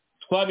Ali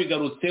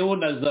twabigarutseho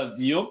na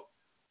Zavio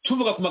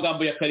tuvuga ku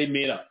magambo ya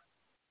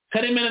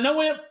Karemera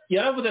nawe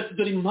yaravuze ati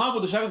dore impamvu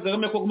dushaka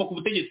Kagame ko aguma ku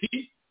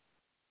butegetsi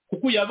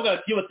kuko yavuga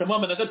ati iyo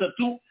batamuha na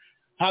gatatu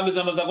ntabwo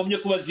zamazagombye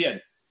kuba zihari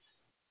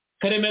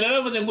Karemera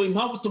yaravuze ngo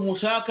impamvu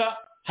tumushaka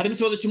harimo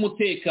ikibazo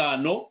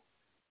cy'umutekano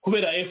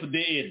kubera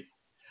FDL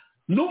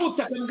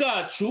n'ubutaka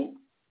bwacu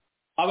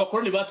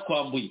abakoroni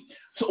batwambuye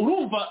so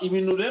urumva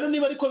ibintu rero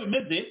niba ariko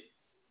bimeze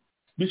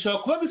bishobora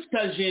kuba bifite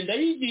agenda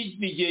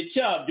y'igihe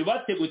cyabyo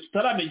bateguye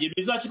tutaramenya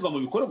bizashyirwa mu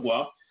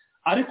bikorwa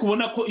ariko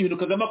ubona ko ibintu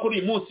Kagame akora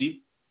uyu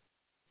munsi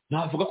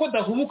navuga ko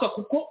dahubuka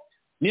kuko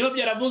niba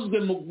byaravuzwe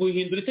mu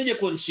guhindura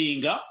itegeko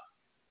nshinga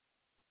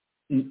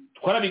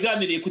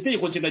twarabiganiriye ku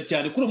itegeko nshinga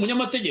cyane kuri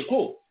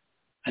umunyamategeko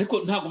ariko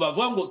ntabwo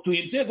bavuga ngo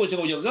tuhindure itegeko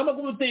nshinga kugira ngo Kagame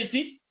bw'ubutegetsi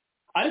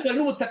ariko hari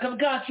n'ubutaka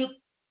bwacu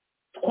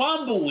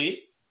twambuwe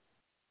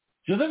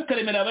Joseph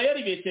Karemera aba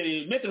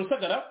yaribeshereye Metero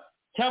Rusagara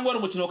cyangwa ari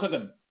umukino wa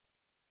Kagame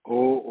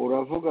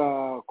uravuga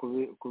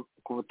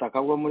ku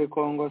butaka bwo muri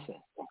Kongo se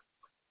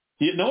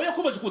nawe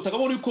yakomeje ku butaka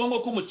bwo muri Kongo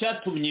ko mu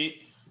cyatumye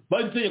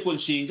bari itegeko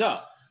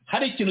nshinga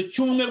hari ikintu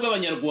cy'ubumwe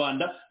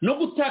bw'abanyarwanda no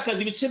gutakaza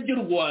ibice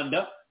by'u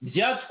Rwanda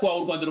byatwawe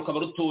u Rwanda rukaba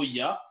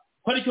rutoya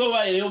ko ari cyo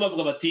babaye rero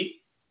bavuga bati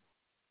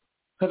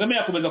Kagame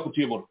yakomeza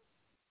kutuyobora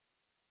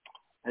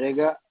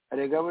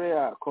Arega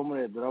buriya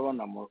comrade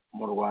urabona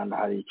mu Rwanda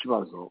hari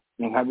ikibazo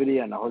ni nka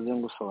biriya nahoze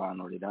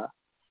ngusobanurira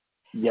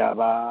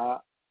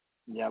byaba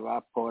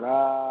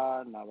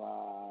Pora n'aba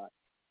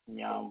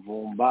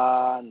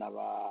Nyamvumba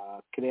n'aba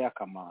Claire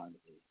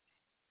Kamanzi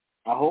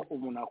aho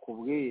umuntu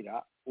akubwira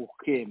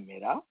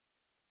ukemera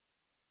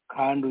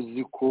kandi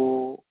uzi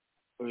ko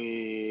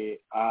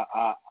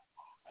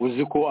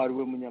ari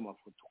we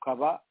munyamafuta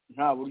ukaba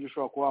nta buryo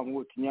ushobora kuba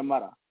wamwuta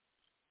nyamara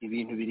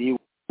ibintu biri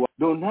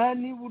nta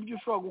n'uburyo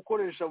ushobora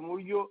gukoresha mu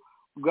buryo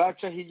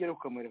bwaca hirya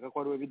ukamwereka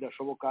ko ari we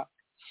bidashoboka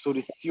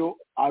solution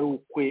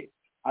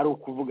ari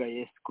ukuvuga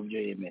yes ku byo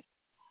yemera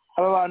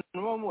aba bantu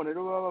bamwe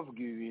rero baba bavuga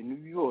ibi bintu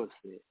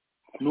byose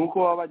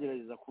nuko baba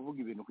bagerageza kuvuga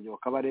ibintu kugira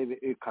ngo kabarebe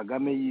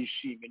Kagame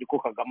yishime niko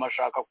Kagame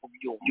ashaka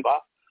kubyumva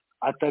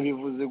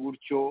atabivuze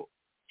gutyo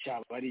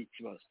cyaba ari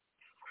ikibazo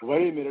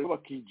baremera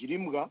bakigira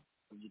imbwa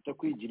byita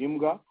kwigira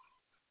imbwa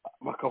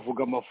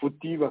bakavuga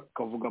amafuti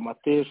bakavuga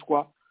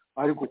amateshwa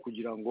ariko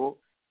kugira ngo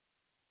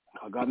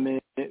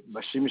Kagame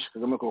bashimishe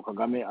Kagame ko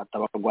Kagame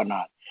atabarwa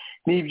nabi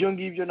n'ibyo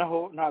ngibyo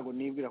naho ntago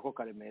nibwira ko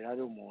Karemera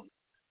ari umuntu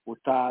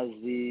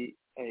utazi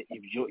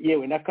ibyo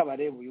yewe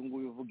n'akabarebe uyu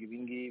nguyu uvuga ibi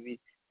ngibi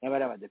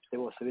n'abari abadepite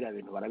bose biriya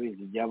bintu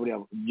barabizi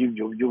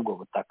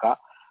by'ubwo butaka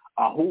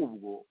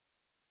ahubwo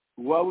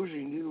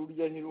wabujindira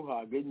urya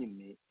ntiruhage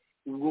nyine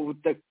ubwo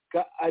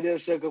butaka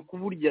arashaka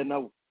kuburya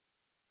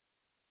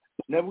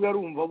nabwo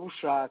arumva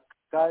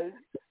bushaka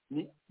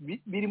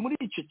biri muri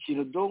icyo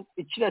kintu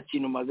ikiriya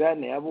kintu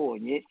Magane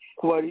yabonye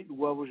kuba ari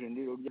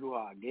rwabujindira urya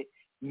ruhage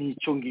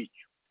n'icyo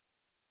ngicyo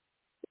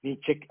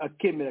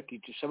akemera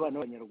akicisha abana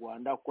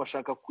b'abanyarwanda ko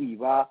ashaka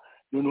kwiba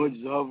noneho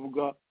agizeho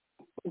avuga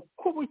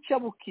uko bucya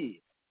bukira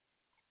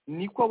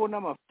niko abona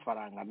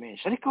amafaranga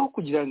menshi ariko aho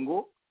kugira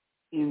ngo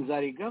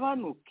inzara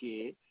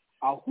igabanuke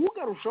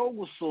ahubwo arushaho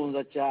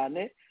gusonza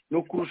cyane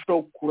no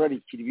kurushaho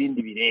kurarikira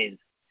ibindi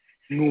birenze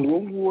ni uwo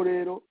nguwo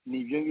rero ni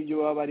ibyo ngibyo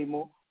baba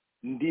barimo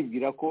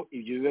ndibwira ko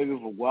ibyo biba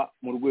bivugwa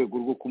mu rwego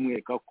rwo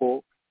kumwereka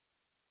ko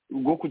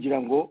rwo kugira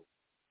ngo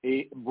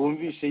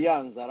bumvishe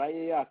ya nzara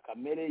ye ya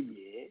kamere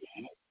ye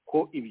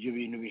ko ibyo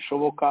bintu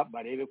bishoboka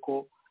barebe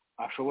ko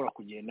ashobora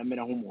kugenda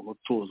amera nk'umuntu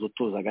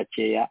utuza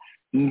gakeya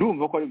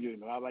ndumva ko ari ibyo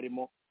bintu baba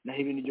barimo naho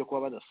ibindi byo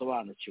kuba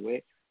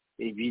badasobanukiwe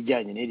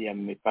ibijyanye n'iriya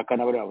mipaka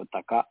n'abariya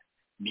butaka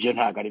byo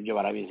ntabwo ari byo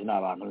barabizi ni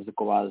abantu uzi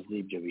ko bazi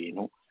ibyo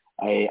bintu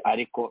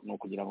ariko ni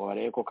ukugira ngo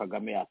barebe ko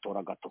Kagame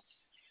yatora gato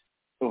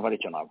urumva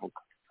aricyo navuga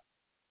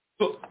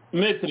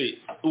Metre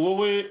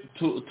wowe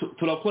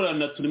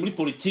turakorana turi muri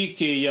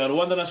politike ya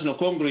Rwanda National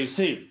Congress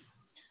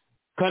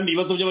kandi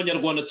ibibazo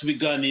by'abanyarwanda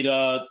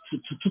tubiganira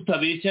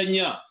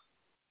tutabeshyanya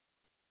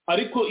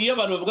ariko iyo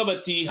abantu bavuga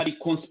bati hari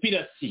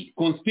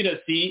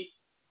conspiracy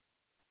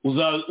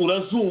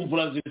urazumva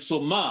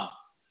urazisoma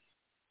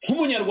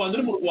nk'umunyarwanda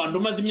uri mu Rwanda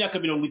umaze imyaka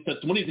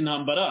 30 muri izi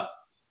ntambara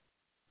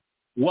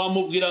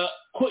wamubwira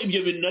ko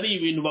ibyo bintu ari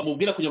ibintu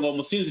bamubwira kugira ngo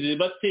bamusinzirire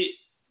bate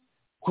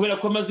kubera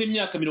ko amaze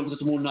imyaka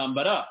 30 mu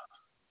ntambara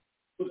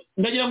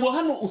ndagira ngo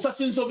hano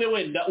usase inzobe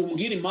wenda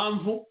umbwira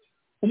impamvu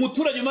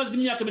umuturage umaze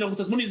imyaka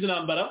 30 muri izi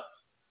ntambara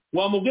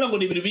wamubwira ngo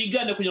ni ibintu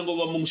bigane kugira ngo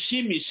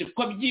bamushimishe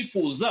kuko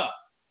abyifuza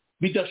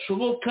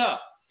bidashoboka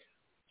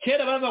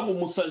kera baravuga ngo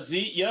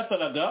umusazi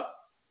yarasaraga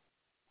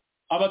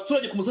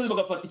abaturage ku musozi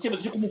bagafata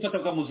icyemezo cyo kumufata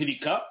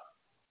bakamuzirika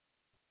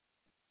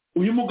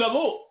uyu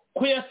mugabo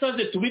ko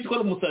yasaze tubitwa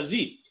ari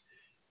umusazi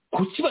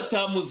kuki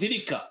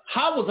batamuzirika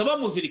habuze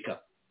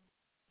abamuzirika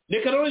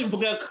reka rero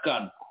mvuga aka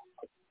kantu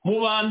mu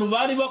bantu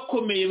bari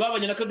bakomeye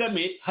babanye na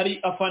Kagame hari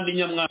afandi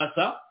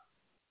Nyamwasa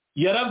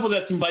yaravuze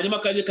ati mbanyemo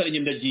akaje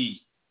karagenda agiye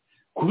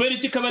kubera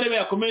iki Kabarebe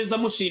yakomeza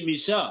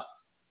amushimisha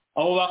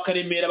abo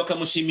bakaremera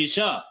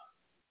bakamushimisha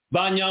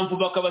banyamvu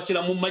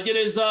bakabashyira mu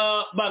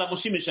magereza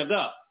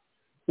baramushimishaga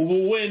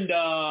ubu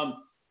wenda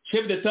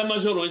chef d'état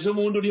major ejo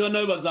bundi uriho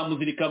nawe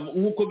bazamuzirika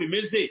nk'uko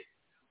bimeze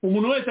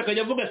umuntu wese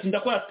akajya avuga ati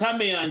ndakora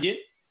tame yanjye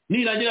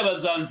nirangira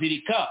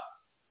bazanzirika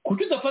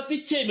kuko udafata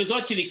icyemezo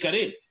hakiri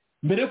kare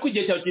mbere yuko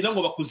igihe cyawe kigira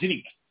ngo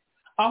bakuzirike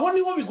aho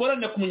niho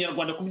bigorana ku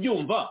munyarwanda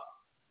kubyumva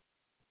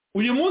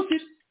uyu munsi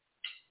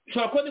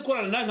ushobora kuba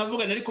ndikorana nawe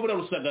nkavugana ariko buriya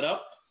Rusagara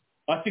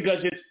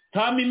asigaje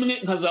tame imwe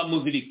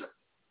nkazamuzirika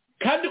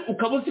kandi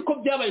ukaba uzi ko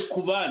byabaye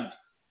ku bandi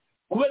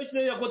kubera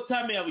ikirere ko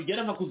tame yawe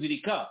igera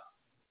nkakuzirika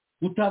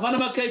utabana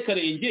amakaye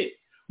karenge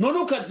none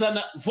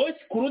ukazana voice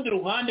ku rundi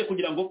ruhande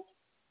kugira ngo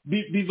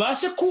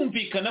bibashe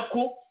kumvikana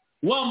ko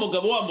wa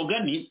mugabo wa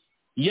mugani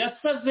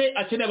yasaze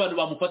akeneye abantu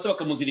bamufata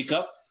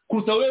bakamuzirika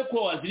kuruta we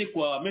ko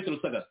wazirikwa Metero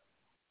Rusagara.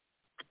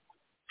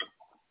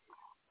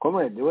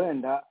 Komedi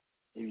wenda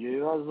ibyo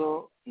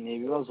bibazo ni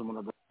ibibazo umuntu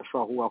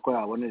adashobora kuvuga ko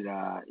yabonera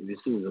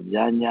ibisubizo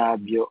bya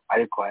nyabyo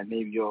ariko hari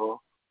n'ibyo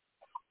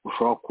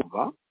ushobora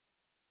kuva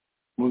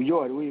mu byo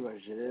wari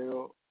wibaje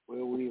rero we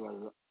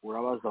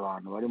urabaza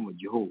abantu bari mu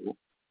gihugu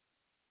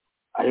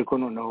ariko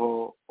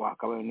noneho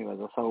wakabaye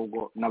nibaza se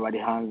ahubwo n'abari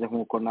hanze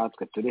nk'uko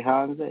natwe turi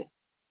hanze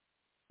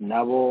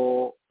nabo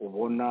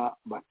ubona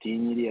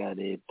batinyiriya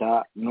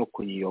leta no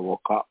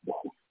kuyiyoboka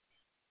buhu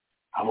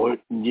abo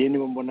ngiye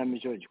nibo mbonamo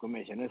icyo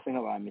gikomeye cyane se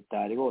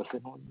nk'abamitari bose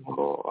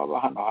ntuko baba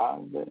hano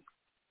hanze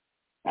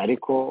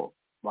ariko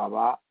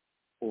baba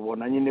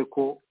ubona nyine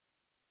ko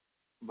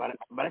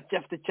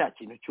baracyafite cya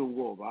kintu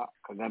cy'ubwoba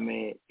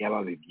Kagame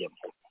yababibyemo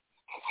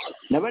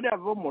n'abariya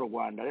bo mu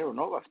Rwanda rero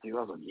nabo bafite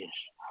ibibazo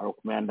byinshi hari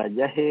ukumenya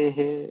ndajya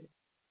hehe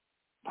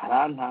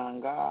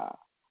barantanga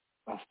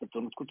bafite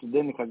utuntu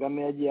tw'utudeni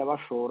Kagame yagiye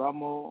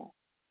abashoramo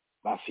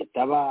bafite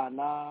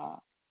abana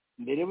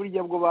mbere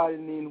burya bwo bari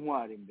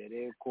n'intwari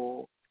mbere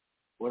ko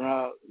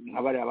ubona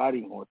nk'abariya bari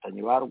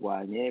inkotanyi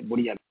barwanye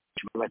burya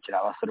bakiri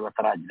abasore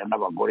bataragira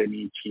n'abagore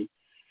n'iki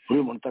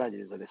buri muntu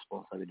utaragira izo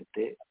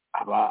responsabilité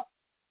aba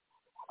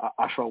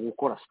ashobora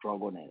gukora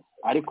struggle neza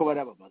ariko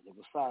bariya bamaze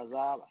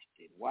gusaza bafite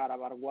indwara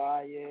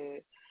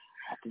barwaye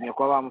atinya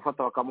kuba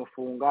bamufata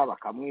bakamufunga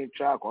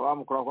bakamwica kuba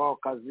bamukora kwa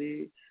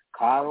kazi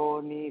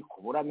karoni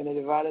kubura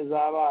minerivare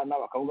z'abana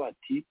bakavuga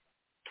ati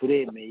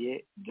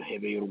turemeye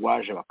duhebeye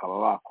urwaje bakaba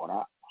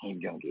bakora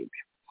nk'ibyo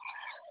ngibyo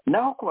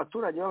naho ku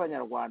baturage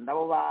b'abanyarwanda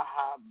bo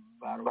baha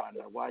ba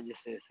Rwanda rwa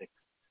giseseka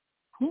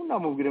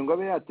ntunamubwire ngo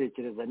abe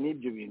yatekereza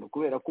n'ibyo bintu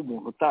kubera ko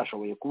umuntu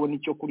utashoboye kubona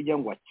icyo kurya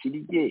ngo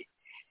akirye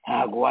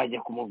ntabwo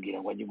wajya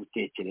kumubwira ngo ajye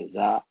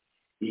gutekereza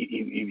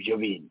ibyo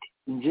bindi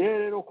njye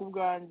rero ku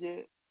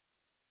bwanjye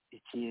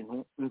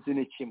ikintu nzi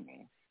ni kimwe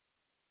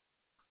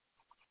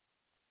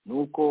ni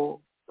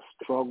uko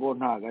struggle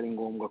ntabwo ari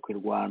ngombwa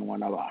kwirwanwa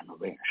n'abantu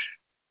benshi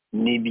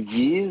ni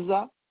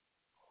byiza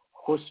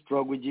ko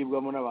struggle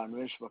igibwamo n'abantu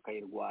benshi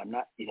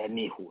bakayirwana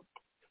iranihuta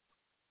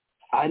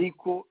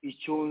ariko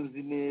icyo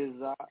nzi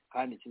neza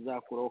kandi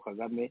kizakuraho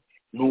Kagame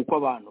ni uko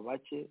abantu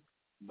bake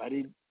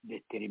bari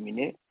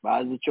determine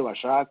bazi icyo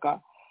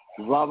bashaka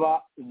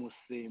baba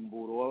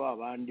umusemburo w'aba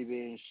bandi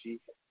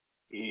benshi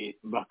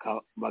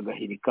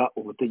bagahirika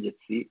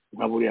ubutegetsi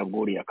nka buriya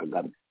bwuriya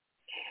Kagame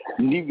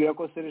ndibwira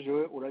ko Serge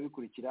we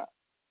urabikurikira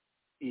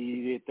iyi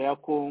leta ya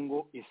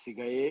Kongo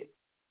isigaye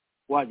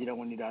wagira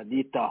ngo ni radiyo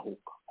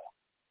itahuka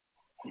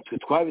nitwe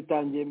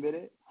twabitangiye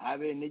mbere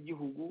abene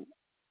gihugu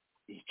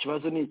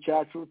ikibazo ni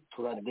icyacu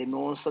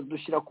turadenonsa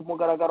dushyira ku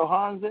mugaragaro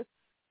hanze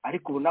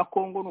ariko ubu na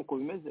Kongo nuko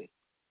bimeze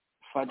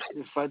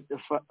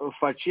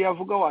Fatshi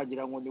avuga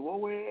wagira ngo ni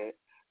wowe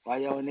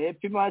wayaboneye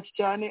pimaki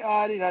cyane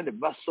ari nande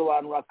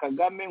basobanura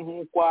Kagame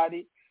nk'uko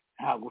ari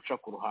nta guca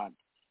ku ruhande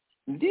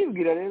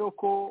ndibwira rero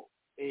ko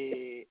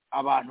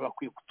abantu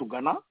bakwiye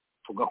kutugana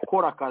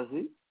tugakora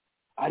akazi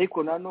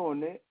ariko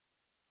nanone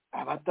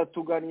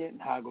abatatuganye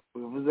ntabwo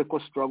bivuze ko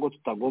struggle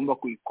tutagomba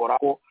kuyikora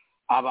ko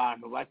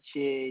abantu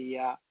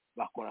bakeya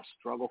bakora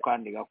struggle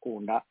kandi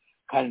gakunda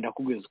kandi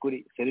ndakubwiza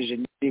ukuri Serge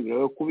ndibwira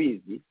we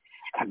kubizi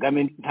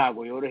Kagame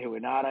ntabwo yorohewe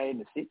na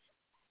RNC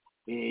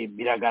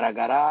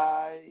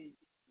biragaragara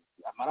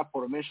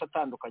amaraporo menshi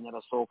atandukanye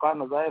arasohoka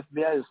na za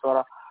FBI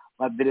zisora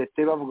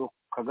madirete bavuga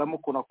Kagame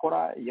ukuntu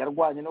akora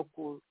yarwanye no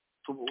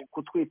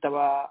kutwita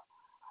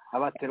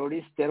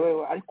abateroriste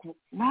ariko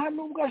nta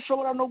nubwo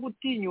ashobora no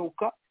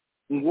gutinyuka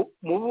ngo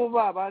mubo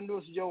babandi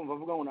bose ujya wumva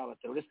avuga ngo ni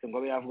abateroriste ngo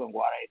abe yavuga ngo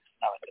RNC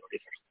ni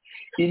abateroriste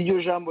iryo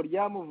jambo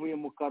ryamuvuye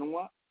mu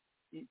kanwa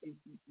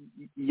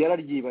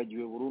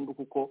yararyibagiwe burundu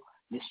kuko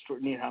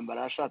ni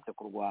intambara yashatse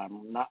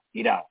kurwana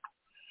iranga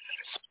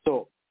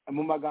so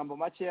mu magambo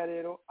makeya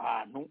rero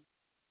ahantu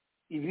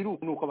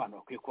ibiruko nuko abantu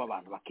bakwiye kuba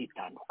abantu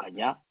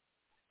bakitandukanya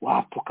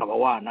wapfa ukaba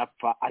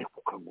wanapfa ariko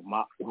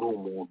ukaguma uri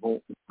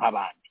umuntu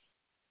nk'abandi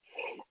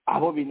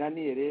abo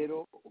binaniye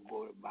rero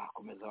ubwo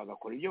bakomeza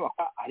bagakora ibyo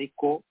bakora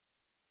ariko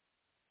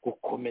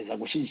gukomeza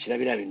gushyigikira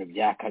biriya bintu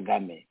bya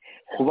Kagame,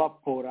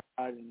 kubapora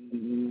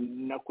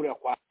na kuriya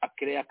kwa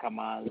Kereya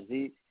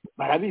Kamanzi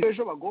barabizi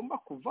ejo bagomba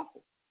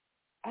kuvaho,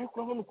 ariko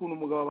urabona ukuntu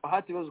umugabo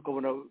abahati ibibazo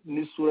ukabona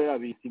n'isura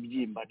yabo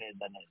ibyimba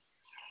neza neza.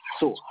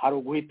 So hari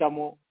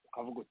uguhitamo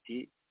ukavuga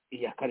uti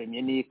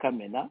iyakaremye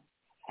n'iyikamena,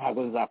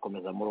 ntabwo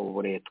nzakomeza muri ubu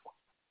buretwa.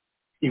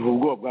 Ibu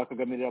bwoba bwa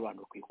Kagame rero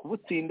abantu bakwiye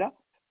kubutsinda,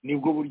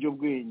 nibwo buryo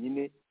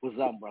bwenyine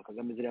buzambura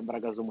Kagame ziriya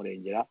mbaraga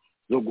z'umurengera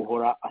zo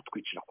guhora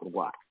atwicira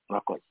kurwara.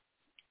 Murakoze.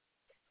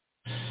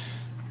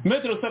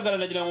 Metero Sagara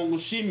nagira ngo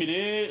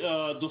ngushimire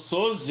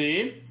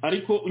dusoze,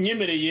 ariko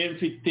unyemereye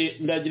mfite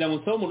ndagira ngo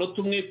nsaba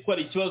umunota umwe kuko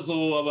hari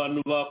ikibazo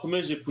abantu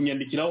bakomeje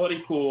kunyandikiraho,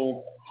 ariko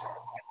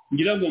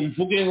ngira ngo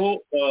mvugeho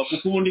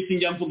kuko ubundi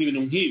sinjya mvuga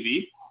ibintu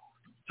nk'ibi.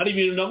 Hari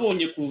ibintu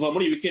nabonye kuva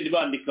muri weekend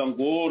bandika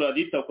ngo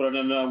radita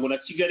korana ngo na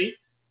Kigali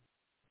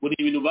buri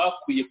ibintu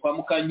bakwiye kwa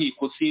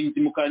Mukankiko, sinzi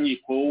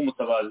Mukankiko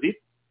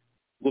w'umutabazi,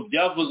 ngo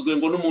byavuzwe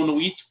ngo n'umuntu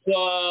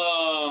witwa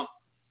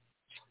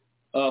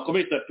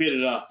Kometa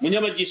Perera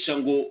Munyabagisha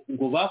ngo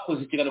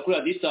bakoze ikiganiro kuri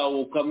Radio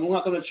Itahuka mu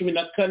mwaka wa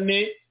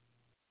 2014,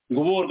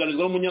 ngo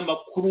borganizwa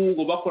n'umunyamakuru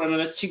ngo bakorana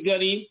na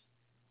Kigali.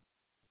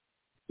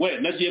 We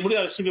nagiye muri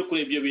arashive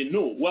kure ibyo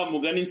bintu, wa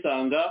mugani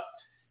nsanga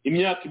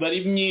imyaka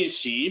ibari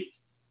myinshi.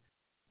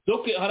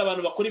 Donc hari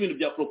abantu bakora ibintu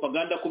bya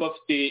propaganda ko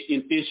bafite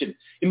intention.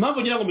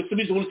 Impamvu ngira ngo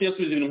mbisubije ubundi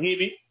yasubiza ibintu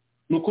nk'ibi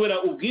ni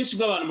ukubera ubwinshi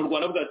bw'abantu mu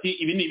Rwanda bavuga ati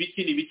ibi ni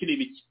ibiki ni ibiki ni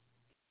ibiki.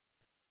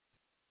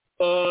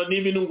 Ni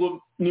ibintu ngo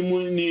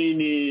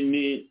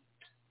ni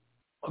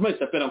comment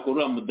s'appelle encore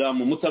la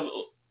mudamu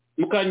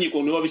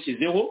Mukanyiko niwe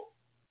wabishyizeho,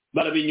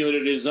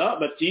 barabinyorereza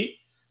bati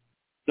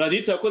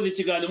radita yakoze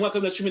ikiganiro mu mwaka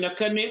wa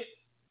 2014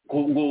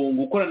 ngo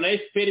gukorana na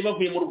FPR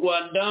bavuye mu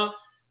Rwanda,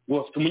 ngo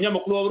bafite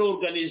umunyamakuru waba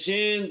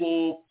organize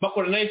ngo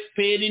bakorana na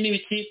FPR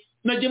n'ibiki.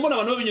 Nagiye mbona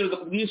abantu babinyoreza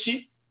ku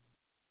bwinshi,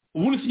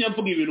 ubundi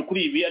sinyamvuga ibintu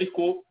kuri ibi,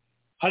 ariko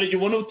hari igihe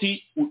ubona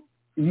uti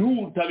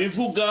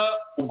nutabivuga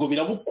ubwo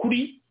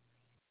birabukuri,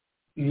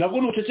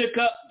 nabwo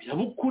nuceceka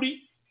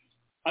birabukuri,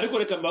 ariko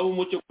reka mbaho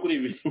umucyo kuri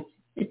ibi.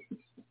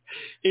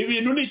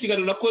 Ibintu ni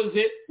ikiganiro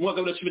nakoze mu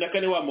mwaka wa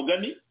 2014 wa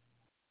mugani,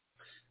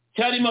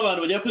 cyarimo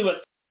abantu bagera kuri 5,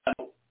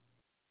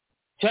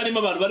 cyarimo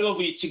abantu bari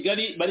bavuye i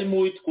Kigali barimo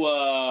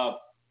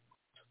witwa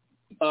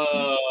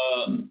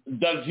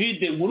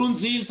David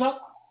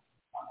Nkurunziza,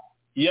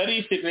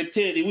 yari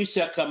sekreteri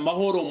w'ishyaka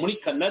Mahoro muri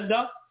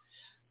Canada.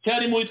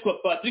 Cyarimo witwa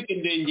Patrick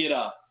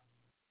Ndengera,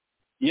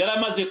 yari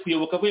amaze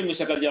kuyoboka kuri mu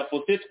ishyaka rya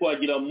Faustin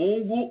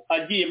Twagiramungu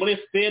agiye muri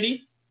FPR.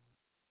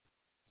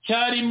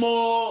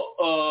 Cyarimo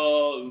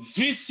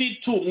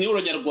VC2 mu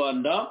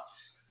Nyarwanda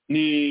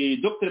ni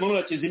Dr.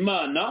 Emmanuel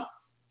Hakizimana.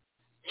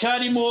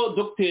 Cyarimo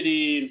Dr.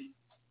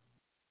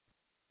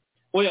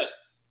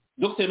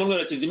 Emmanuel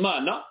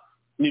Hakizimana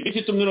ni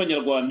VC2 mu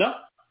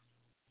Nyarwanda.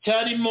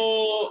 Cyarimo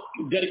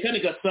Garikani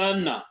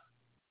Gasana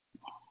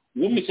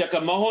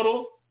w'umushyaka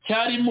Mahoro.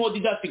 Cyarimo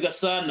Didasi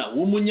Gasana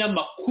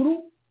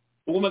w'umunyamakuru.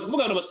 Ubwo maze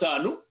kuvuga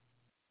abantu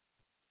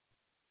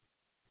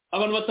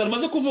batanu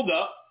maze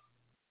kuvuga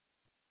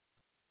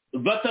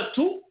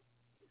batatu.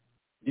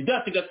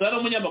 Didasi Gasana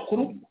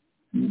w'umunyamakuru,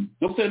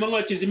 Dr.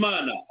 Emmanuel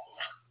Hakizimana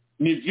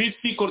ni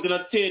VC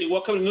coordinateur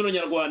wa kabiri mu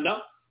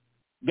Nyarwanda,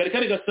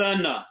 Garikani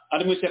Gasana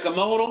ari mu ishyaka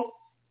Mahoro.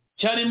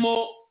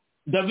 Cyarimo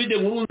David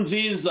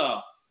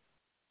Nkurunziza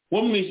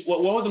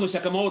wahoze mu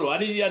ishyaka Mahoro,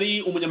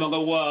 ari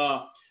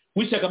umunyamabanga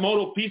w'ishyaka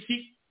Mahoro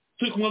PC,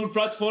 turi kumwe muri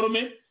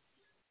platforme.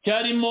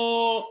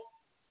 Cyarimo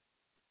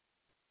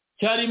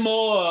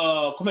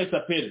comment il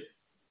s'appelle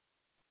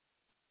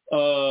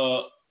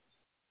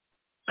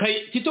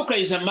Tito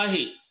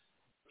Kayijamahe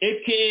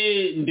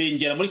eke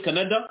Ndengera muri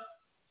Canada.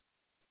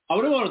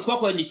 Abo rero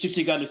twakoranye iki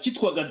kiganiro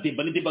cyitwaga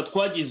deba, ni deba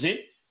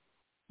twagize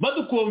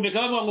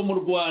badukombeka bavuga ngo mu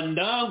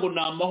Rwanda ngo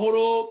na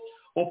amahoro,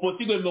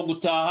 opposition irimo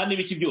gutaha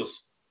n'ibiki byose.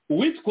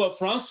 Uwitwa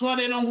François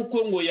rero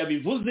nk'uko ngo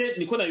yabivuze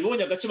niko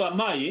nabibonye agace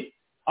bamaye,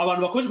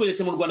 abantu bakomeje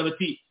kugeze mu Rwanda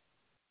bati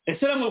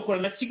ese ramwe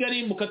bakorana na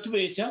Kigali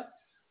mukatubeshya,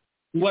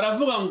 ngo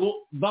aravuga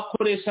ngo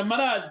bakoresha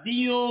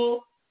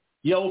amaradiyo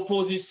ya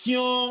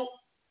opposition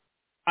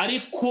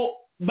ariko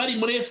bari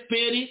muri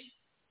FPR.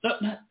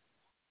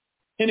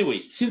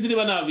 Anyway, sinzi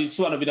niba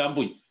nabisobanura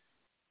birambuye.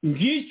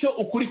 Ngicyo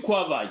ukuri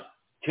kwabaye.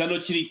 Kano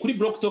kiri kuri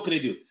Block Talk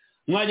Radio,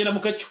 mwagenda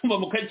mukacyumva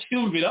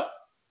mukacyumvira.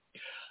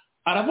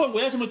 Aravuga ngo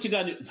yaje mu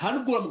kiganiro nta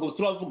nubwo uramugabo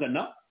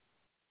turavugana,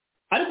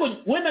 ariko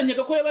wenda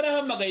nkeka ko yaba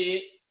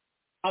yarahamagaye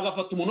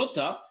agafata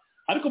umunota,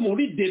 ariko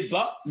muri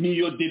deba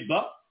niyo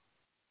deba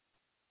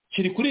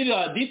kiri kuri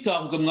Radio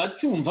Itahuka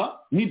mwacyumva.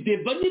 Ni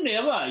deba nyine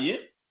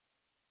yabaye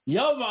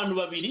y'abantu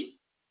babiri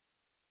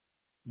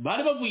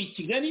bari bavuye i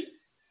Kigali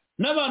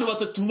n'abantu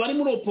batatu bari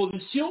muri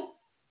opposition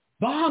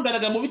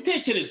bahangaraga mu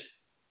bitekerezo.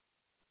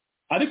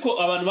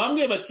 Ariko abantu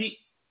bamwe bati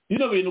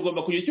bino bintu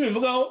ugomba kugira icyo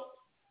bivugaho,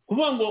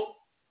 kuvuga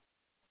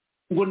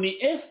ngo ni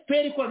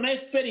FPR ikora na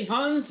FPR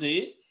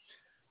hanze.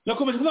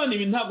 Nakomeje kuvuga ni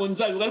ibintu ntabwo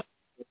nzabivuga,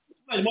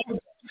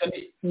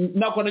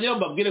 nakora njya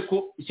mbabwire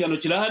ko icyano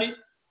kirahari,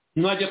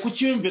 mwajya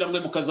kucyumvira mwe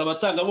mukaza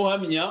abatanga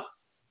buhamya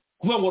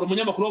kuvuga ngo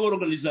umunyamakuru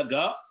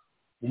waborganizaga,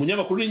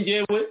 umunyamakuru ni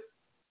njyewe,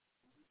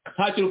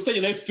 nta kintu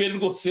ufitanye na FPR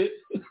rwose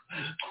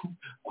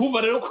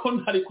kumva rero ko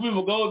ntari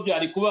kubivugaho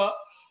byari kuba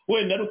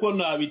wenda ariko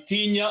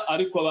nabitinya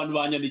ariko abantu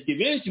banyandikiye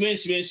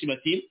benshi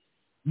bati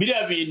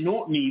biriya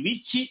bintu ni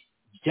ibiki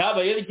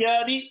byabaye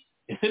ryari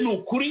ese ni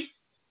ukuri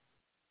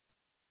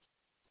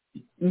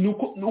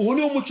uwo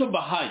niwo muco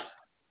mbahaye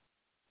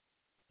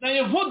na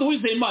Evode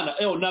Uwizeyimana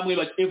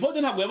namwe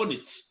Evode ntabwo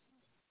yabonetse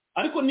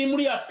ariko ni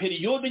muri ya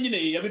periyode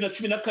nyine ya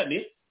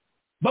 2014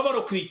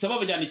 babarokwita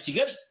babajyana i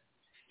Kigali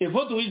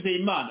Evode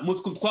Uwizeyimana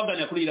mutwe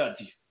twaganira kuri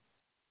radio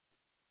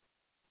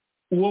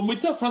uwo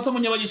mwita François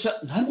Munyabagisha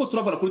ntabwo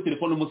turavana kuri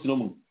telefone umunsi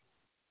n'umwe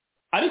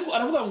ariko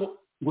aravuga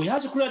ngo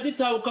yaje kuri radio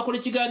Itahuka akora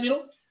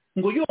ikiganiro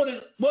ngo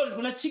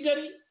borejwe na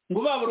Kigali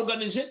ngo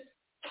babaruganije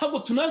ntabwo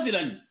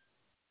tunaziranye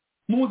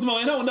mu buzima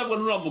bwawe ntabwo ndabwo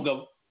n'uriya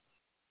mugabo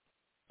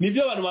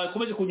nibyo abantu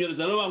bakomeje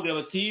kunyereza rero bambwira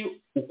bati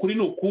ukuri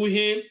ni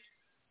ukuhe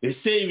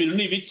ese ibintu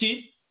ni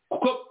ibiki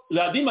kuko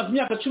radio imaze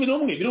imyaka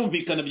 11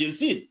 birumvikana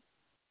byensine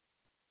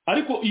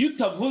ariko iyo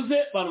utavuze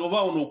abantu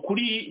babona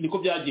ukuri niko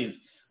byagenze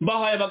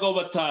mbahaye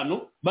abagabo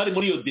 5 bari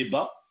muri iyo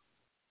deba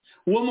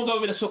uwo mugabo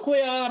birashoboka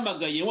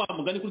yaramagaye wa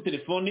mugani kuri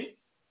telefone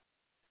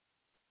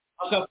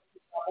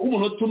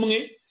umunota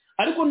umwe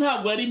ariko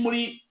ntabwo ari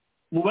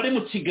mu bari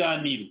mu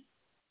kiganiro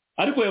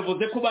ariko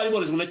yavuze ko bari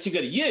borejwe na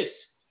Kigali yes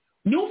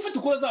ni ufite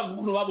ukora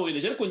zavuga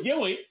babohereje ariko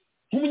ngewe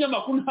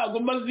nk'umunyamakuru ntabwo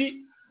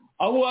mazi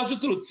aho waje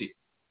uturutse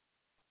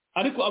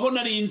ariko abo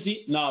nari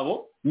nzi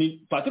nabo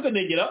ni Patrick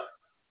Ndengera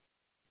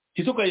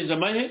Itahuka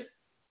Ijamahe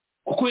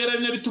kuko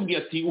yarabine bitubwiye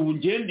ati ubu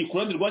ngendi ku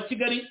ruhande rwa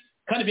Kigali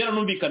kandi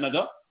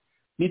byaranumvikanaga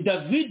ni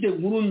David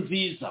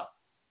Nkurunziza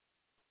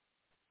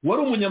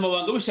wari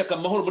umunyamabanga w'ishyaka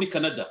Amahoro muri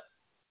Canada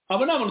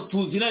abo ni abantu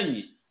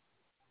tuziranye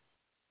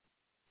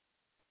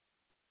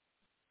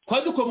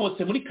twari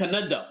dukomotse muri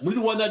Canada muri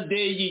Rwanda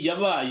Day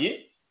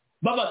yabaye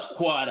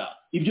babatwara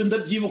ibyo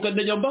ndabyibuka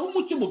ndajya mbaho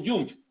umucyo mu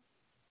byumve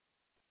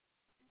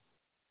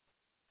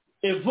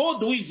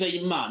Evode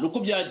Uwizeyimana uko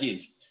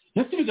byagenze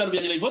ndetse ibiganiro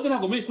bya Evode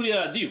ntabwo muri kuri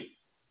radio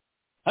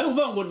ari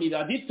kuvuga ngo ni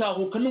radio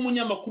Itahuka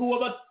n'umunyamakuru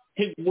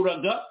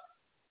wabateguraga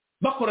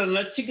bakorana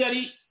na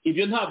Kigali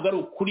ibyo ntabwo ari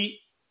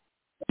ukuri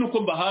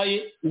nuko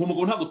mbahaye ngo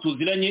umugabo ntabwo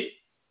tuziranye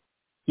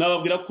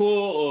nababwira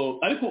ko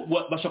ariko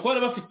bashaka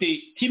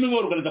bafite team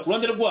iborganiza ku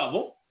ruhande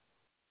rwabo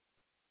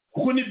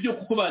kuko nibyo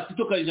kuko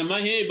Itahuka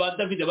Ijamahe ba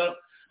David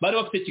bari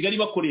bafite Kigali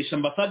bakoresha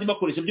ambasade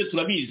bakoresha byo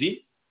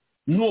turabizi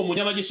n'uwo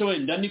Munyabagisha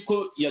wenda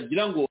niko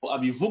yagira ngo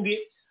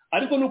abivuge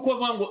ariko nuko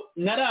bavuga ngo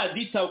na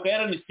radio Itahuka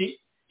yaranisi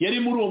yari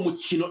muri uwo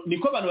mukino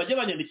niko abantu bajya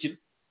banyandikira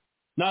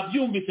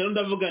nabyumvise rero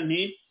ndavuga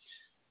nti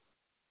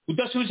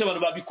udashubije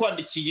abantu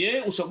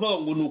babikwandikiye ushobora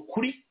kuvuga ngo ni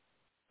ukuri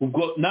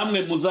ubwo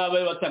namwe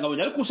muzabaye batanga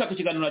ariko ushaka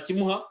ikiganiro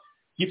nakimuha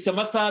gifite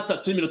amasaha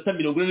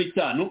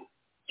 3:45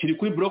 kiri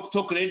kuri Block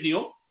Talk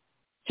Radio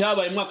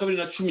cyabaye mu mwaka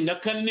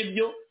 2014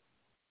 nibyo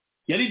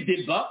yari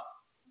deba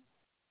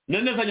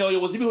nanezanya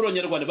abayobozi b'ihuriro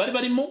nyarwanda bari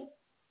barimo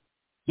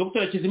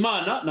Dr.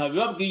 Kizimana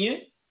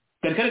nabibabwiye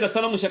Karikare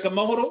Gasana mu shyaka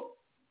Amahoro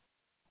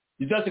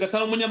Idase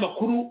Gasana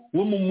umunyamakuru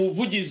wo mu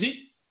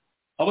muvugizi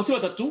abo si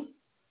batatu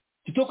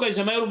Itahuka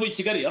Ijamahe y'uruvuye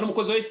Kigali ari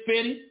umukozi wa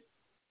FPR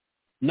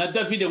na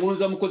David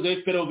Nkurunziza umukozi wa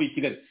FPR y'uruvuye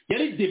Kigali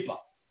yari deba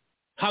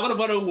ntabwo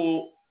bari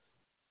ngo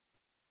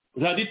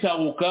radio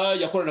Itahuka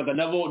yakoranaga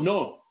nabo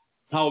no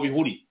ntawo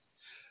bihuri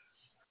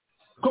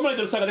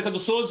Komande rusaga reka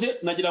dusoze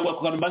nagira ngo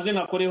akugana mbaze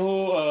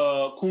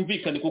nkakoreho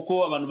kumvikane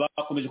kuko abantu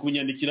bakomeje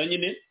kubinyandikira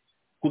nyine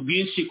ku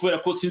bwinshi kubera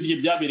ko sinzi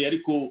byabereye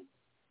ariko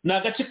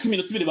nagace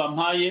k'iminota 2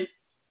 bampaye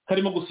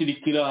karimo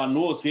gusirikira ahantu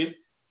hose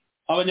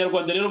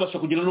abanyarwanda rero bashaka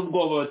kugira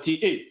n'ubwoba bati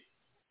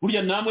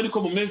burya namwe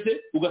niko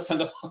mumeze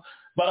ugasanga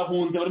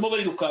barahunze barimo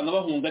barirukanga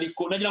bahunga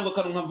ariko nagira ngo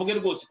akarunka mvuge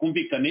rwose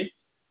kumvikane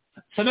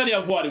sanari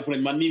yavuare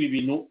vraiment nibi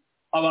bintu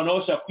abantu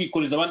bashaka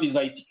kwikoreza abandi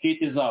za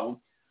etikete zabo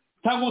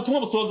tanga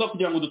ubutumwa busoza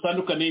kugira ngo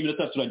dutandukane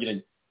iminota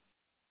turangiranye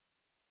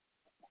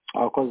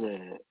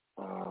abakoze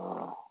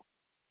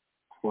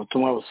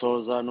ubutumwa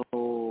busoza no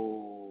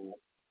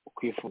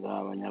kwifuza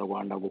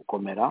abanyarwanda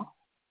gukomera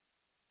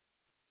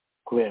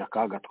kubera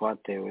kaga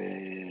twatewe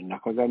na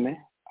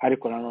Kagame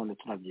ariko nanone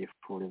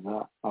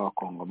tunabyifuriza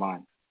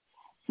abakongomani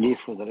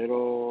yifuza rero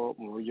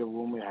mu buryo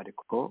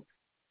bw'umwihariko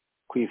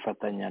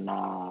kwifatanya na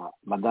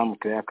Madame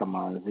Claire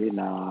Kamanzi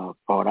na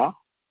Paula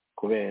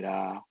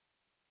kubera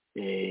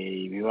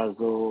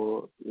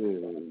ibibazo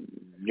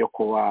byo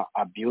kuba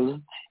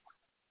abused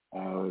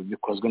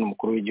bikozwe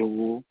n'umukuru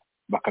w'igihugu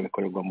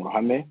bakabikorerwa mu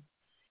ruhame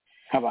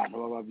nk'abantu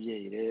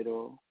b'ababyeyi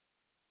rero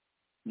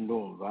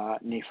ndumva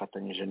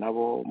nifatanyije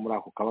nabo muri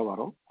ako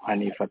kababaro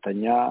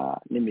nkanifatanya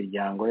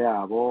n'imiryango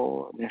yabo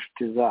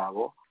n'inshuti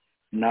zabo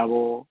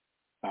nabo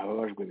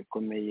bababajwe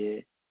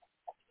bikomeye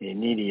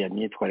n'iriya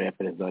myitwarire ya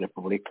perezida wa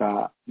repubulika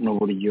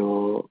n'uburyo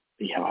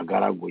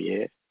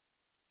yabagaraguye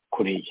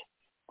kuriya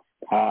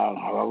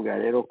nkababwira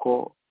rero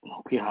ko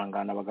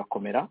kwihangana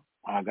bagakomera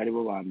ntabwo ari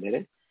bo ba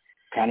mbere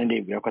kandi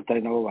ndibwira ko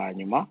atari nabo ba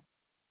nyuma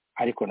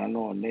ariko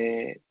nanone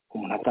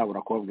umuntu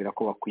atabura kubabwira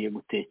ko bakwiye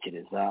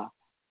gutekereza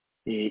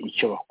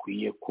icyo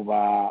bakwiye kuba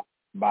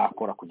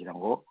bakora kugira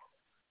ngo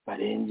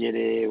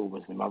barengere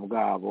ubuzima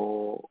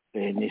bwabo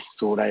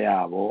n'isura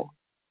yabo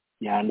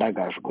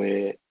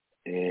yandagajwe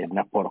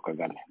na Paul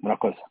Kagame.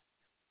 Murakoze.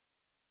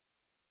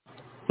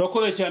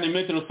 urakoze cyane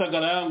metero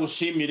Sagara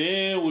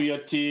ngushimire. uyu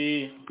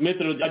ati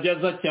metero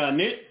ajyaza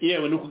cyane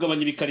yewe no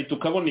kugabanya ibikarito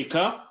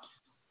ukaboneka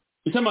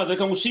isamaze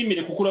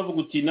kangushimire kuko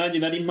uravuga uti nanjye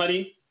nari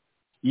mpari.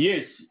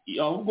 Yes,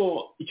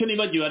 ahubwo icyo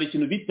nibagiwe hari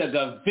ikintu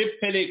bitaga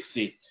VPRX.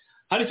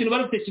 Hari ikintu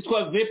barufite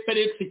cyitwa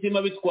VPRX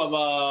kirimo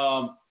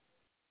bitwa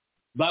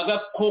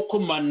Bagakoko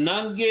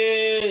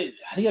Manage,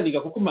 hariya ni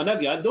Gakoko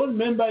Manage, I don't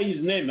remember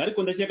his name,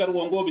 ariko ndakeka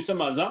ngo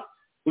bisamaza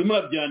urimo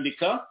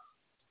urabyandika.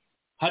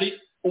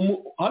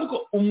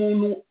 Ariko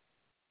umuntu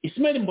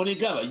Ismail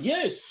Mbonigaba,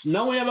 yes,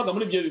 nawe yabaga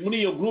muri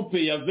iyo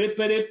groupe ya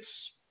VPRX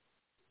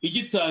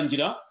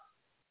igitangira.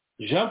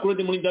 Jean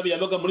Claude Murindabi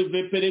yabaga muri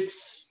VPRX.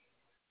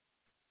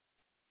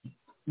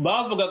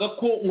 Bavugaga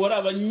ko wari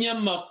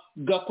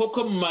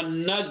abanyamagakoko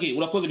Manage,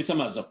 urakoze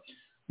bisamaza.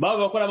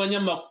 Bavuga ko ari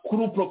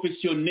abanyamakuru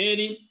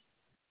professionnel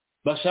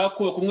bashaka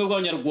kubaka ubumwe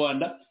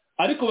bw'abanyarwanda,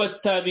 ariko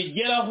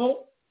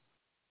batabigeraho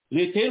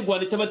leta y'u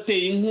Rwanda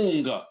itabateye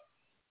inkunga,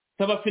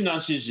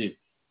 itabafinanshije.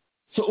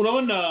 So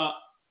urabona,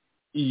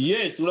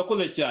 yes,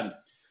 urakoze cyane.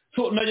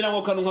 So nagira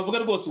ngo kantu nkavuga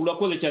rwose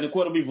urakoze cyane ko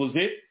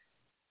warabivuze,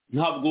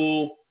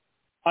 ntabwo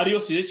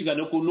ariyo sije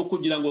kiganiro no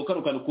kugira ngo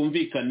kano kantu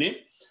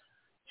kumvikane.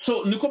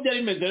 So niko byari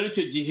bimeze rero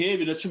icyo gihe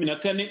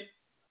 2014.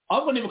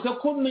 Ahubwo nibuka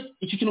ko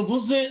icyo kintu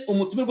uvuze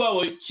umutumirwa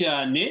wawe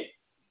cyane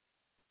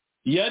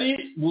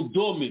yari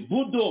Budome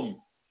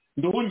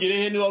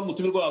nduhungirehe niwe wari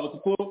umutumirwa wabo,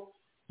 kuko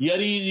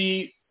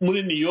yari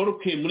muri New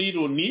York muri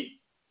Loni,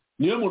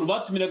 niwe muntu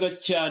batumiraga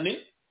cyane,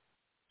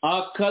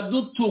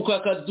 akadutuka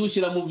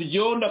akadushyira mu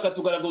byondo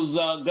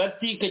akatugaragaza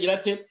gati kagira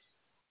ate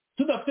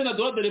tudafite na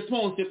droit de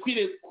réponse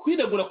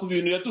kwiregura ku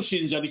bintu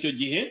yadushinjaga icyo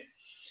gihe.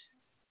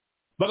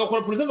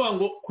 Bagakora police bavuga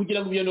ngo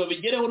kugira ngo ibintu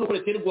babigereho no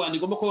leta y'u Rwanda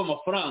igomba kuba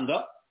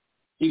amafaranga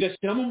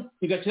igashyiramo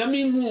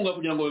inkunga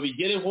kugira ngo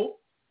babigereho.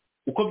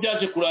 Uko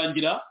byaje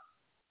kurangira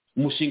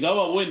umushinga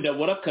wabo wenda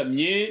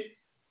warakamye,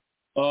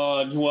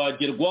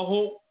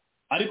 ntiwagerwaho,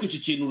 ariko iki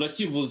kintu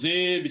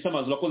urakivuze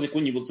bisamaza urakoze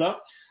kunyibutsa.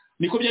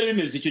 Niko byari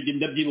bimeze icyo gihe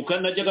ndabyibuka,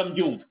 najyaga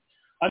mbyumva.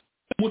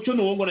 Umuco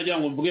ni uwo ngo nagira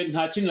ngo mvuge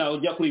nta kintu nawe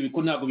ujya kuri ibi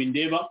ko ntabwo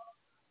bindeba,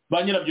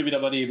 ba nyirabyo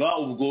birabareba.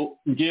 Ubwo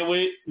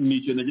njyewe ni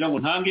icyo nagira ngo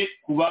ntange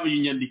kuba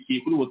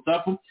binyandikiye kuri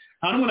WhatsApp,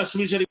 nta n'umwe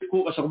nasubije,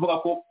 ariko bashaka kuvuga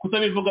ko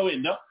kutabivuga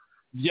wenda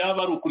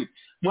byaba ari ukuri.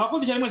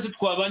 Mwakoze cyane mwese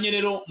twabanye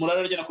rero,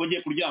 murararya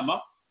nakongeye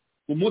kuryama.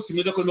 Umunsi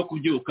mwiza ko no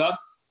kubyuka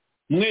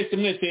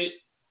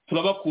mwese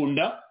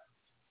turabakunda.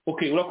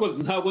 Okay,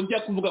 urakoze. Ntabwo njya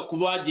kuvuga ku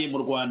bagiye mu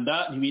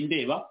Rwanda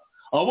ntibindeba,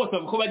 abo bose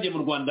bavuga ko bagiye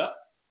mu Rwanda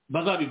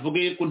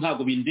bazabivuge ko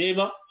ntabwo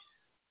bindeba,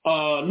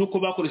 nuko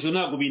bakoresheje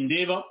ntabwo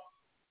bindeba.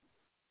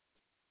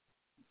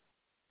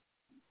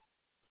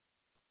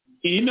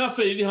 Iyi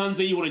nafe iri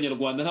hanze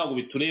y'Uburanyarwanda ntabwo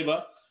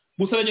bitureba.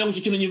 Gusa nagira ngo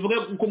icyo kintu nyivuge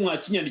kuko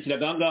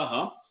mwakinyandikiraga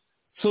ahangaha,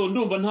 so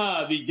ndumva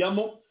nta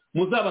bijyamo.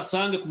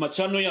 Muzabasange ku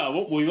macano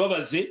yabo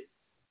mubibabaze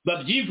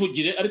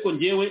babyivugire, ariko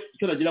njyewe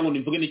icyo nagira ngo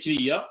nivuge ni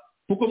kiriya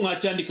kuko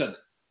mwacyandikaga.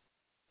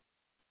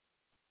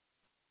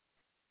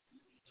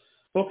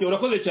 Okay,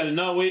 urakoze cyane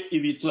nawe,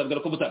 ibi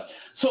tuzabwira ko buta.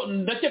 So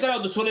ndakeka rero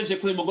dusoreje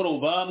kuri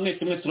mugoroba.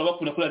 Mwese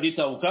turabakunda kuri Radio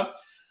Itahuka.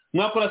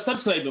 Mwakora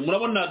subscribe,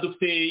 murabona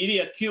dufite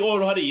iriya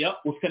QR hariya,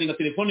 usikaninga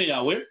telefone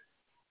yawe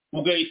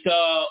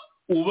ugahita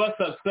uba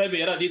subscribe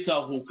ya Radio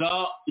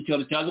Itahuka,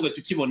 ikintu cyazo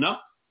ugakibona.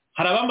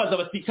 Hari abambaza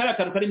bati kariya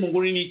kantu kari mu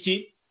nguni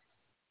niki?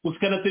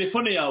 Usikana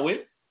telefone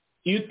yawe,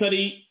 iyo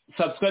utari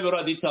subscribe ya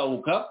Radio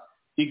Itahuka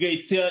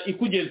igahita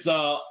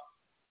ikugeza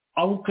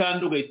aho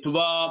kandi ugahita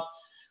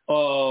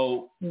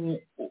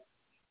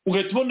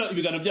ubona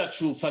ibiganiro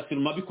byacu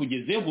facilement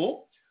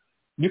bikugezeho,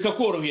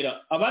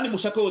 bikakorohera. Abandi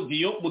mushaka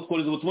audio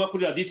mutworeza ubutumwa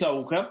kuri Radio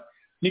Itahuka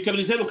ni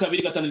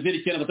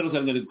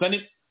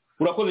 0229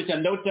 urakoze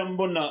cyane. Ndawuta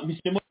mbona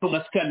misemo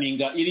na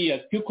scanninga iriya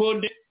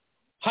code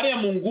hariya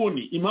mu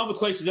nguni. Impamvu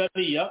twayishyize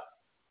hariya,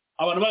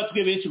 abantu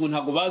baratubwiye benshi ngo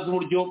ntabwo bazi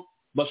uburyo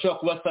bashobora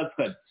kuba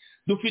subscribe.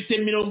 Dufite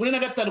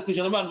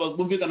 45% abantu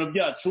bumvikana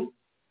byacu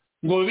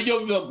ngo bijye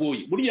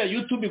bibagoye. Buriya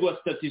YouTube igwa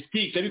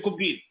statistique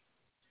abikubwira.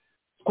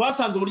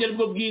 Twasanze uburyo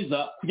aribwo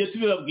bwiza kujya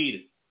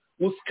tubibabwire.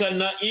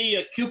 Usikana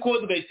iya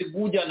code gahise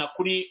gujyana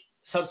kuri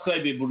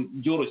subscribe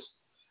byoroshye.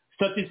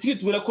 Statistique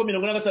tubira ko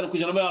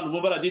 45% abantu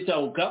bo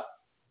baraditahuka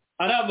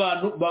ari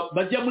abantu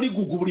bajya muri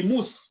Google buri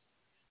munsi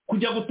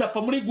kujya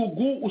gutapa muri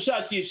Google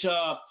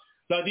ushakisha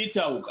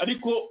raditahuka,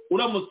 ariko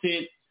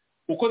uramutse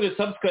ukoze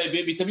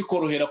subscribe bita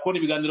bikorohera ko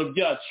ibiganiro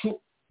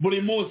byacu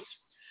buri munsi.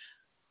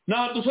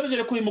 Na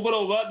dusoreje kuri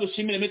mugoroba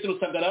dushimire Metero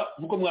Sagara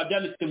vuko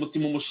mwabyanditse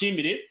mutima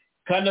umushimire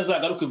kandi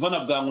azagaruka ivana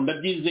bwangu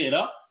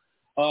ndabyizera.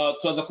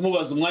 Tuzaza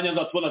kumubaza umwanya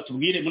nzatubona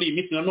tubwire muri iyi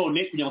minsi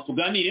nanone kugira ngo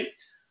tuganire.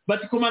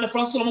 Bati Komanda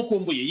François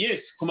namukumbuye.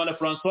 Yes, Komanda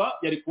François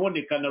yari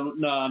kuboneka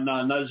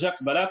na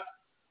Jacques Barak,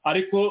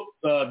 ariko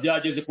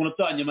byageze ku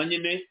notanyuma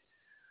nyine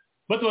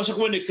batubasha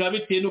kuboneka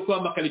bitewe nuko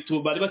amakarito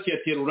bari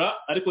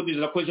bakiyaterura, ariko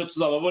ndizera ko ejo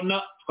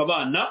tuzababona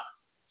tukabana.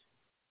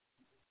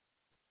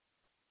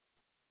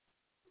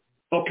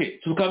 okay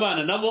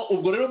tukabana nabo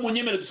ubwo rero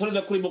munyemere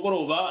dusoreza kuri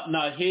mugoroba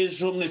na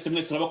hejo mwese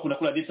urabakunda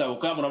kuri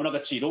Itahuka murabona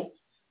agaciro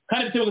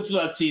kandi bitego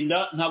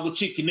tuzatsinda nta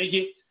gucika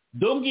intege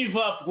don't give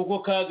up kuko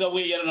kaga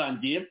we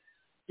yararangiye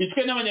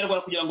itwe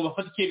n'abanyarwanda kugira ngo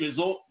bafate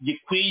icyemezo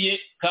gikwiye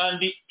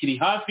kandi kiri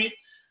hafi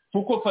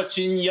kuko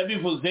Fatshi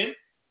yabivuze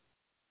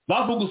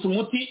bavugusa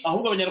umuti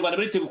ahubwo abanyarwanda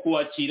barite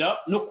kuwakira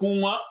no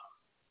kunywa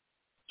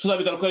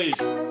tuzabigaruka rero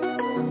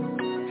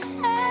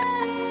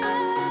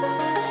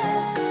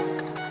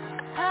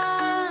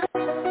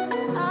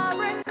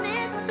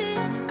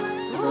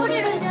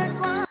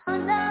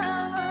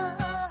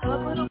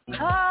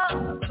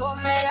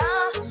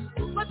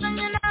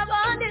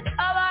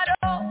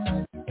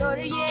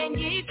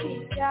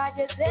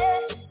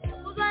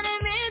uzane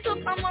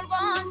imiduka mu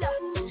Rwanda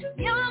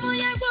yewe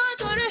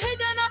munyarwanda uri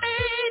hirya no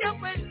hino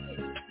ku isi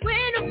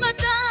wino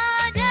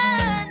ufatanye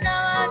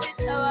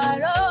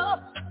n'abadutabaro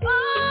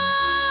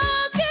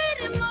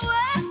kiri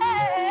muwe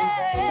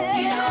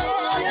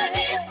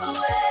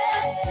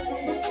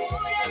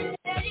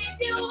urengera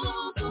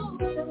igihugu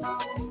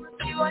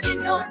kibona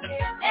intonde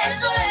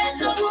ejo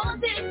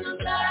bundi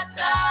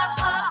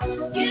tuzataha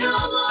gira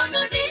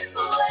ubuntu ni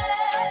muwe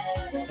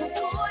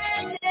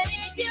urengera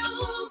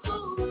igihugu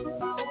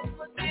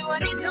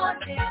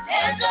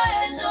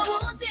ejo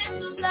bundi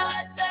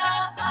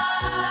tuzataha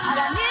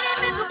haranira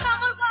imiduka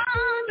mu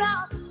Rwanda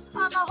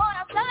amahoro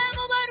asabe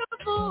mu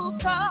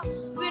baruhuka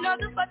wino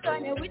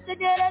dufatanye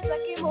witegereza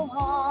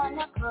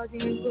kimuhana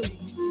karindwi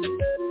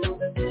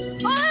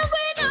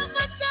wino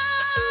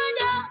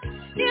dufatanya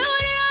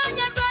ihuriro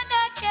nyarwanda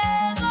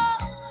keza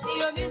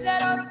iyo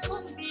mizero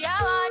rukumbi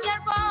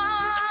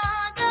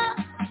y'abanyarwanda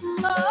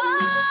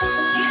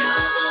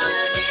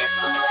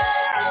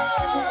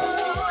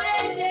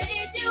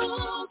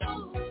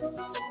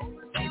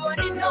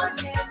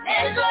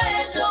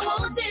ejo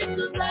bundi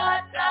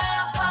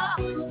tuzataha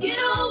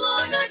gira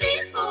ubuntu ni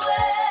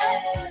muwe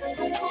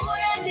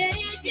urengera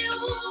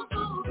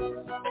igihugu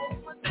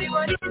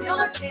tubona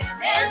intonde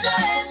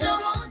ejo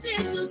bundi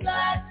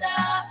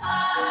tuzataha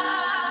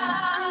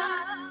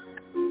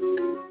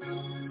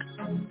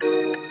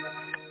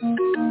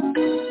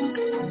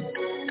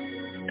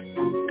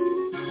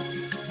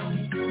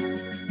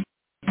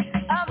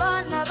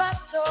abana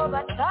bato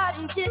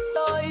batari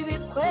gito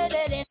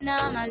ibikwerere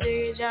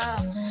n'amajeja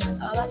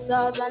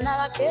abasaza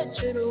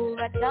n'abakecuru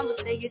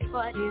batambutse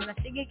gitwari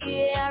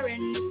basigikiye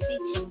RNC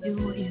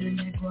ihuriro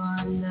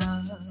nyarwanda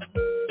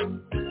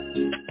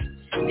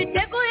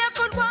biteguye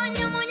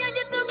kurwanya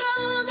umunyagitugu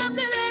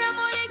ugakebera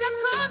muri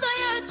gakondo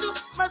yacu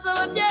maze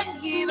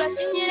ababyeyi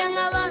basinyire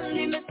nk'abandi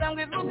imisango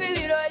ivuga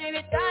ibirori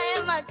bitahe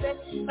maze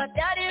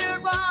babyarira u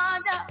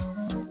Rwanda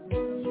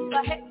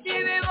bahetse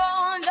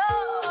ibibondo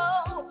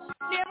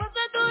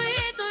nibuze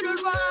duhindura u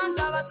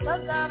Rwanda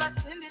abasaza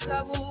basimbiza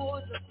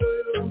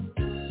buzukuru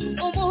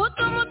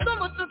umuhutu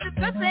umututsi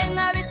twese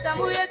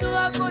nk'abitamuye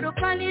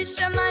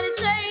duhagurukanisha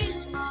marisei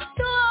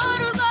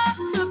duhora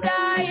urwacu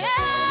bwaye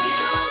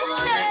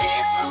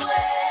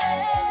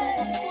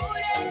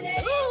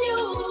urengera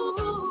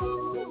igihugu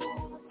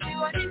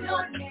tubona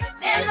intonde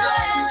ejo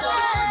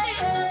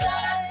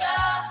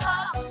tuzataha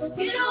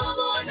gira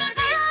ubuntu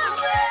ni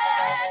muwe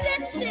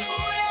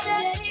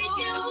urengera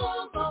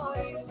igihugu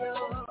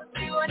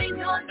tubona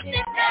intonde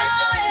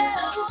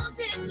ejo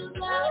bundi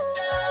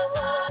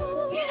tuzataha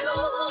gira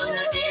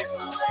ubuntu ni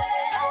muwe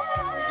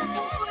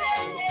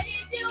urengera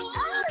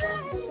igihugu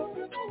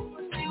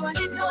tubona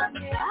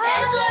intonde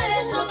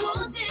ejo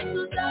bundi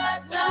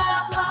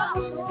tuzataha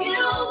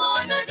gira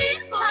ubuntu ni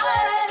muwe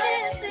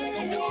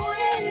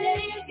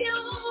urengera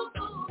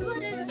igihugu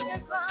tubona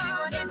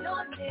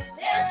intonde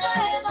ejo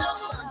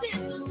bundi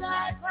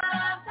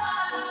tuzataha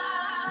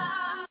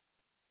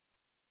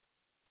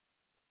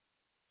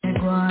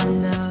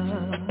Rwanda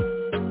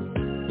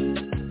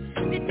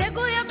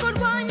biteguye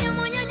kurwanya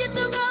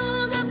umunyagitugu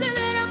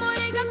ugakebera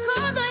muri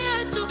gakondo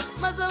yacu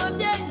maze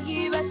ababyeyi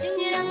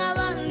basinyire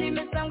nk'abandi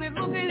imisango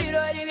ivuga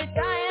ibirori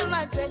bitahe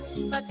maze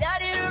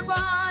babyarira u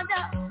Rwanda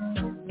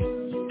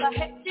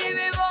bahetse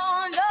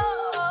ibibondo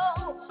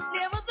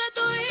nibuze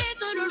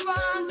duhindura u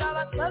Rwanda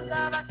abasaza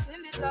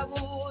basimbiza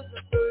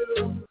buzukuru